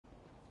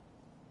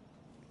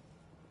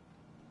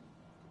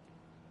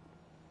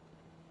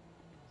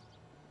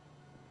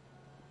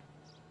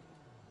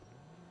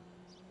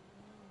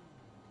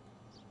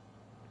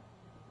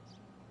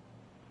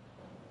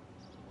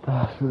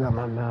I forgot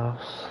my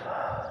mouse.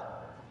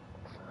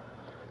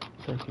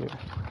 It's right here.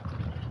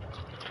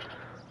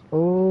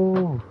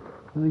 Oh,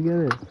 let me get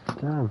it.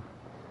 Damn.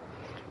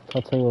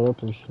 I'll tangle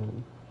up and shit.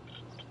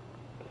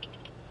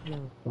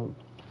 Oh.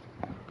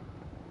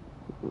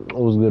 It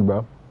was good,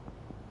 bro.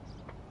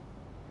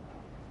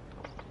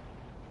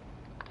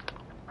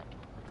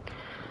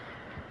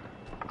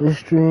 This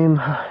stream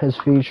is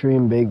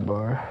featuring Big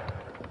Bar.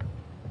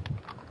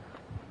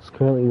 It's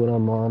currently what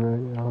I'm on right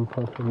now. I'm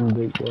pumping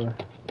Big Bar.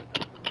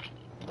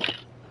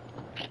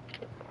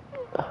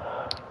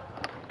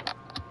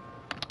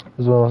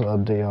 As well as an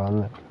update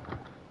on it.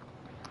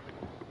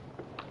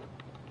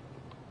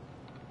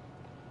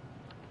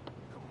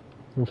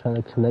 I'm trying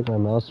to connect my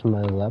mouse to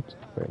my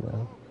laptop right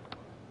now.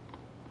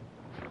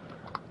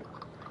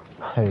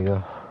 There you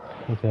go.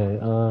 Okay,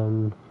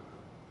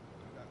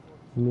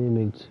 let me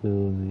make 2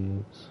 of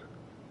these.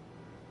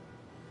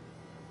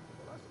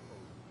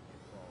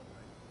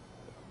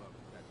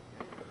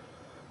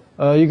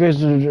 You guys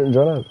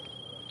join up.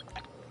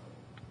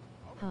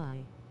 Hi.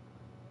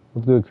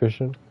 What's good,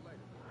 Christian?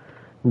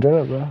 Join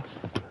up, bro.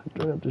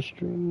 Join up the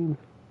stream.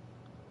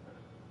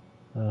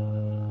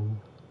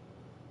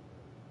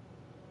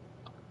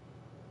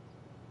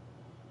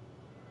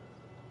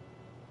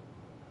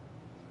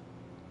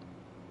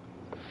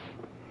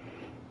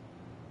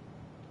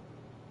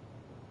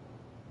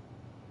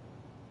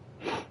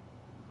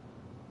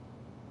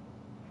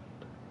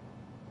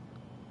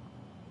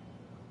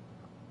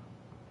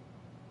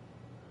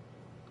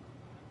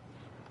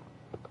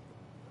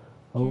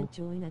 Can't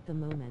join at the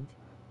moment.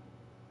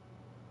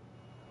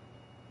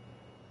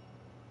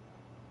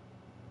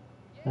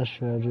 That's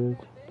tragic. Nice,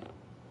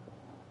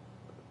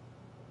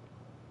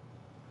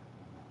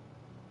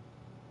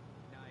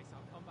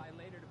 I'll come by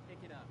later to pick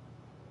it up.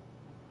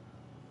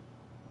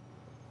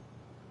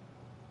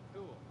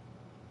 Cool.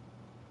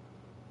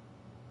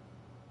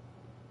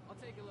 I'll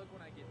take a look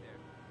when I get there.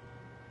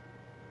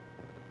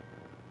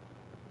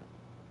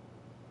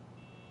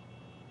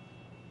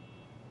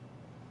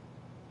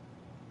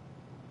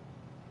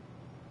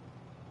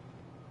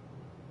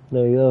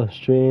 There you go,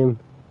 stream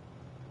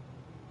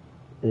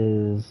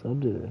is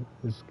updated.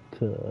 It's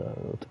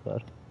what's it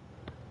called?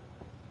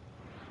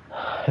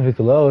 If it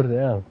could load,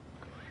 yeah.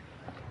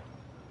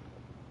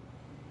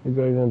 You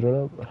guys gonna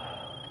join up?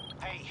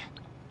 Hey.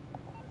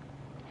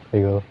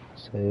 There you go,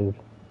 saved.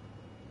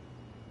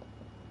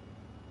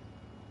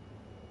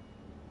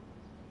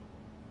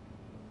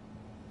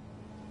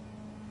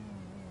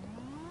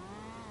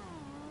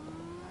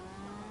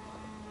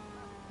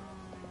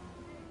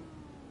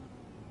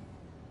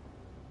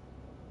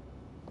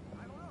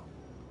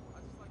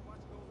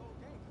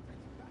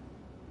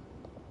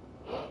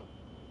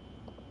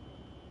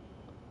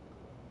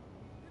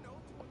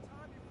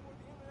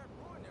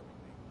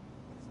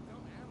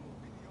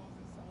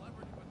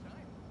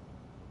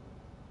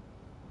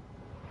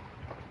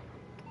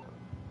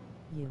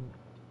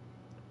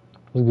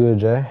 What's good,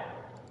 Jay?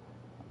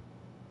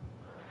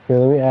 Here,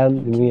 let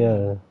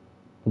me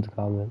put the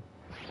comment.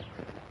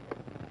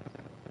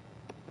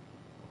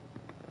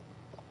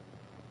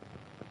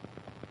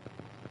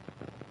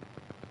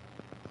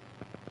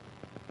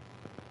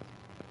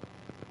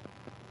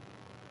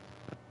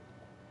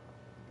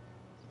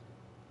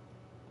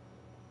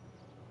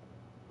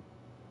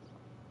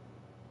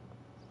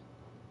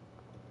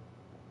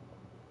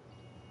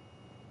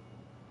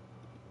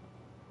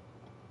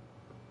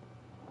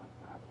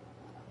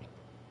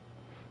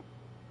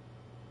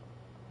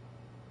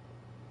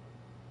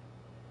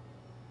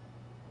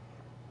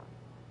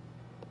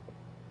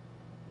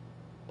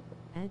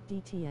 Add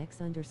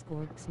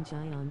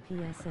DTX_BXNJI on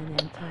PSN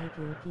and type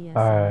your PSN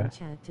Alright. in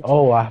chat to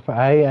Oh, I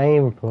ain't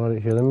even promoted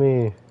it. Here, let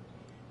me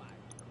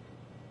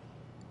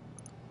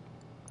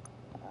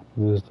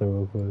do this thing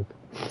real quick.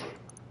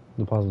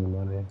 Deposit the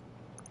money.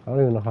 I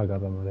don't even know how I got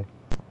that money.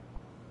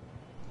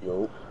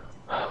 Yo.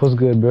 What's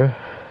good, bro?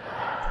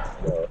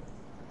 Yo.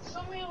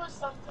 Show me what's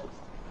something.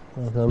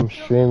 I'm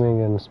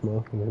streaming and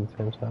smoking at the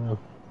same time.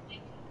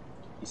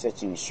 You said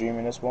you were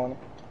streaming this morning?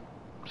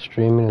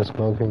 Streaming and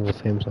smoking at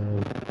the same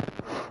time.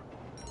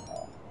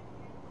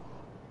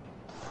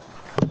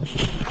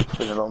 It's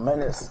been a little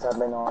minute since I've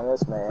been on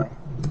this, man.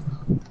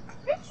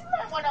 Bitch, you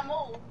might want to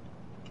move.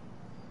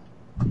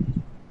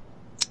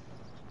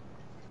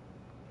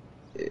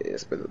 Yeah,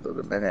 it's been a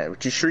little minute.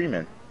 What you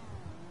streaming?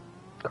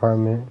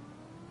 Carmeet.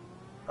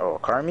 Oh,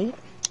 Carmeet?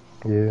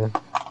 Yeah.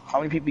 How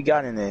many people you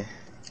got in there?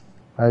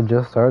 I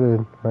just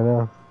started right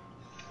now.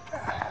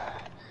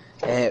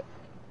 And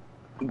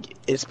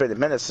it's been a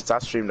minute since I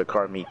streamed the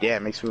Carmeet. Yeah,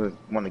 it makes me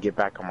want to get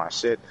back on my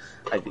shit.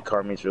 Like the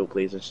Carmeet's real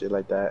plays and shit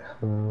like that.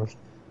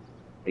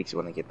 Makes you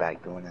want to get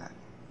back doing that.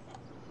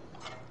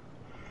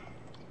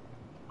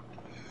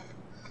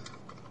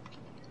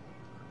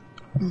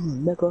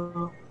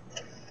 Nigga.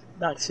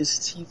 Knocks his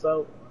teeth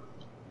out.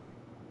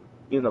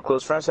 You in the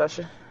close friend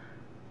session?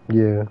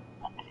 Yeah.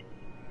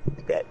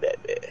 Bet.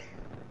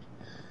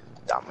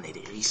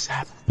 Dominated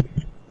ASAP.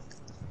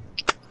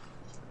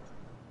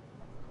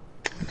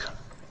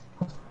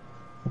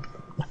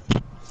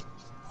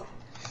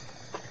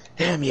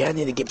 Damn, yeah, I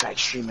need to get back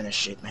streaming and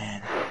shit,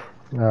 man.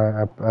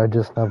 Alright, I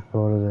just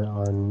uploaded it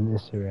on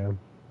Instagram.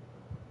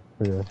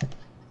 We're good.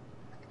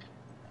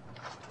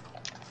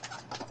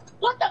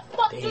 What the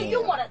fuck do Damn.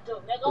 you wanna do,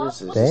 nigga? What is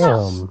this?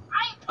 Damn.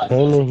 I ain't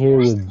Came in here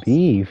with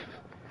beef.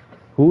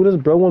 Who does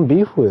bro want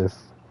beef with?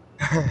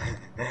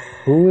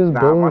 Who is Nah,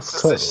 bro? my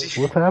sister,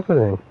 she- What's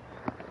happening?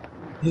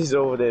 He's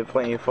over there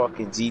playing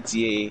fucking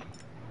GTA.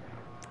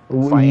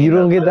 You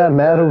don't get that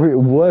mad over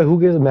what? Who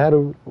gets mad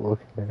over?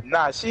 Okay.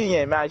 Nah, she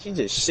ain't mad. She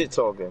just shit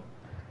talking.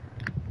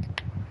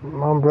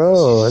 My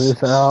bro,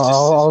 just,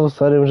 all of a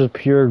sudden it was just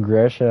pure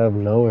aggression out of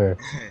nowhere.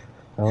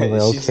 I was like,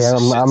 She's okay, just shit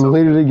I'm talking.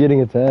 literally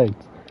getting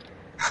attacked.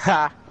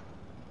 Ha.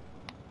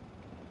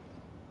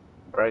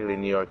 Regular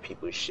New York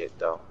people shit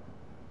though.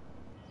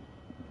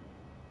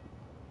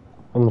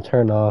 I'm gonna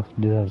turn off.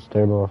 Do not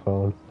disturb on my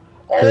phone.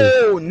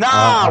 Oh nah,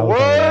 I was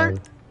word.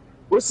 like,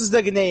 What's this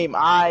nigga name?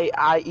 I.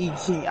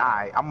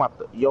 I'm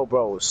up. Yo,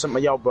 bro. Some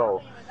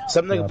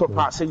nigga put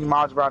proximity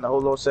miles around the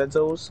whole Los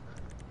Santos,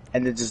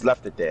 and then just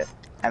left it there.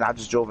 And I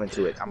just drove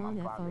into it. I'm Corn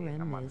like,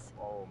 FRM is.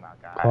 oh my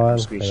god. Quan, I I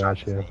screenshot got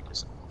his you. name.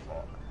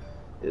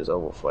 It's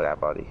over for that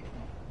buddy.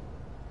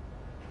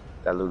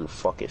 That little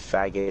fucking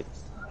faggot.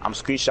 I'm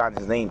screenshotting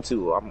his name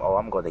too.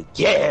 I'm gonna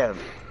get him.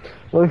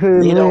 look at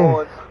Later me.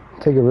 on.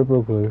 Take a rip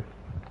real quick.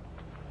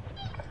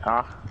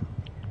 Huh?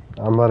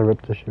 I'm about to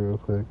rip this shit real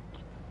quick.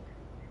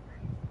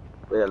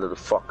 Where that little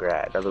fucker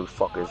at? That little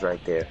fucker's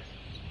right there.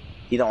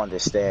 He don't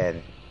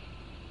understand.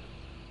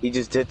 He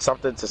just did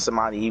something to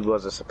somebody he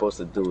wasn't supposed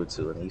to do it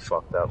to, and he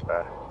fucked up,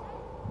 bruh.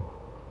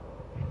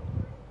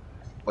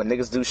 When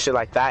niggas do shit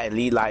like that and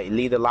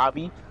leave the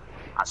lobby,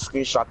 I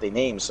screenshot their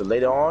names. So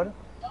later on,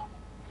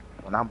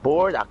 when I'm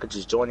bored, I could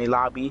just join the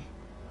lobby.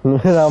 When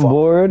I'm Fuck.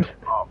 bored.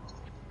 Oh,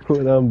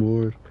 When I'm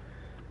bored.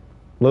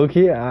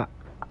 Low-key,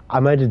 I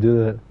might just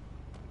do that.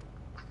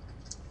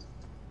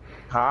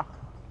 huh?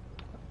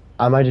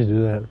 I might just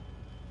do that.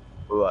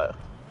 What?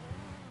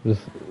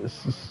 Just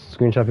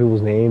screenshot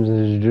people's names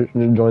and just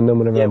join them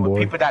whenever Yeah, I'm with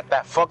bored. people that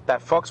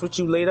fucks with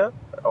you later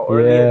or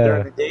earlier Yeah.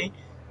 during the day.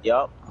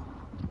 Yup.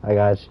 I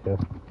got you.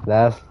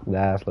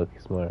 That's looking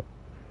smart.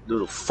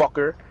 Little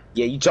fucker.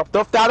 Yeah, you jumped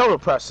off that auto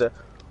presser.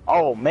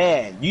 Oh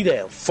man, you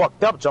done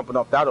fucked up jumping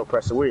off that auto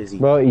presser. Where is he?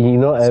 Bro, you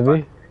know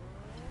Evie?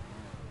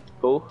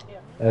 Who?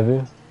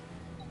 Evie?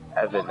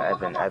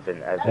 Evan.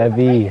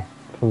 Evie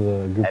from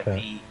the group chat.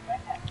 Evie.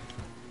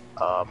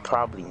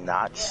 Probably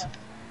not.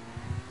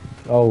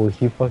 Oh,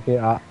 he fucking.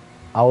 I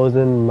was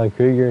in my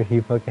Krieger and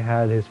he fucking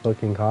had his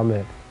fucking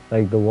comment.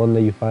 Like the one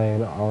that you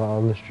find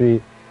on the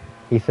street.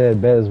 He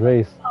said, bet is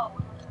race.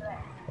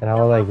 And I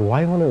was like,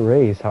 why you want to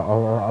race?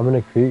 I'm in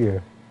a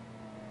Krieger.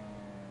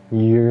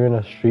 You're in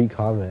a street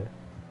comment.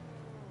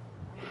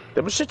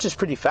 Them shit just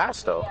pretty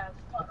fast though.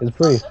 It's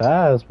pretty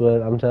fast,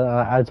 but I'm telling.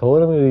 I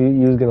told him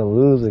he was gonna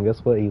lose, and guess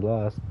what? He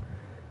lost.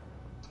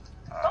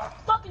 Don't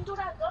fucking do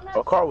that, dumbass.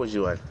 What car was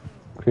you in?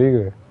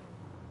 Krieger,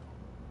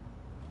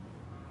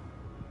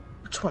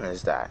 Which one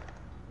is that?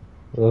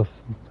 the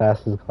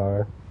fastest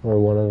car, or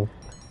one of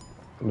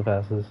the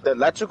fastest. The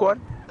electric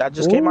one? That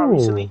just came out Ooh.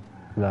 recently?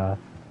 Nah,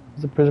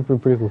 it's a pretty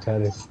cool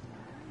caddy.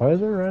 Why is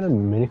there a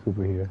random Mini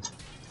Cooper here?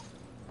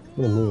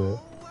 I'm gonna move it.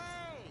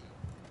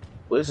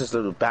 Where's this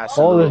little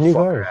bastard? Oh, there's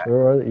little new fucker cars. at?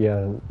 Or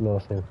yeah, no,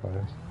 same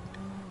cars.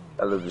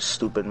 That little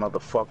stupid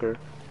motherfucker.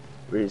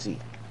 Where is he?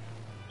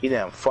 He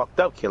done fucked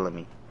up killing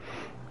me.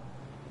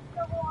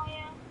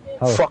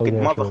 How the fuck Fucking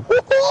did I mother.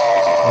 show-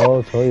 Oh,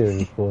 I told you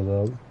he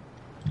pulls up.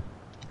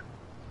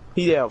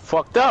 He done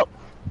fucked up.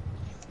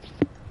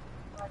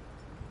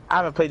 I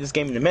haven't played this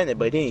game in a minute,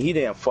 but he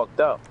done fucked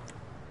up.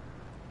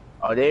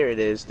 Oh, there it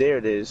is. There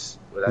it is.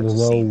 What I There's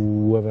just no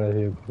seen. weapon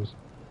vehicles.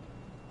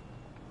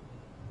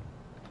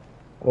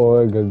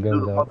 Or good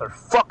guns Little out.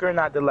 motherfucker,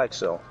 not the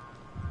Lexo.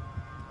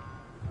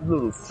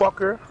 Little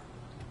fucker.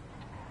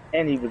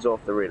 And he was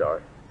off the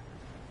radar.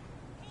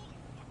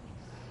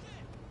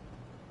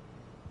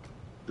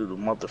 Little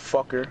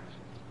motherfucker.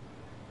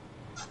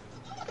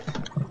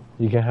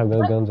 You can't have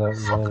good guns out.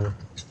 Man.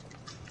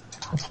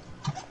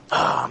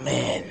 Ah,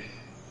 man.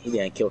 He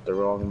done killed the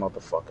wrong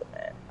motherfucker,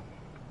 man.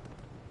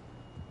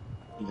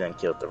 He done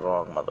killed the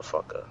wrong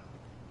motherfucker.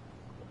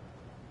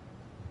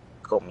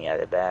 Caught me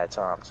at a bad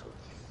time, too.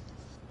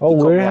 Oh, He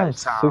we caught me out have of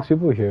town. 6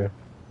 people here.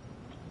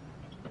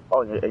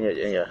 Oh, in your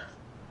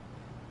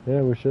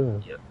Yeah, we're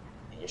chilling.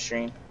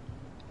 stream?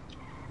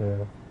 Yeah.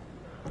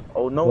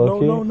 Oh, no,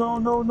 Low-key? no, no,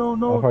 no, no,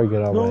 no, I'll no. probably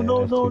get out No, my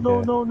no, no, no,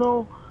 S2K. no,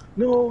 no.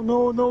 No,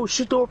 no, no.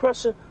 Shoot the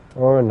oppressor.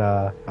 Or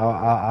nah.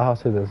 I'll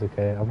say this,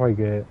 okay? I'll probably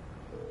get.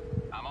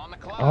 I'm on the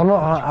clock. I don't know.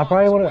 I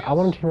probably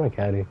want to change my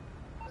caddy.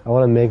 I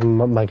want to make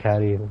my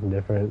caddy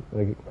different,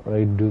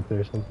 like Duke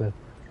or something.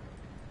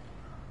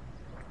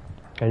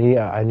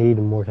 I need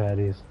more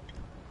caddies.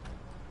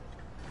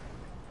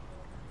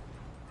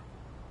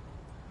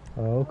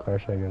 Oh, car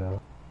check it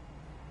out.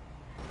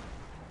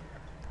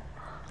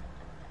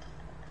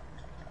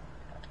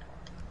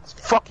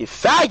 Fucking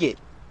faggot.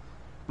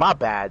 My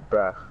bad,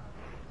 bruh.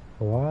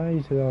 Why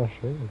you sit down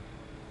straight?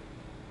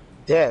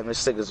 Damn,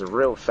 this nigga's a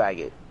real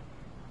faggot.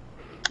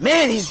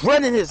 Man, he's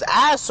running his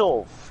ass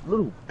off.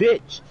 Little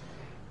bitch.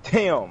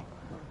 Damn.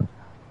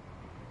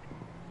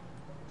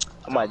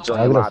 I might join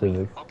I your got a lobby.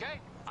 Civic. Okay,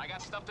 I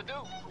got stuff to do.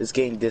 This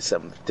game did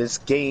some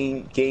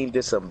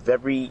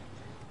very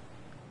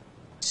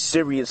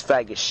serious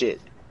faggot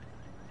shit.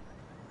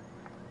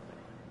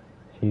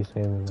 He's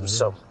saying that.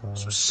 Some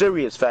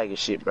serious faggot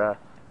shit, bruh.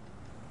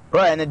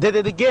 Bruh, and it did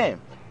it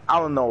again. I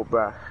don't know,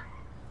 bruh.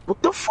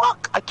 What the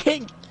fuck? I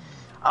can't.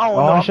 I don't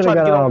know. I I'm should trying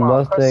have to got get on on a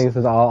my Mustang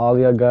since all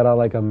y'all got on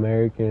like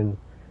American.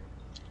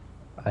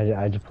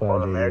 I just put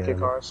on American JDM.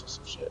 cars or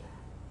some shit.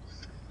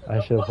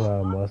 I should have put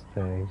on a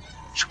Mustang.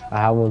 I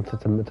have one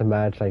to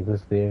match like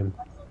this theme.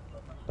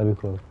 That'd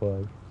be cool as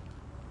fuck.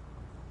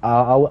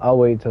 I'll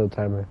wait till the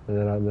timer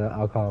and then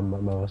I'll call him my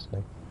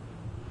Mustang.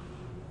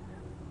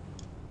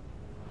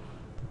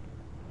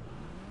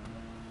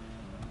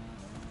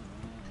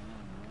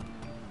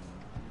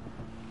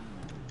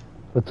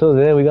 But till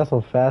then, we got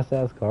some fast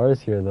ass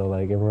cars here though.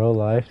 Like in real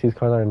life, these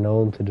cars are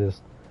known to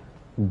just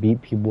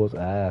beat people's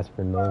ass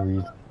for no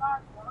reason.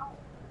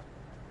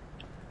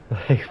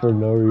 Like for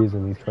no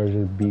reason, these cars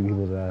just beat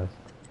people's ass.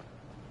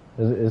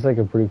 It's like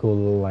a pretty cool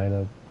little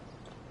lineup.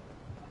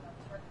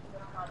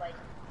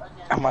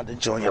 I'm about to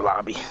join your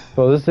lobby.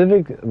 Bro, this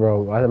Civic,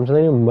 bro, I'm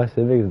telling you, my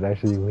Civic is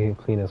actually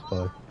clean as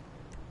fuck.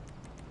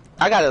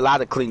 I got a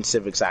lot of clean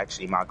Civics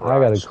actually in my garage. I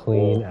got a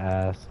clean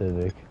ass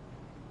Civic.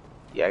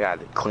 Yeah, I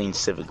got a clean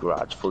Civic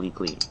garage, fully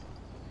clean.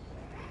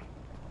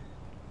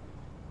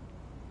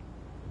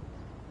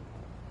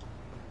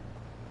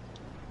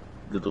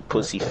 Little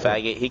pussy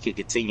faggot, he could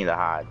continue to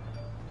hide.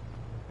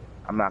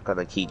 I'm not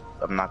gonna just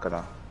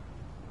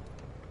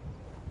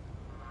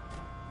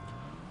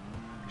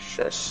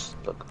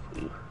looking for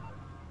you.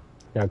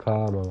 Yeah,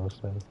 call him on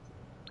Mustang.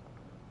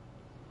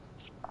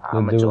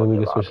 I'm Then gonna we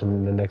join can switch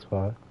in the next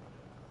spot.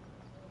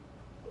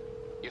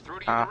 You're through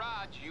to your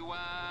garage. You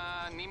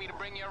need me to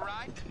bring you a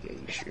ride? Yeah,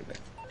 you sure,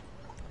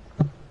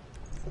 man.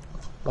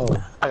 Oh,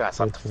 I got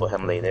something for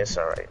him later, it's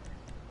alright.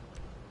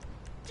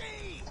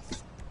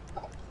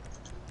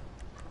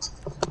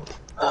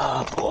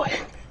 Oh boy.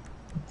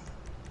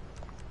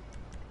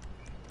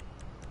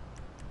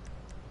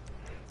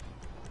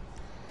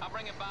 I'll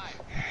bring it by.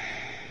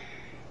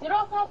 Get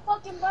off my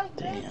fucking bike,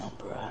 man. Damn,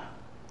 bruh.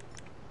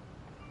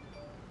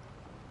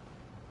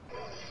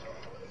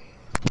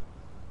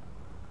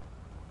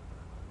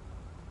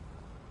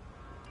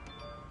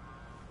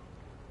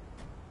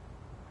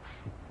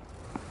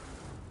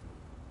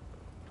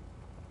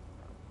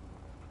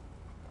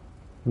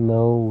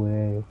 no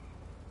way.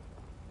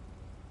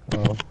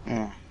 Oh.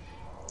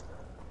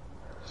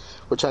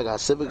 Which I got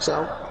Civics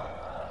out?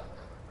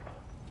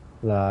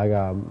 Nah, I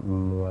got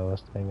my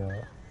Mustang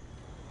out.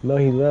 No,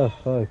 he left,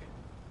 fuck.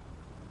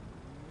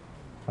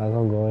 I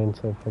don't go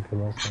into a fucking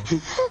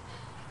Mustang.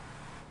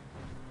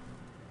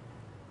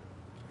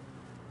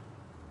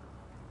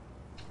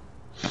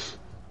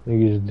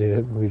 You just did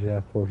it. We just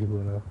have 4 people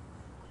now.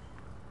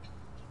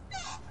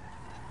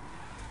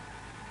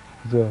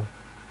 Let's go.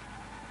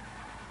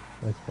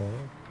 Let's go.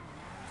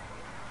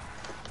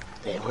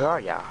 Hey, where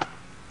are y'all?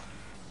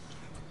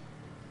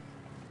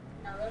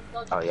 Now let's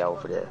go. Oh, yeah,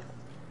 over there.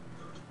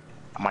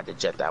 I'm about to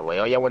jet that way.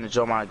 Oh, y'all want to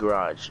join my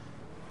garage?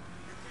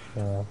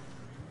 Hey,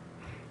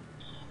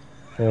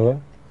 what?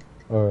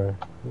 Or...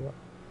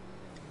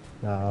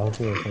 Nah, I was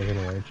gonna take it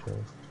away, chill.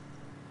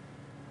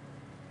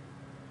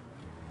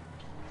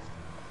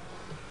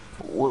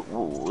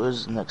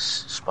 Where's the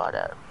next spot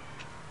at?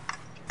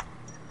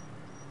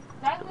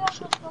 Exactly off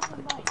my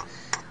fucking bike.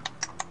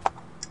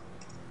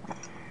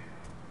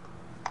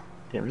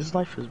 Damn, this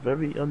life is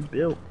very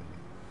unbuilt.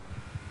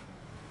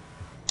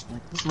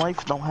 Like, this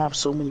life don't have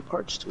so many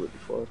parts to it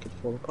before it can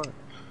fall apart.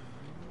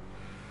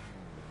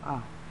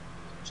 Wow.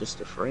 Just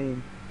the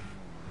frame.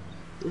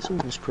 This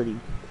one is pretty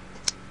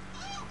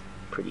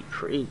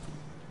crazy.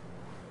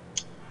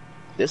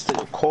 This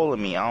nigga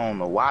calling me. I don't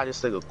know why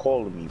this nigga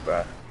calling me,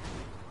 bruh.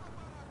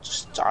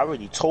 I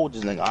already told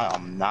this nigga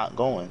I'm not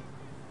going.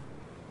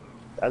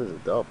 That is a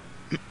dub.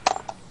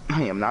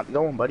 I am not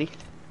going, buddy.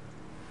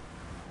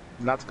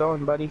 I'm not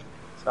going, buddy.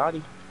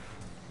 Sorry.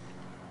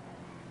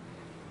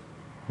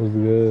 What's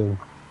good?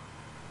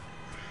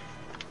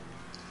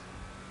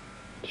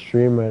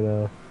 Stream right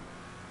now.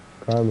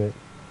 Carmeet.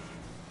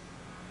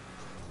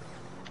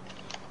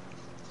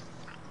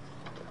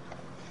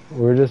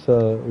 We're just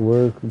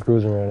we're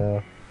cruising right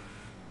now.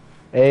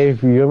 Hey,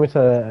 if you want me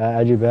to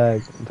add you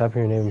back, type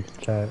in your name in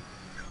the chat.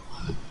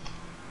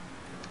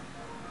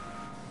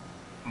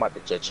 I'm about to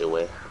jet your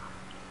way.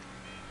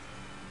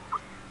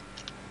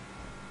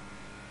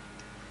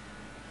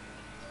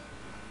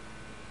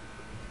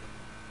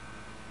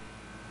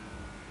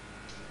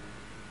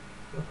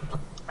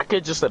 I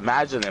could just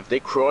imagine if they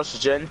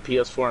cross-gen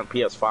PS4 and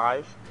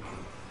PS5,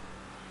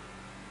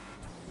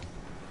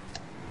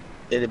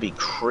 it'd be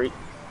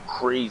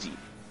crazy.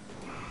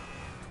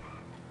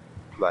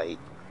 Like,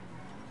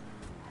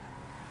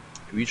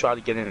 if you try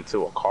to get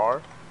into a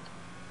car,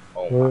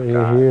 oh my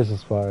god. Here's the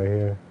spot right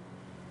here.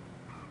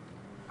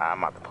 I'm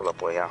about to pull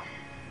up on y'all.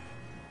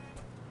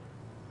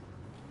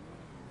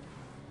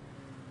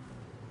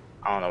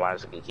 I don't know why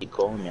this nigga keep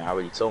calling me. I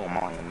already told him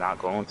I'm not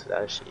going to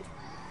that shit.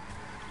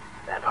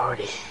 That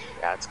party.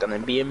 That's gonna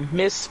be a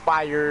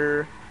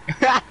misfire.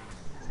 And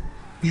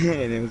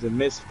it was a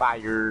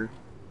misfire.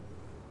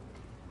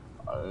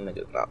 Oh,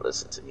 niggas not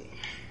listen to me.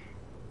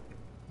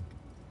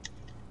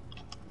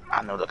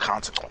 I know the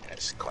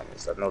consequences.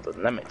 I know the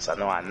limits. I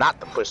know how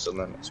not to push the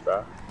limits,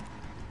 bro.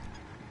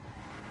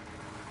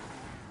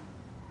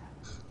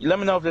 You let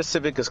me know if this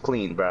Civic is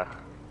clean, bro.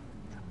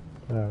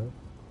 Alright.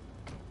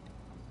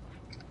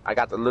 I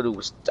got the little.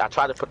 I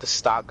tried to put the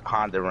stock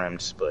Honda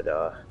rims, but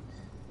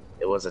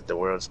it wasn't the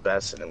world's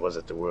best and it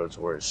wasn't the world's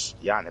worst.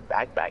 Y'all in the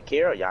back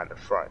here, or y'all in the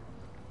front?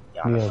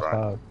 Y'all in the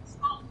front.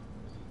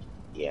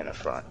 Yeah, in the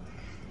front.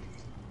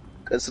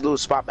 It's a little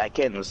spot back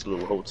in. It's a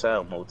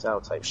little motel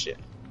type shit.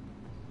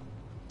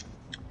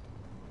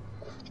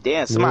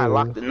 Damn,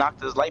 somebody knocked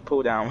this light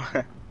pole down.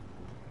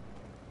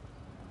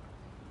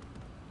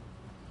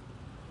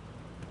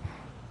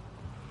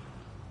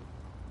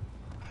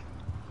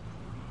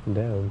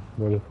 Damn,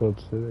 what a flip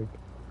Civic.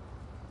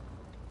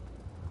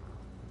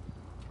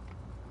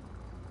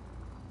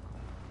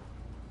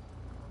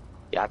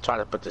 Yeah, I tried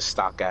to put the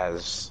stock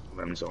as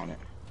rims on it.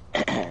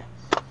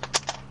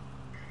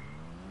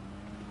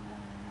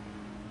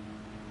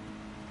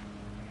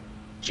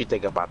 What you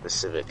think about the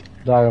Civic?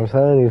 Dog, I'm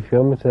telling you, if you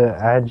want me to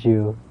add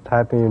you,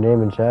 type in your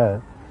name in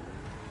chat.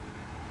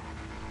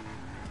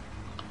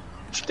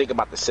 What you think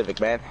about the Civic,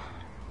 man?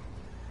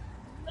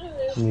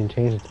 You can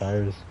change the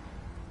tires.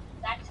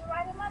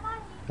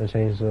 I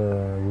changed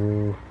the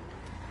roof,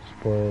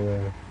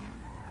 spoiler.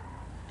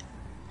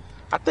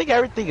 I think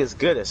everything is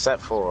good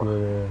except for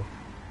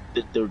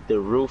the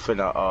roof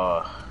and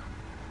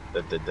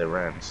the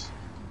rims.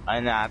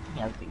 I think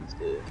everything's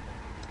good.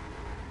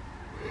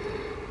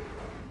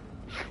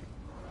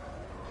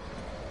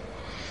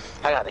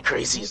 I got the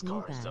craziest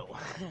cars though.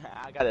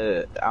 I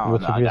don't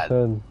What's know. your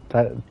son?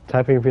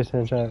 Type in your person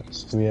in chat.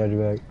 Let me add you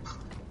back.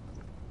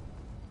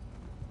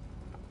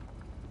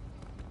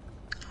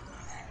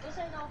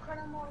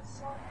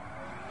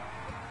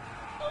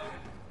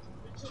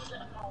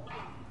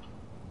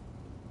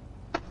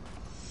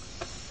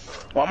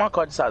 Why my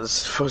car decided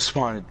to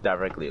spawn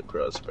directly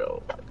across,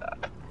 bro? Oh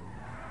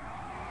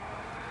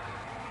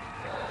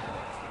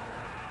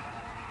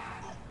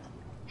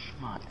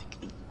my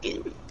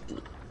god.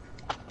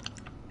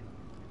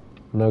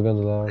 No guns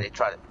allowed. They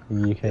tried to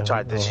they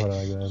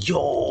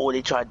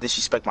tried to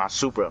disrespect my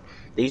Supra.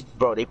 They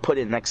put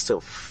it next to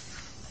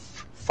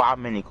 5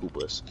 Mini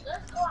Coopers.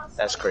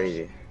 That's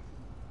crazy.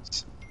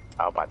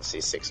 I was about to say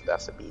 6,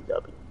 that's a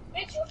BW.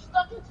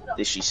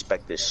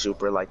 Disrespect this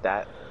Supra like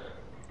that.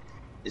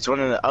 It's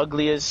one of the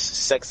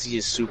ugliest,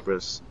 sexiest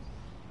Supras.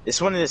 It's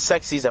one of the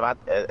sexiest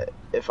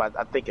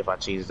if I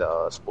change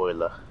the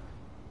spoiler.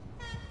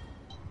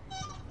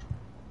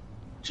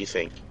 What you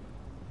think?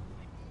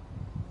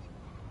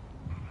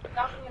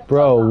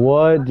 Bro,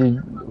 what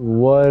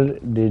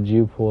did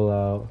you pull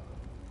out?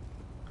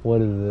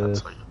 What is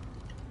this?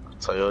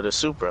 Toyota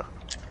Supra.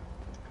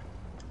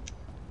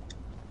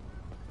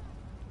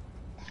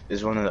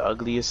 It's one of the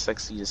ugliest,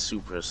 sexiest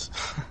Supras.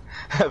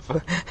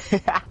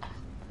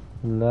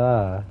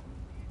 Nah.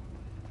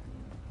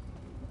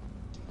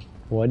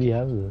 Why do you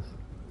have this?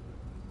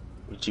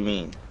 What you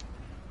mean?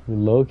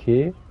 Low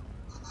key?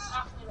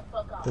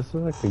 This is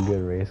like a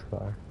good race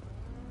car.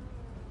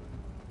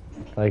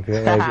 Like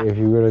if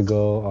you were to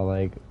go on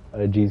like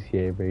a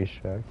GTA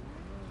racetrack.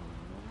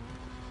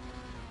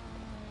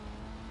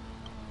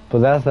 But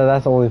that's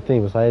the only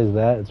thing. Besides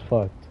that, it's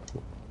fucked.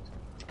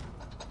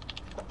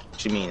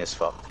 What you mean it's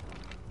fucked?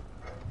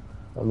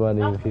 I'm not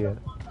even here.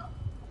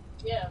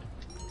 Yeah.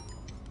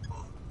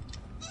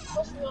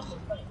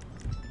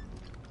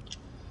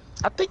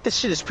 I think this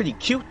shit is pretty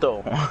cute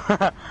though.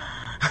 I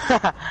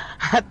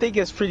think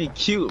it's pretty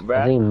cute, bro.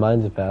 I think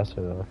mine's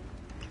faster though.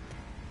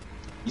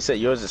 You said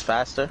yours is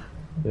faster?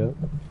 Yep.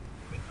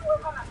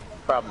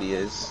 Probably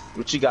is.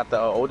 What you got, the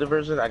older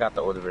version? I got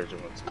the older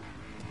version one too.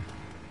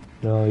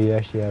 No, you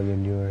actually have the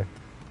newer.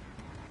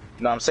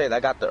 No, I'm saying I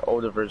got the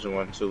older version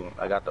one too.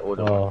 I got the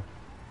older one.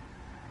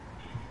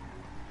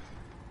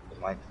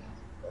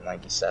 The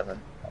 97.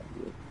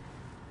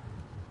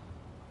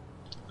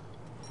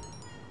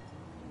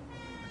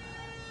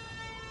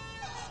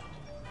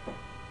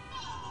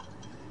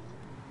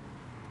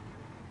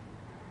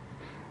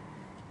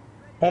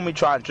 Homie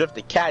tried to drift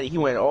the caddy, he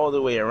went all the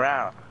way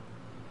around.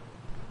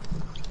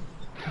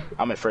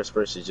 I'm in first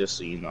person, just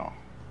so you know.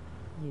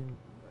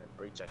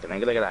 Brake checking,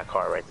 nigga, look at that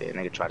car right there.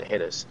 Nigga tried to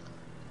hit us.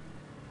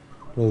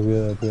 Let's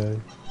get up there.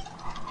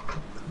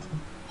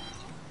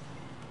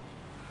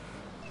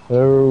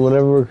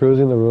 Whenever we're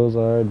cruising, the rules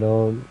are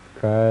don't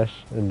crash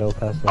and don't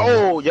pass the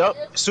Oh, yup.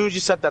 As soon as you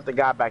said that, the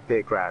guy back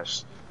there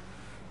crashed.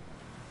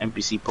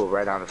 NPC pulled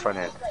right on the front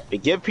end.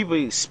 But give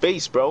people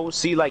space, bro.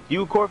 See, like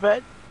you,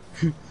 Corvette?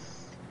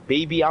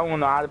 Baby, I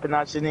don't know how to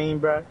pronounce your name,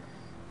 bro.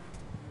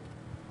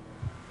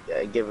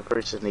 Yeah, give a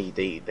person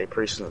their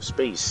personal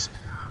space.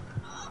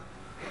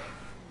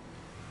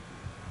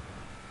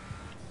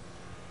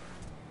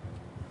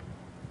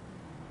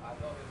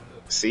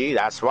 See,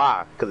 that's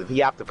why. Because if he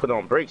have to put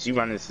on brakes, you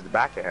run into the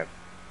back of him.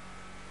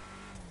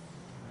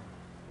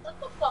 Shut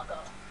the fuck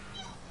up.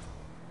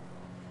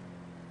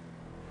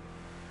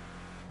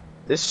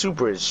 This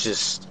Super is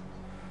just,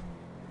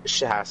 it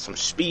should have some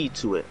speed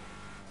to it.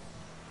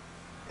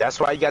 That's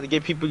why you got to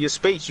give people your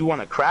space. You want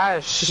to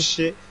crash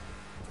shit.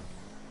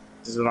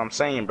 This is what I'm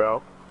saying,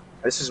 bro.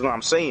 This is what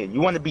I'm saying.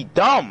 You want to be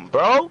dumb,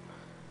 bro.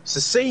 It's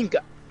the same guy.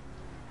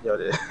 Yo,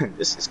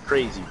 this is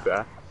crazy,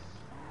 bro.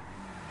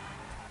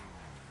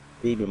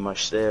 Baby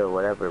Mushtail,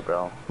 whatever,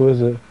 bro. Who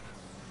is it?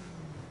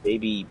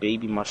 Baby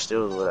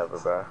Mushtail, whatever,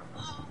 bro.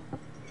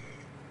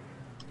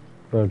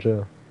 Bro,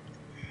 chill.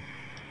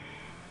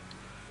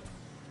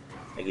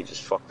 Nigga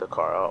just fucked the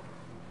car up.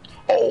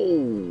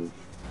 Oh!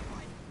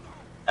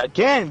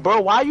 Again,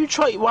 bro, why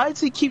does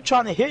he keep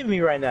trying to hit me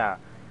right now?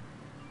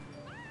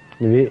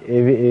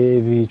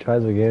 If he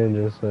tries again,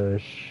 just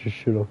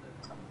shoot him.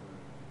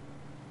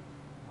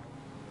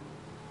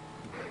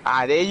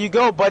 Ah, there you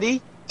go,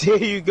 buddy. There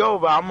you go,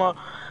 but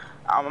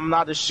I'm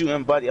not a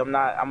shooting buddy. I'm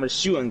a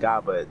shooting guy,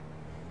 but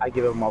I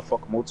give a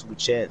motherfucker multiple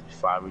chances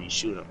before I really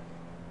shoot him.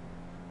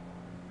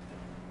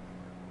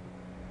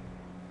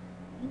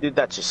 You did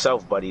that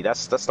yourself, buddy.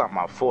 That's not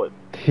my fault.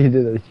 You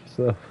did that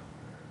yourself.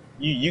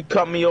 You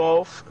cut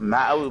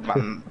my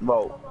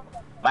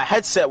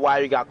headset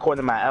wire got caught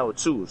in my L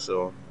too,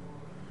 so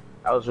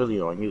that was really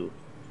on you.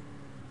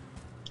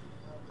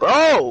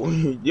 Bro,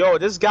 yo,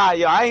 this guy,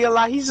 yo, I ain't gonna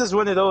lie, he's just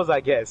one of those, I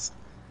guess.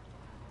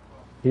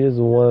 He is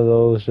one of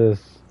those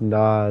just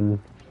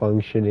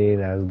non-functioning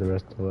as the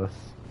rest of us.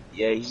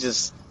 Yeah,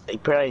 he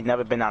probably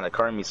never been out of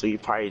Carmeet, so he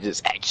probably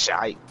just act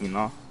shy, you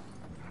know?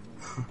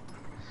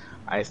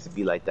 I used to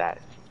be like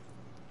that.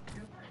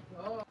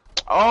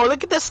 Oh,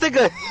 look at this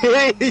nigga!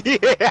 Yeah,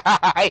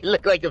 he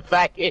look like a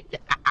faggot.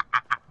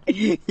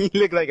 He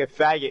look like a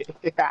faggot.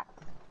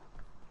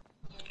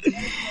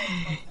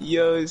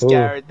 Yo, his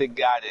character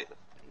got it.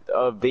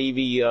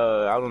 Baby,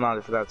 I don't know how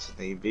to pronounce his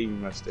name. Baby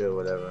Mustache,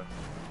 whatever.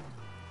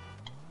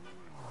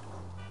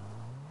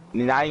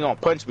 Now you gonna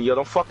punch me, yo.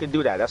 Don't fucking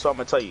do that. That's what I'm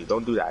gonna tell you.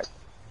 Don't do that.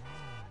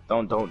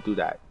 Don't do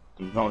that.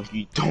 You don't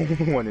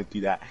want to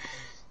do that.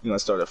 You gonna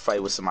start a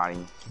fight with somebody.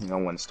 You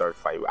don't want to start a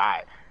fight.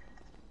 Alright.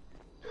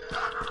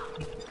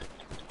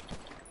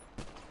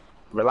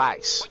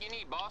 Relax. What you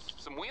need, boss?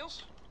 Some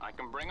wheels? I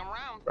can bring them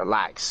around.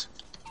 Relax.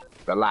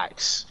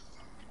 Relax.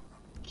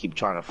 Keep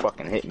trying to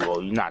fucking hit me.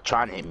 Well, you're not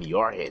trying to hit me.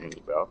 You're hitting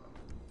me, bro.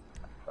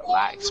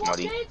 Relax,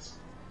 buddy.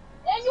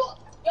 And you,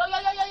 yo.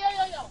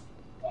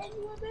 And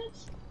you a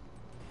bitch.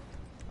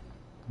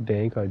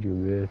 Dang, called you a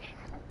bitch.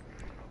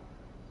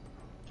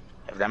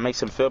 If that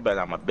makes him feel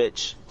better, I'm a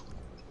bitch.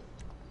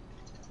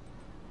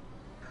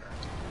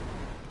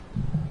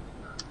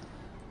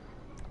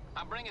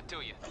 I'll bring it to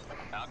you.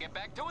 I'll get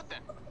back to it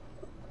then.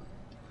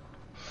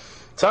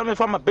 Tell him if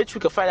I'm a bitch,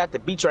 we could fight at the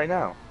beach right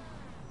now.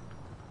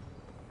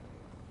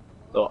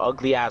 Little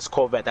ugly ass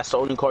Corvette. That's the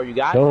only car you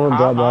got? Don't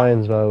drop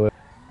mines, by the way.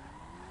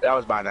 That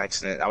was by an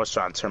accident. I was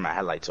trying to turn my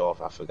headlights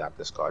off. I forgot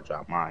this car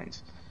dropped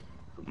mines.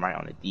 Right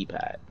on the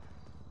D-pad.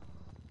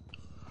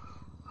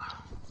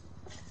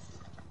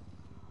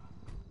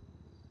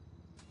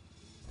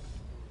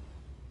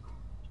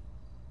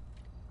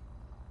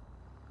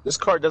 This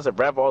car doesn't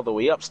rev all the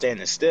way up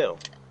standing still.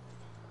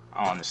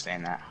 I don't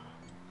understand that.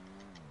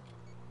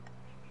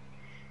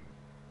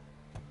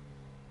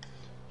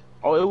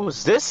 Oh, it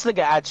was this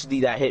nigga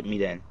actually that hit me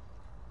then.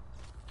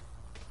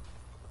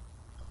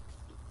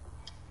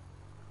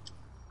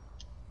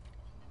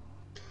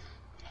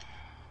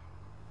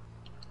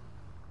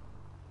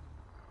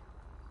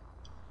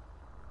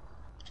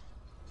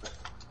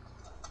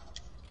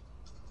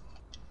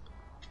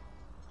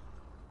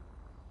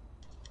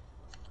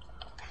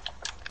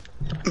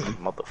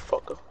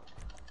 Motherfucker.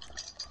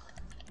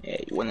 Yeah,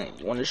 you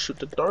wanna shoot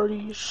the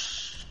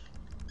 30s?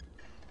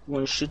 You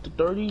wanna shoot the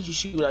 30s? You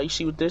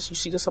see what this? You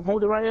see this I'm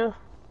holding right here?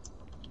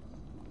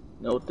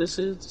 You know what this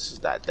is? This is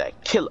that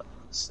killer.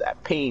 This is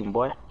that pain,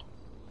 boy.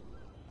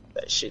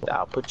 That shit that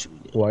I'll put you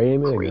in. Why are you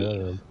aiming a gun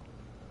at him?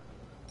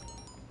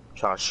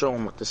 Try to show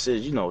him what this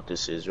is. You know what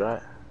this is,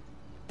 right?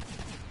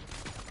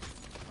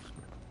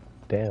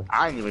 Damn.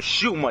 I ain't even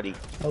shoot muddy.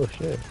 Oh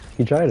shit.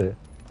 He tried it.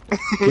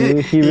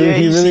 He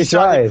really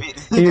tried.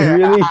 He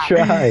really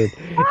tried.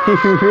 He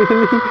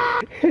really.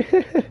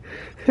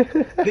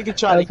 Nigga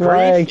tried That's to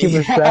why I grief keep me.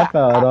 a strap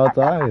out at all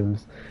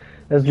times.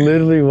 That's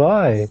literally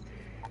why.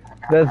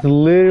 That's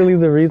literally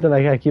the reason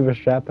I keep a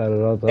strap out at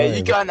all times. Hey,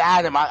 you can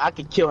unadd him. I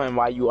can kill him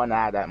while you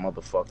unadd that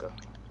motherfucker.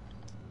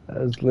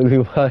 That's literally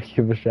why I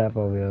keep a strap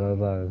on me at all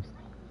times.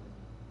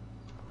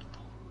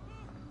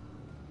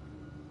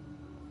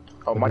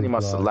 Oh, money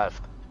must have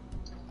left.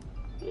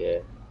 Yeah.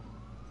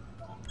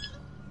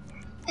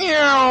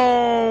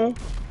 Ew.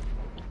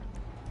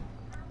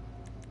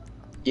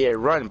 Yeah,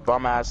 run,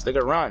 bum ass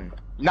nigga, run.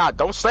 Nah,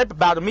 don't sleep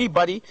about me,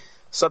 buddy.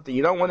 Something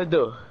you don't want to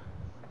do.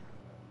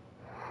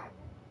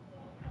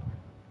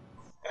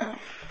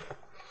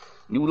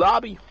 New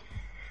lobby.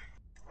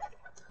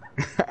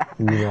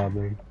 New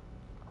lobby.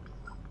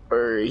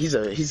 Or he's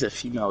a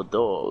female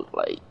dog.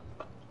 Like,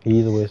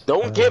 He's a waste of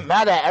Don't get time.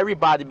 mad at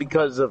everybody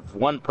because of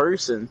one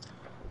person.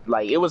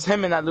 Like, it was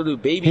him and that little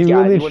baby He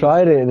guy. really He wouldn't-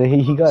 tried it, and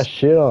he got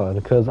shit on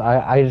because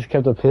I just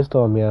kept a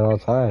pistol on me at all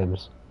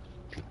times.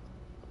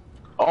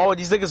 Oh,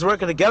 these niggas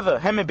working together.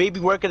 Him and baby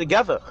working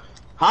together.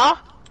 Huh?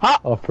 Huh?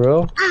 Oh, for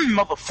real?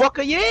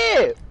 Motherfucker,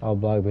 yeah. I'll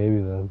block baby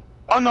then.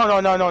 Oh,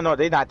 no.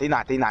 They not. I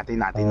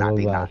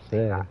was about to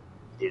say.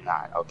 They're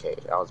not. Okay,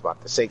 I was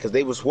about to say, because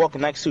they was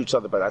walking next to each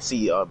other, but I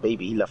see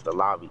baby, he left the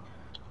lobby.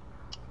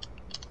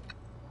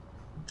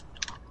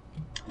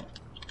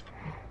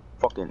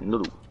 Fucking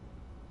little.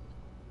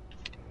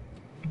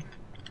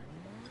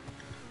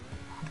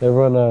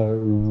 Everyone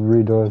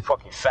redoing.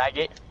 Fucking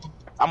faggot.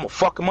 I'm gonna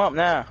fuck him up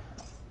now.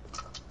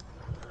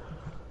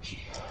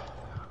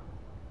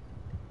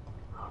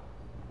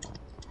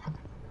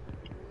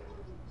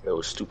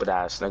 Yo, stupid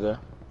ass nigga.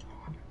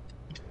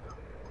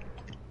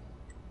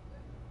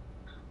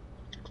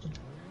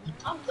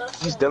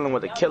 He's dealing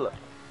with a killer.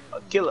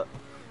 A killer.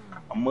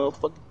 A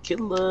motherfucking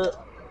killer.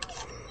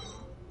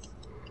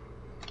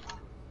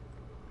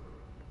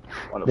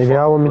 If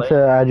y'all want me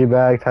to add you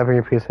back, type in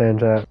your PSN in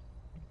chat.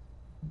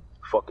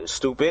 Fucking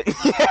stupid.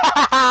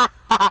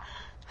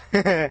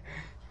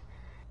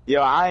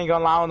 Yo, I ain't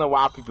gonna lie, I don't know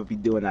why people be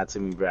doing that to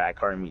me, bro, at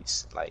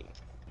Carmeet's. Like,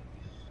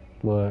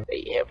 What?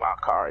 they hit my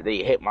car. They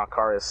hit my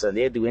car, so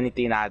they'll do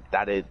anything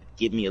that'd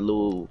give me a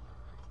little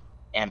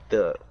amped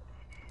up.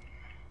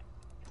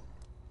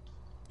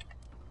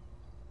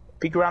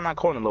 Peek around that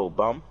corner, little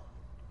bum.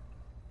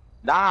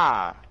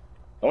 Nah.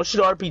 Don't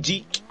shoot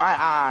RPG.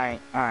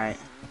 Alright.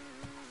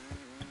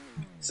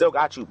 Still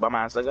got you, bum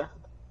ass nigga.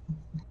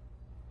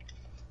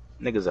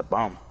 Nigga's a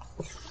bum.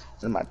 This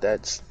is my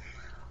dad's.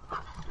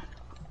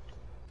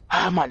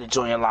 I might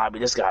join your lobby.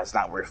 This guy's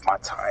not worth my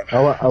time.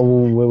 I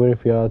will wait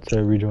for y'all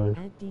to rejoin.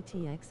 Add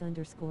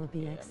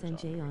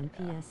DTX_BXNJ on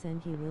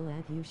PSN. He will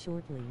add you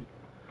shortly.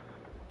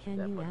 Can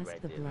That you buddy ask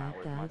right the there not black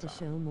worth my guy to time.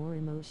 show more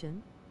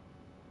emotion?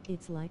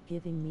 It's like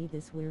giving me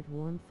this weird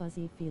warm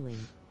fuzzy feeling.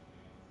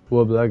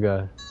 What black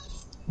guy?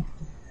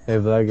 Hey,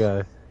 black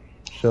guy.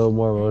 Show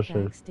more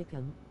emotion. Back stick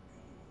 'em.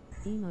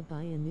 Ema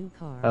buy a new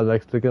car. I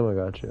like stick him, I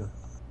got you.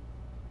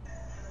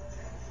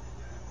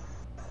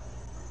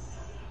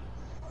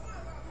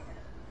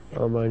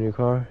 Oh, my new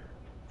car?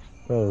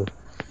 Oh,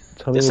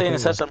 tell me. This what ain't a you-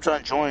 session I'm trying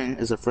to join.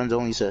 It's a friends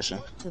only session.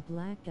 The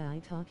black guy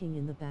talking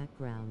in the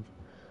background.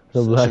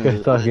 The black Session guy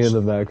is talking in nice.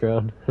 the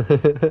background.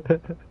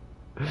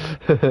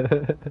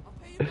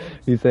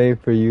 He's saying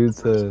for you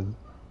to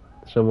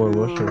show more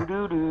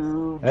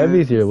emotion.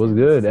 Evie's here. What's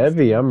good?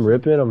 Evie, I'm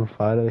ripping. I'm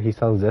fine. He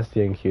sounds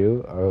zesty and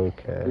cute.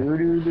 Okay.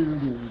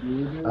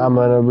 I'm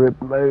gonna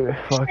rip my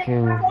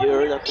fucking You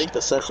heard? I think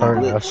the session cart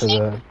glitched. after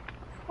that.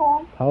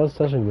 How is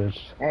session glitch?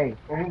 Hey,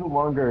 a little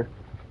longer.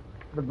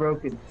 The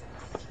broken.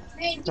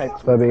 It's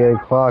about to be 8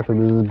 o'clock. This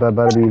is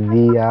about to be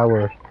the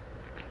hour.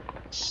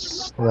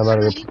 And I'm about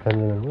to rip the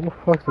pendant. Where the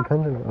fuck's the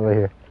pendant? Oh, right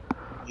here.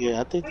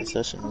 Yeah, I think the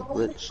session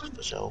glitched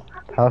for sure.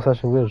 How's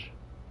session glitch?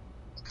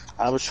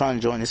 I was trying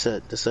to join the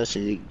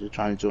session. You're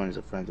trying to join as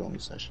a friends only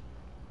session.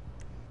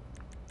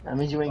 That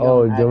means you ain't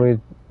Oh, going then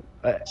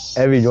we.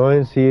 Evie,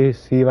 join. See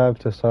if I have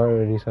to start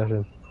a new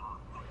session.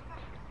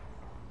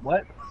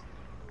 What?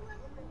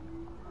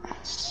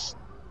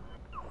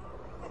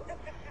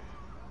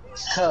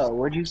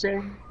 What'd you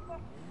say?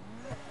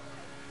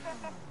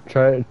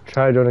 Try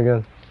join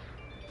again.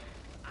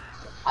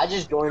 I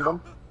just joined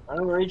them. I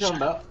don't know what you're talking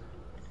about.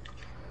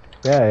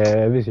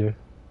 Yeah, Evie's here.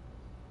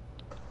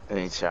 Let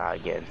me try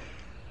again.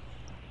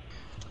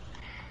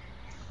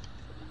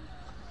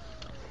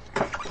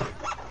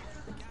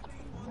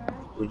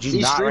 Would you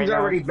These not right streams are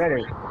now? already better.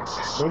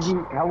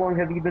 Benji, how long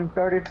have you been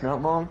started?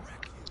 Not long.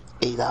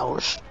 8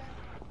 hours.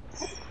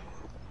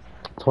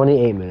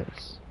 28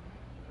 minutes.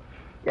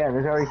 Yeah,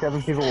 there's already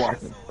 7 people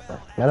watching.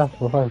 Yeah, no,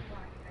 we're fine.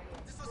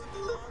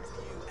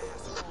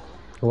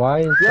 Why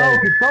is Yo,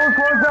 that can someone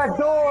close that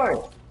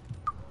door?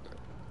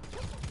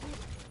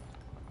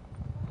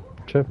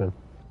 tripping?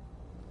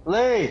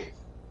 Lee!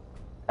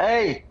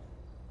 Hey!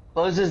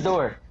 Close this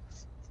door.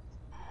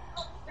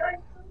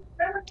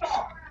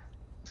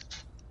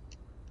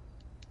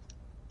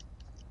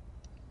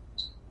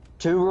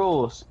 Two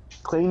rules.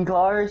 Clean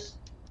cars.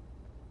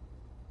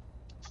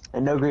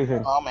 And no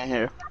griefing. I'm in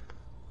here.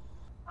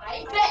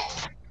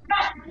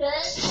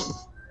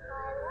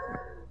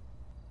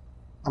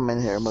 I'm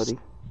in here, buddy.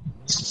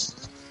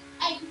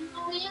 Hey, can you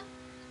go with you?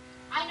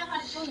 I know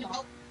how to show you.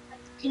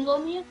 Can you go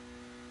with me? You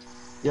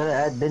gotta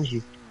add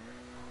Benji.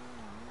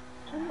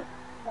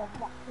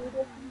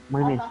 What do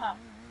you mean?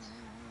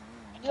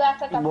 You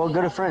act like I'm Well,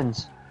 go to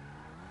friends.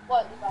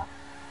 What, Luca?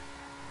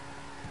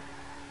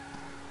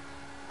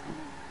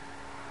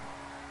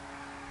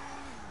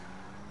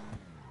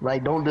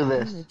 Like, don't do Ema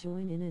this.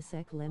 join in a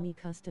sec. Let me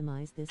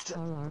customize this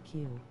car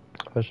RQ.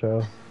 For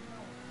sure.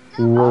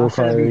 I'm What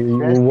car finna be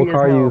zesty are as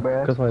hell, you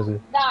bruh. customizing?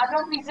 Nah,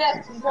 don't be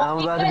zesty. I'm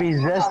about to be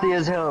zesty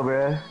as hell,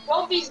 bruh.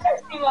 Don't be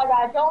zesty, my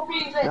guy. Don't be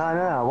zesty.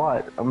 No,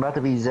 what? I'm about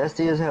to be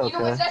zesty as hell, You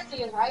know what cuz.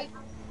 zesty is, right?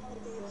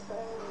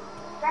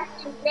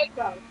 Zesty is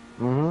Jacob.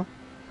 Mm-hmm.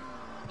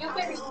 You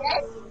finish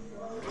zest?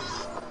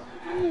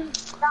 I'm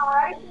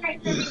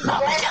in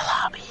your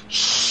lobby.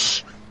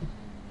 Shh.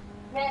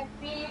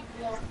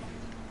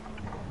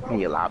 In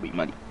your lobby,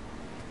 money.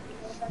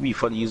 It'd be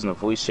funny using the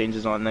voice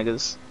changes on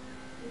niggas.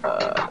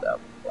 That would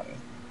be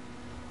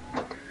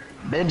funny.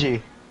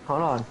 Benji,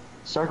 hold on.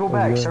 Circle What's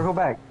back, good? circle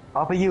back.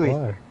 Papa Yui.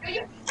 Why?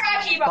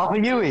 Papa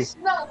Yui.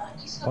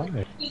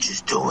 Why?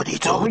 Just do what he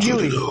Papa told you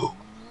to Yui. do.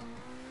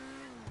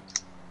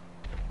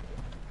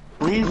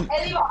 Please.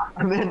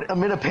 I'm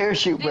in a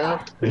parachute, bro.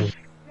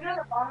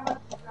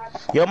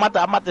 Yo, I'm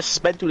about to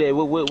spin through there.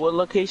 What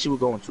location we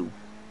going to?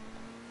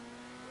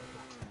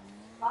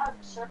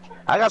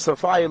 I got some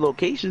fire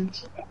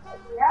locations.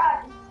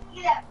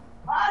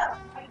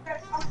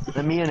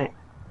 Let me in it.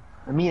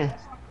 Let me in.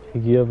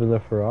 Pick you up in the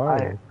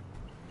Ferrari.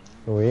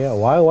 Oh yeah.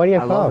 Why do you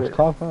have I love cops? it.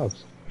 Call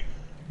cops.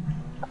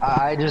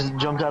 I just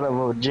jumped out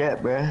of a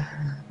jet, bro.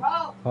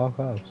 Call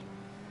cops.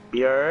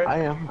 You heard? I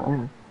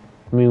am.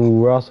 I mean,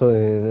 we're also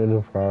in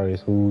a Ferrari,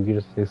 so we can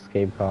just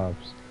escape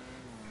cops.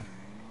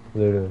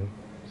 Literally.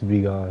 Just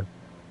be gone.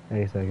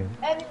 Any second.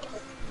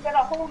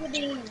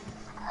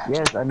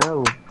 Yes, I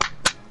know.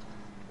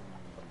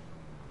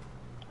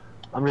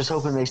 I'm just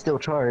hoping they still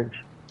charge.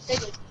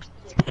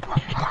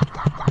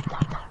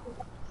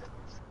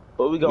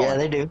 Where we going? Yeah,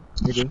 they do.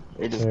 They do.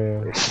 They do.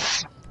 Yeah.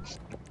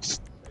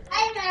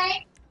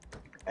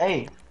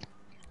 Hey,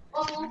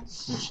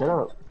 shut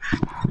up.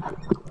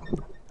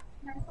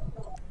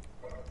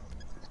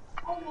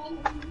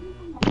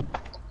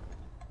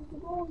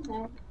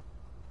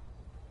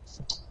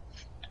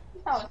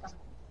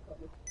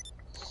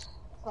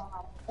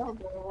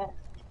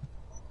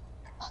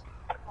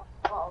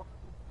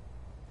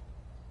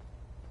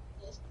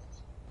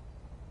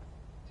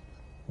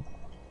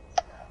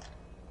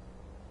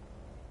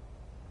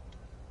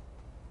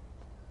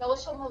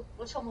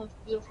 What's your most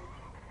beautiful?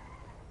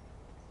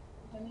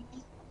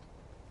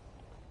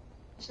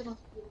 What's your most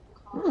beautiful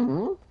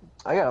car?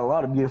 I got a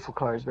lot of beautiful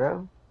cars,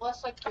 bro.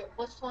 What's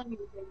one of your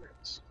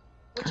favorites?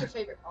 What's your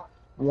favorite car?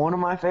 One of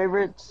my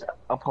favorites?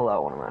 I'll pull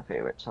out one of my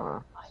favorites, huh?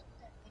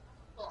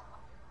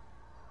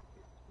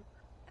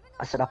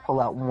 I said I'll pull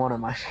out one of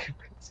my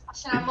favorites. I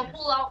said I'm gonna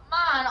pull out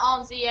mine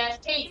on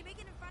ZST.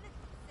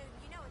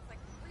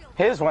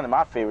 Here's one of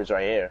my favorites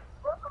right here.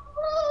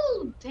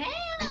 Ooh, damn.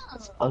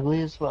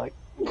 Ugly as fuck.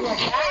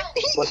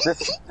 What's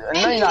this? No,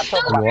 you're not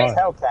talking about this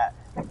Hellcat.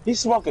 He's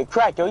smoking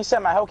crack, yo. He said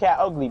my Hellcat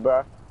ugly,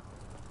 bro.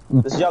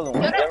 This yellow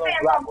one. Yellow and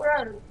black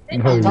one.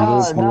 Bro, you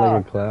don't seem no.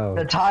 like a clown.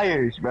 The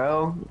tires,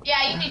 bro.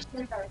 Yeah, you need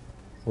to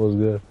What's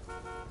good?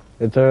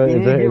 It's You a need to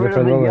get rid of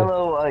friend the only.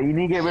 yellow. You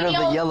need to get rid of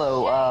the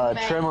yellow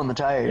trim on the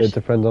tires. It's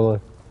a friend only.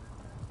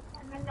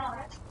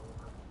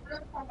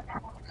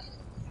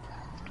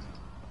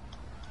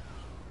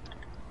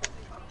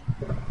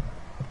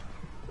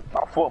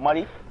 My foot,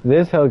 muddy.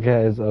 This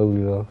Hellcat is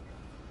ugly though.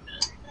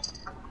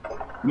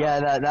 Yeah,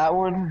 that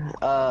one.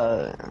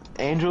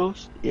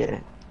 Angels. Yeah.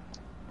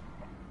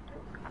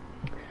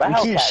 That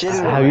We keep Hellcat.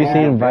 shitting Have you on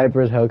seen it.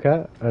 Viper's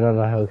Hellcat? Or not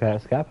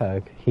Hellcat, Scat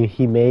Pack.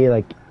 He made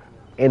like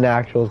an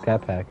actual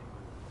Scat Pack.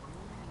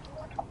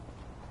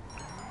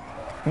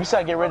 You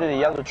said get rid of the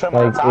yellow trim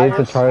on Like the tires?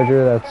 it's a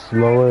Charger that's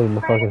slower than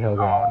the fucking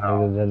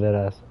Hellcat. Like that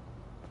ass.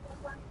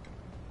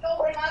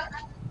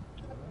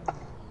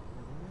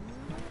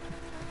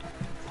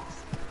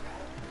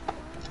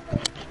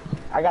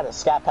 I got a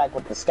Scat Pack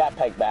with the Scat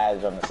Pack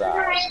badge on the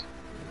side.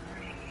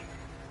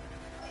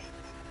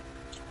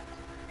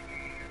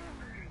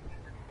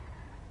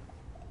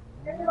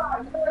 You know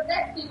what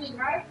that means,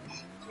 right?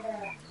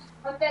 Yeah.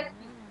 What that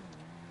means?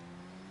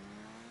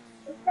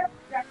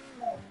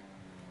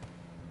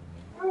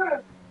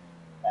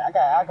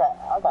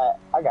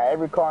 I got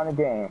every car in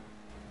the game.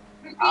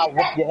 I'll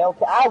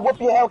whoop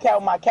your Hellcat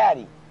with my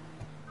caddy.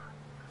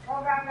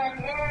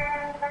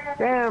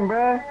 Damn,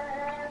 bro.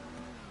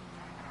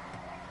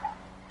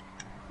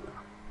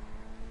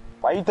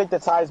 Why you think the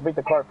tires make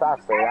the car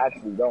faster? They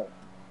actually don't.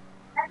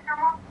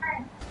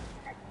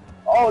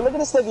 Oh, look at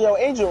this nigga, yo,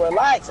 Angel,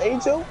 relax,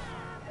 Angel.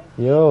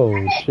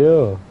 Yo,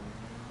 chill.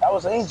 That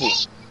was Angel.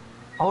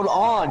 Hold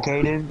on,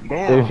 Kaden.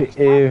 Damn.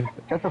 If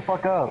Shut the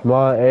fuck up.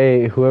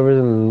 hey, whoever's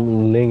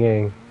in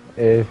Lingang,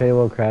 if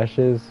anyone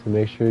crashes,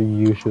 make sure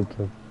you shoot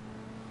them.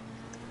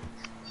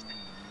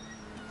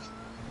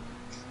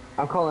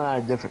 I'm calling out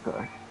a different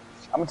car.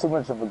 I'm too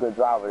much of a good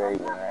driver there,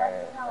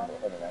 man.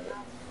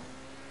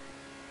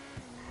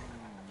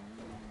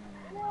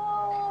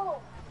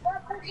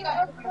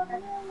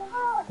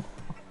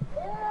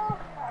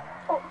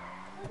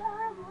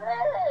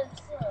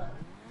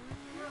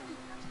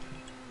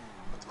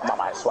 I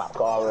might swap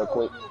car real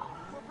quick.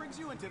 What brings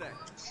you in today?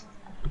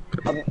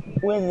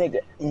 When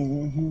nigga.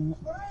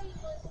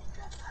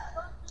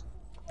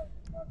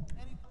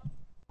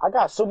 I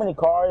got so many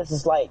cars,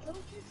 it's like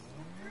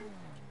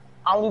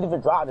I don't even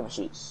drive them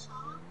shits.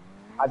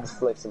 I just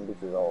flex some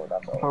bitches over,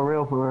 that's all. For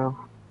real, for real.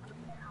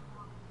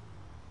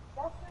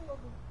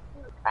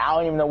 I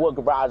don't even know what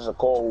garage to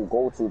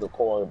go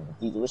to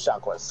diesel. What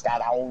shot called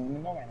Scott? I don't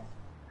even know right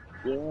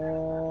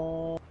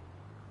now.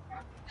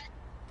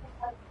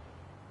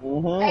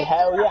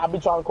 Hell yeah, I be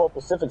trying to call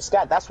Pacific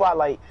Scat. That's why,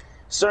 like,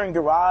 certain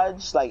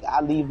garage, like,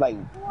 I leave, like,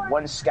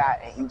 one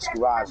scat in each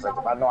garage. Like,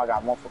 if I know I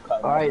got one for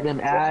cutting. Alright, then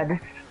add.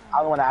 I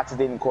don't want to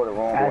accidentally call the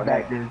wrong Add one.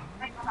 that, dude.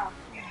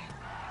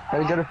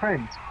 Then go to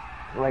friends.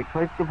 Like,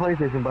 click the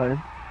PlayStation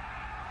button.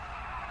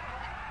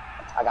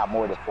 I got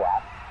more than 4.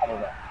 I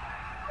don't know.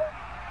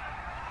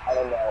 I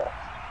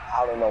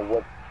don't know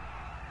what.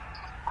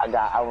 I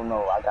don't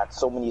know. I got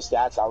so many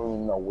stats, I don't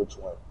even know which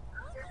one.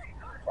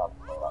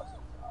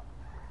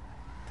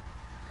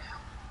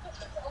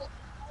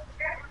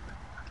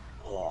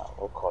 Yeah,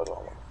 what card do I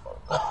want to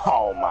fuck?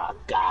 Oh my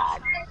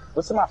god.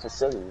 What's in my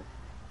facility?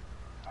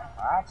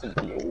 I have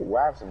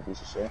some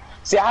decent shit.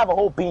 See, I have a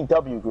whole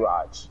BMW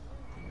garage.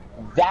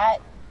 That,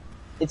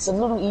 it's a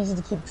little easy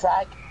to keep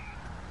track,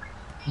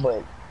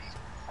 but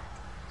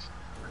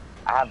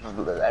I have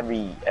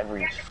every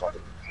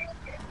fucking.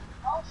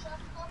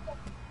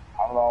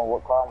 I don't know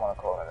what car I want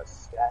to call it. A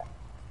scat.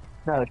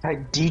 No,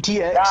 type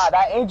DTX. Nah,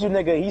 that Angel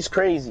nigga, he's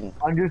crazy.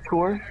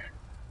 Underscore.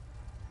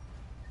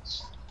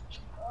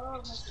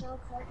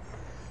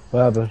 What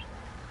happened?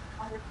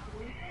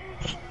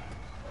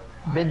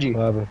 Benji.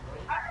 What happened?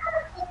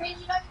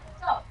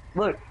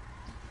 Look.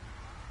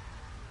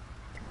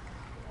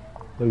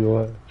 Look at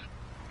what?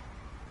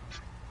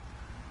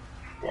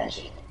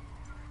 Benji.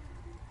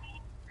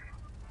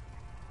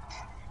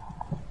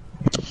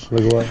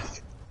 Look at what?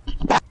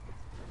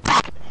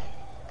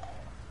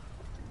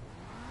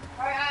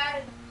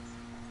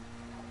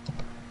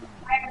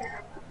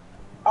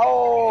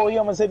 Oh, he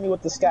almost hit me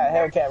with the Scat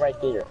Hellcat right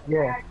there.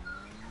 Yeah.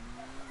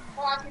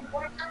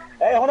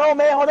 Hey, hold on,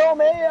 man.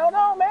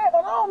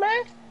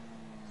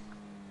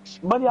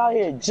 Buddy out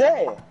here,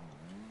 Jay.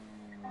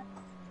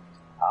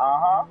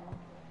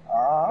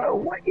 Bro,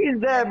 what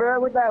is that, bro?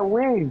 With that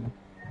wing?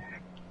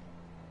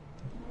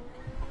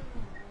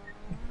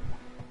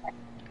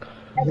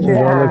 You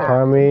go on the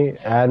Carmeet,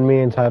 add me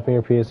and type in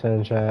your PSN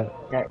in chat.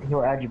 Yeah,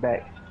 he'll add you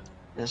back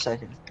in a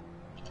second.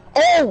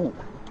 Oh!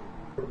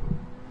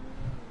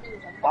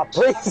 My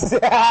brakes,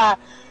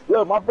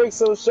 look, my brakes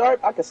so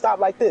sharp, I can stop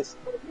like this.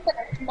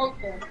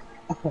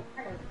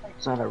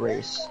 It's not a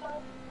race.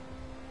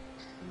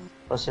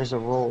 Plus, there's a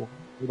roll.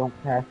 You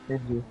don't pass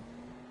Benji.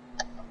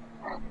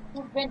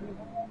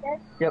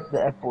 Yep,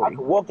 the F40. I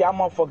can walk y'all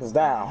motherfuckers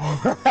down.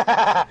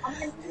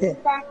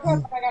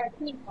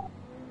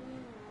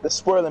 The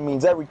swirling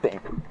means everything.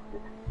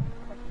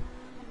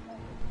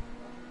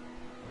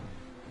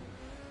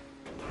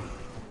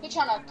 He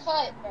trying to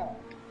cut, bro.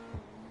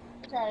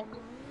 He trying to.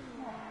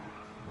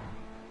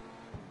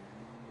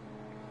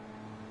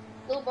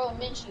 Little bro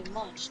mentioned you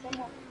munch.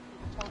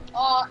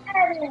 Oh,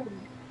 Adam!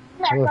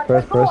 I'm the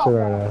first person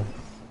right now.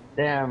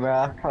 Damn, bro,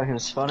 I fucking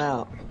spun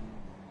out.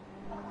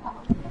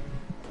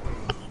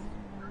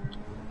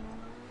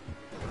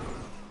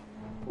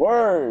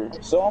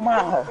 Word, so am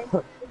I.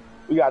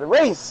 We got a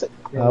race.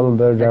 I'm a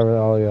better driver than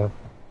all of y'all.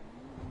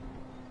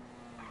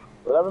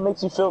 Whatever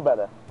makes you feel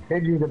better.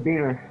 Benji's the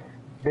beater.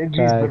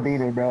 Benji's the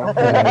beater, bro.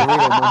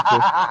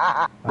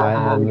 I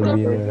am the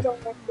beater.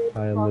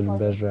 I am the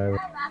best driver.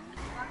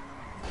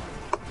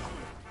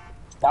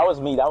 That was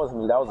me, that was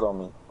on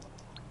me.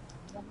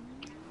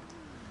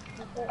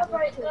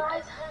 Alright,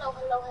 guys. Hello.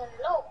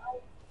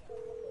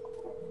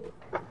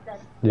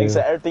 They Yeah.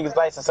 said everything is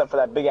nice except for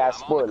that big ass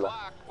spoiler.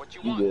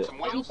 You good.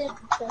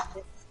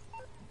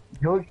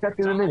 He'll accept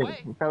in a minute.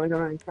 He's probably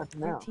gonna accept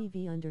now.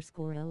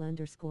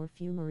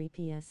 TV_L_Fumery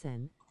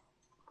PSN.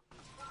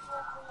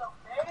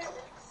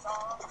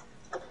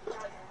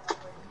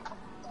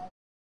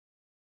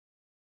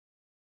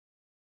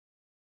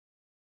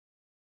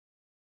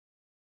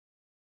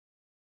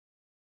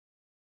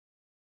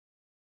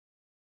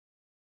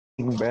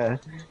 Bruh.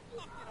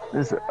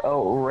 This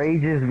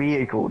outrageous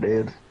vehicle,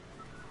 dude.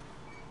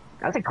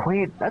 That's a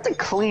clean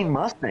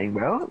Mustang,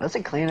 bro. That's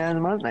a clean ass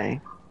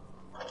Mustang.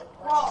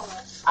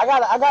 I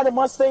got a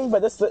Mustang,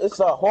 but it's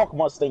a Hawk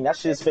Mustang. That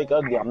shit is fake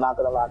ugly. I'm not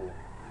gonna lie to you.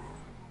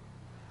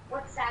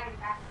 What's sagging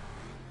back?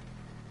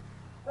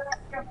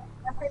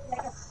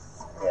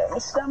 Yeah,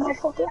 what's that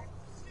motherfucker?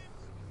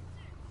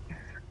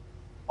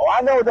 Oh,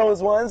 I know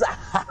those ones.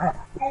 I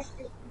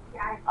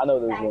know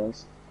those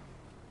ones.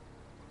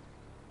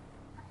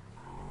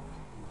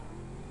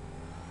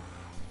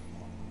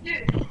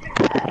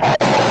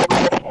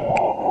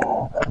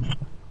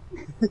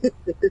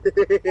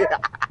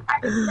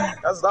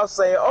 That's what I'm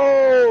saying.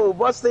 Oh,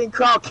 Mustang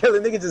crowd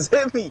killer. Nigga just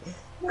hit me.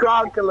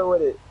 Crowd killer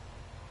with it.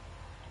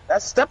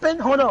 That's stepping?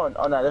 Hold on.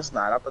 Oh, no, that's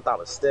not. I thought that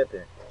was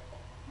stepping.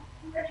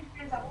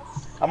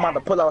 I'm about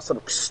to pull out some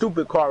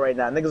stupid car right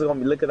now. Niggas are gonna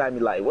be looking at me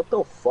like, what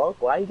the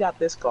fuck? Why you got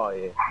this car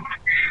here?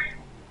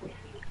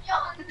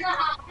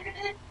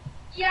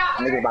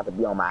 Niggas about to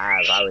be on my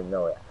ass. I already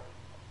know it.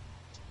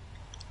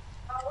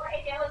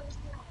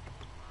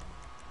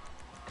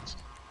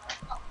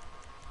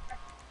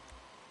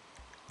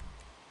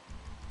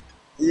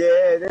 Yeah,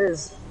 it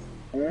is.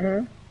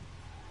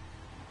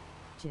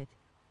 Jit.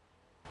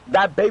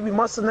 That baby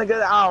muscle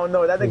nigga, I don't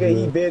know. That nigga,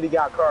 he barely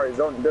got cars.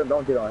 Don't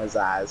get on his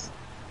eyes.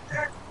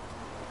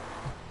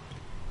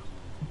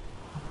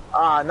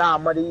 Ah, nah,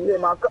 buddy, you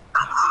hit my car.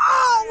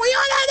 Oh, we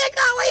on that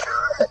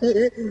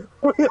nigga.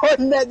 We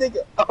on that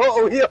nigga.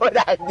 Oh, we on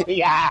that nigga.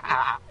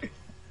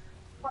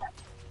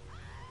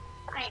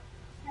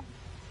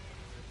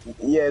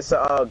 Yeah, it's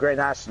Great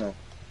National.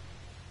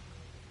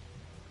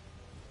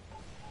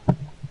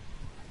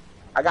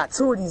 I got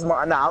two of these. Nah,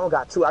 I don't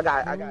got two. I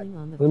got. Rolling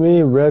on the Let me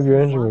floor, rev your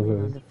laughing, engine real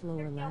rolling quick. on the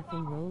floor,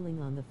 laughing,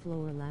 rolling on the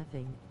floor,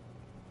 laughing.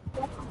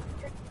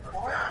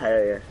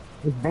 Hey.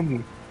 It's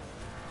Benji.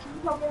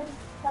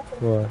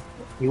 What?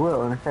 He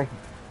will in a second.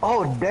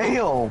 Oh,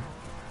 damn.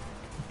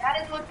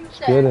 That is what you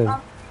said. Spitting.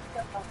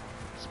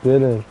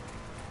 Spitting.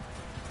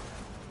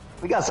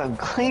 We got some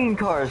clean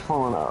cars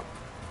pulling up.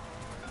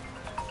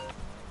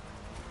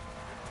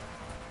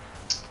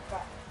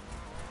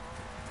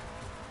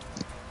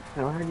 I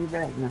heard you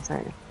back in a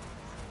second.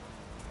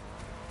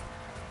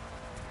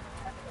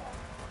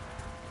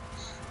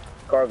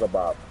 Cargo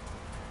Bob.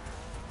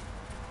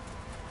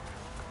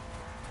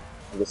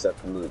 I guess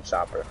that's a little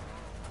chopper.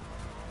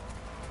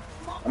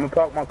 I'm gonna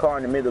park my car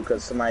in the middle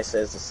because somebody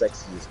says it's the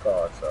sexiest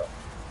car, so.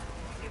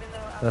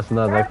 That's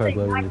not that car's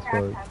ugly as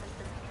fuck.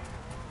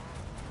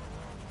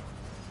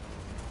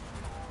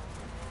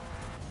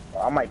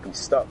 I might be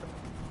stuck.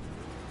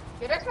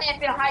 You're just gonna have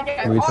to hijack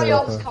Let me all turn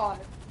y'all's that cars.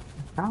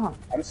 Stop.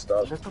 I'm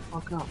stuck. Shut the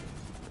fuck up.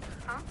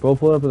 Bro,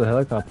 pull up in the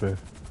helicopter.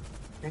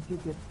 If you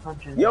get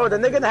punches. Yo, the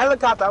nigga in the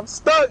helicopter, I'm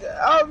stuck.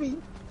 Army.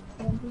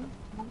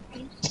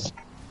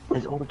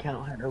 His old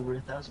account had over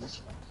 1,000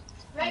 subs.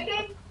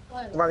 Ready?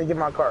 I'm trying to get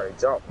my car and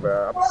jump,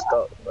 bro. I'm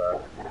stuck,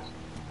 bro.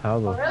 How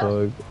the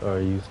fuck are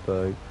you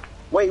stuck?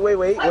 Wait.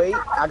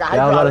 I got hydraulics.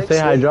 Yeah, I was about to say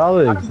Wait.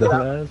 hydraulics,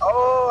 dumbass.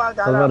 Oh, I I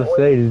got was about to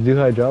say, just do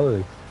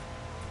hydraulics.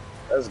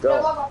 Let's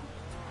go.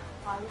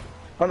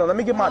 Hold on, let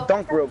me get my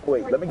dunk real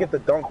quick. Let me get the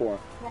dunk one.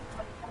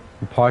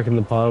 Park in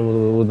the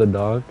pond with a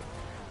dog.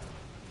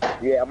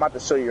 Yeah, I'm about to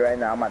show you right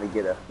now. I'm about to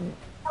get her.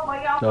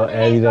 No,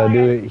 Abby gotta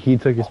do it. He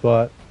took your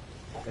spot.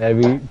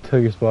 Abby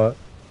took your spot.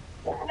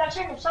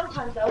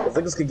 Sometimes though. Those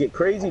niggas could get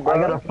crazy, bro. I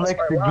gotta flex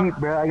the Jeep,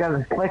 bro. I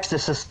gotta flex the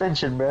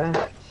suspension, bro.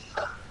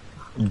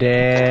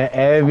 Damn,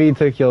 Abby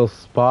took your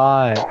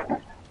spot.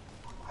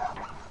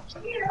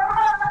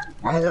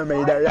 I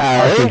made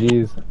that.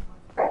 RPGs.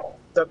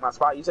 Took my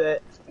spot, you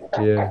said?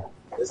 Yeah.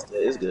 It's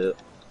good. It's good.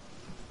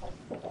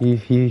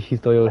 He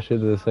stole your shit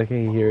the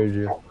second he heard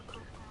you.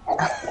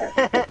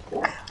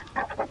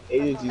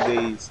 8 these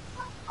days.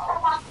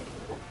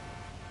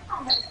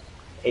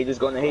 Haters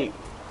gonna hate.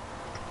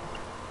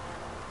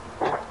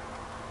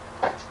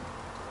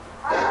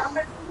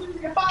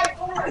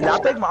 Now, I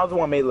think my other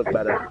one may look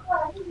better.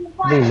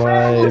 I think my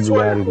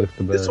Bugatti looks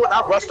the This best. one,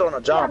 I rushed on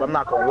a job. I'm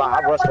not gonna lie.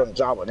 I rushed on a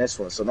job on this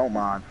one, so don't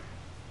mind.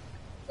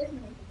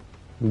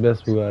 The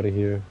best Bugatti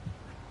here.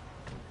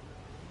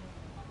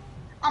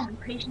 I'm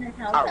impatient as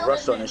hell. I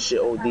rushed on this shit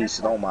OD,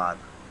 so don't mind.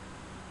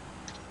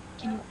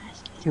 Can you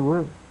ask? He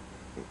will.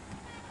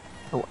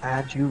 He'll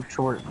add you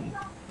shortly.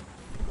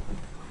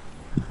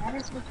 That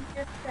is what you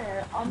just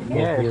said.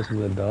 Yeah. Yes. From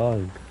the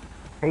dog.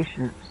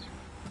 Patience.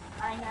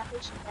 I have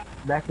patience.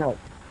 Back up.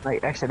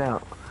 Like, exit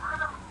out.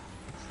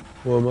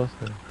 What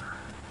Mustang?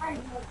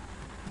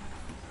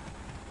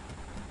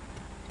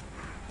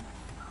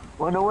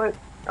 Well, you know what?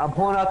 I'm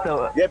pulling out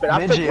the. Yeah, but I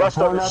think Benji, I'm rushed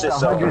on pulling this out shit, the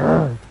so.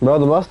 100. Bro,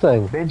 the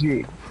Mustang.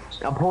 Benji,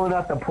 I'm pulling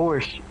out the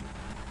Porsche.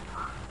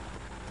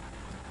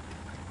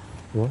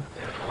 What?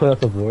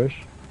 That's the Porsche?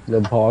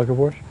 The Parkup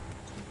Porsche?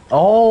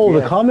 Oh, Yeah.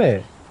 the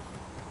Comet.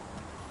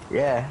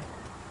 Yeah.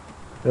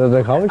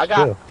 The Comet's I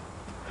got- chill.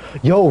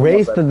 Yo,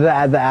 race the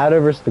Adder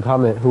versus the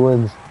Comet. Who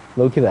wins?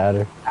 Loki the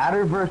Adder.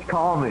 Adder versus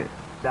Comet.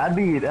 That'd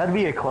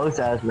be a close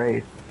ass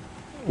race.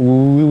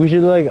 We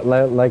should like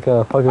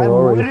a fucking I'm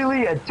roll race.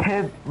 literally a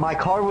tenth. My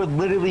car would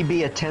literally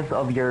be a tenth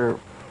of your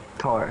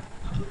car.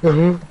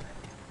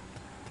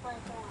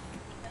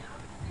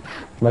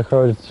 My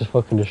car is just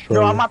fucking destroyed.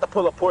 No, I'm about to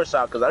pull a Porsche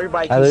out because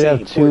everybody I keeps literally saying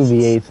have two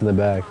Porsches. V8s in the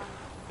back.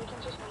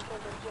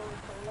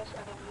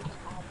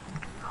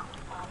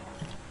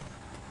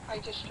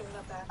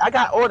 I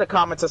got all the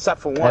comments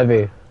except for one.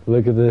 Heavy.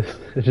 Look at this.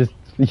 It's just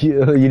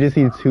you just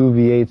see two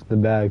V8s in the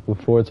back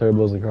with 4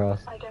 turbos across.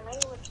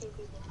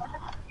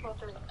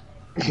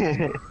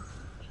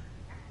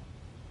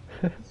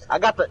 I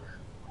got the.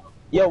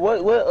 Yo, what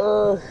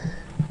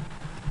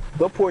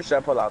Porsche should I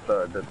pull out?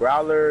 The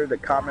Growler, the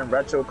Common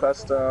Retro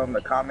Custom,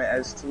 the Common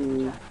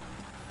S2.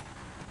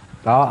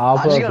 I'll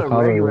I put just up got the a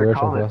Comet regular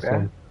retro Comet,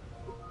 custom.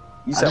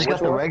 You I said just got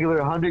which the one? regular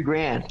 100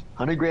 grand.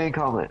 100 grand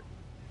Comet.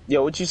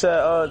 Yo, what you said?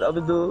 The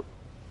other dude,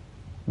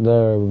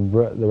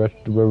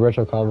 The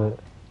retro Comet.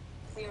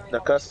 the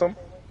custom.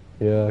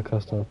 Yeah,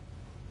 custom.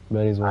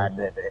 Manny's I one.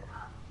 bet it.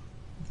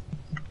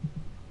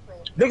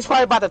 Niggas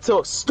probably about to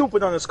talk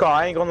stupid on this car.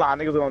 I ain't gonna lie,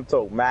 niggas gonna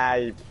talk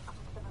mad.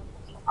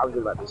 I was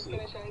just about to see.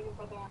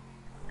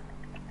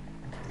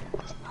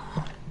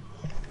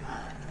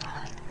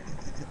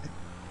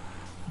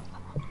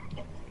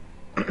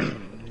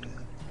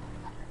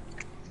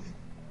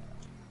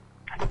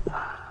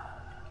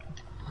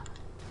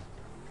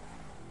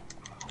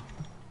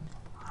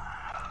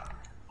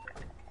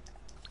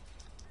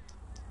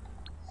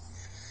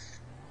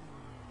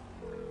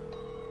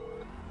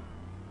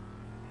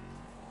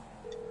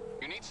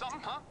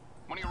 something, huh?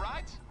 One of your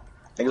rides?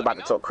 Niggas about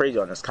to talk crazy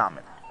on this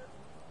comment.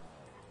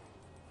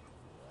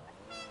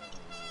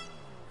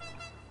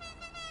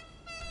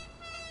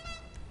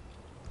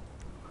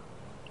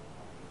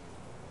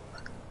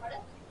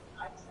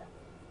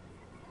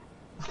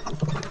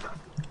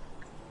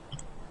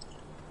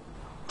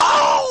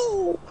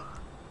 Oh!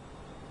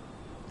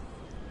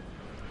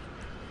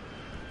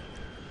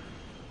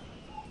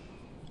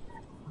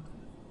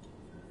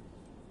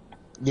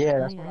 Yeah,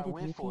 that's I what I added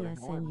went for. I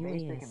went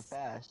basic and BXNJI.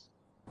 fast.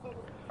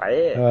 Right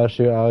here. Oh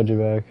shoot, I'll add you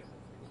back.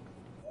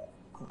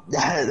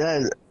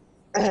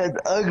 That's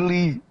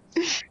ugly.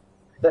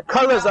 The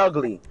color's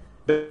ugly.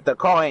 The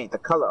car ain't. The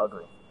color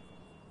ugly.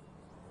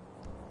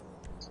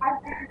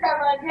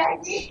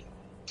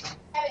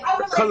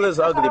 The color's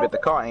ugly, but the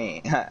car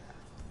ain't.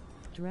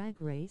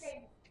 Dragrace.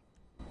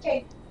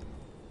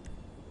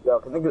 Yo,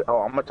 can niggas, oh,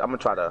 I'm gonna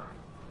try to.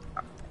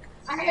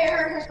 I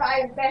heard her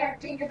five better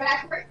finger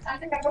backwards. I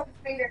think I broke his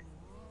finger.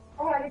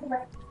 Oh, I need to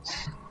like.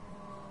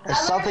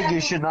 That's something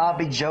you should not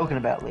be joking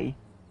about, Lee.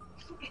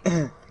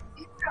 Like,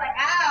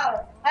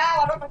 ow,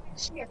 ow, I don't like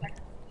this shit.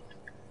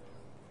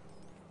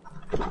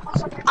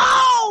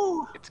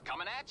 Oh! It's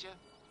coming at you.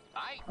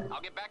 Alright,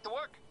 I'll get back to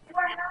work.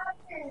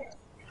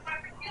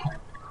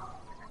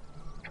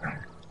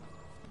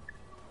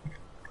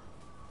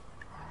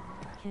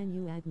 Can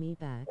you add me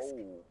back?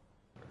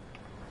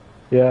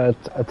 Yeah,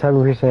 it's a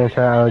 10%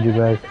 try. I'll add you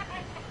back.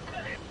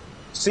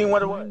 Seen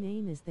what it My was?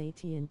 name is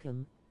Thati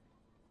Income.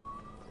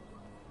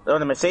 On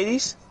the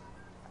Mercedes?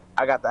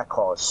 I got that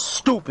car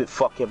stupid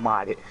fucking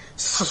modded.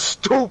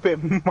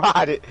 Stupid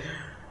modded.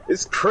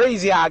 It's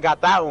crazy how I got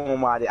that one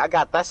modded. I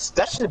got that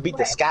should beat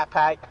the Scat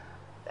Pack,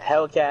 the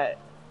Hellcat.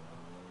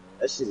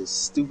 That shit is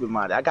stupid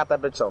modded. I got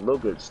that bitch on low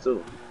grips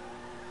too.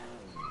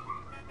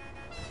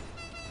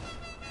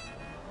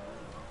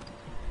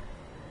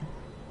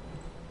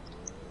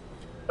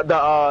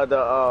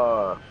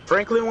 The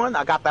Franklin one,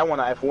 I got that one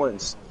on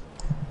F1s.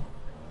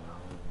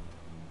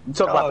 You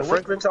talk about the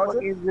Franklin Charger?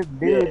 What is this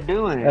dude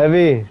doing?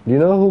 Evie, do you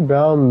know who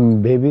Brown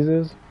Babies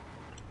is?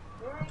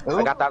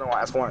 I got that one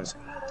on F1s.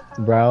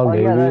 Brown Oh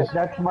yeah, Babies?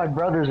 that's my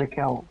brother's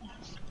account.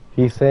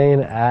 He's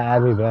saying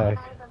add me back.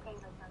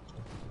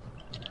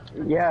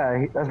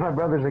 Yeah, that's my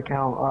brother's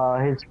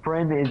account. His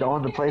friend is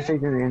on the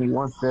PlayStation and he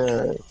wants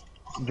to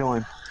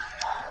join.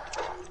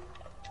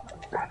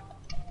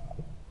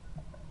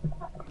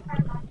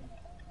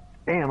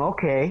 Damn,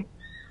 okay.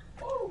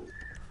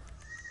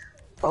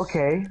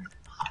 Okay.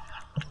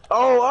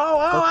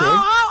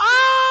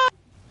 Oh!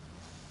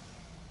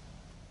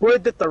 Where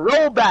did the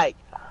rollback?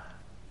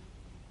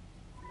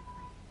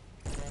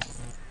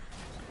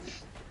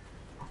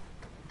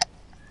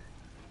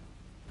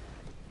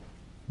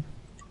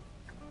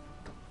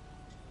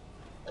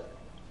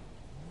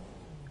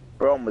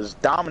 Bro, was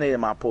dominating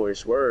my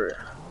Porsche. Word.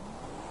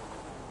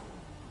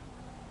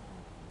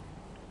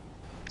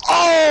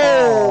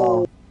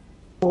 Oh!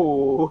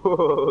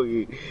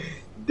 Oh!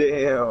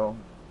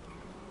 Damn.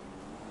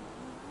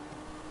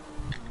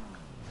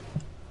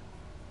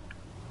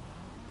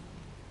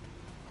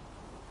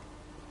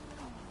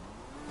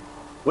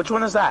 Which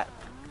one is that?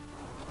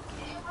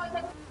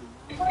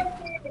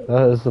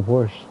 That's the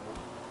Porsche.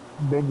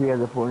 Benji has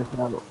a Porsche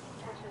model.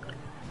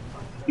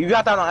 You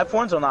got that on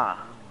F1s or not?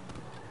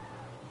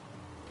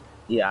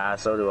 Yeah,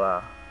 so do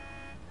I.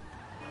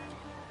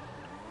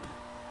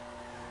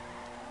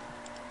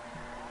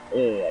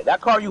 Yeah, that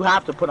car you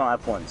have to put on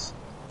F1s.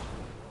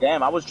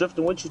 Damn, I was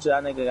drifting with you till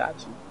that nigga got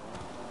you.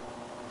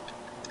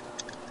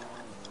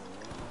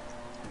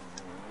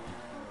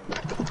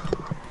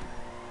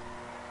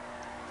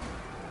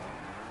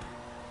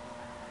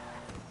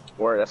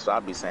 Word, that's what I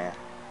be saying.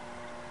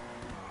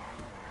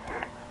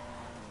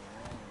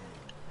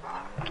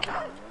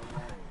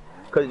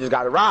 Cause you just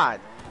got to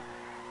ride.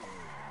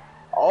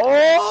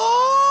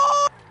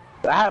 Oh!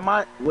 I had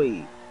mine.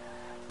 Wait,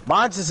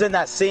 mine's is in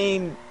that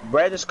same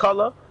reddish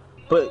color,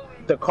 but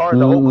the car,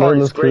 the whole car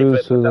is gray.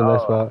 But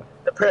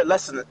the pair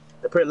lesson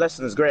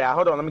is gray.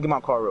 Hold on, let me get my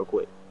car real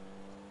quick.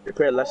 The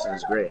pair lesson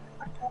is gray.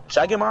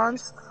 Should I get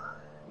mine's?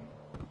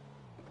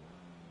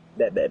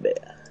 Bet.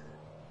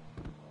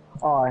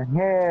 Oh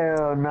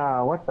hell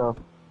nah! What the?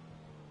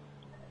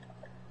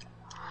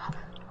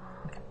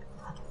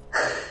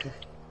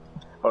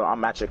 Hold on,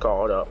 I'm at your car.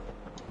 Hold up.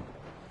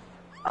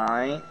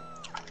 Alright.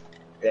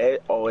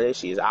 There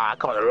she is. I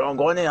caught the wrong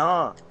one in,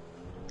 huh?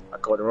 I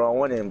caught the wrong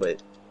one in,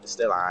 but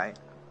still alright.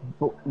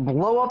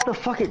 Blow up the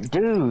fucking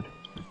dude.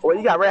 Well,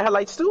 you got red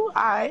headlights too?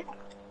 Alright.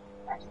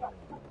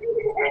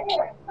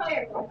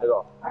 There you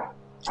go.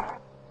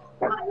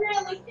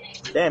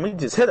 Damn, he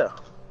just hit her.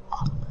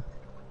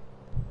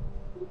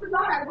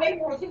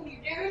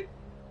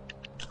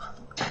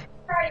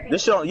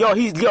 This show, yo,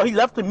 he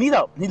left the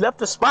meetup. He left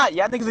the spot.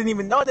 Y'all niggas didn't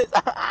even know this.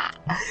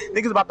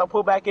 Niggas about to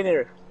pull back in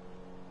here.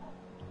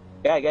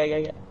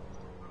 Yeah.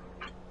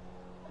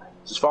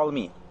 Just follow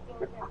me.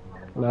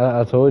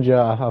 I told you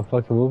I'm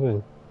fucking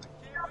moving.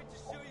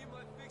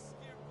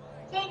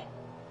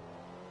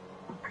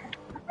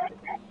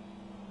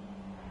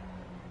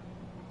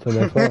 So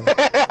next one.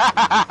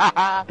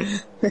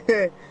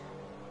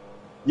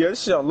 Yo,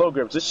 this shit on low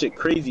grips. This shit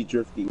crazy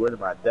drifty. Where are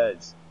my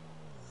duds?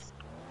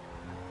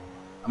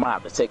 I might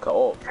have to take her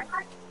off.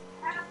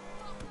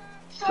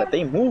 But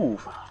they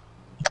move.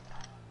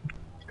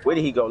 Where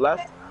did he go?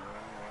 Left?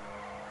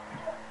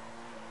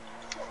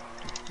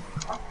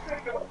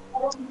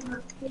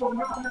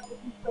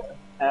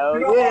 Hell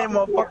yeah,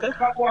 motherfucker.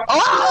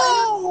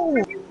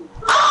 Oh!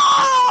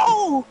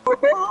 Oh!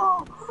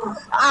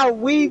 I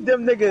weaved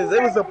them niggas.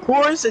 It was a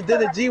Porsche and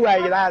then a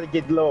G-Wagon. I had to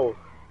get low.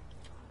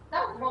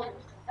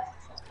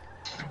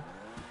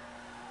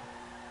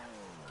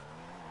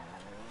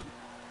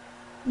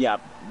 Yeah,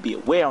 be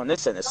aware on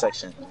this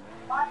intersection.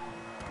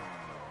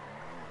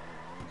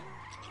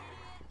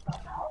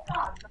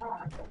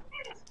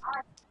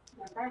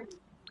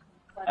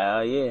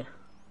 Hell yeah.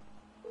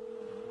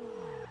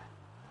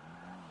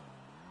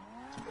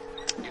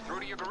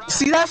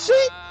 See that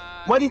shit?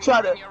 When he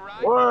try to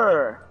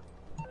word.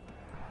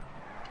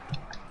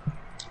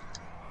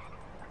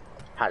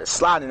 Had to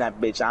slide in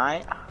that bitch,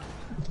 alright?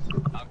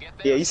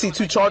 Yeah, you see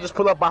two Chargers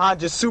pull up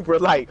behind your Supra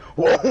like,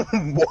 whoa, whoa.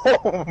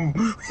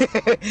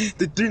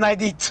 The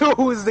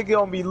 392 is nigga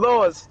gonna be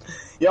lost.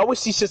 Yeah, I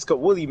wish these shits could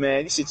woolly,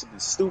 man. These shits would be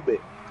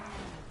stupid.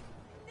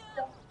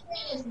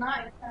 It is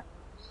nice.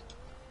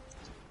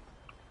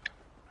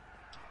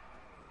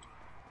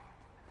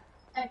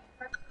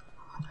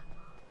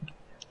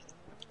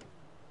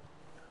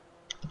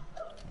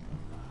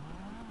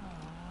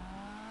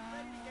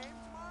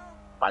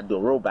 I do a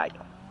rollback.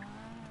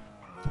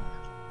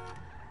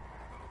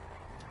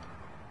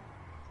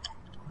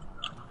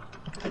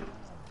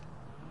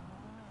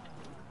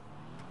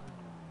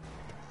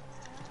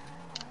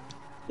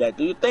 Yeah,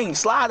 do your thing.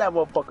 Slide that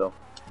motherfucker.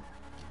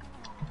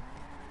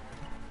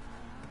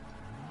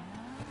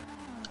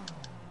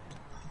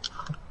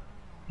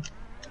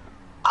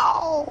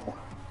 Oh!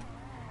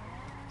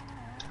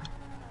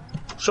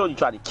 Sure, you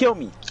tried to kill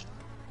me.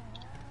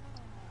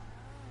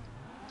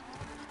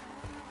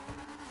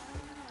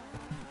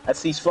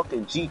 That's these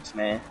fucking Jeeps,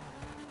 man.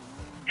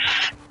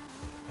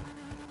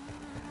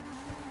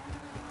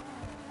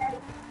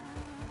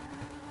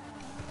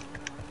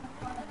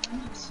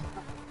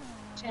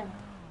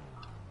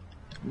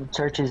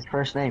 Search his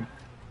first name.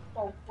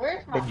 So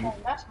where's my phone?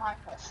 That's my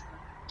question.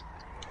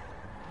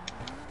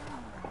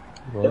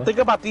 The thing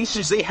about these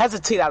shits, they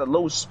hesitate at a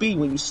low speed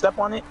when you step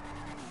on it.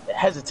 It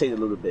hesitate a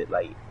little bit,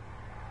 like.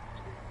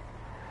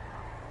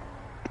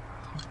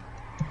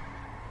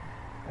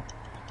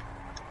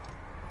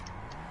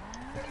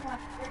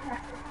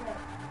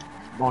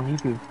 On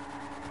YouTube.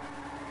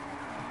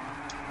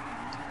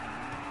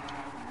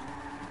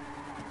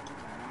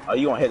 Oh,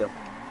 you gonna hit him?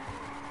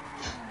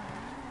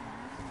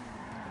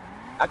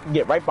 I can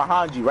get right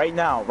behind you right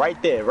now,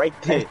 right there, right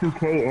there.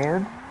 S2K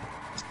and?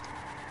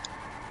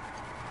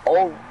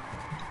 Oh.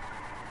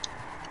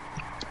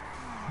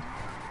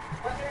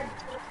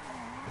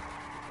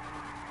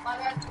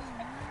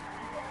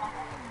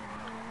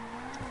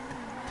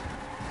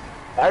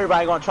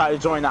 Everybody gonna try to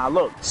join now.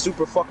 Look,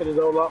 super fucking it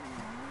all up.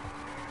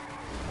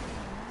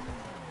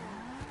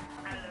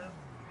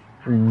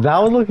 That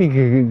was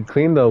looking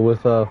clean though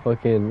with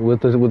fucking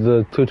with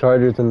the two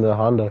Chargers and the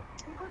Honda.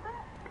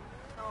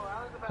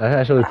 That's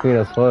actually clean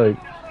as fuck.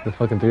 The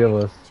fucking three of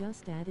us.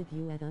 Just added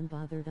you at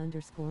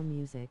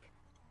unbothered_music.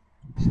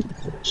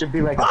 Should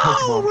be like a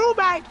Oh, Pokemon.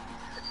 rollback!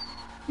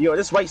 Yo,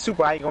 this white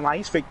super, I ain't gonna lie,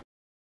 he's fake.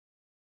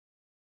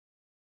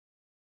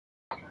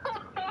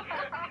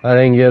 I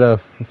didn't get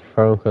a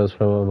phone call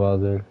from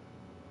Unbothered.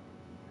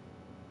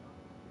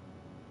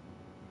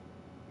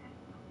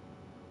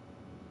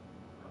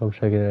 I'm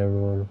checking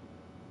everyone.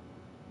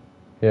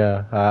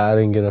 Yeah, I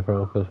didn't get a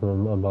phone call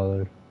from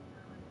Unbothered.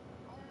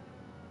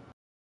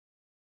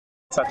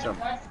 Touch him.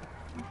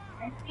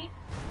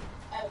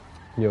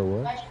 Yo,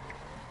 what?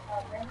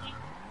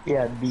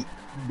 Yeah,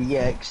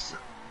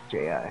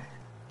 BXJI.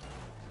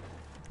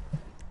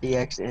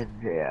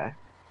 BXNJI.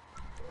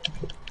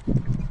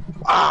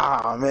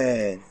 Ah,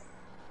 man.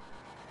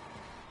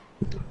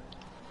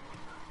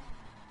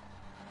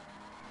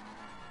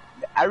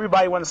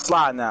 Everybody want to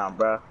slide now,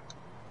 bro.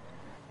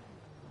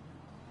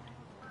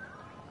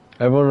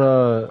 Everyone,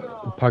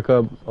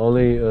 Parkup,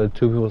 only 2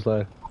 people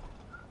slide.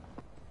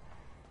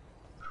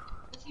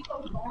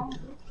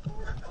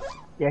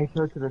 Yeah, he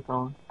spoke to the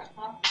phone.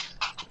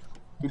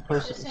 He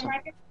posted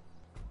something.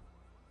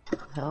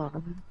 Hell,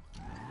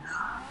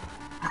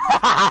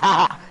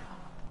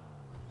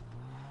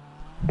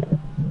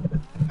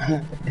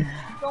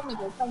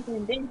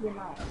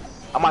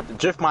 I'm about to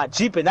drift my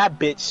Jeep in that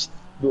bitch.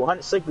 Do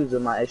 100 cycles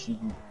in my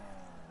SUV.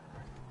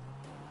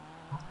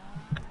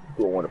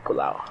 Don't want to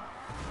pull out.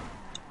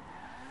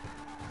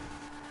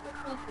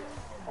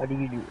 how do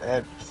you do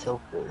that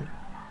so good?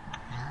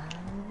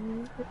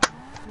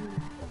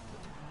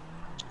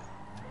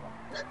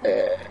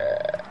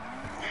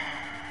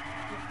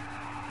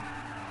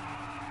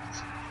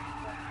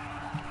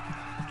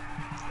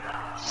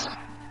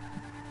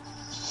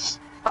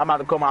 I'm about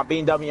to call my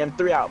BMW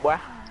M3 out, boy.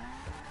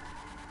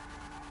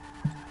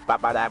 Bye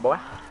bye, that boy.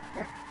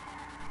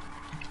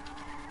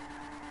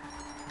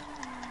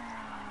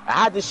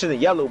 I had this shit in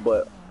yellow,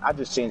 but I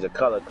just changed the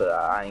color because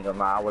I ain't gonna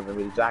lie, I wasn't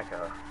really jacking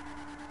her.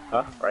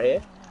 Huh? Right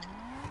here?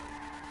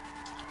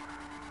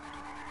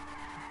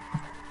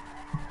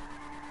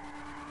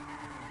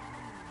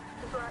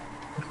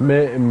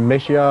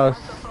 Make sure y'all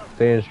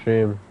stay in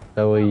stream.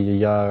 That way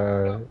y'all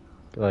are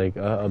like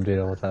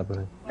updated on what's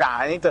happening. Nah,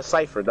 I ain't the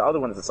cipher. The other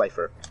one is the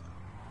cipher.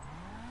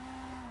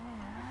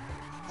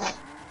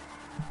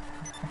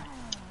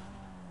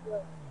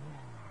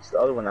 It's the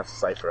other one that's the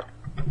cipher.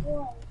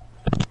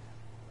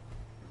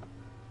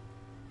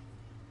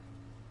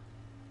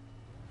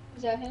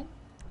 Is that him?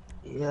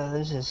 Yeah,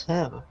 this is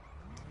him.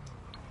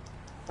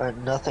 But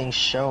nothing's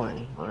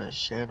showing on his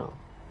channel.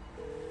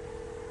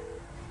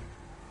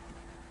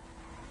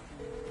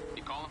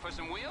 You calling for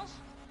some wheels?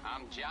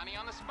 I'm Johnny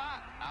on the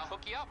spot. I'll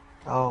hook you up.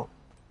 Oh,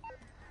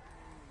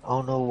 I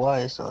don't know why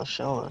it's not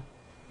showing.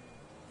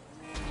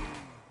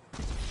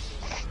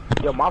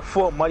 Yo, my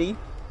fault, Muddy.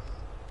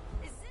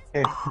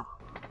 Here.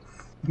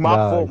 My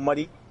Dog. fault,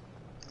 Muddy.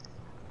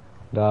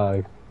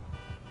 Dog.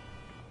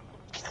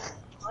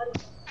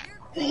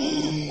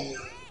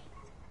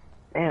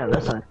 Damn,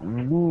 that's a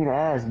mean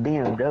ass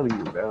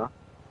BMW, bro.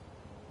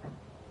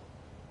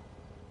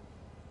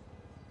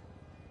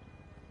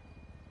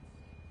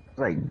 It's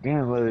like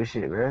demon mode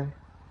shit, bro.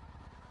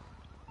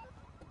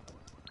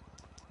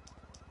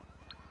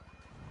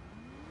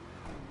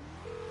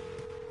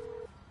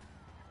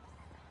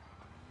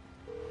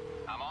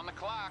 I'm on the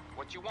clock.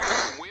 What you want,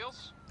 some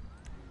wheels?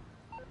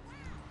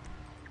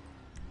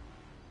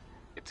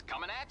 It's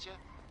coming at you.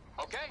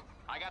 Okay,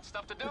 I got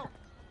stuff to do.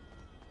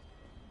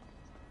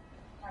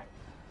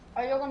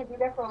 Are you gonna be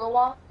there for a little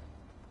while?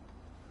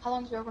 How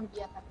long is you gonna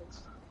be at that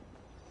place?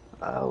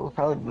 We'll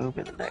probably move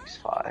in the next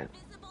 5.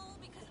 You're gonna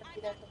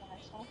be there for the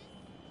next one?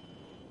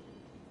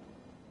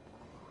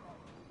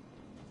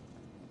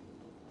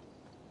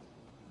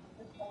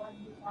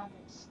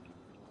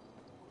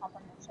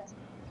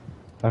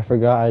 I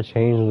forgot I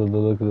changed the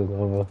look of the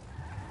Nova.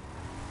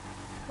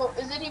 Well,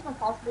 is it even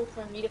possible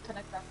for me to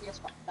connect that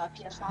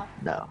PS5?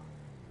 No.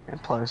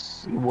 And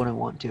plus, you wouldn't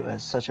want to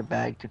as such a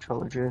bad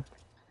controller drift.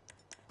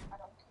 I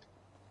don't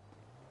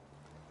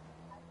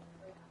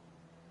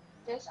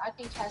care. This, I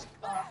think, has, too.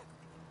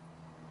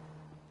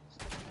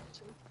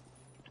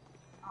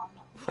 I don't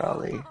know.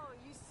 Probably.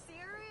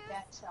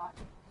 Yeah, so I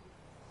think.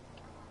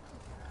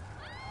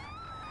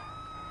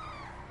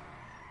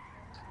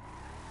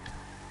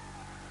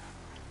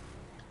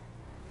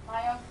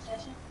 My own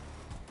session.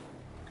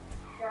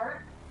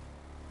 Dirt.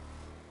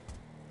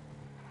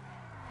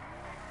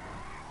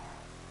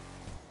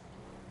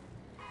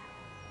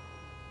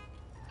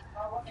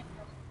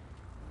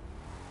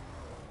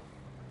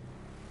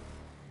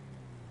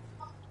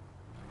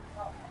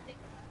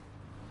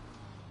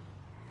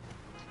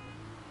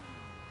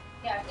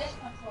 Yeah, this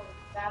controller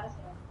is bad as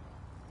hell.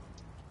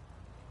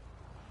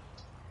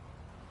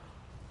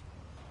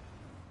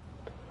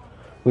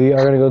 We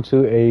are gonna go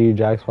to a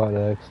jack spot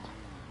next.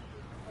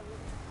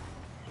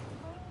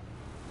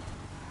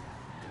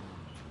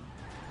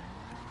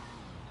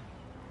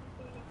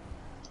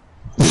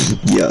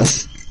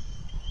 Yes.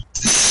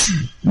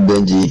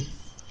 Benji.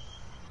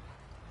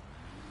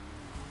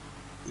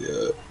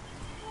 Yeah.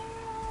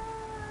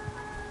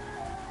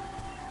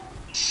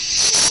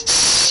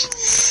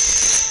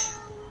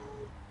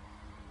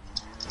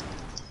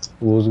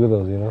 What was good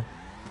those, you know?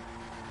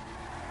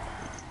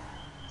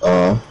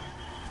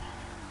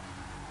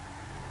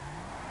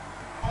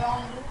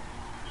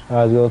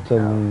 Alright, let's go to the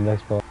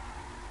next spot.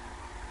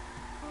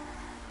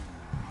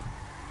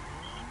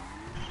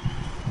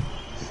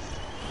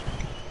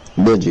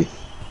 Benji.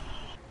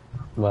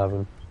 What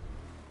happened?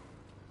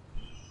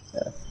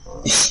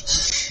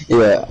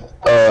 Yeah.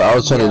 I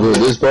was trying to do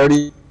this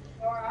party,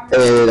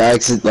 and I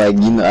accidentally,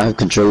 like, you know, I have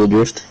controller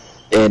drift,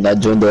 and I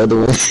joined the other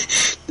one.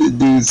 The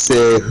dude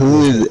said,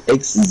 "Who is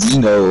X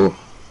Xeno?"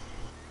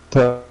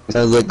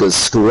 Sounds like a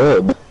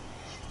scrub.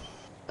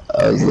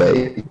 I was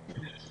like,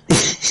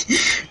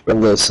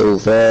 "Bro, that's so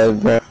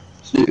fast, bro."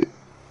 Shit.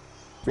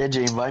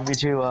 Benji, invite me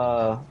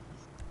to,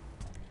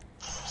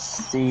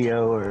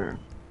 CEO or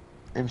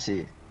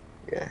MC.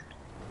 Yeah.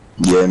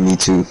 Yeah, me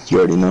too. You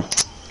already know.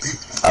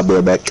 I'll be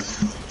right back.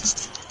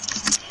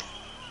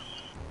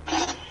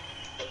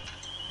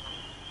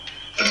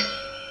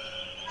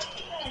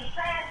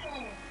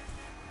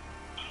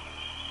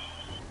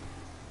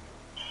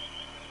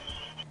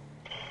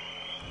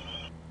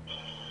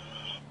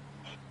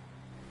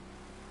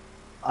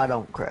 I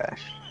don't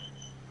crash.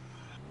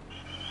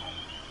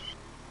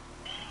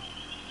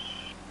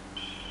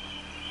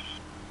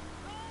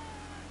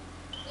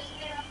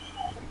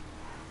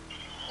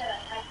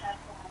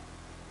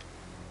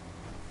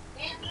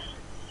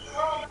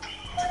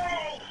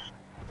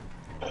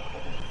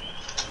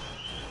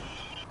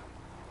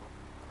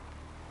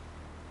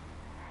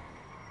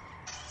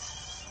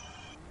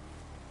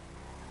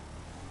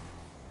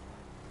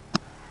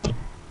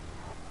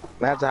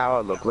 That's how I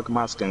look. Look at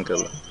my skin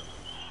color.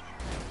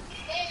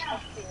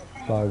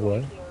 Dog,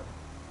 what?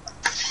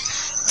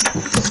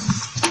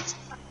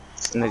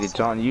 Nigga,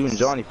 John, you and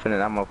Johnny finna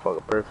that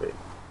motherfucker perfect.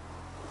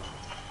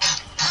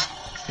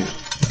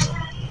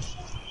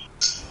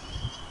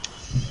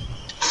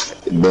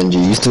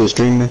 Benji, you still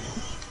streaming?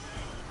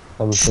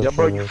 I'm still Yo,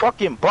 bro, you streaming.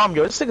 fucking bum,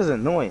 yo. This nigga's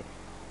annoying.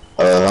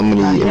 How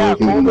many Yeah,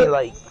 people called you me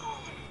got?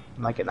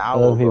 like an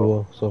hour 11 ago.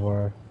 people so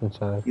far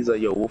inside. He's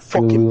like, yo, we're We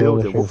fucking only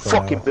building. We're stream for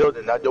an fucking hour.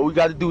 building. Now, all we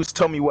gotta do is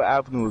tell me what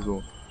avenue is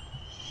on.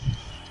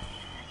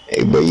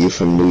 Hey, bro, you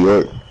from New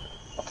York?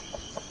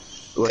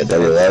 What, that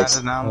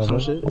relax? now or some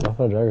shit? I'm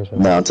from Dragrace.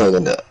 Nah, I'm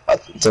talking to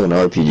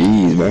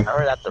RPGs, man. I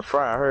heard at the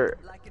front, I heard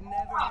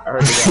they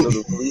got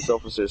little police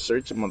officers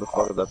searching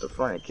motherfuckers at the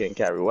front and can't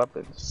carry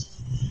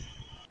weapons.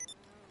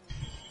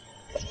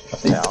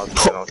 Yeah, I was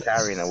planning on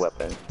carrying a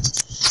weapon.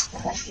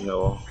 You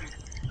know.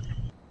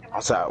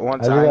 Also,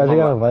 one I time, just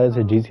got invited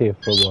to GTA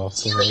football.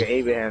 like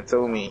Abraham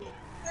told me,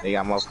 they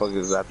got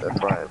motherfuckers at the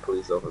front and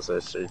police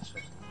officers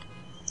searching.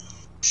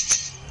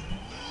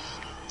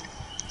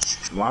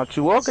 Why don't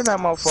you walk in that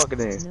motherfucker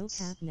then? No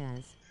cap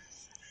Naz.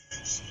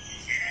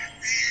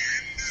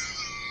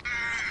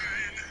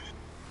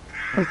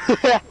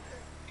 I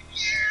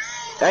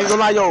ain't gonna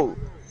lie,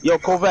 yo,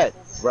 Corvette,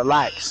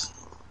 relax.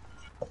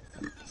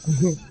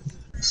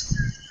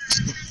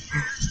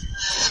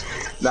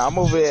 Nah, I'm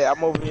over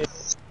here.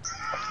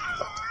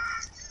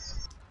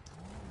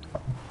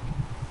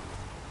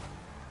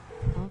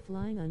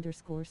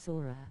 Offline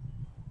Sora.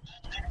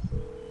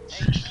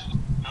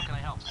 How can I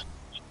help?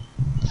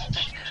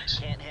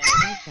 Can't Like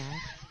handle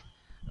that.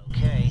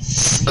 Okay.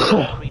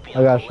 Creepy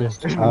I got you.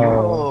 Bro.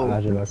 I'll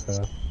add you back for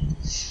that.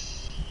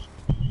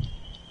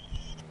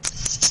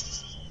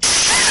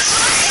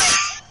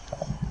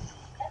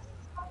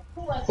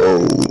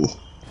 Oh.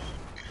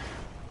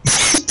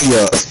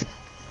 Yeah.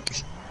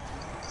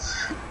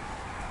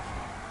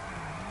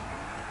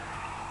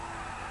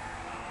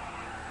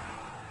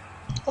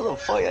 How the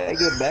fuck did I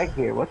get back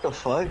here? What the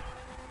fuck?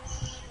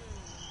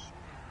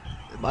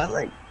 Am I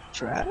like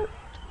trapped?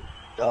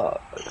 No,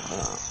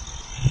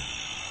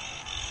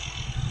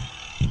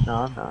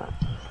 I'm not.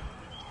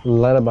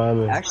 Line up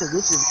behind me. Actually,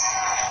 this is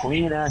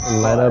clean ass.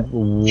 Line up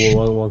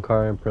one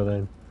car in per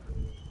lane.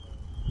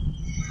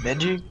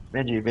 Benji.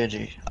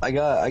 I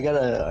got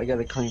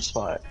a clean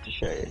spot to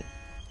show you.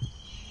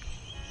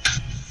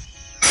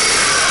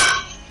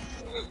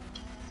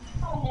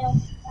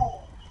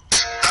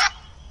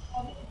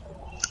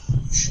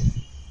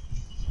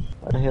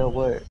 What the hell?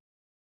 What?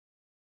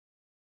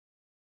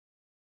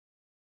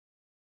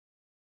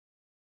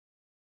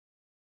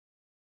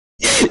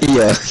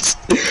 Yeah.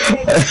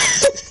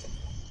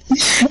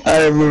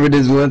 I remember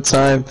this one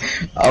time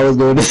I was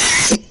going to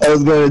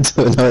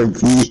an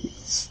RP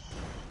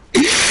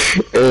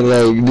and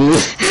like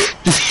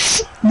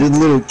this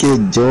little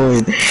kid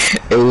joined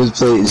and was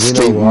playing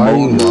straight why are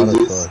you mode not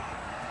music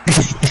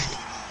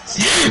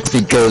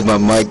because my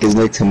mic is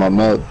next to my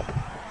mouth.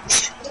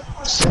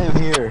 Same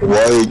here.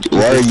 Why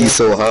are you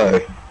so high?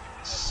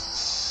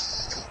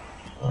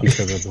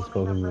 Because of the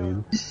spoken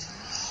weed.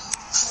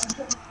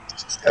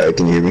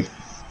 Can you hear me?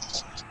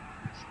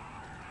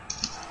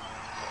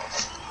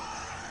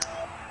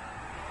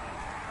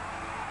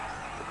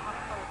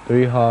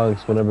 Three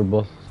hogs whenever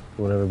both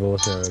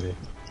are ready.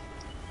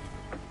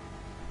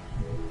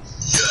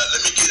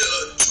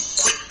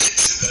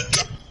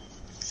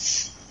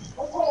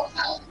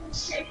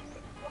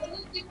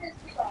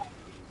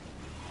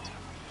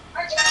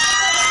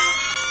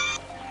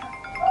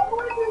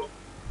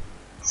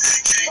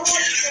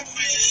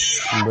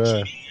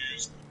 Bruh.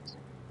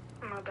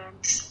 My bad.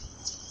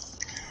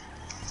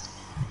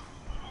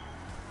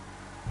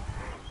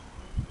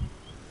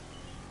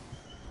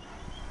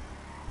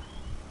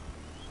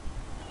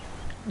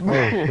 Oh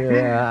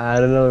shit, I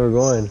didn't know they were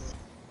going.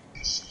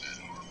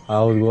 I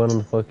was going on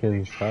the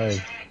fucking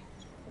side.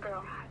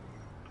 Bro.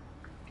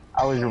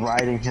 I was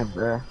riding him,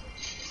 bro.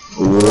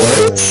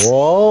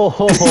 Whoa,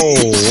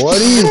 what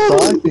are you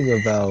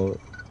talking about?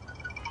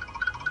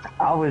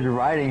 I was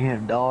riding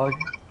him, dog.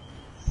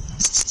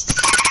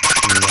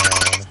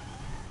 Nah.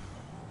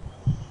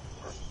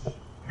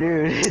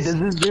 Dude, does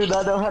this dude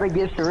not know how to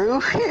get through?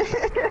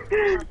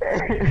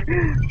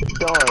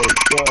 dog.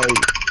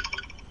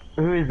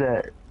 Who is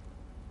that?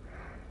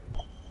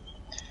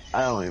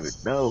 I don't even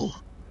know.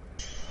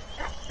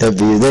 Is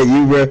that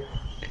you, bro?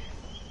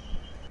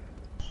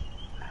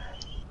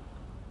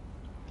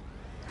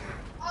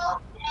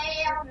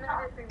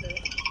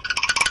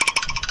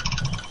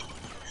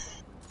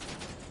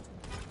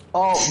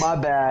 Oh, my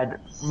bad.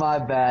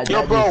 Yo,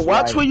 That bro, is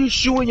watch right. where you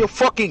shooting your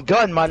fucking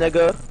gun, my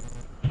nigga.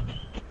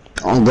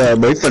 Oh god,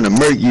 bro, he finna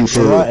murk you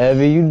for What, real.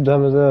 Evie? You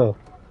dumb as hell.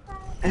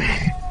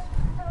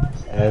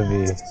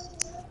 Evie.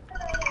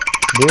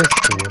 This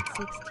shit.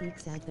 6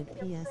 teaks at the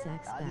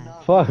PSX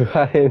back. Fuck,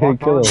 I didn't even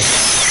kill him.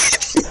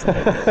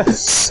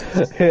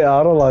 Hey,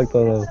 auto locked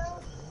on him.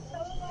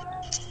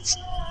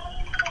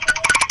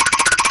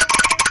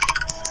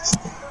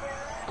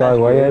 Dog,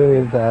 why you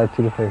having me to add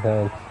 2 different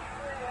accounts?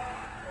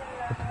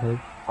 What the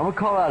fuck? I'm gonna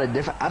call out a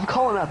different. I'm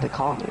calling out the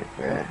comment,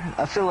 bro.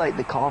 I feel like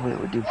the comment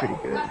would do pretty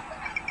good.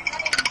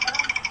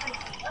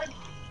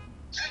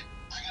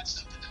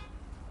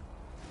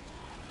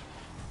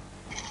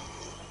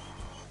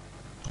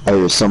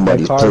 Oh,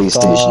 somebody's My car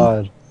PlayStation.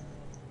 sawed.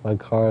 My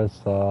car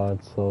sawed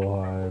so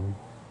hard.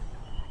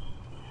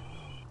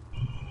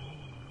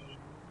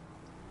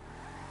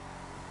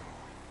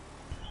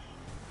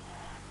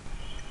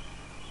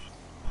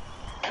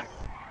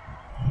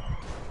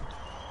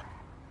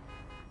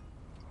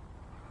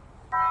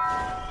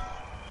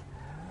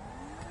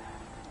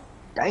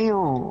 Damn,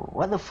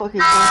 why the fuck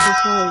is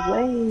that so far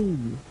away?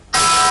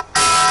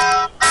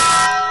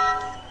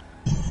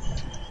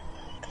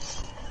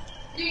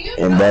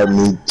 Invite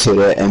me to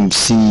the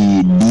MC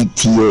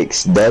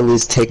DTX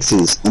Dallas,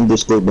 Texas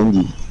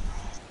 _Benji.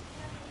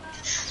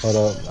 Hold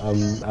up,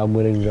 I'm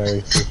winning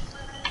Dragrace.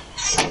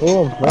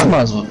 Oh, I'm I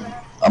might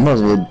fine.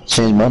 as well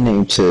change my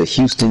name to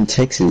Houston,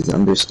 Texas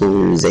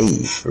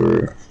 _Zay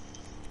for.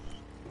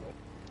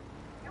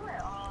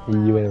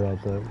 You ain't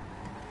about that.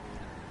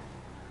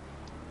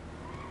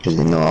 Cause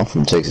you know I'm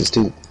from Texas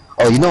too.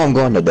 Oh, you know I'm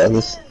going to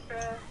Dallas.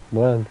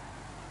 When?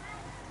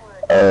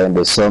 In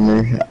the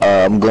summer.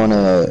 I'm going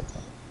to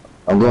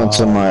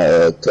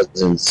my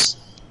cousins.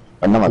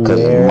 Or not my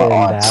cousins, Where my in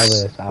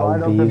aunts. Dallas?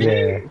 I'll be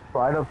there.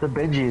 Slide up the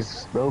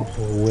Benjis, bro.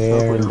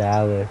 Where in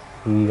Dallas?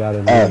 You gotta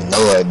I know. have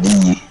no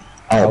idea.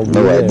 I I'll have be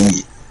no there.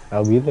 idea.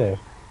 I'll be there.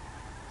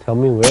 Tell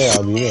me where.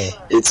 I'll be there.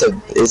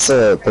 It's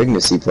a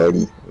pregnancy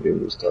party.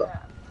 Whatever it's called.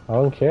 I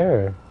don't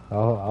care.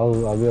 I'll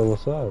be like,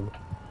 what's up?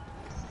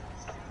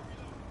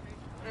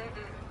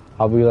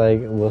 I'll be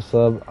like, what's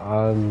up?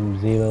 I'm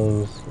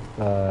Zeno's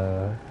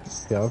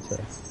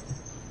fiance.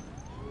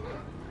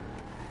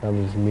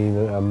 I'm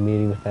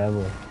meeting the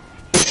family.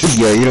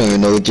 Yo, you don't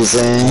even know what you're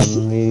saying.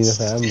 I'm meeting the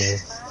family.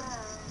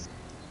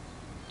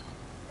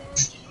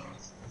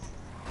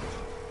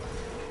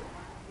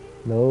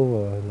 No.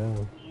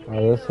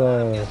 Let's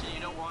I'm guessing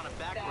you don't want a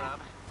back rub.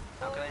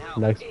 How can I help?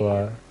 next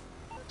spot.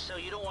 So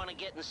you don't want to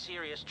get in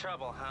serious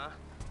trouble, huh?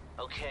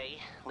 Okay,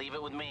 leave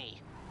it with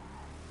me.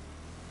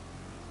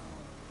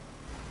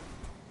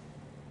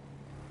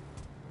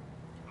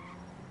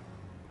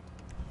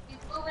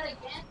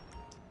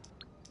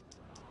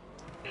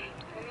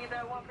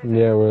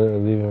 Yeah, we're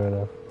leaving right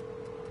now.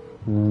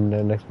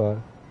 Next spot.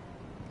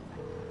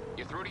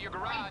 You're through to your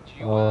garage.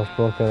 You, Oh,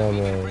 smoking on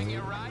need me to the bring you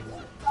a ride?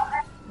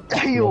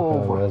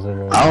 resin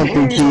right I now. don't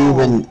think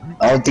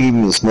he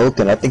even was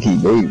smoking. I think he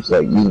vapes,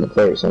 like using the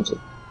play or something.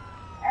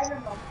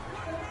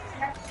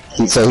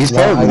 So he's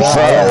No, I probably got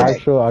fried.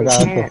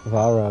 actual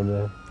flour on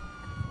there.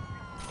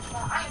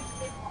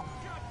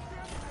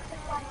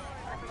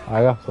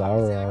 I got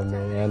flour on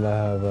there, and I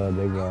have a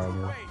big bar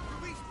on there.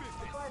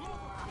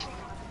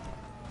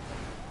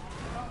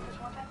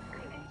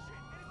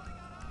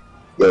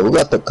 Yeah, we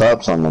got the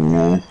cops on them,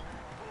 man.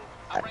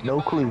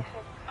 No clue.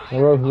 Hey,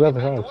 bro, who got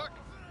the cops?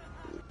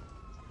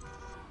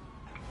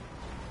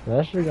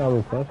 That shit got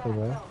me puffing,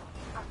 man.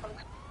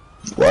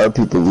 Why are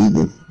people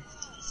leaving?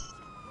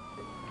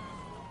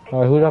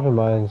 Alright, who dropping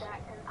mines?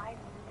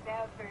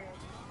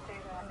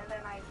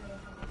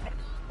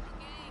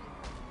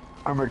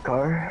 Armored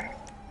car.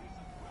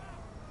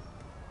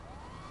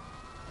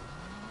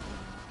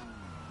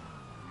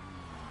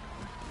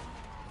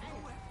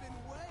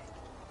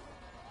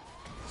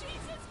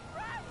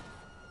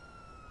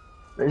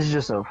 This is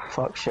just a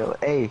fuck show.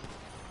 Hey,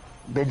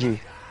 Benji,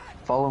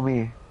 follow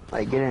me.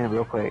 Like, get in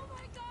real quick.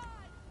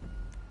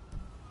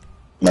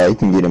 Nah, you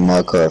can get in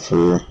my car for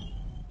real.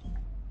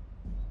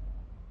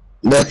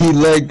 No, he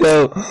lagged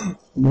out.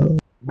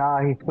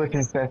 Nah, he's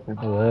switching sessions.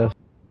 Left.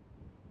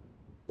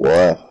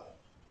 Why?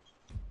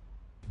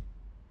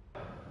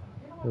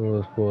 It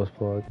was cool as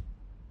fuck.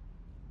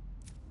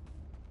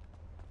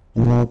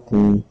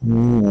 Nothing.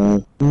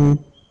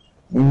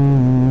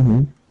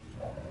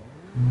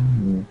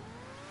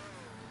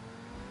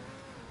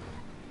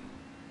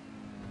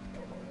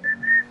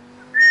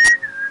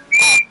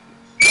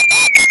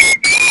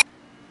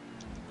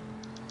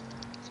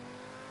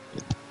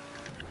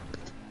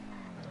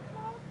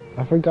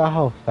 I forgot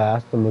how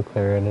fast the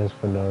McLaren is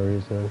for no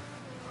reason.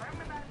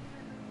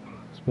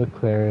 This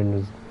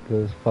McLaren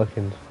is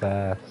fucking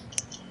fast.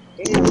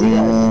 Damn, we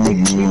got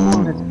 6 people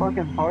in this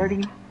fucking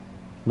party.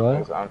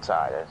 What? I'm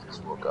tired. I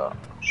just woke up.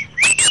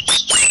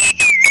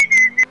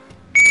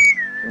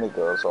 Let me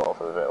go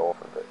off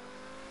of it.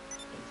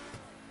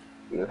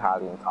 You're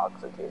highly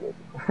intoxicated.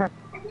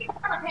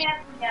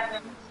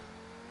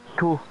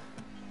 Cool.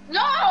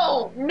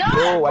 No!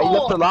 Yo, why you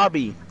left the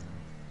lobby?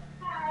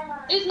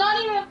 It's not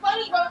even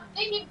funny, bro.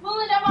 They keep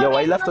pulling down my Yo,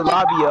 why you left the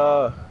lobby?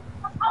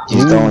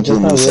 He's going to a Just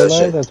new not realized,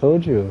 session. I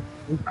told you.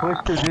 We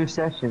switched to new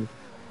session.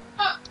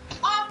 Off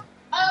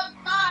of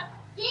my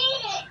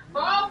penis,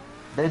 bro.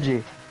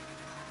 Benji,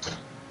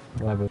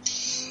 What happened?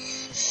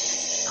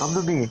 come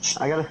to me.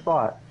 I got a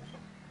spot.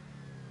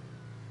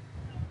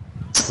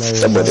 No, you're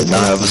That boy did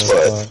not have a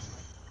spot.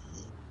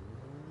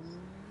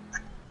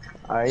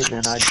 Alright,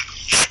 then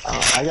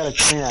I got a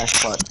clean ass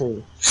spot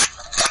too.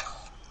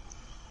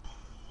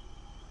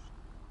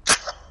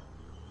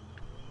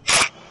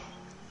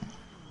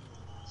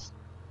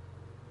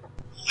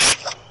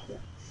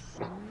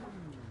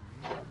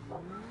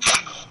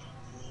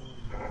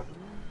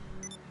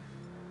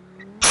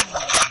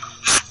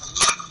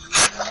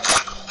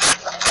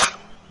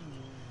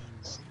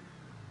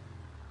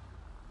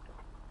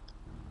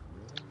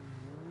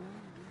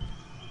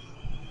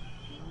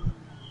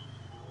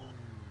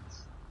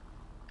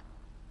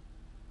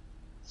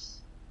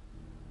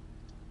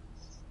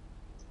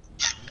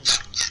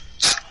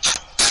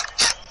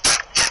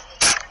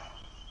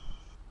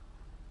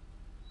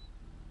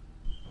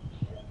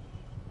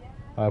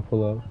 I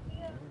pull up.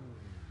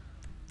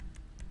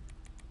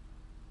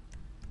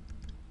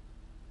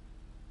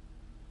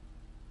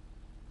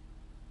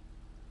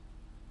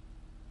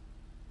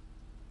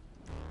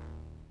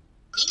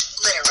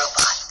 Litter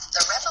robot,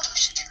 the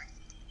revolutionary.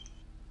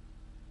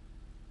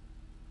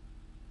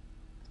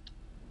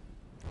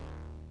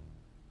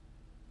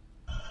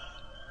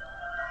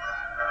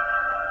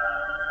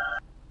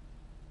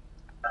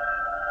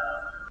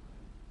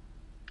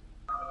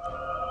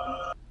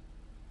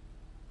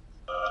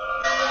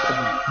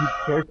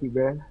 Turkey,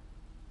 man.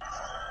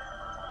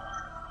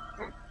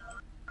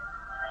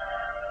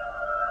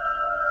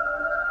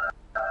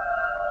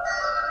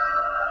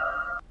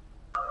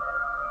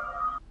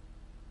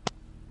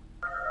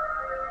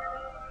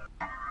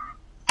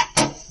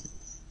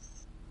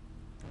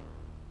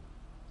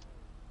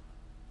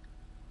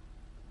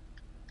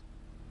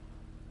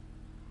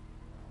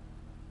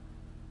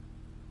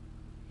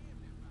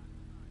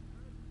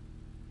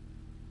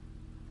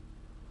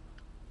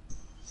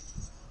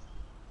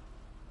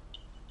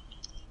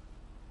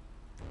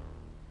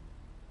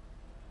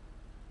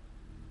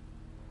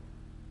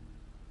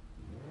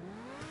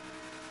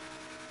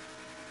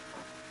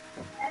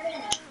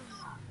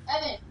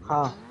 Evan,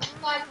 Huh?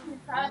 slide to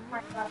Travis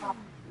my slide.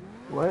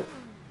 What?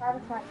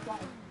 Travis my slide.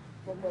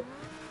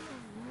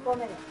 For a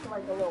minute, so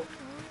like a little.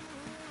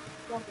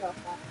 Don't get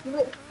off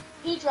that.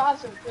 He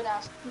drives a good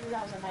ass. He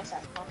drives a nice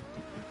ass car.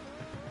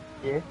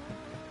 Yeah.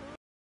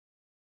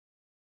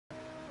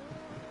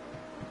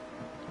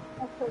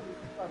 I'll show you.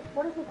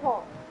 What is it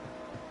called?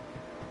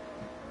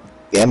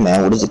 Yeah,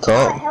 man. What is it It's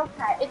not a called?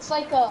 Hellcat. It's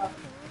like a.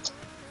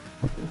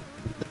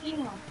 You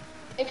know,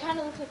 it kind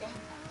of looks like a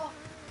Hellcat. Oh.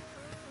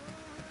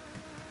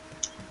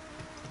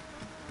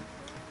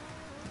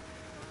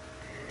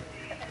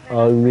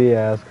 Ugly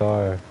ass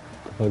car.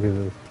 The fuck is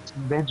this?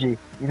 Benji,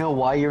 you know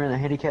why you're in a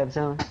handicap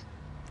zone?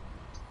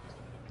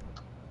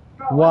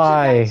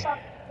 Why?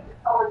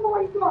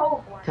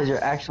 Because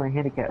you're actually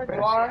handicapped, You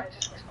bro. are.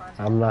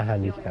 I'm not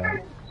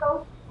handicapped.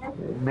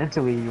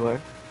 Mentally, you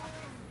are.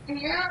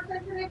 You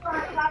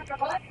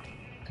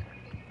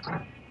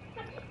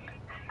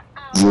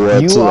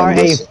are You too, are I'm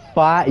a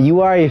guessing.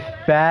 you are a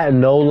fat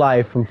no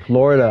life from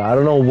Florida. I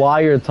don't know why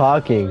you're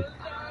talking.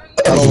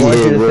 I don't want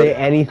Yeah, you to bro. say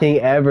anything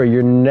ever.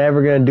 You're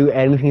never gonna do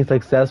anything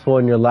successful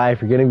in your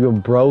life. You're gonna be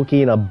a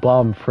brokey and a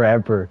bum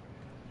forever.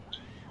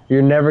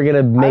 You're never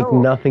gonna make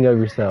don't- nothing of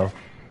yourself.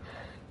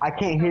 I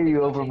can't hear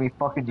you over me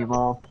fucking your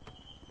mom.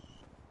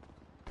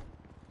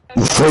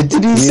 What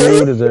did he You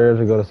say? deserve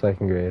to go to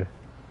second grade.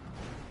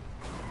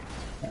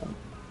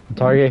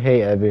 Target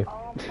hate Evie.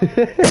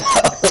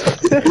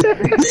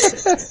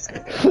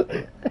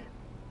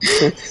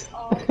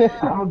 I'm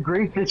gonna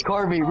grief this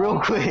Carmeet real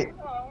quick.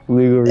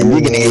 Legal And you're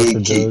reason, gonna that's a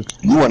get joke.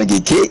 kicked. You wanna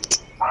get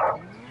kicked?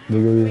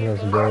 Legal reason,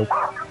 that's a joke.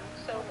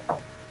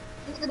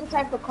 This is the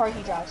type of car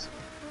he drives.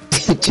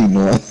 What you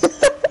know? Or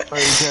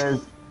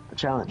because a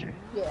challenger.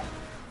 Yeah.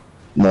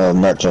 No,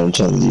 I'm not trying to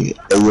challenge you.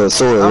 Hey, yo,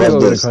 sorry, I'm watch gonna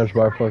go to this. Crunch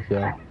Bar, fuck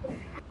yeah.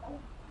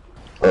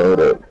 Hold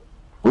up.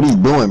 What are you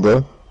doing,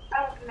 bro? I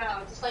don't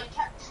know, just like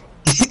cats.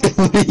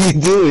 What are you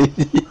doing?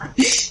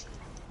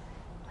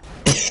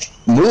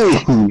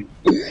 Move.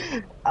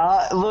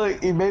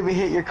 Look, you made me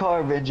hit your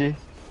car, Benji.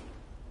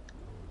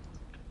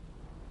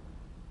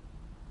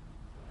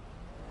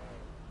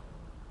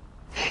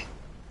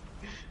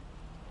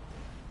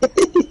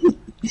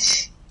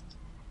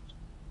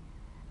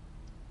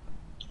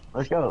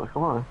 Let's go,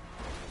 come on.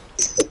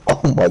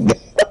 Oh my god.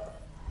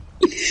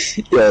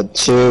 Yo,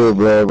 chill,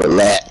 bro.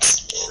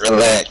 Relax.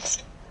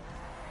 Relax.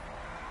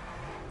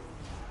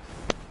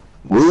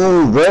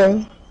 Move,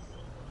 bro.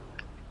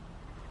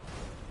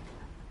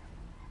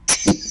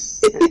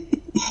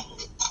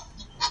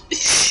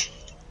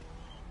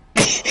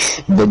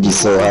 Benji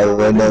so high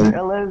right now.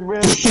 LS,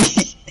 bro.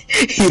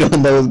 You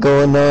don't know what's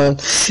going on.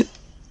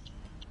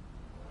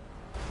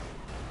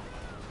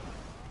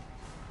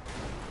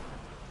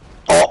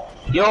 Oh,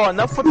 Yo,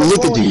 enough with the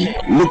look at you.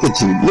 bullshit. Look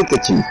at you. Look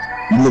at you.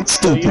 You look Yo,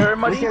 stupid. you heard Look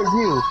Muddy? at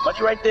you.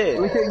 Muddy right there.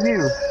 Look at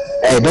you.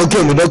 Hey, don't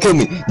kill me. Don't kill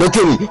me. Don't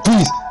kill me.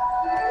 Please.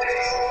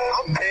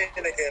 I'm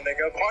panicking,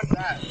 nigga. Fuck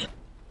that.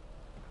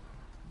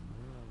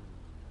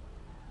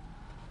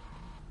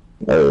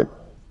 Hey.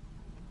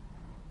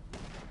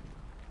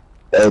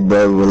 Hey,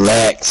 bro,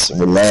 relax.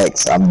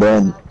 Relax. I'm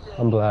done.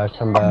 I'm black,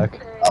 I'm back.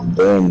 I'm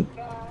done.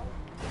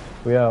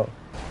 We out.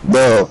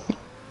 Bro.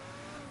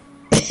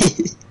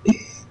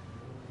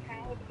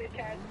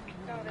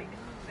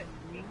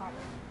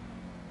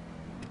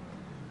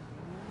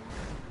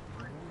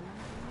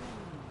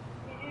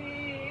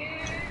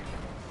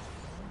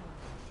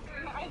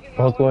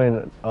 I was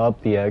going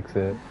up the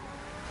exit.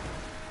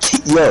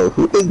 Yo,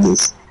 who is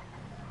this?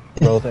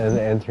 Both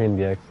entering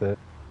the exit.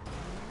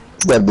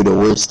 This gotta be the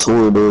worst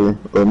tour door,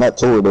 or not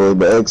tour door,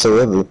 but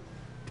EXO ever.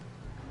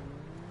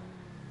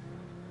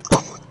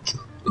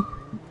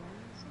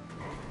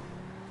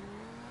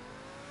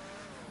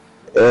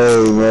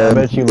 Hey man, I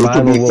bet you it mine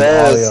can will be whoop all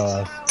fast.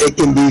 y'all. It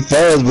can be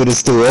fast, but it's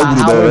still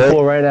ugly How though, we right?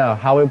 pull right now?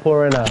 How we pull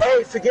right now?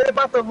 Hey, forget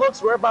about the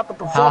looks. We're about the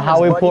performance,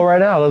 How we buddy. pull right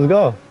now? Let's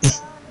go.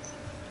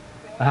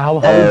 How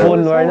we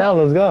pulling right now?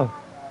 Let's go.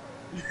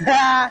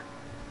 Hey,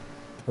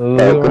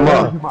 Let's come go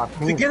on. right now.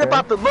 Forget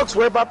about the looks.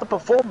 Worry about the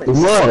performance.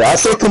 Come on. I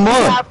said come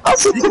on. I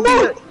said come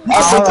on.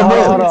 I said Hold on, come hold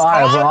on, on. hold on. All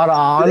right, bro. Hold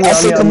on. I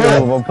said come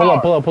on. Pull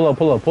up, pull up, pull up,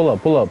 pull up, pull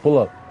up, pull up, pull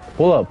up,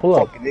 pull up, pull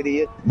up. Fucking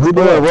idiot. We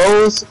doing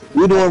rolls?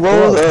 We doing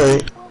rolls?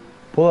 Alright.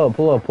 Pull up,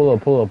 pull up, pull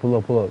up, pull up, pull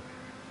up, pull up.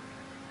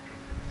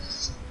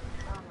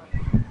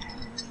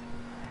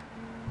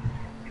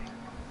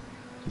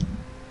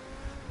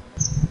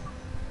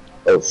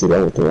 Oh shit,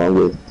 I went the wrong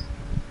way.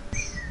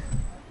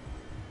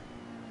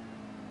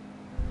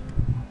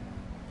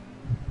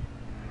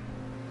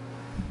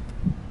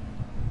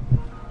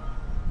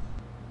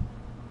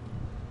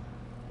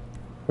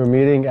 We're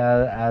meeting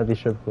at the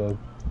strip club.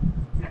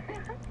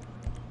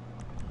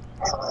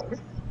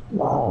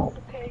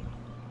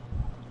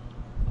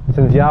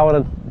 Since y'all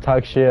want to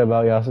talk shit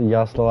about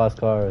y'all slow ass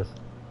cars,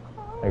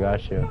 I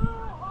got you.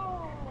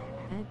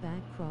 Add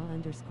back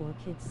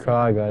craw_kids.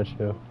 Craw, I got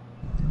you.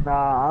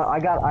 Nah, I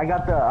got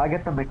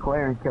the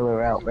McLaren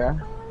killer out,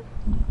 man.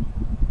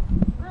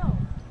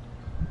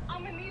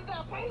 I'm gonna need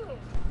that playlist.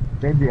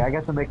 Benji, I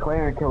got the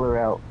McLaren killer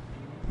out.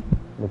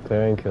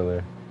 McLaren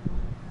killer.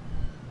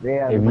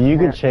 Yeah. If the you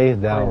could McLaren chase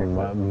down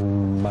killer.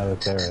 my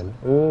McLaren,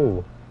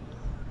 ooh.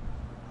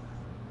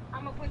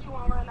 I'm gonna put you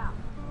on right now.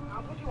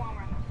 I'll put you on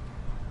right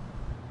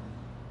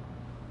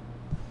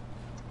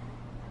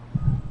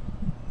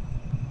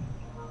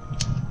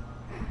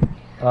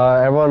now.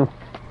 Everyone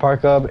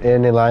park up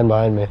in a line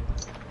behind me.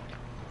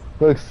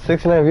 Look,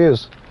 69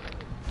 views.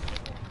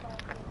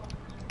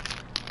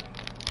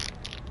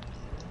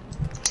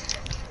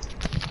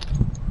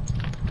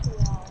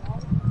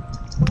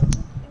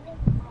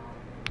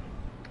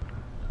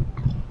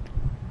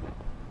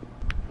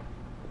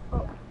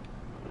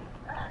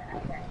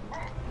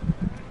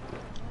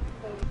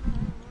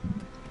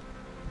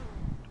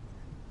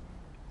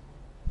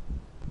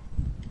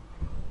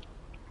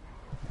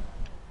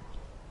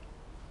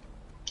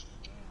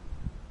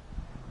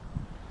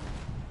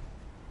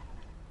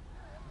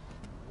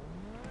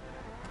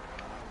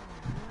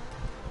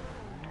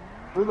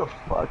 Who the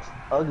fuck's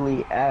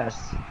ugly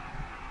ass?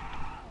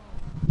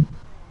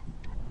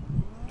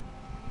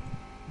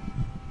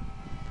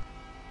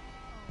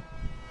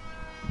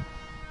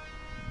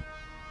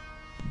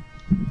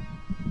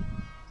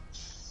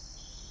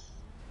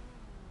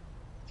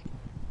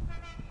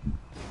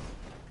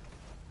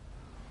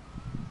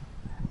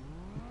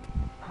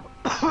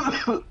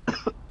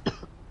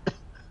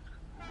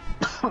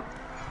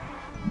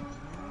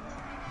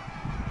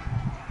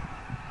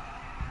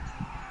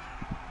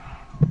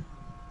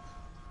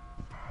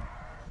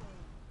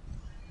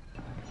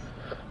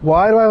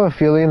 Why do I have a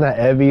feeling that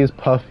Evie is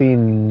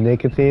puffing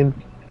nicotine?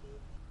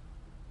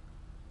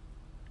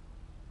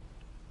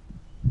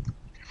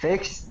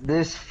 Fix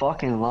this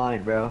fucking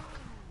line, bro.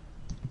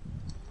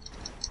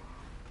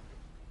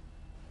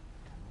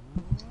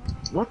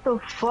 What the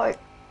fuck?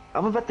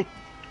 I'm about to...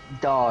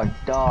 Dog.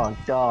 No,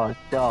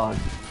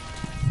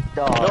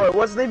 it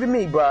wasn't even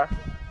me, bro.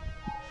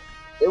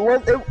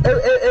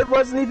 It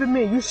wasn't even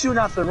me. You shooting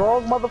out the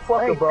wrong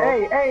motherfucker, bro.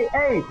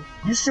 Hey!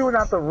 You shooting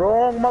out the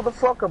wrong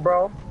motherfucker,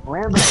 bro.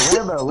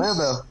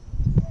 Lambo.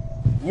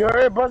 You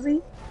heard,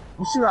 Buzzy?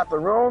 You shooting out the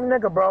wrong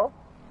nigga, bro.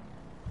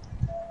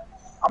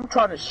 I'm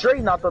trying to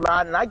straighten out the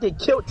line, and I get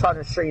killed trying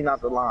to straighten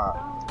out the line.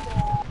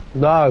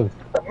 Dog.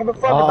 The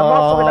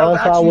motherfucker that was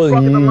actually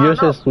fucking the line you're up.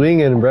 just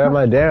swinging, bro. Am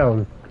I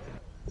down?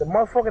 The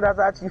motherfucker that's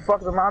actually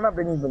fucking the line up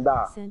didn't even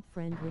die. Send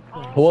friend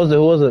request. Who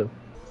was it?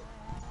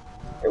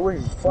 It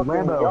was fucking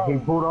Lambo, he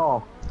young. pulled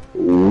off.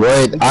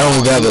 What? I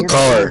don't have a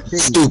car.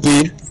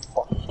 Stupid.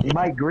 You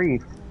might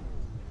grieve.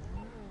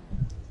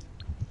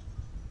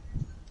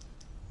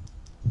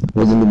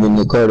 Wasn't even in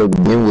the car to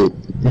begin with.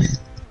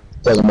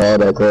 Talking about all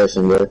that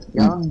crashing, bro.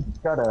 Young,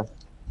 shut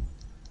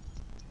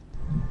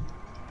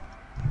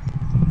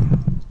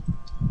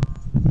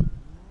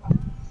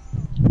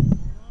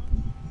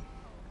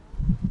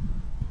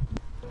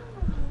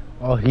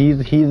Oh, he's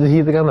the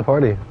guy in the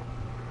party.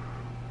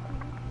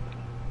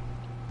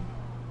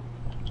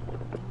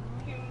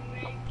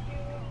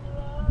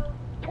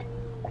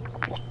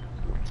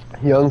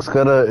 Young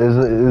Scudda is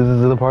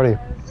in the party.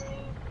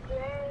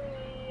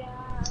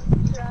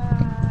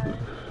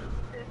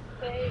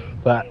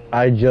 But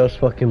I just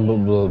fucking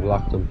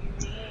blocked him.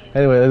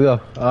 Anyway,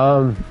 let's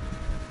go.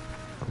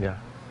 Yeah.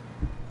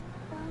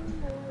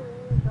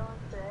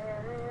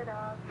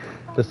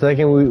 The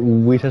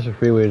second we touch the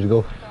freeway, just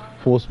go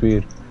full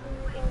speed.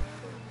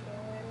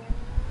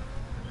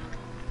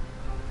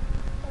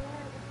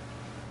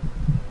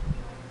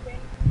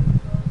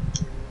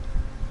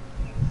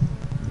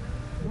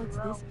 What's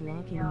this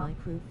blocking my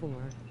crew for?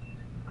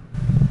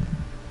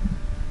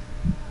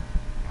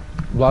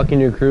 Blocking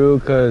your crew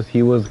because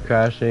he was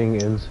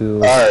crashing into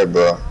Alright,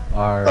 bro.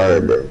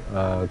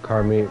 our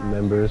Carmeet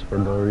members for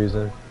no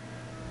reason.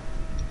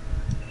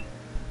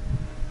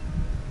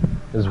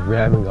 Just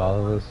ramming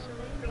all of us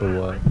for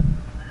what?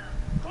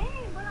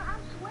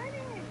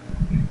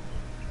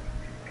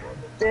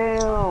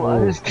 Damn,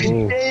 I just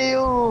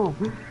damn.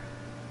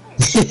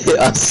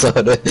 I saw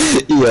that.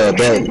 Yeah,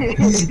 that.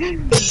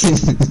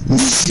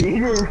 You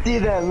didn't see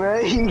that, bro.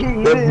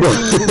 You That didn't boy,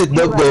 see me just that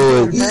kill that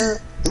boy, man,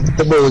 bro.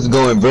 that boy was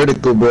going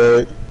vertical,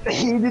 bro.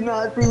 He did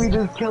not see me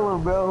just kill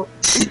him, bro.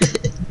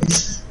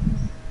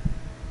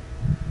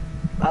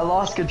 I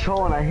lost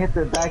control and I hit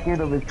the back end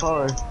of his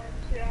car.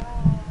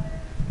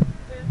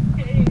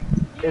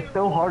 It's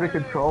so hard to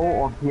control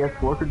on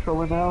PS4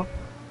 controller now.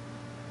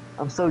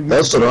 I'm so used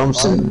That's to what I'm PS5.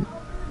 saying,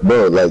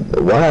 bro. Like,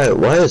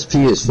 why is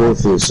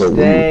PS4 feel so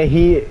weird?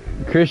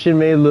 Dang, Christian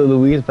made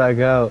Luis back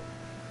out.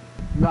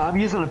 No, I'm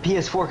using a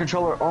PS4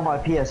 controller on my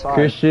PS5.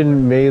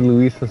 Christian made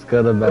Luis and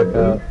Scudda back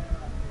out.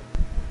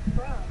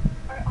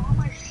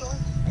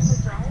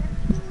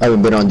 I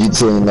haven't been on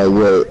GTA in like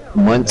what,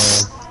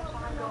 months?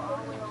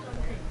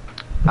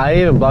 I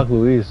didn't even block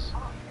Luis.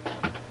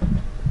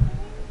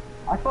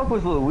 I fuck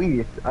with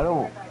Luis. I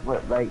don't.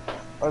 What, like,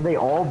 are they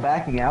all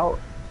backing out?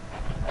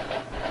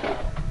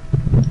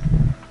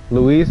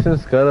 Luis and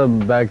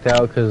Scudda backed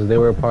out because they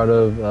were part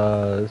of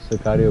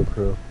Sicario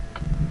crew.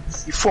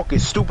 You fucking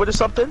stupid or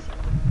something?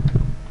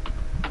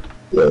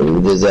 Yeah, we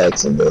were just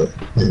asking, bro.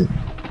 We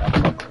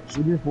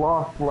just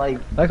lost, like.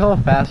 Like how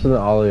I'm faster than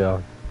all of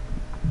y'all.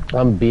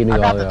 I'm beating I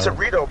all got of the y'all.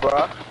 Torito, bro.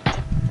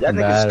 That nigga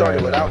Bad started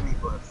right without now. me,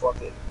 but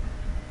fuck it.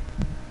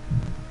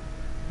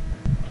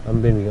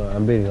 I'm beating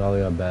all of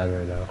y'all bad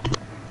right now.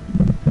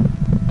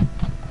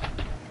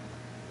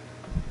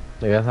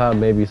 Like I thought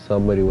maybe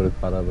somebody would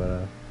have caught up by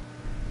now.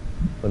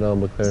 But no,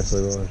 McLaren's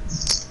still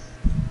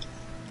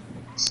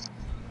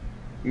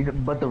going.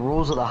 But the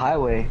rules of the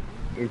highway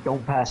is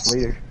don't pass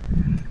leader.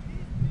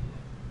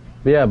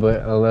 But yeah,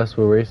 but unless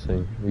we're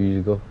racing,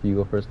 you go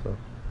first though.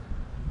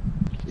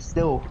 You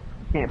still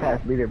can't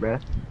pass leader,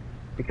 bruh.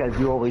 Because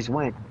you always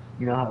win.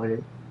 You know how it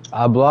is.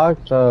 I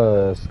blocked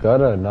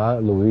Scudda,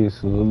 not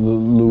Luis.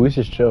 Luis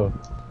is chill.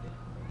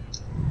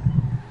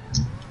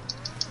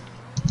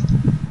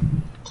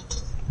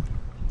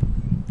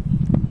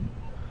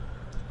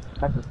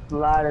 That's a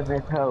slide in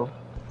this hoe.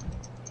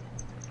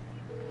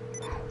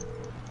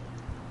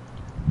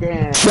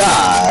 Damn.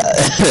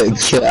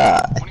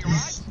 God.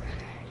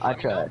 I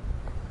tried.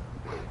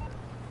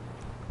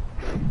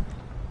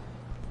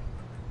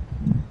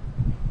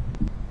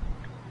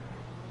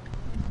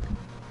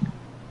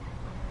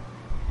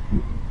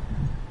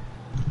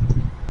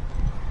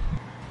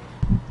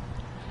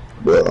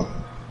 Bro.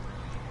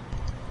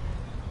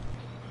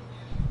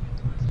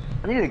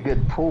 I need a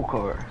good pool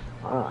car.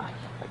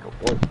 Like a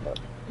horse car.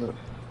 Look.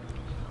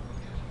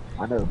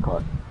 I know the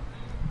car.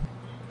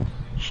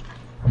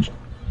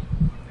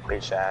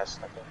 Bitch ass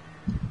nigga.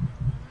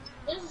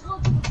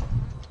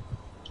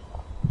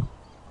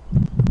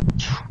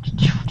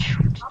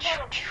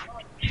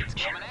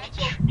 Coming at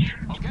you.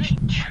 Okay,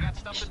 I got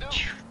stuff to do.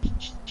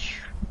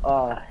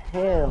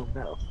 Hell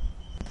no.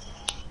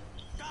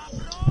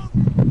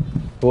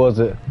 Who was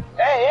it?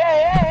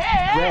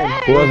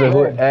 Red. Who was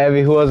it?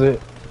 Abby, who was it?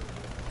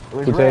 It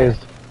was Who red.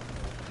 tased?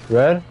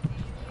 Red?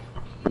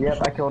 Yep,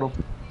 I killed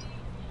him.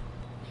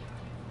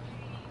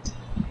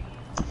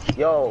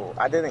 Yo,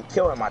 I didn't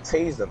kill him. I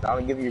tased him. I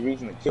don't give you a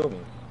reason to kill me.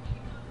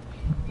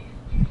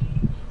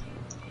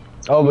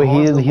 Oh, but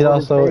he's What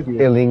also is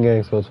it?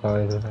 illegal, so it's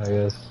fine, I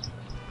guess.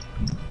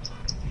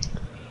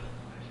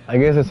 I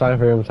guess it's fine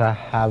for him to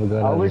have a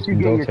gun. I'll and let just you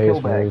get don't your tase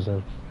kill for no back.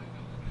 reason.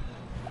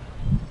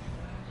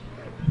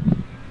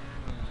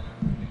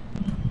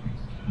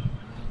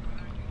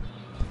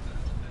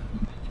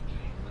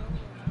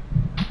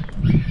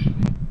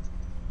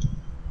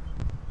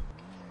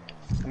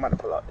 I'm about to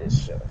pull out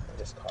this shit.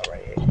 This car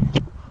right here.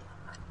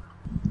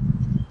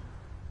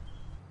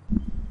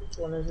 Which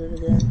one is it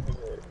again? Is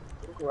it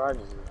what garage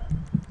is it?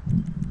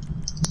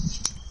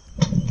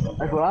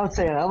 That's what I'm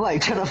saying. I'm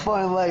like trying to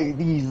find like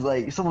these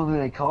like some of them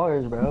in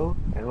cars, bro.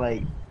 And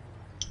like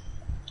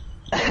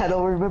I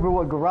don't remember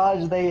what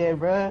garage they in,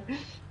 bro.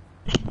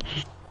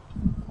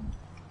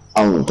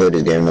 I don't play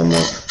this game no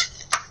more.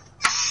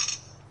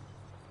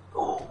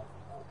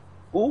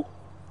 Ooh.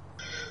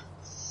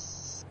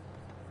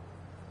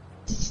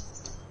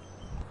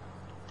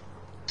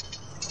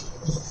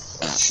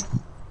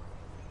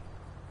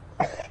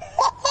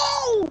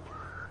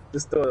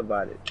 Just thought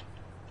about it.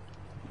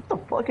 What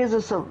the fuck is a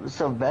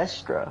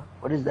Sylvestra?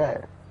 What is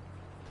that?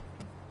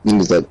 I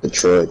think it's like the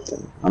Detroit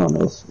thing. I don't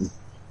know.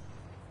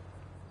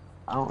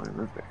 I don't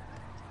remember.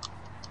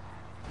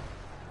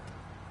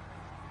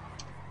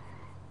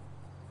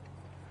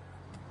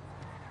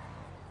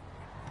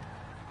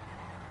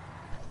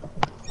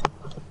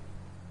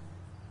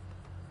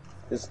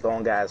 This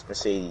long ass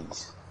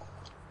Mercedes.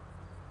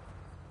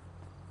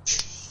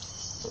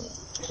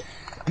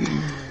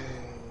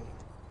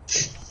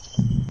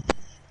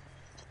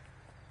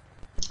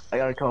 I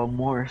gotta call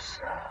Morse.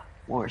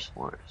 Morse.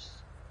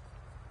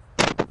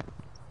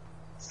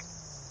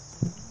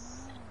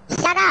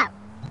 Shut up!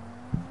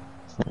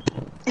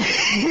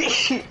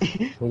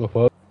 What the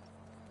fuck?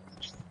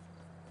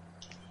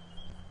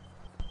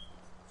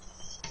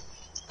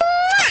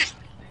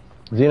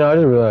 Zeno, I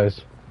just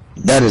realized.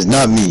 That is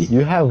not me.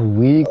 You have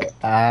weak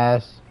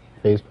ass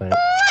facepaint.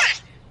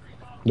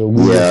 The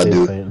Google Yeah, I face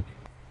do. paint.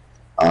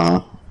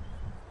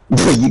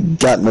 You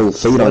got no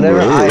fade on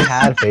Whenever your I head.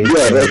 had face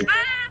Yeah, paint,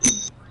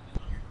 right.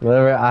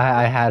 whenever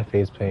I had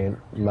face paint,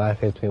 my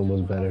face paint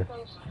was better.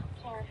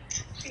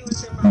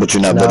 But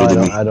you're not Now better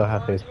than me. I don't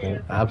have face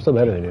paint. I'm still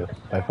better than you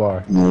by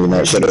far. No, you're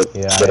not. Shut up.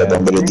 Yeah, Shut I up. I'm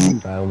am. better than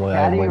you. I'm way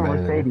Caddy or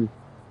better than you.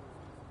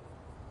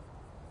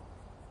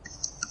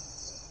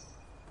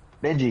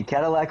 Mercedes? Benji,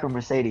 Cadillac or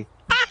Mercedes?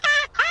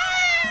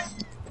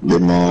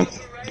 Good mom.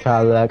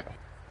 Cadillac.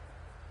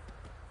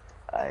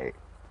 Alright.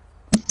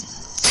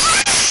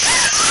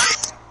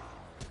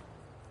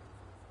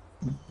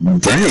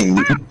 Dang.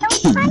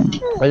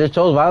 I just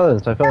chose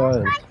violence. I feel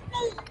violence.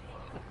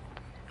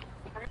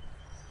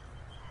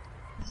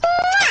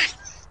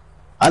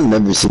 I've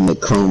never seen a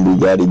chrome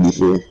Bugatti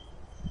before.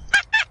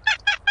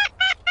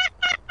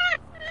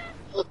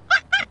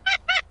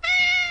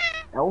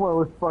 Elmo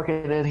was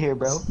fucking in here,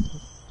 bro.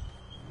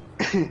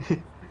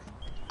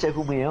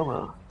 Tickle me,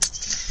 Elmo.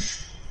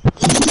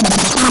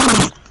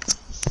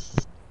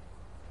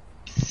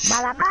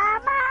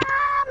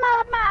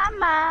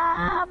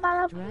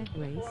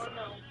 Dragrace.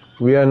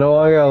 We are no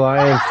longer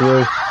alliance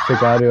with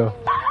Sicario.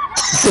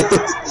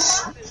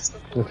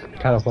 It's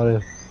kind of funny.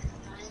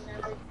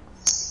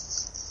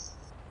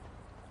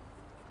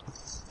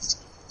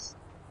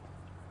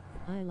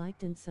 I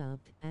liked and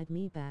subbed. Add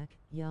me back,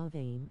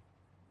 Yavane.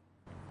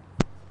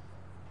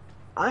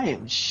 I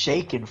am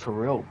shaking for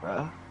real,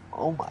 bro.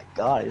 Oh my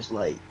god, it's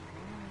like...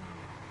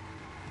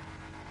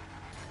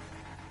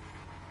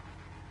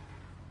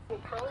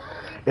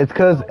 It's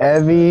cause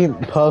Evie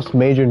puffs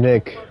Major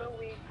Nick.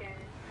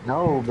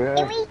 No, bro.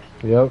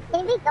 Yep.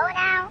 Can we go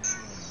now?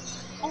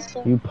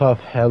 You puff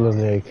hella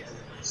Nick.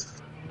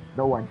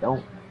 No, I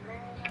don't.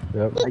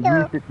 Yep. I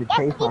used it to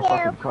chase my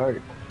fucking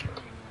card.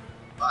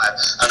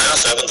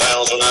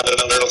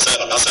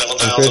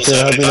 And Christian,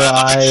 I hope you know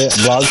I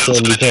blocked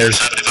him because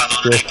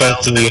he was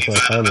fucking me with my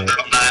comment.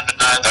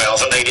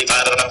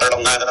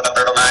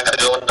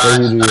 What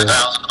do you do?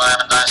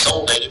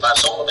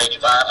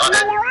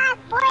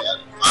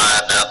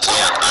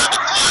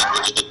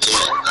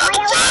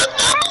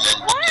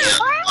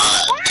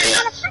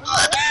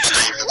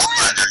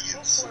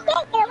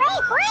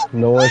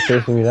 No one's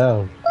chasing me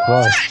down. Come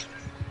on.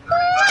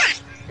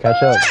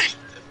 Catch up.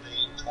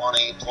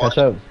 20, 20, Catch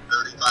up.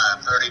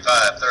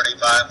 35,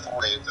 35,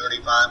 40,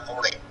 35,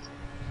 40.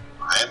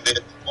 I am bid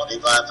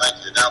 25,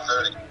 thank you, now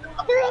 30.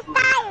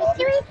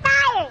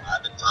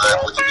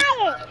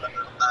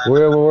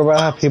 We're about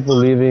to have people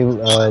leaving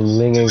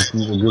Ling in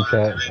the group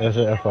chat. That's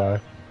an FYI.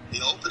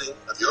 The opening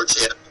of your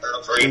channel.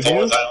 3,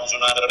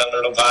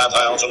 4,935,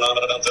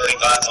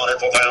 5,935,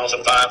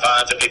 104,000, 5,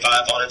 5,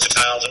 55,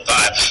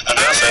 106,005. And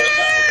now 7.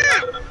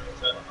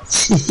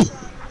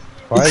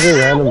 Why is it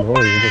random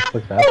noise? You just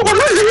click that.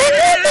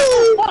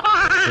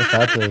 What's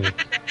happening?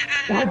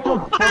 What the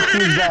fuck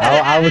is that?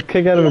 I was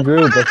kicked out of a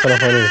group. That's kind of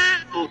funny.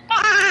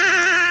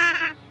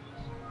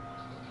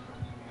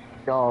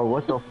 Dog,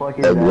 what the fuck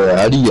is Hey, bro, that?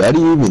 how do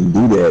you even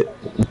do that?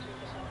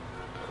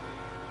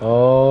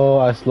 Oh,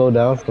 I slowed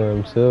down for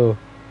him too.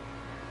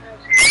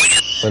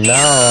 But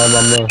now I'm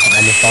a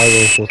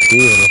follow full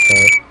speed on the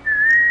side.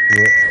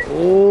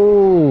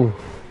 Oh,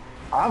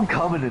 I'm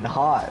coming in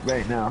hot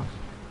right now.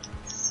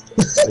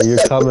 you're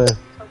coming.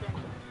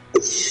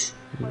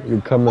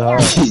 You're coming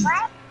hard.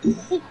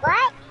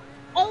 What?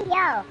 Hey,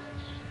 yo.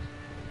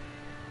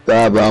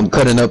 God, bro, I'm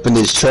cutting up in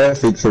this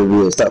traffic for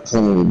real. Stop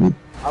playing with me.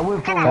 I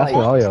went from Pass like me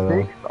all y'all,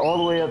 though. 6th all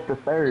the way up to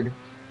 3rd.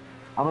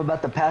 I'm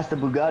about to pass the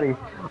Bugatti.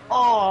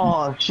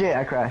 Oh shit,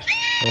 I crashed.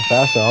 I'm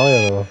faster than all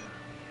y'all though.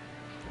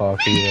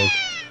 Fuck you, like.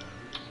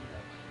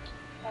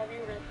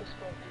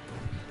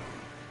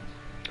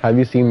 Have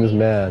you seen this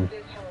man?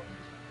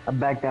 I'm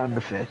back down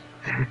to 5th.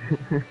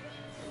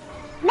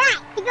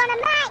 Matt, he's gonna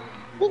Matt.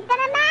 He's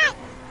gonna Matt.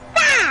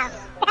 Stop.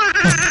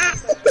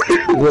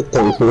 What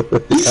the fuck?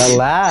 That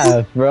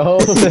laugh, bro.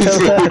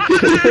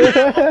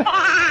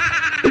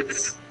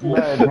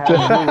 Man,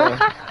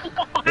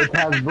 it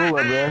has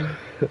Bula, bro.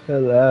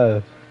 That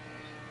laugh.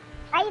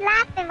 Why you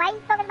laughing? Why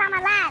you talking about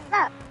my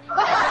laugh?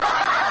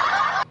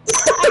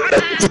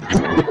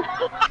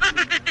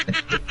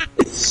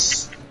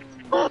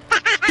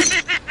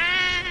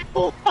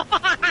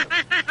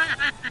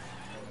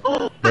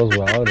 Those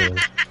louder.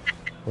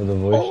 With the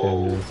voice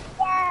changes.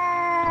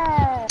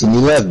 Can you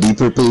laugh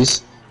deeper,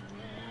 please?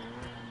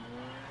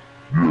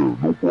 Yeah.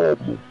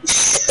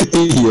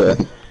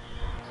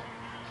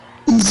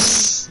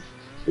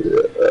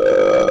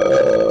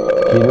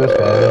 Can you do it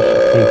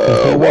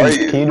Spanish?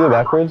 Can you do it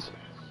backwards?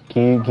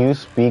 Can you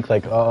speak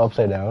like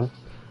upside down?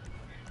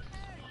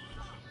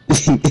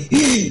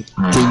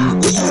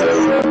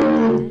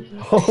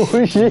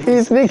 Oh shit,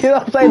 he's speaking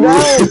upside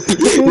down!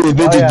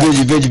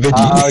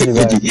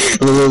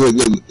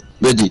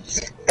 Veggie.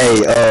 Hey,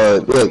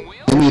 look,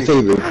 do me a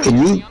favor.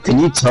 Can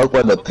you talk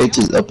while the pitch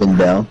is up and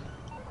down?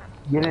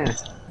 Get in.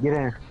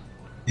 Let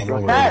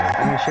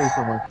me show you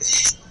someone.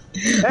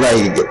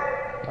 Like,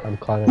 I'm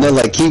climbing. no,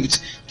 like keep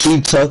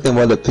talking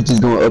while the pitch is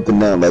going up and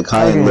down, like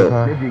high and low.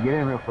 Benji, get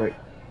in real quick.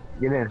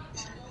 Get in.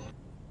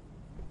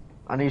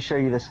 I need to show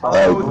you the spot.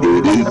 Like, What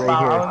you talking Right about? I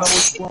here. don't know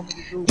what you want me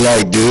to do.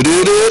 like, do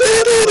do do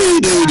do do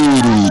do do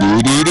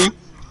do do do.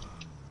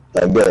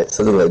 Like that,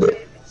 something like that.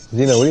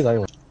 Zeno, what are you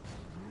talking about?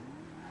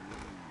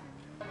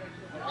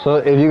 So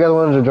if you guys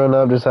wanted to join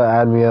up, just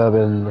add me up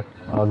and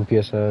on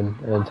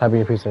PSN and type in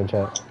your PSN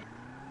chat.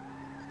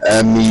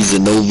 Add me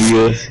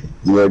Zenobia.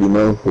 You already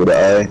know with the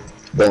I.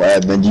 Don't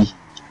add Benji.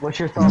 What's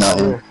your thoughts on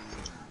Nothing. this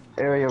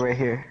area right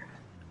here?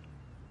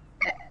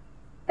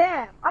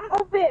 Damn, I'm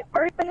over it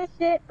burping and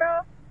shit,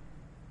 bro.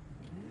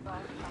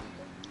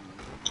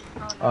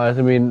 That's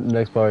gonna be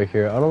next bar right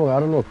here. I don't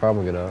know what car I'm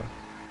gonna get out.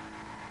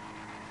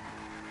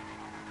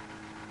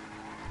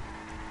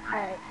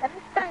 Alright, let me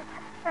turn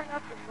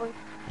off the voice.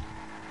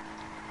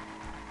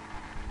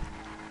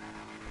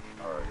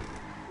 Alright,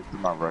 this is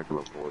my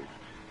regular voice.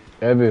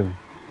 Evan,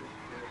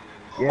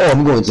 Oh,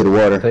 I'm going to the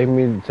water. take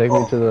me to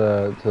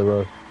the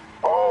road.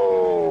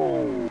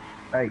 Oh!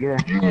 Alright, get in.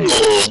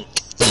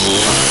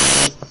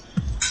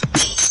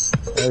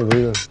 Hey,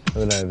 Vito.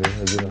 Oh, not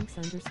Vito. Vito.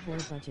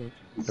 X_budget.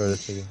 Throw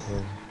this ticket.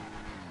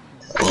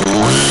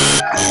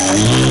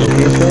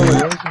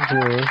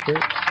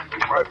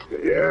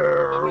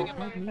 Yeah. Add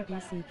me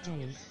BCK.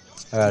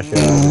 I got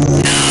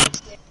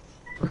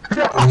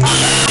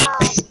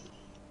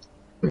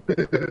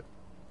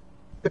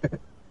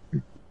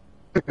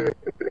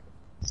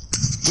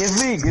Give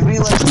me give me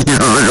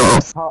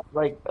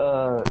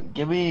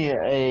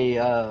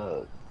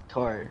a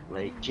car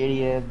like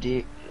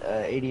JDM,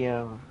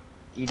 ADM,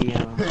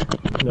 EDM.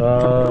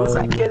 Who's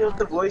that kid with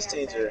the voice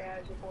changer?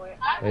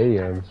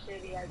 ADM.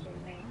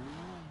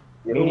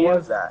 Yeah, who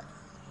was that?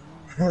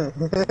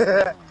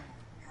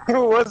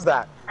 Who was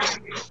that? I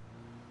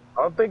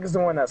don't think it's the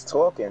one that's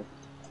talking.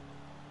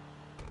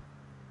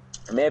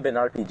 It may have been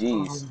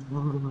RPGs.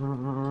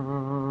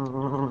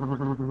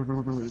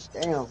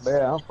 Damn,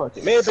 man, I'm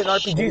fucking. It may have been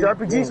RPGs.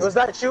 RPGs, was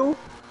that you?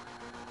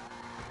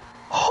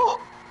 I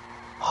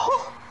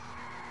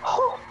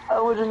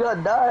would just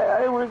got died.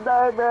 I would have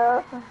died,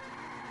 man.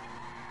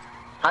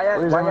 Why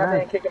y'all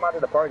didn't kick him out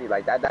of the party?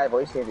 Like, that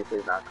voice changer shit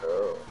is not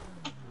cool.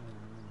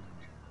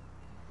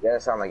 You gotta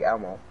sound like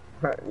Elmo.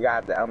 You gotta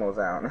have the Elmo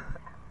sound.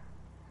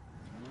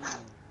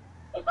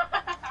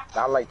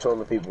 I like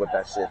trolling people with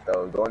that shit,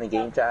 though. Go in the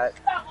game chat,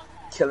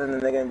 killing the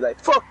nigga and be like,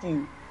 fuck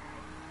you!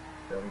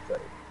 Let me tell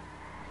you.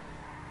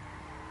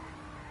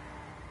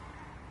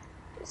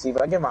 See, if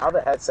I get my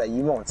other headset,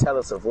 you won't tell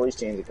us a voice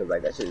changer, because,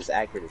 like, that shit is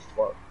accurate as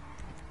fuck.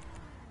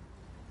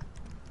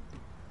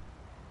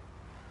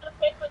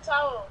 Paper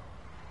towel.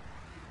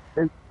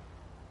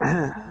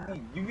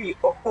 You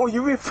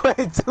be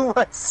putting too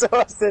much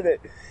sauce in it.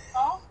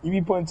 Huh? You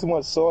be putting too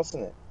much sauce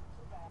in it.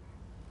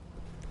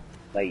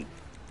 Like,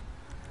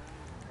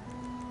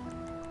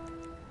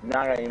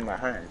 now I got it in my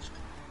hands.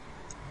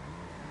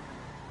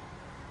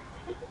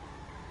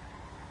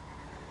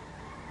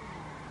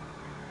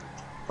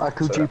 My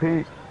coochie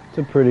pig. It's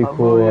a pretty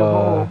cool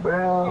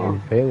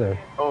impaler.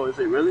 Oh, is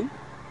it really?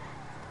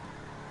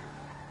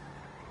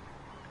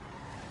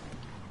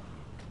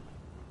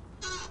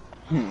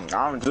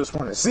 I just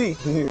want to see.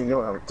 You know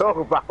what I'm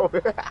talking about.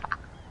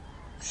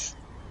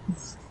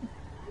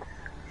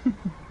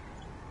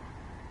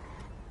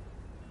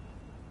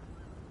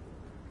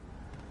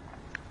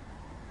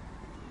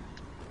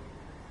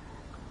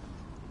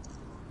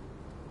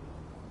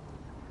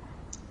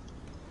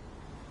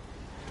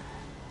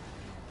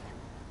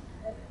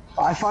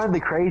 I find the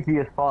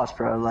craziest boss,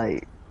 bro.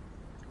 Like,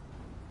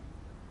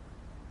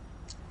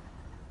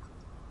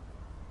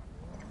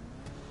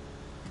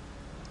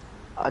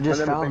 I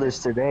just found this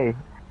today.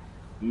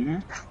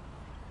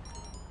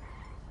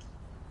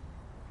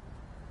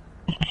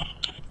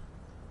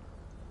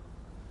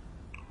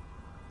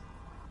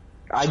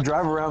 I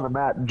drive around the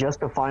map just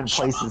to find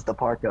places to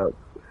park up.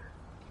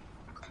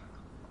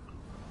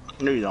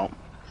 No, you don't.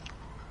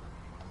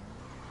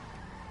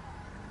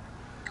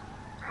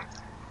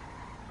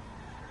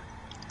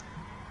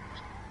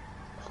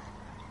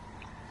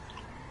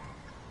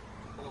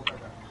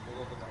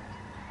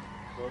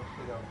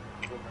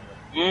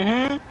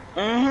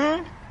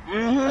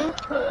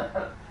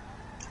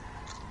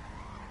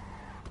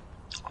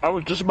 I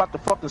was just about to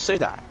fucking say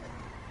that.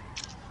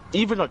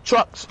 Even the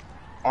trucks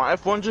on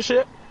F1s and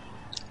shit.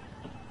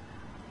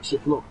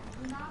 Shit, look.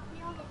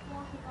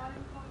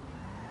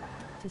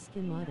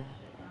 Tiskimata.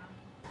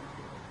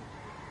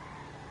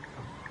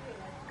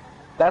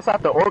 That's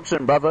at the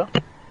auction, brother.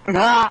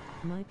 Nah.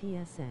 My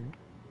PSN.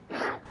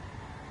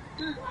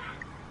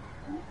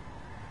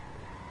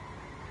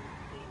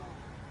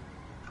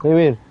 What do you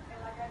mean?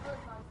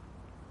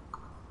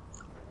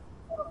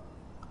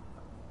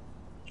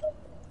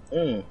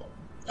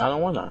 I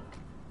don't wanna.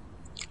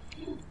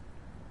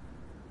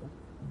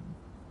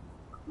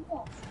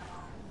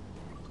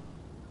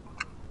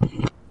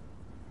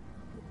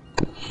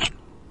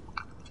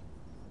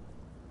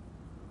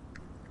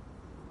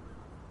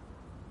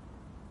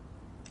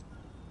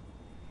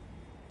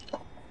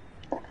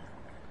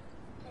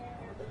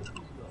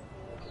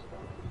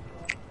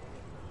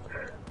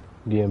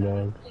 Yeah,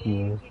 man.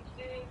 Yeah.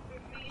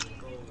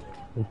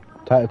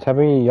 Type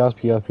in y'all's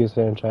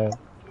PSN in chat.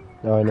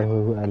 Now I know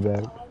who added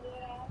back.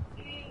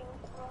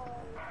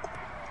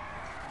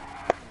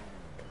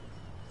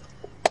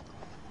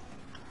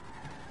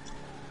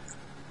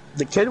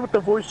 The kid with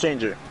the voice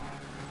changer.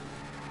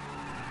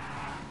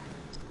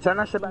 Turn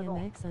that shit back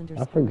on.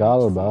 I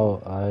forgot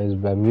about I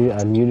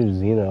muted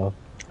Zeno.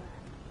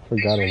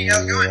 Forgot I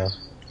muted Zeno.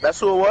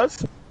 That's who it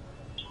was?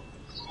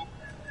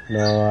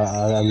 No,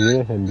 I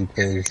muted him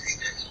because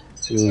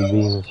he was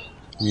being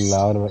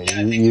loud.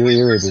 You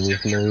irritated me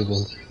for no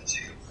reason.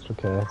 It's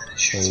okay.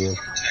 So weird.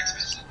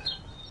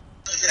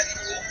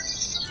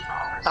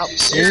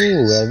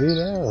 Ooh, Evie,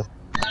 now. Oh,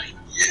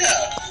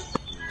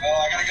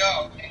 I gotta go.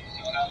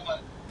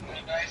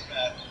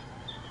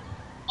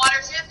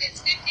 Water temp is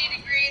 50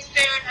 degrees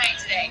Fahrenheit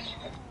today.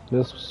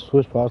 Let's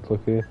switch spots,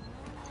 okay?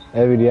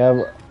 Evie, do you have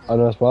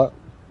another spot?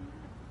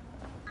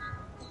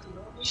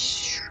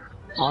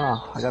 Oh no,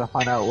 I gotta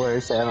find out where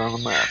it's at on the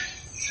map.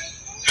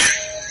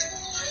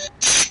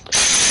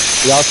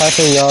 Y'all type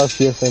in y'all's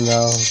PSN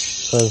now,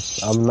 cause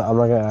I'm not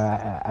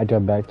gonna add y'all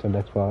back to the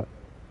next spot.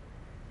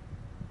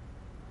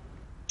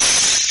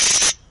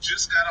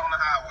 Just got on the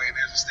highway and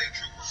there's a state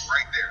trooper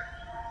right there.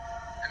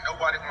 And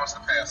nobody wants to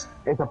pass him.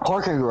 It's a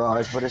parking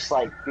garage, but it's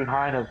like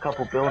behind a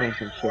couple buildings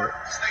and shit.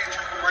 State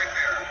trooper right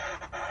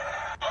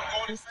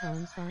there. This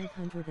time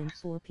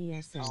 504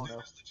 PSN.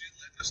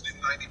 Let's do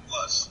 90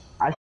 plus.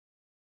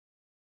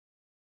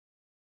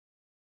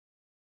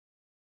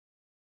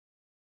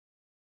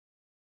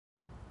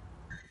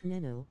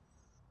 Neno.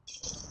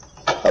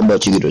 How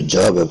about you get a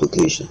job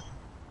application?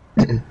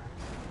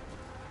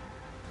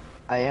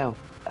 I am,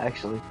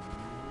 actually.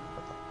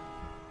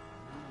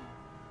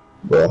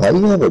 Bro, how do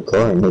you have a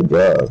car and no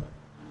job?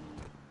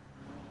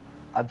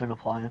 I've been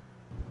applying.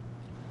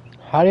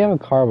 How do you have a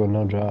car with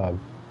no job?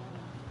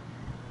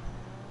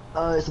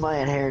 It's my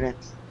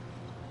inheritance.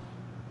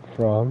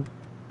 From?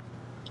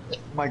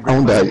 My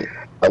grandma.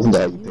 I wonder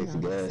how you pay for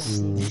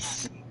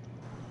gas.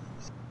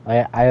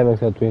 I am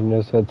accepting.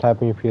 Just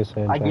type in your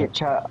PSN.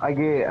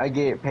 I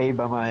get paid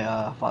by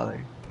my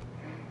father.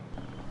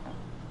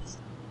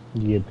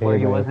 You get paid where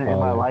he by wasn't your in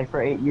my father. life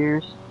for 8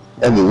 years.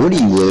 I mean, where do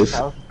you live?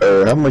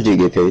 Or how much do you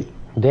get paid?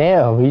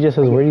 Damn, he just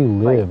says where do you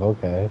live?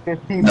 Okay.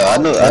 15 No, I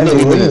know where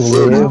you do live in you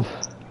Florida. live?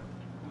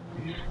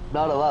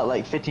 Not a lot,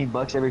 like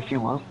 $15 every few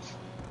months.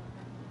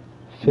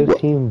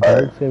 15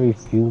 bucks every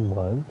few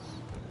months?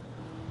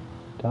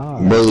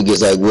 Dog. Brother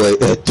gets like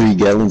what, 3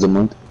 gallons a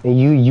month? And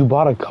you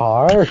bought a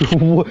car?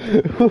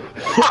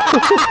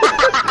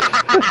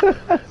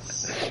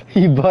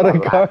 You bought a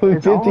car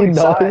with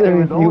 $15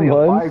 every few only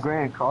months? a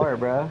 $5,000 car,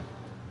 bro.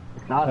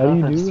 It's not How do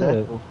you nothing do that?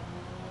 stressful.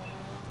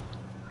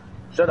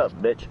 Shut up,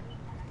 bitch.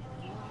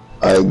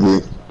 I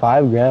agree.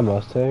 $5,000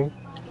 Mustang?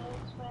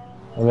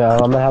 I mean, I'm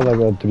gonna have like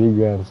a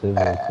 $3,000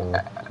 Civic, so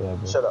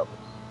whatever. Shut up.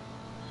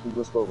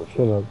 Let's go with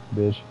Shut up,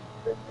 bitch.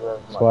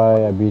 That's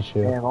why I beat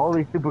you. Damn, all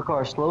these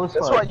supercars slow as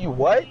fuck. That's why you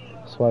what?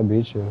 That's why I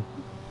beat you.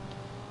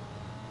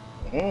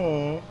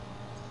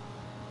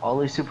 All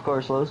these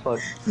supercars slow as fuck.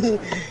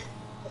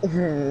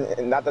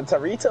 Not the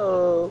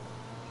Torito.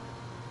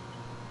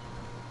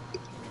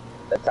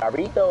 The Those are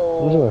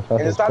Torito. my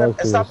And it's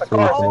fastest not the cars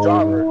car, it's the to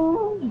driver.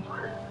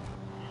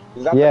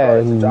 It's not the Yeah, car,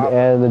 it's the driver.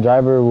 and the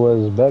driver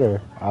was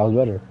better. I was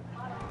better.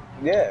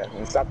 Yeah,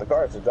 it's not the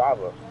car, it's the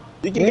driver.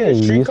 You can Yeah, get a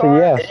street you car said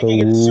yeah, and you so can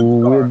get a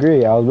we supercar.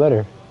 agree. I was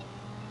better.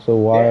 So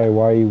why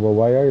are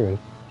you?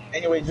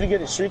 Anyways, you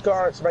get a street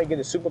car, somebody get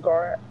a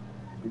supercar.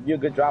 If you're a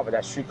good driver,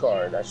 that street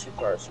car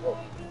is slow.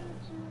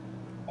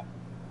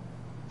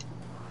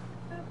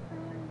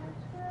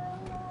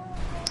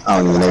 I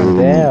don't even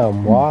know.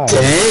 Damn, why?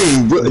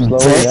 Dang, bro. Slow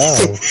it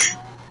down.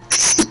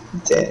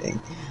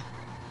 Dang.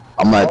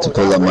 I'm gonna have to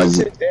pull up my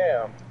Z.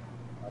 Damn.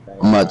 I'm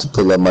gonna have to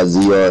pull up my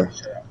ZR.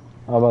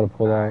 I'm about to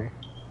pull out.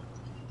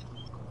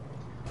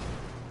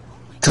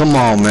 Come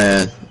on,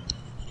 man.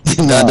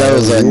 No, that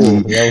was on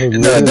you.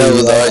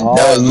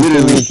 That was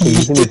literally. You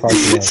see me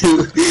parking up.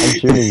 I'm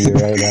shooting you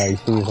right now. You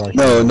see me parking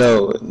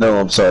up. No,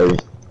 I'm sorry.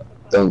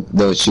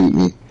 Don't shoot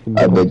me.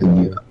 I beg of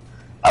you.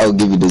 I'll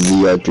give you the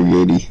ZR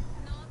 380.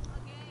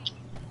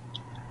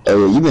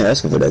 Oh, you been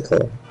asking for that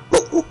car.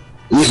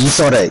 You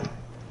saw that.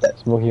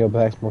 Smoking your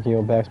back, smoking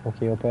your back,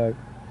 smoking your back.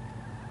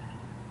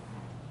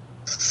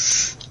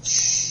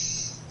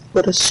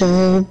 What a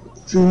shame.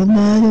 You and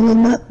I will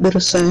not be the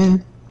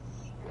same.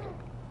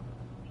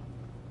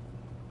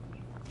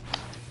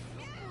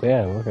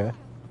 Damn, okay.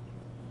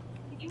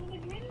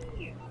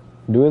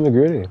 Doing the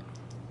gritty.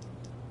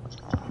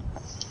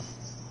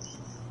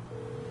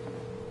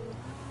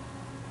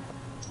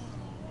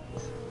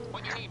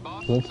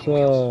 Let's,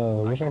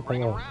 what should I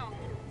come out?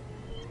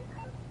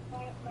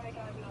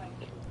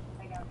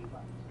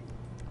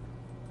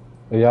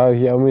 Yeah,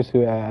 he want me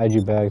to add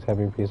you back,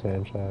 having peace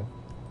and chat.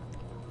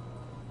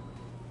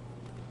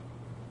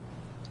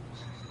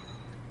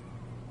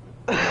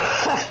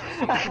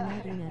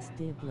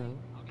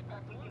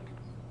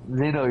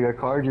 Zeno, your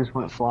car just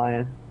went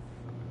flying.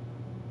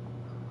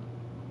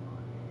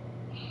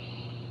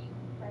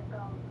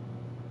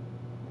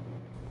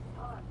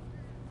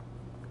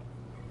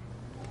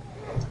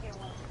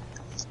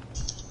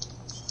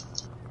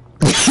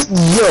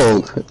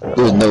 Yo,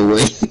 there's no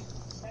way.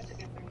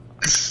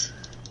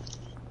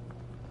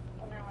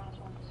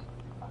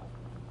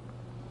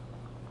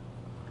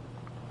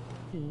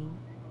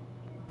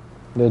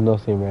 There's no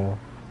steam right now.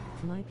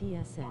 My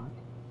PSN.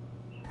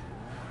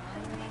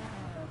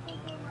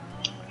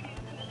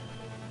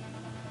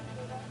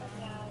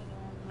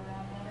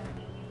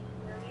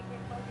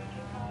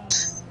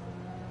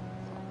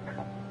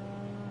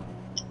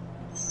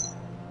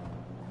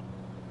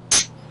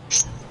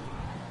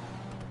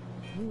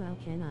 Who else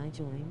can I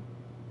join?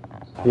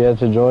 Yeah,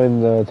 to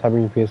join the type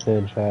your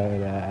PSN chat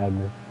and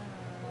admin.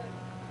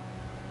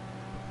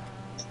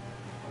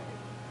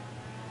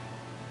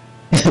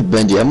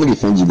 Benji, how many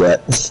friends you got?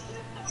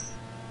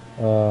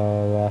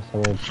 Last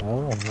time I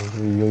don't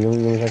know. You want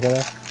me to check that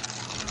out?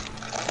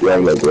 Yeah,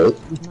 like what?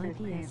 My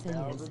PSN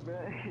is.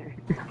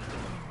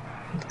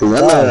 Cause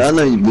I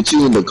know, but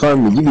you in the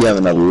Carmeet, you be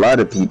having a lot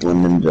of people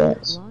in them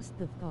jobs. Lost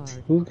the card.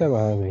 Who's got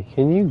behind me?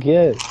 Can you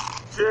get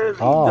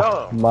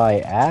off my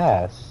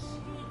ass?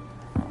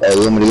 Hey,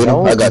 you want me to get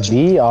him? I got Don't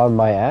you. be on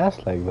my ass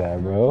like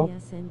that, bro.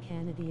 PSN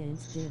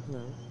Canadians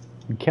Diblo.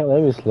 You can't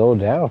let me slow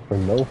down for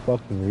no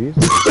fucking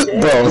reason.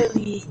 Bro,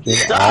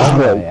 Just on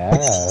my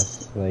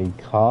ass. Like,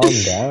 calm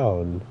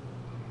down.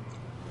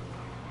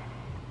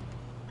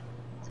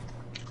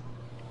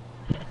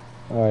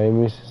 Alright, let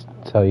me just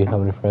tell you how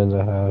many friends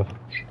I have.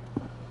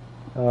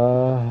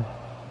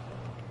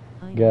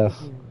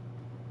 Guess.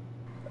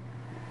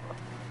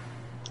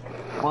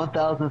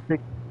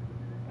 1,006.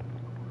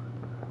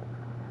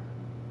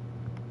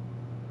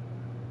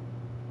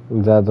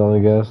 Is that the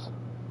only guess?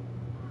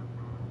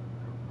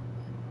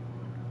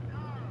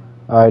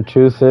 Alright,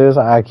 truth is,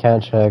 I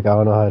can't check. I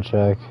don't know how to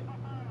check.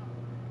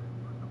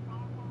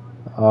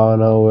 I don't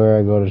know where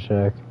I go to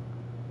check.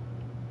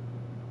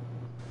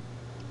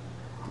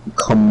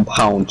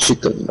 compound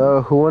chicken.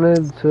 Who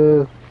wanted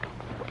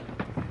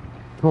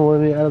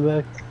me out of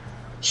back?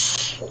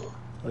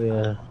 Oh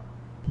yeah.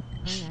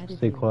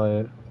 Stay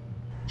quiet.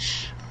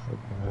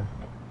 Okay.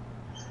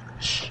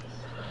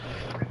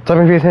 Stop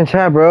me in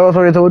chat, bro. That's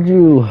what I told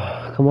you.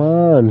 Come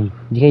on.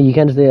 You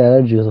can't just stay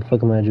at you, so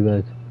fuck, I'm at you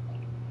back.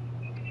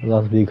 I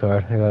lost the B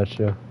card. I got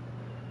you.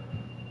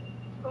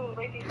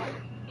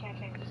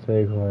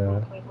 Stay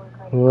quiet.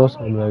 Who else?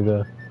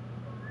 Omega.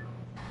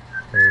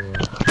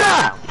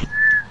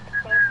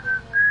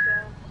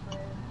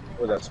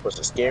 Was that supposed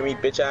to scare me,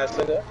 bitch ass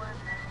nigga?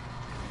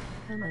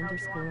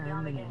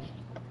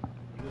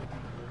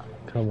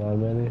 Come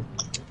on, Manny.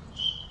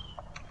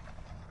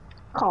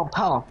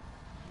 Compound.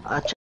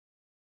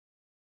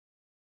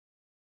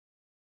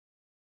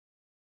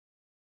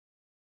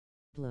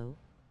 Blow.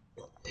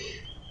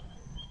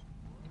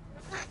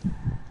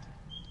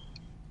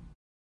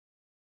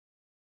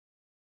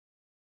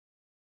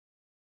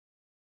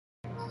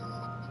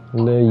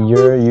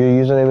 Your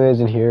username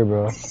isn't here,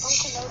 bro.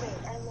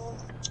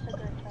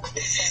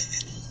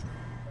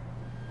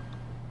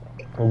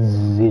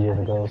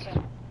 ZJ Ghost.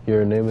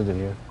 Your name isn't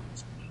here.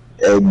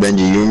 Hey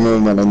Benji, you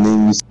remember my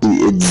name used to be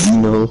it's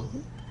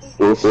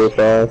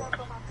Zeno445?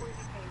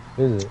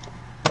 Is it?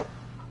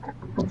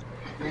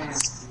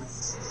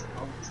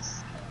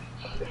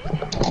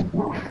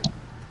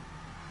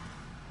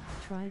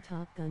 Try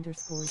talk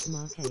underscores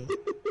Make.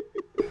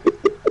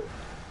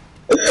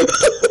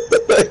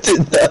 I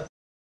did not.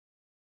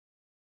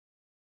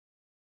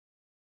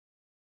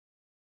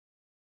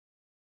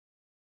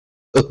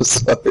 Oh,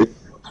 sorry.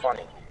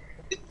 Funny.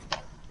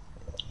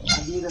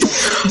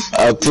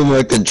 I put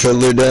my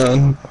controller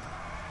down,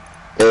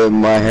 and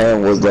my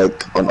hand was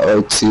like on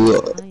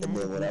R2, and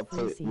then when I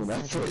pressed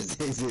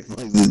exit,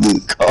 like this new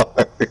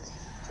car.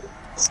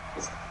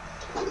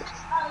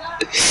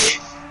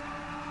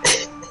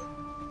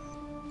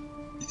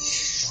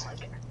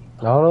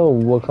 I don't know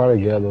what car to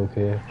get,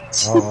 okay?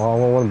 I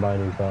don't want to buy a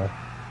new car.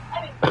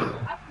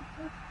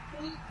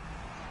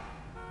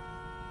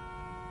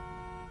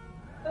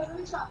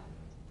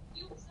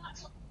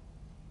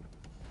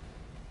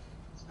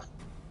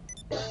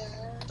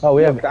 Oh,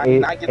 we have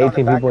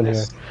 18 people in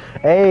here.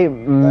 Hey,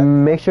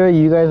 make sure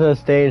you guys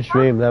stay in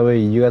stream. That way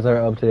you guys are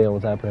up to date on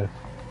what's happening.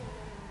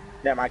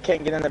 Damn, I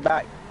can't get in the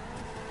back.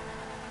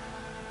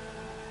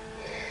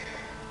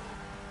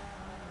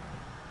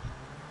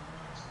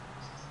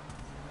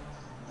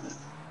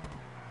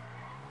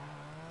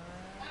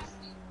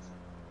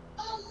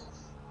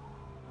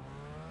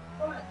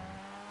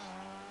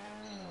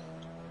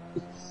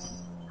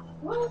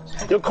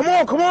 Yo, come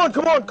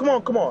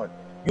on.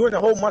 You in the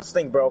whole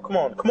Mustang, bro. Come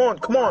on.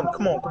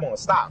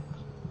 Stop.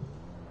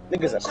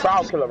 Nigga's a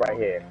crowd killer right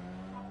here.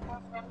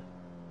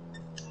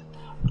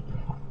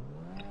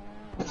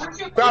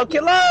 Crowd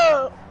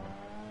killer!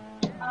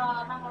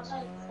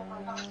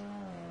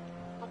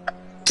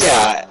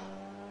 God.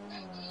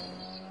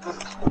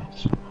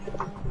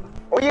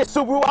 Oh yeah,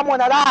 Subaru, I'm on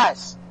that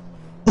ass.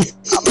 I'm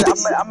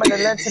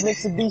gonna let to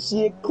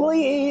Mitsubishi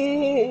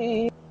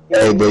clean.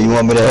 Hey, bro, you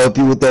want me to help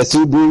you with that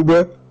Subaru,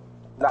 bro?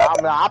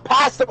 Nah, I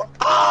passed him.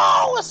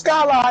 Oh, a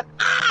Skyline.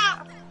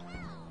 Ah!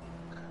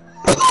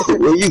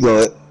 Where you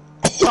going?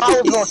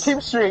 I was going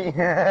Cheap Street.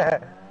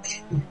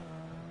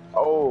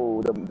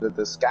 Yo,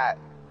 the scat.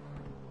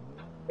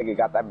 Nigga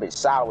got that bitch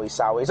sideways.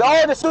 Oh,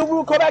 the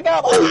Subaru come back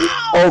up.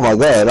 Oh my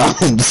god,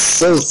 I'm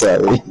so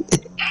sorry.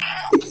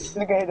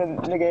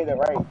 Nigga hit it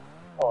right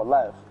or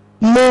left.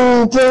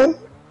 No, bro.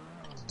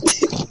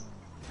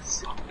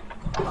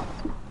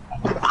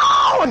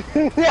 Oh,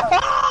 no!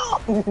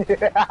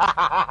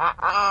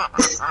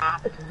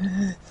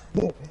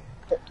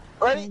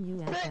 Ready? Can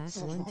you add back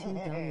 1, 2,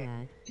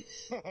 dumb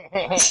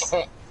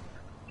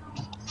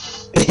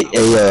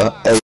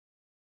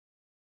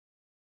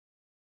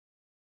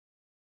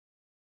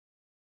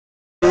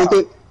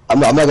Hey, I'm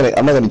not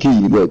gonna kill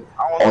you. Look,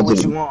 I don't know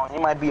what you want. You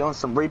might be on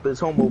some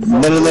rapist homo. No.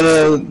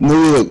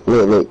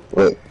 Look.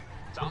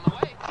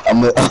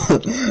 I'm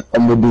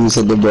gonna do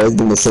something, bro. I'm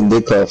gonna send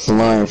their car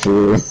flying for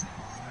real.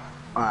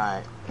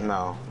 Alright,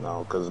 no,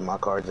 because my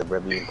car is a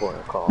very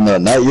important car. No,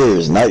 not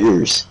yours. Not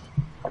yours.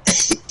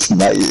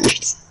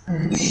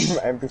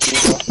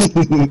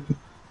 NPC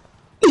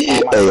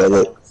Hey,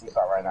 look.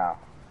 right now.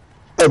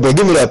 Hey, bro,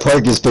 give me that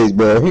parking space,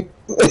 bro. What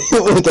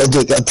that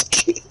just got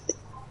the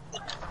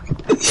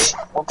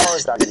What car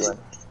is that you in?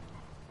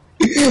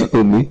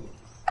 Who, me?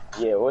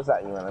 Yeah, what's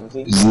that you in? Let me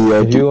see.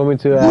 If you want me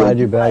to add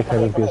you back,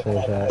 tell me if you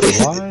send chat.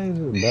 Why,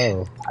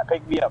 bro?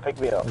 Pick me up.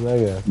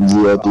 Omega.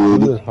 Yeah,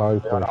 dude. This is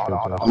hardcore shit,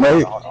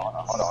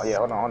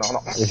 Hold on.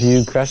 If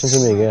you crash into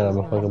me again, I'm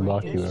gonna fucking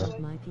block you, bro.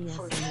 My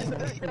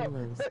PSN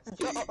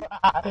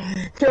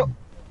Kill.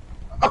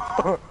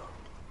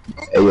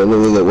 Hey, yo,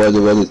 look, where's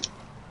it?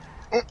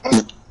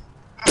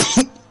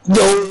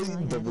 No!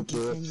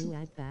 Can you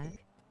add back?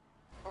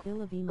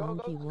 Billaby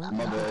Monkey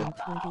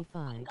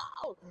 125.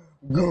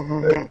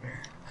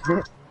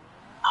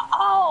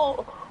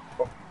 Oh!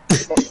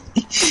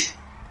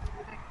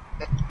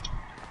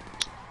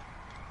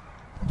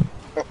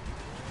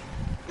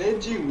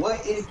 Benji,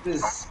 what is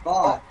this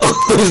spot?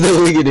 Who's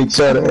the we getting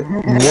shot at?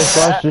 What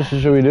spot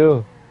should we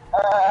do?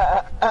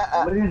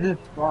 What is this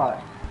spot?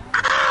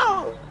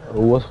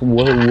 What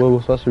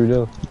spot should we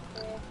do?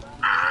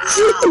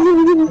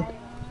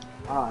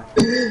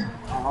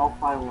 I'll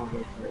find one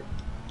real quick.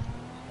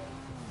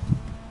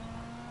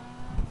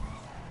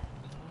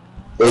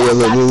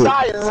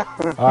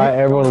 Alright,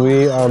 everyone,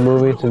 we are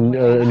moving to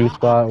a new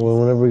spot.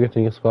 Whenever we get to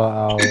a new spot,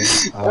 I'll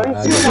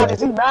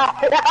add you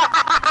back.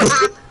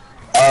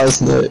 Oh,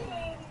 it's not.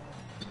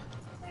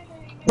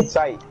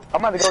 Sight. I'm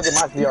about to go get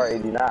my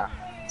CR80 now.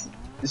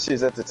 This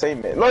shit's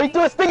entertainment. Look, he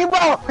threw a stinky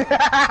ball!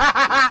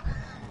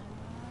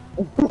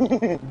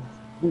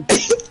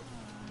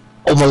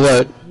 Oh my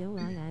god. Yo,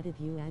 I added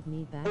you, add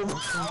me back.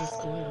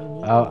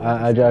 _ I'll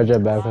add you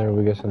back whenever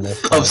we get to the next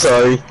spot. I'm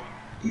sorry.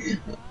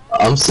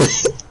 I'm sorry.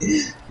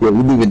 Yeah,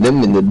 we leaving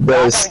them in the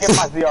dust. I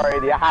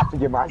have to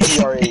get my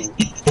CR80.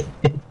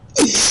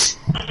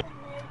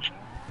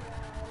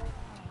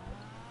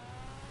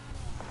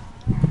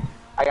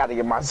 I gotta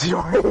get my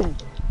CR80.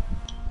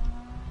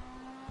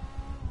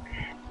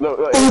 Look.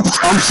 Oops,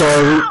 I'm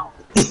sorry.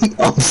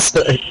 I'm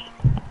sorry.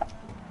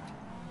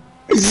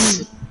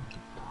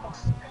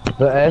 The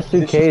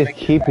S2K is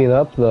keeping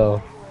up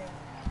though.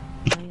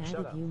 I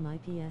added you, my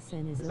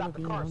PSN is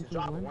Billaby Monkey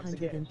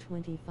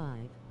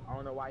 125. I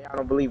don't know why y'all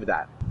don't believe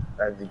that.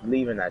 I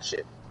believe in that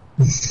shit.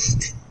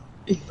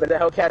 Put the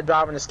Hellcat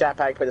driving the scat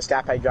pack. Put the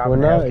scat pack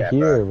driving the Hellcat. We're not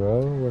here,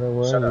 bro.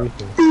 We're Shut not up.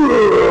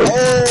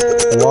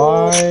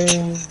 Why,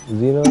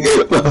 Zeno?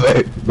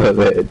 My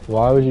bad.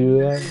 Why would you do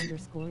that? _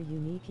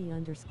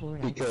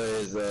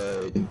 Because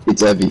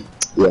it's heavy.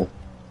 Yeah.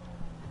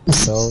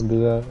 Don't do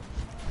that.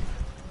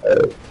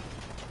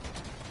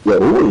 Yo,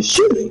 who is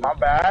shooting? My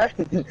bad.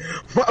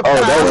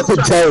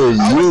 That was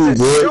you,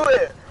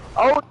 dude.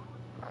 Oh.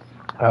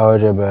 I'll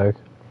add you back.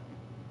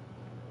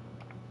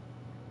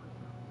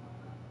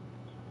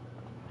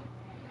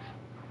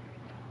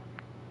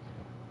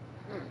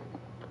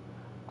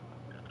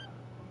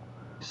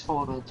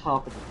 Spawn on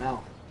top of the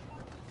mountain.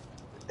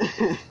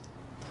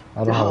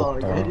 I don't Oh,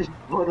 have you just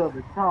spawned on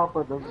the top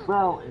of the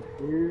mountain,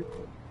 dude.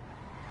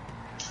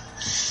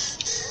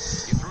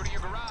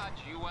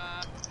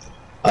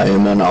 I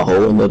am on a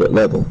whole nother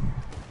level.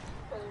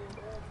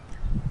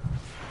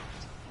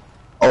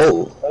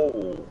 Oh.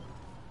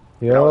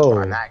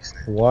 Yo,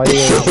 why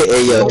you?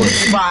 Hey, yo.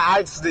 By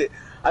accident.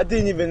 I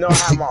didn't even know I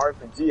had my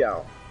RPG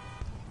out.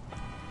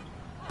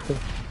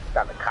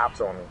 Got the cops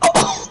on me.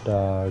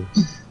 Dog.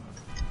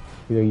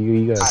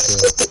 You gotta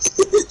chill.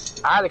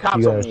 I had the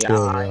cops You on me. gotta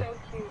chill, I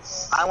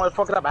didn't want to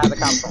fuck it up. I had the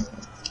cops on me.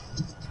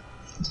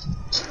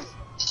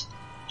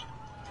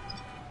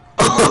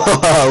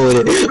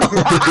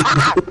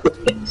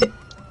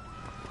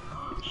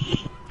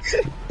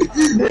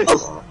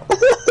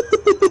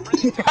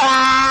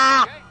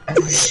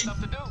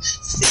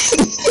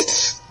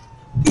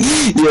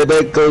 Yeah,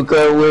 that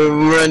go-kart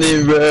went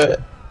running, bruh.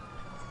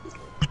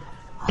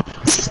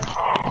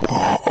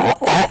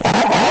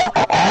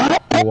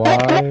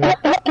 Why?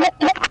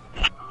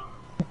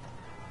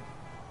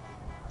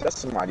 That's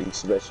somebody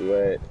special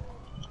ed.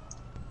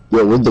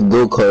 Yo, where's the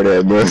go-kart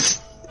at, bro?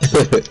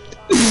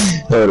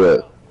 Hold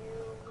up.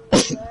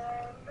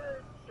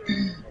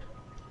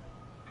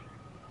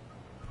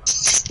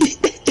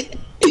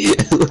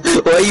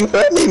 Why are you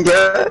running,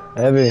 bro?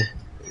 Heavy.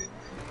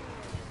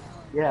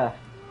 Yeah.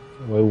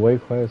 Wait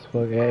quiet as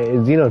fuck. Hey,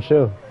 Zeno,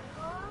 chill.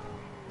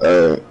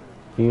 Can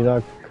you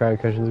not cry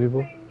questions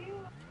people?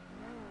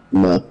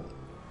 No.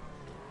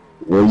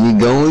 Where you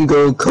going,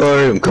 go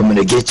kart? I'm coming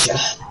to get ya.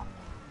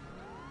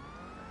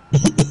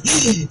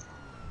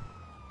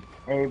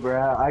 Hey,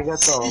 bro, I got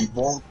the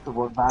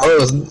multiple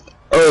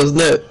Oh,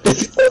 snap.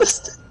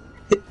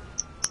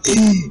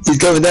 He's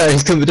coming down,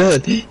 he's coming down.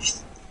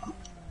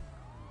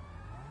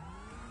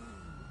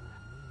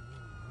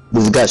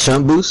 Does it got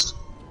shunt boost?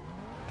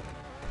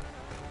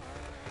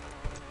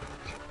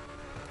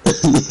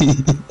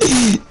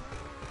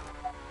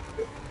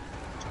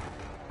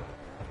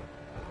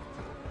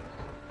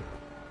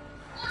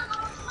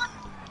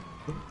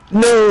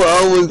 No, I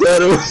almost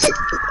got him.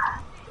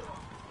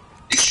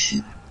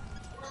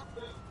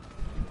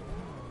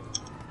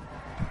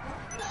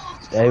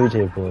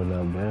 Everything pulling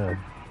up, man.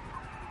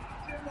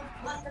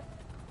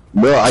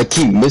 Bro, I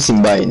keep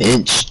missing by an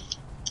inch.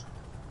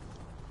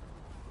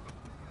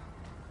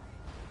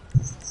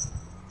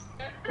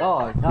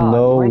 Oh,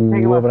 no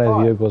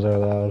weaponized vehicles are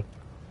allowed.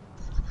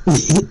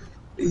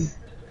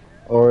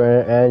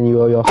 And you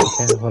also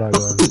can't. Hold on,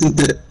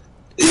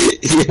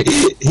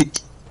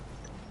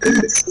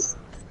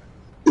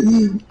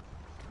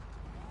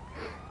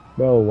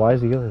 bro, why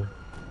is he killing?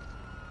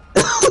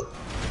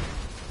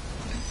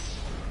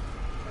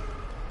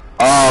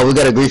 Oh, we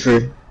got a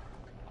griefer.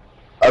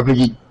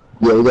 RPG.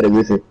 Yeah, we got a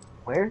griefer.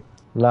 Where?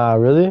 Nah,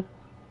 really?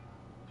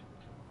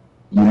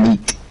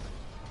 Unique.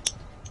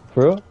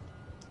 For real?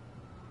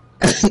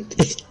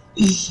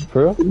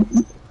 For real?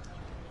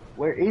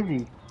 Where is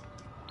he?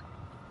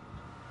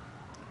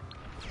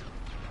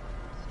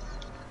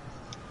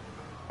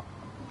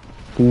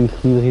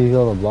 He's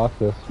gonna block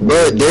this.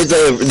 But there's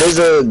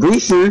a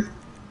griefer.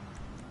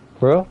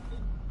 For real?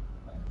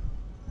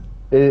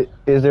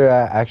 Is there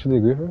actually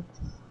a griefer?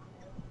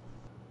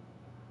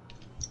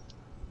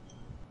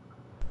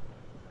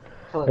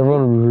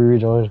 Everyone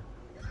rejoined.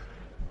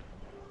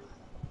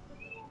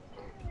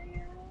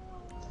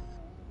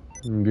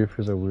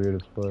 Griefers are weird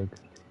as fuck.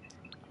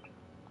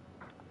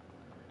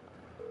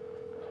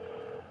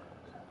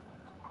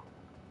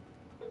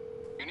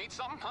 You need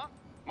something, huh?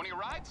 One of your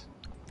rides?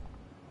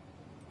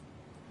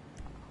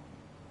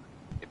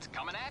 It's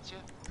coming at you.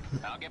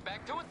 I'll get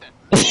back to it then.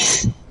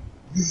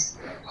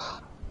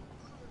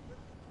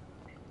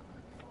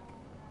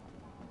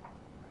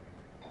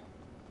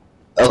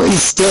 Oh,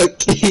 he's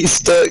stuck. He's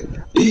stuck.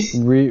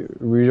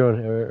 Rejoin.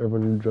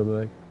 Everyone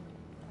rejoin back.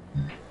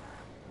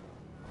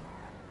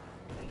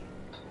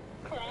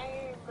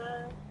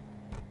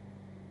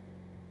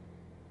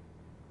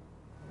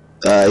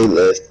 He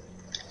left.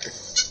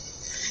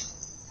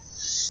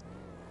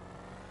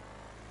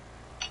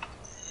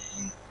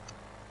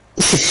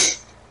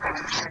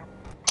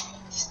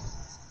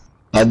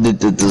 I did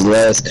this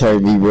last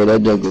Carmeet, bro.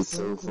 That joke was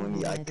so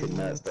funny. I could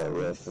not stop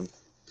laughing.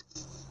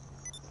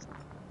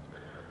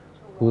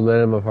 Who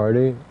led in my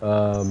party?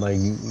 My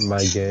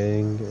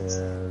gang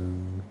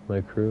and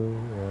my crew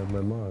and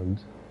my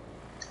mods.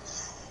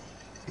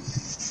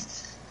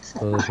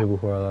 Those are the people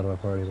who are allowed in my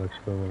party, like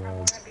crew and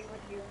mods.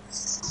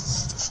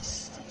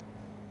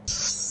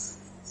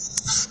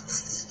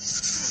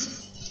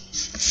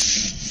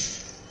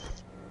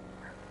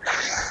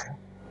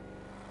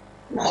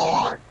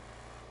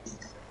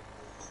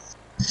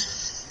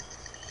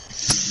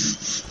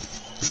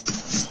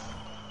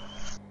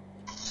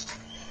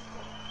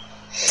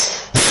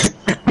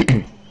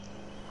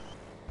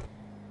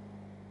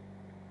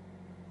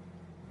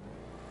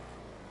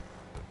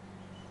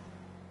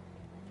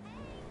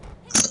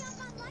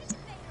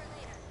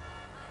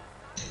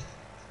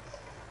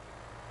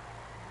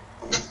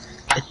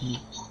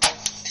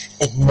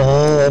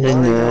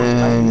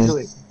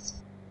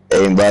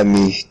 Hey, invite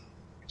me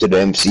to the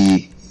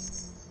MC.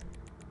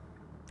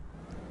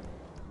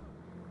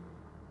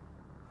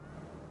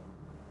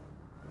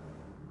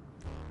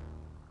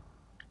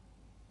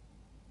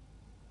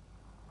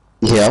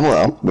 Yeah, I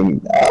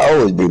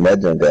always bring my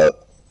junk out.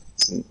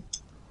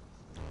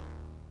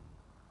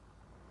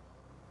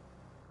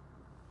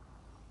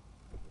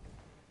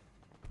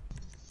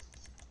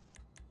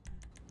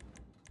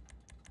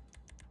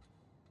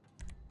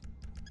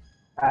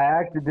 I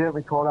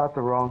accidentally called out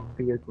the wrong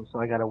vehicle,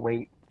 so I gotta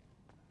wait.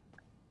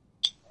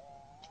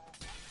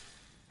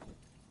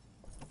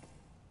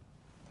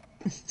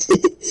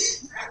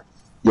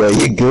 Yo,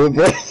 you good,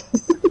 bro?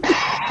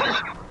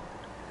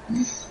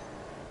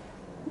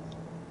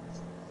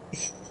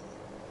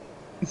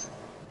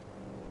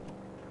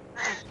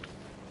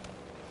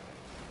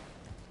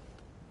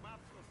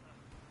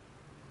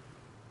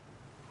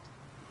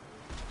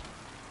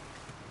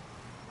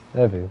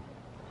 Heavy.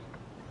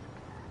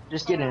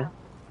 Just get in.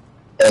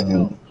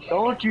 Evan.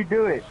 Don't you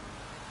do it.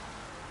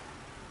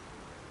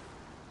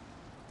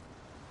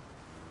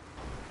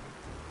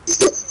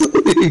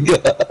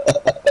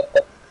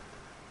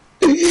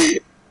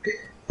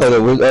 Hold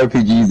on, where's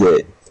RPGs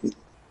at?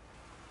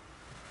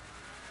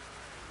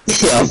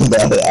 I'm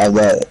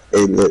not.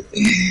 Hey, look.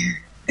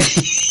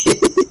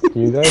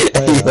 You guys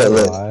find Yeah, out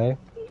look. why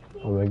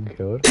Omega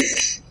killed?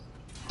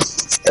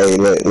 Hey,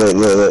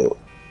 look.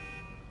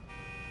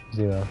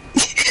 Zeno.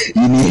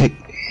 You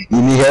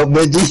need help,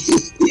 Benji?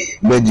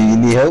 Benji, you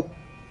need help?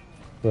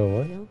 So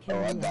what? Yo, can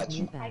you add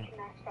me back?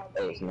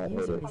 Oh, it's not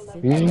User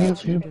here.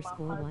 is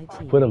 @underscore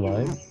YT. Put a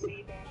mine.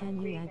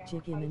 Can you add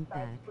Jiggyman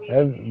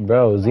back?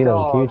 Bro,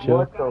 Zeno, can you Dog, chill?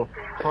 what the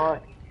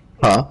fuck?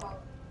 Huh?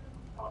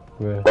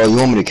 Bro. Oh, you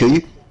want me to kill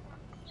you?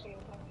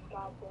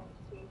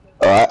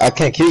 Oh, I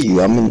can't kill you.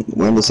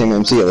 We're in the same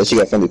MC unless you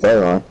got friendly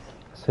fire on.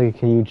 So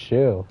can you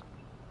chill?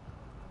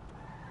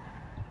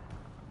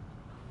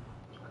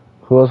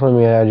 Who else want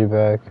me to add you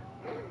back?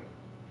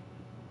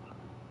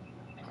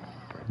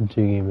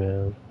 Jiggy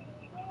man.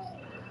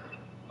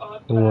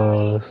 Who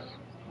else?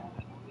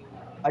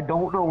 I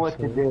don't know what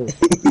to do.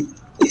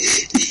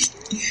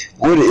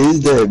 What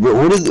is that, bro?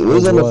 What is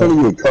on the front of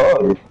your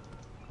car?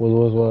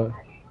 What?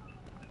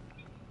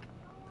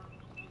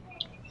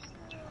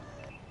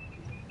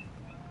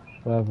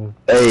 What happened?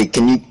 Hey,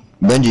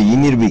 Benji, you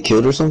need to be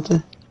killed or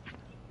something?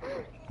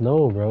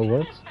 No, bro,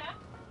 what?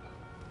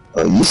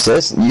 Oh, you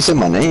said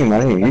my name. I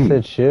didn't hear you. I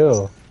said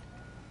chill.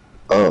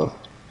 Oh.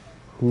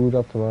 Who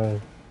dropped the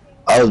mine?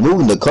 I was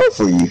moving the car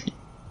for you.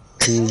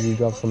 Who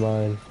dropped the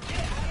mine?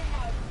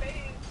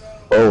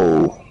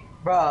 Oh.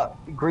 Bruh,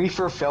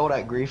 Griefer failed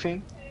at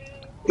griefing?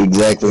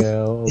 Exactly.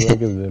 Yeah,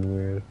 Omega's been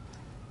weird.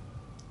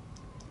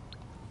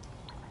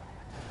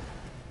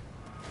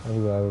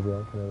 I'm glad we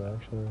brought him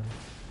actually.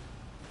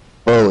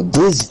 Bro,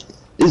 this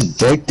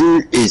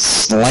vector is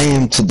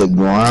slammed to the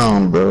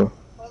ground, bro.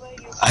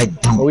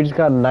 Oh, we just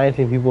got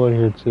 19 people in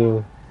here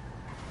too.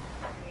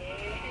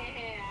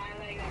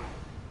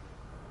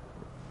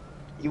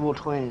 Evil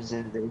twins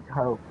and they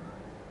hope.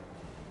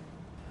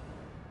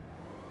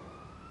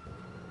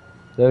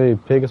 Debbie,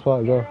 pick a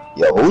spot, go.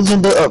 Yo, who's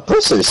in the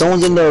oppressor?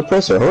 Someone's in the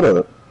oppressor. Hold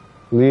up.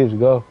 Leaves,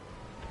 go.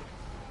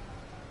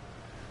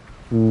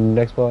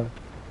 Next spot.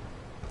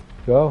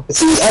 Go.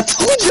 See, I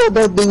told y'all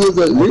that thing was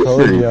a I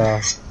told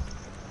y'all.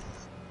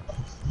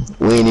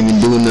 We ain't even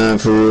doing nothing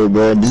for real,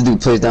 bro. This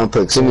dude plays down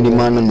proximity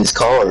mine on his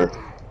car.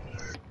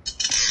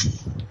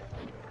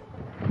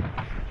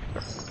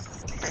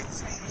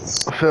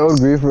 Failed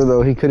griefer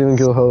though, he couldn't even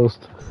kill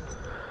host.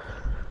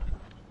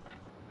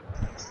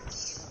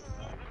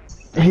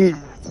 He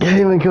can't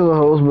even kill the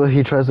host, but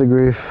he tries to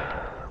grief.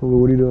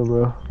 What are you doing,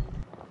 bro?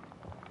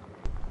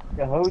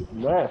 The host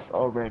left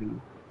already.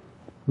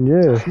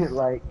 Yeah.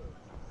 Like,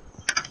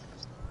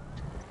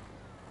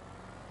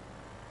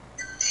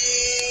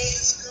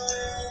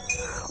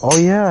 Oh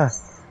yeah,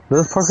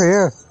 let's park right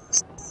here.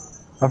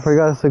 I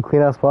forgot it's a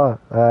clean ass spot.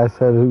 I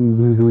said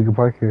we could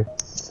park here.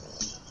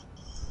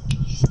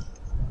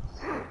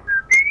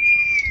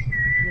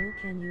 Yo,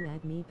 can you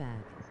add me back?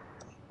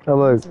 Oh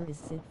look, User is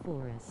Sid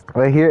Forest.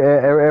 right here,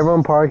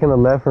 everyone park in the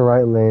left and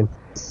right lane,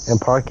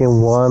 and park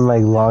in one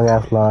like long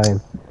ass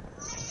line.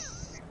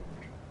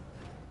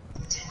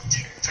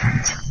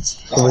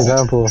 For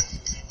example,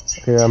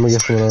 here I'm gonna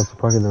get someone else to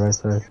park in the right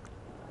side,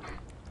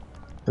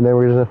 and then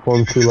we're gonna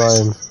form two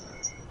lines.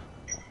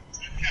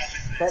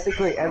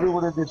 technically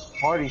everyone in this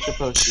party's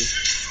supposed to.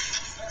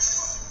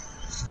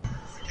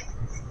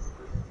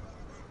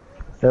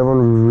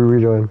 Everyone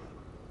rejoin.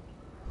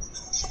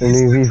 And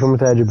if you want me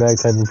to add you back,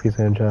 type in peace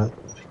in chat.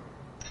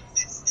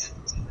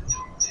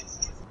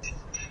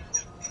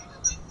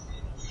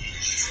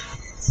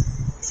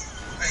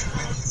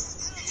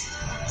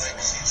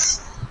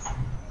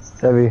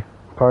 Heavy,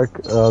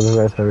 park, the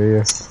right side right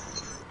here.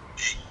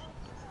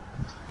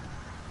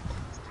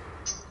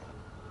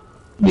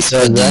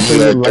 Besides Exactly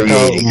the like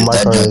how 38, my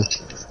that car done.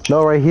 is.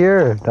 No, right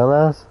here,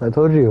 dumbass. I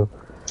told you.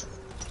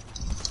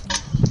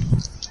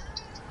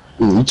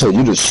 Ooh, he told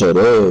you to shut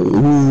up.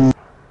 Ooh.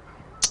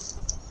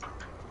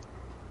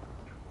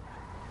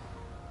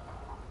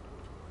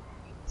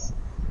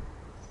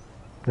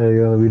 There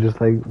you go. We just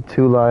like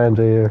two lines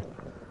right here.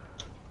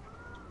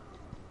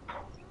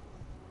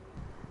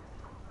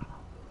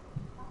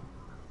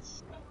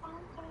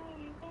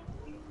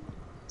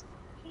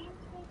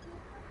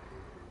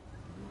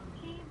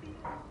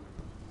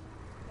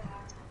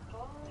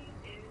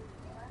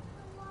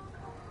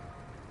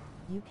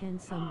 You can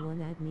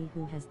someone add me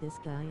who has this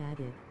guy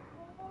added?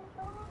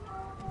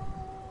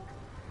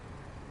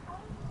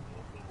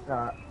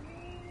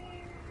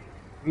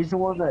 He's the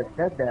one that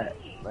said that.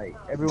 Like,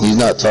 everyone. He's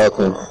not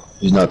talking.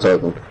 He's not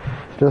talking.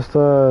 Just if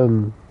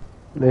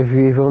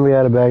you want me to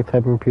add it back,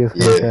 type in PS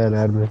in chat,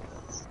 add me.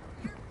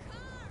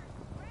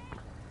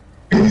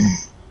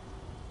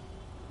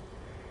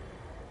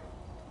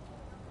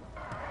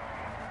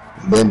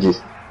 Benji.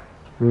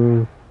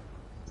 Do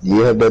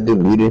you have that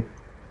dude muted?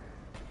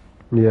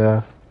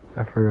 Yeah,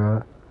 I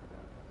forgot.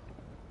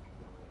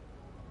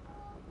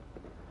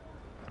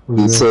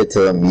 He said to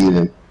unmute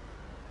him.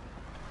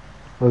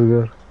 What's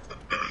good?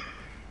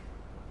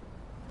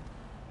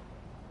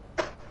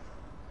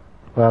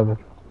 What happened?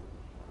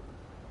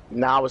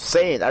 Now I was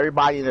saying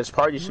everybody in this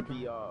party should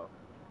be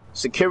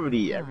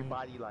security.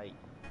 Everybody like.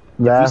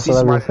 That's what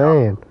I've been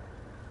saying.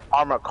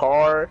 Armor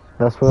car.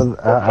 That's what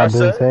I've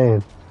been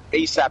saying.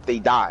 ASAP they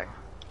die.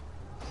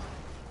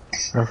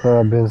 That's what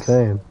I've been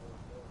saying.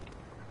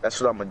 That's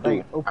what I'm gonna do.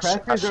 Like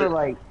oppressors are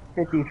like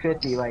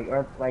 50-50, like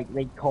or like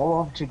they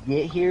call them to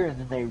get here and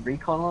then they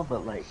recall them,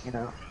 but like you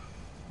know.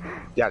 You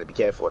gotta be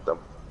careful with them.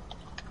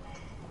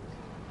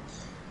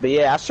 But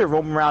yeah, I should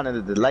roam around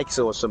in the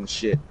Lexo or some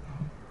shit.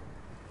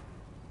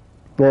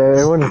 Yeah,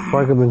 everyone is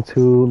parked up in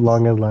two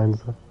long ass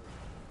lines.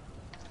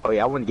 Oh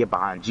yeah, I wouldn't get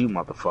behind you,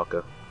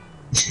 motherfucker.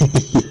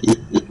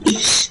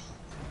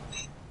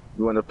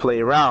 You wanna play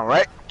around,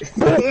 right?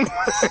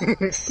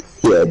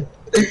 Yeah.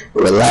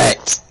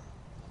 Relax.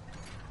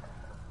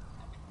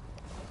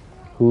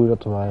 Who's up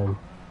to mine?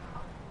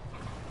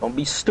 Don't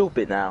be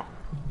stupid now.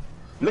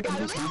 Look at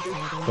this.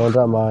 Don't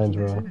drop mines,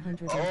 bro.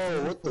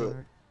 Oh, what the?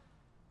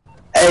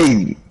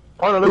 Hey.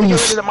 Hold on, let me get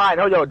rid of the mine.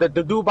 Hold on, the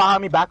dude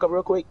behind me, back up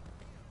real quick.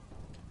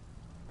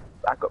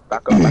 Back up,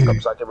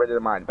 so I get rid of the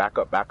mine. Back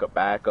up. Cause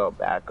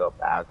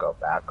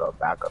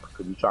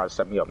you trying to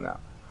set me up now.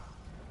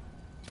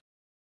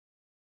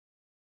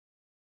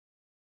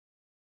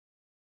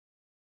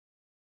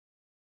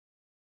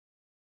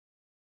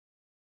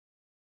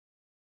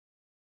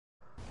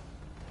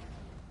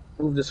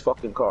 Move this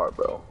fucking car,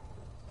 bro.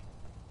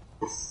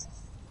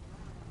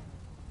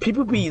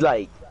 People be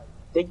like,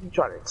 they be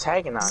trying to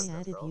antagonize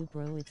us, bro.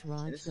 You, it's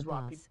Raj, And this is the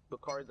why boss. the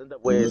cars end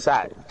up where it's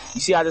at. You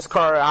see how this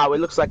car, how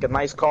it looks like a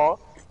nice car?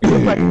 It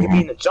looks like it could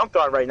be in the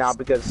junkyard right now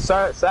because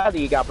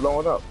sadly it got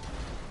blown up.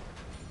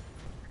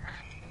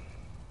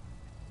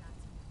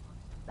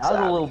 That was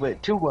a little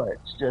bit too much,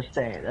 just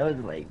saying. That was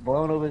like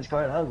blowing over his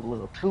car, that was a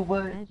little too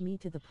much. Add me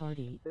to the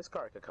party. This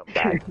car could come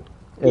back.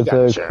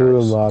 It's a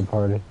crew mod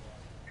party.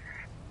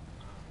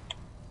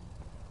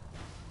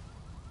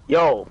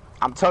 Yo,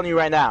 I'm telling you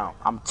right now.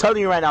 I'm not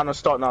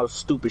starting all this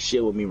stupid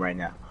shit with me right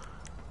now.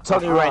 I'm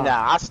telling you right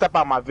now. I step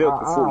out my vehicle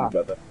for you,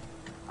 brother.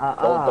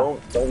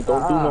 Don't do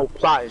no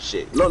plotting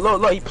shit.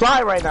 Look, he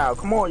plotting right now.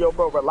 Come on, yo,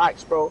 bro,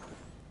 relax, bro.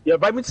 Yo,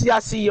 invite me to your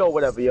CEO,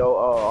 whatever, yo.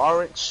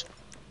 Orange.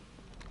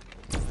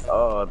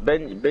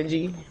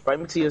 Benji, invite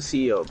me to your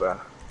CEO, bro.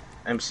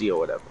 MC or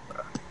whatever,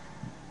 bro.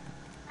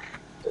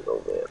 Take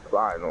over there,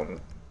 plotting on me.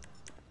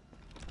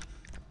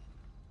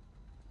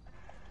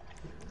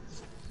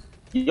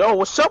 Yo,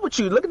 what's up with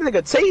you? Look at the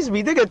nigga tase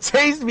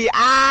me.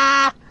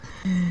 Ah!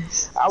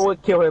 I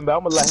would kill him, but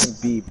I'm gonna let him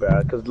be,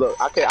 bro. Cause look,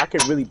 I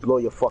can really blow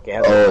your fucking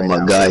head off. Oh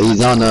my god,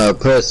 he's on a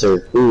oppressor.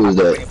 Who is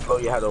that? I can blow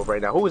your head off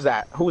right now. Who is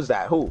that? Who?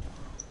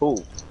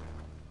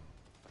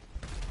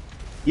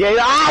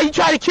 Yeah, you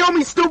trying to kill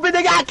me, stupid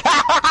nigga?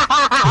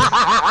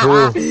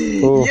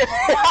 Who?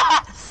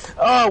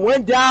 Yeah.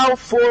 One down,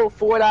 four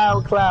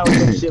down, cloud,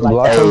 some shit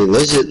like Hey, that.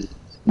 let's just...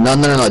 No,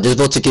 just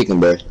vote to kick him,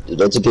 bro. Just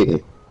vote to kick him.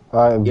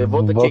 Alright, Yeah,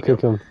 vote to kick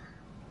him.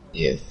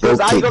 Yeah, Cause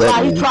vote I ain't kick gonna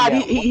lie, that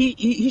man.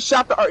 he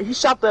shot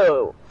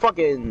the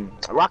fucking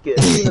rocket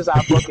as soon as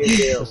I fucking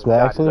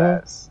got his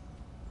ass.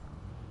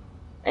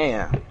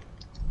 Damn.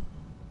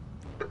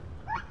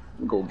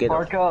 Go get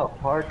him.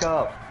 Park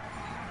up.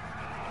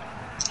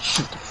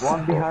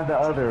 One behind the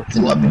other.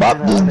 I'm gonna bop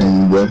this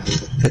dude, bro.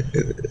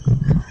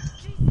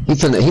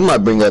 He might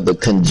bring up the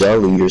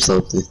congealing or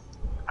something.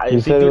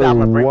 You said it was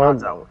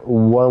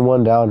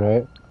one down,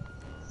 right?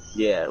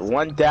 Yeah,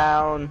 one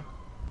down.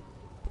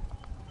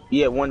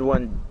 Yeah,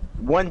 one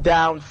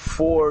down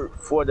for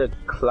the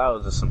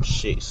clouds or some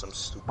shit, some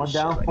stupid One shit.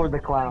 down Like for the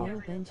clown.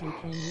 Yo, Benji,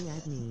 can you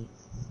add me?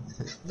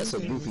 That's a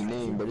goofy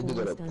name, but it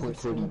got a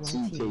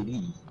 .32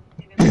 KD.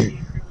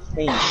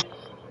 Hey.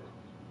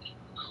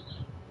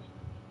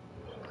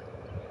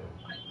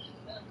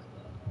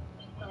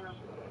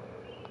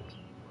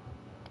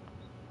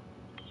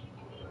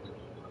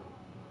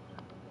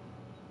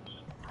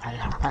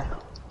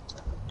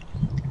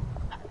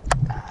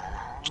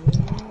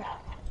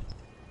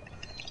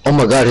 Oh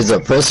my god, his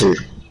oppressor.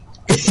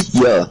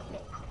 Yeah,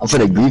 I'm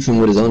finna grief him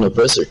with his own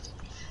oppressor.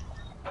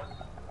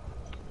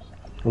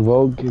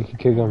 Vote,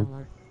 kick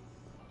him.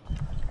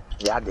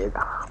 Yeah, I did.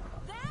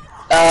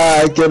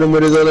 I killed him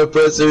with his own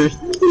oppressor.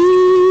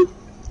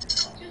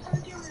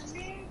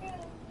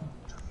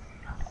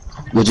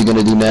 What you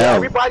gonna do now? Yeah,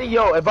 everybody,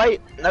 yo,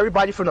 invite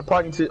everybody from the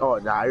party to. Oh,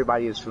 nah,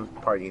 everybody is from the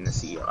party in the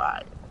CEO.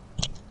 Alright.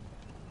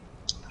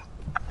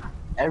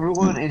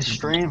 Everyone in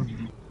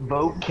stream,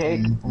 vote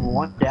kick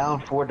one down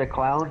for the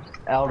clown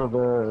out of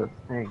the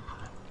thing.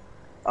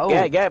 Oh.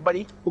 Yeah,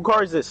 buddy. Who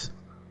car is this?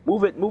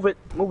 Move it.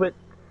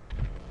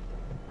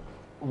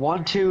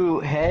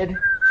 1-2 head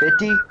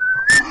 50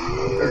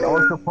 is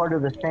also part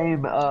of the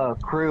same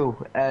crew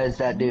as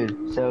that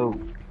dude. So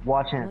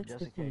watch him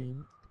just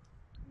in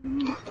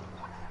case.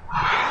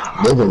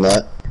 No, they're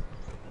not.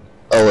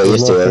 Oh wait,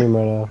 yes they are.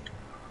 Right now.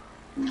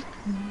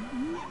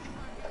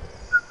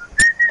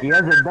 He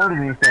hasn't done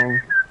anything.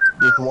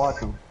 Just watch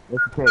him.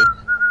 That's the case.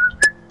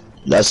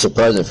 That's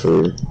surprising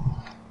for him.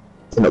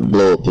 I'm gonna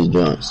blow up his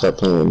junk. Stop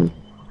playing with me.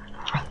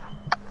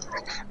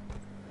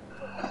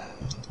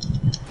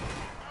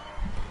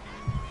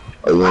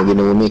 Oh, you wanna get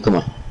in with me? Come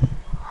on.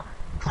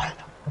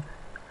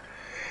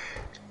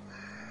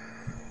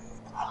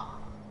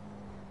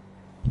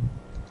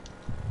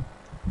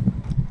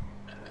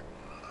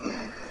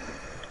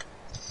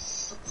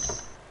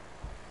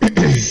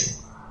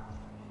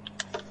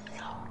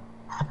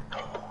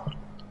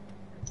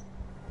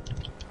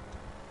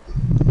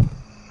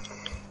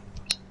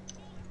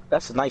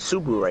 That's a nice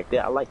Subaru right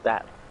there. I like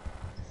that.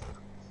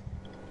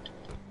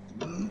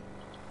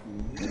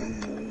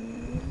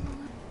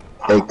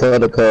 Hey,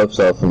 cut the cups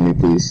off for me,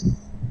 please.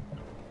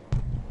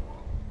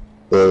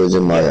 It was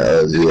in my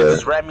You yeah.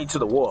 just ran me to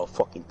the wall,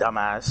 fucking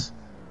dumbass.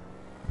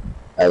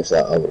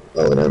 Actually,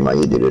 oh, never mind.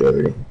 You did it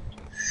already.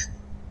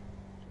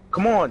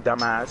 Come on,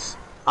 dumbass.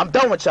 I'm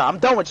done with y'all. I'm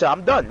done with y'all.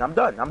 I'm done. I'm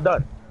done. I'm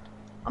done.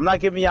 I'm not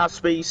giving y'all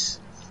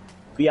space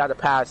for y'all to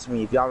pass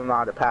me. If y'all don't know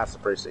how to pass a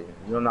person,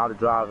 you don't know how to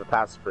drive a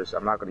pass a person,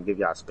 I'm not gonna give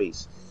y'all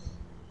space.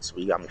 So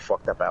you got me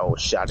fucked up. Oh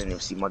shit, I didn't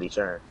even see Muddy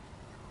turn.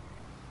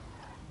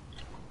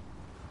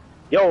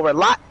 Yo,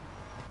 relax.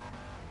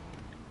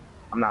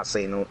 I'm not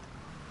saying no.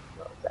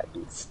 That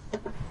dude.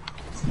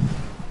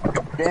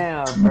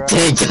 Damn, bro.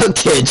 Dang, you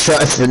can't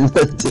try for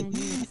nothing.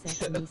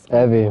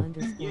 Evie.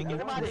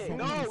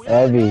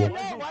 Evie.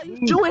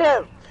 Shoot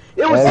him.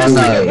 It was this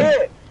nigga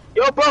here.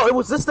 Yo, bro, it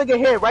was this nigga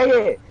here, right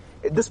here.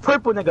 This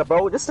purple nigga,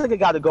 bro. This nigga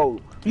gotta go.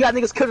 You got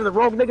niggas killing the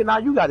wrong nigga, now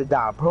you gotta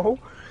die, bro.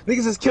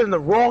 Niggas is killing the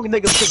wrong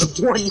niggas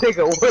to the one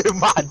nigga. Where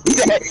am I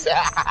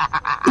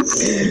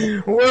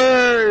dead?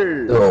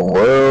 Word. The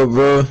world,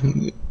 bro.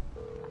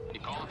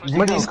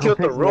 Money's killed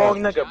the wrong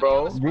nigga,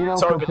 bro. Gino,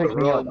 come Target the pick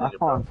me wrong up. I nigga,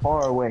 found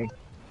far away.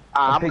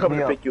 I'm coming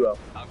to pick you up.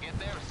 I'll get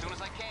there as soon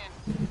as I can.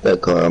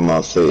 That car on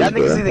my face, Y'all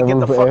niggas need to get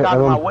the fuck out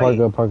of my way.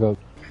 Park up.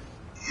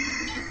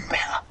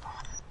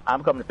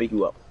 I'm coming to pick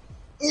you up.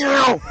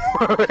 Y'all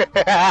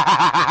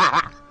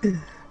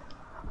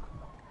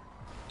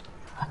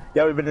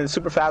ever been in a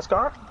super fast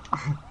car?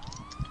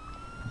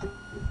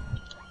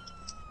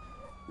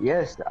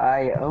 Yes,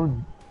 I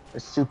own a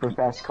super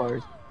fast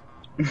cars.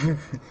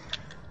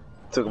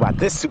 Talk about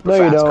this super no,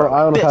 fast you don't. car.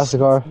 I own a faster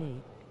car.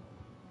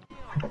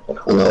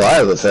 No, I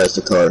have a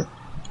faster car.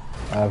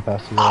 I have a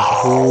faster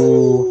car.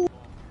 Ooh.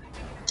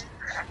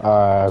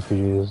 Alright,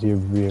 RPGs, you're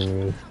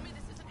being rude.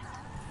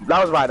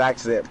 That was by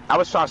accident. I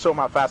was trying to show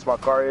how fast my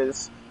car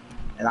is,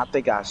 and I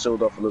think I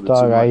showed off a little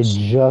Dog, too I much.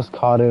 just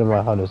caught it in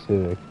my Honda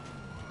Civic.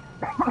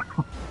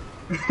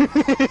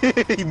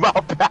 My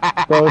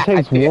bad. Bro, it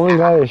takes one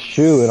guy to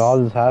shoot and all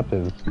this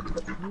happens.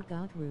 You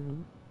got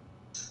room.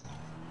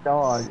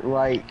 Dog,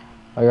 like...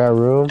 I got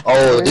room?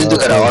 Oh, this dude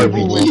got an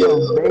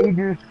RPG. A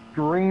major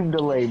stream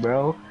delay,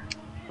 bro.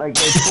 Like,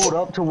 they pulled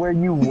up to where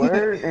you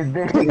were, and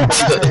then they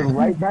turned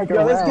right back Yo,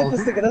 around. let's get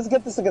this nigga. Let's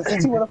get this nigga.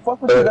 Since he wanna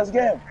fuck with you, let's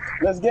get him.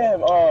 Let's get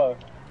him.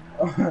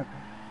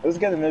 Let's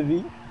get him,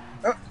 Evie.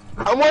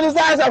 I want his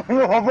eyes. I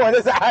want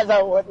his eyes.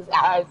 I want his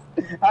eyes.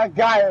 I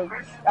got him.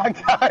 I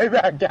got him.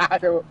 I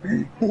got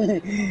him.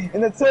 In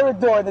the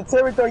territory. The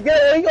territory.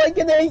 Get there.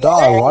 Get there.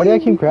 Dog, why do I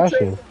keep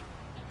crashing?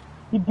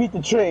 He beat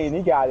the train.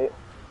 He got it.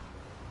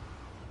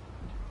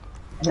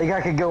 Think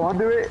I could go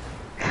under it?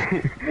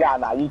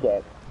 Nah, you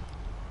can't.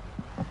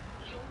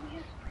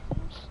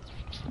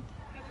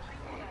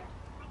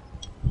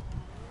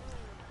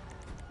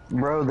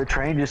 Bro, the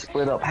train just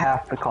split up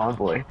half the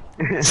convoy.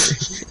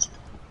 It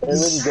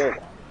really did.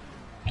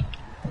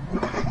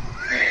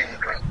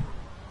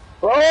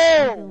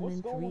 Bro,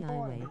 what's going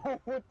on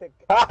with the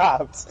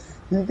cops?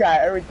 You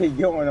got everything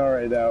going on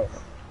right now.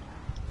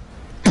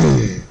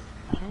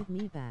 Add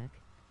me back.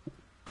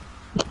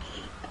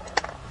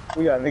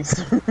 We got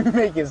niggas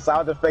making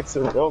sound effects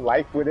in real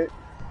life with it.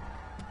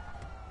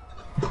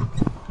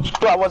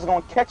 Bro, I wasn't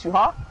gonna catch you,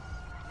 huh?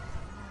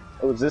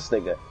 It was this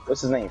nigga.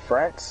 What's his name?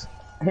 Franks?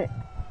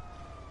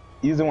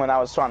 He's the one I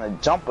was trying to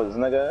jump us,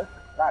 nigga.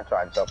 Not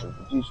trying to jump us,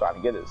 but you trying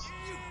to get us.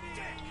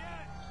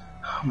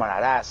 I'm gonna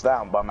ass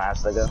down, bum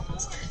ass nigga.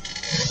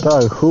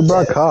 Dog, who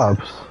brought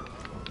cops?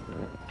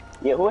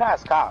 Yeah, who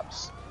has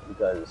cops?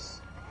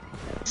 Because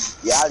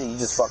you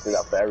just fucked it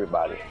up for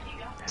everybody.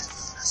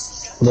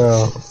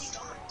 Bro.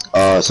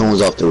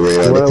 Someone's off the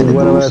radar.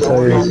 What am I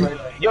tell you?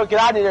 Yo, get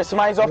out of there.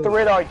 Somebody's off the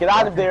radar. Get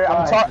out of there.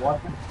 I'm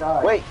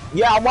talking. Wait,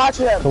 yeah, I'm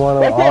watching him. Come on,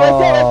 right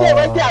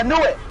there. I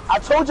knew it. I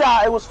told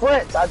y'all it was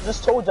friends. I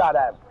just told y'all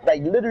that.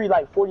 Like, literally,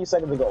 like 40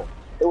 seconds ago.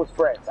 It was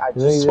friends. I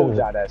just told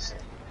y'all that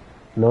shit.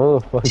 No,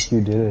 the fuck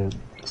you didn't.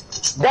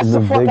 That's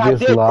the fuck I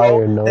did,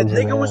 bro. The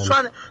nigga was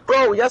trying to...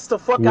 Bro, that's the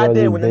fuck I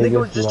did. When the nigga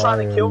was just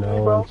trying to kill me,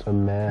 bro. The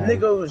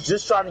nigga was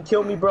just trying to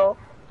kill me, bro.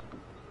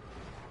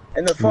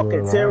 In the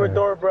fucking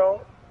territory,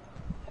 bro.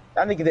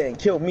 That nigga didn't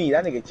kill me.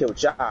 That nigga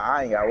killed y'all.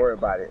 I ain't gotta worry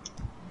about it.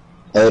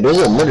 Hey, there's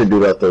another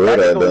dude off the radar,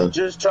 though. That nigga was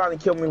just trying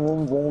to kill me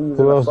when we was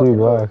Who in else the fucking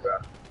road,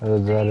 black?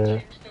 Is that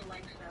it?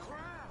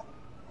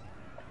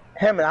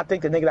 Him, and I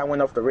think the nigga that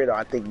went off the radar,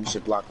 I think you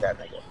should block that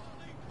nigga.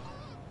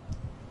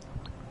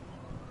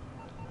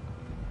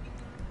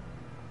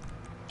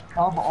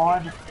 Come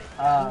on. Yo,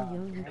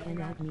 you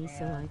can add me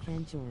so I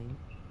can join.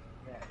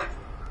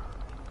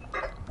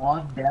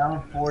 One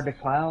down for the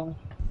clown.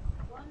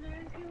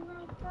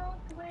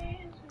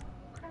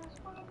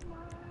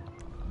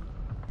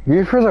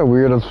 Reefers are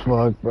weird as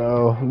fuck,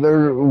 bro.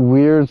 They're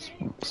weird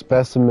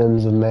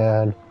specimens of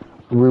man.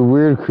 We're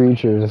weird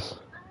creatures.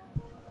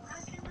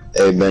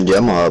 Hey, Benji,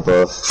 I'm gonna hop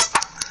off.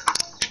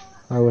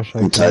 I wish I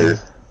I'm could. tired.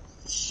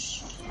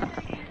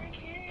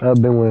 I've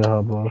been wanting to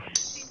hop off.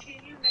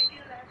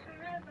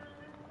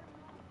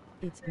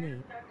 It's me.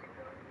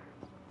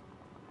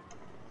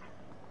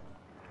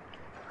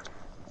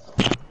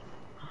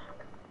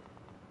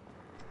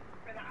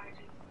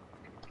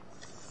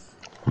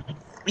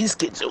 These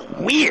kids are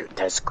weird.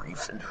 That's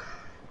griefing.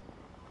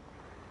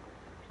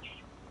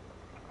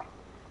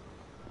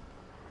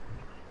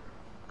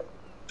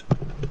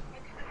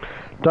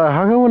 Dog,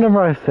 how come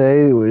whenever I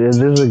say if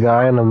there's a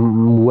guy in a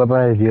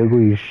weaponized vehicle,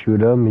 you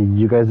shoot him, and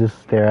you guys just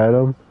stare at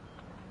him?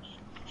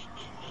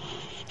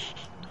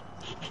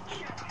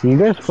 You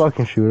guys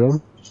fucking shoot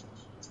him.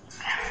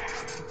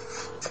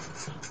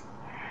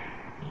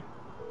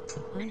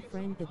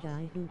 Unfriend the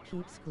guy who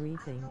keeps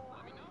griefing.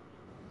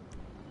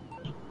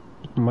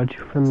 Why'd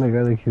you friend the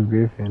guy that keeps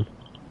griefing?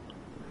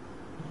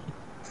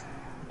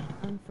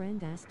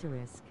 Unfriend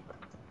asterisk.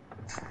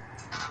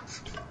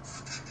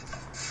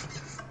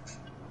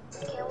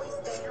 Can we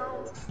stay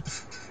home?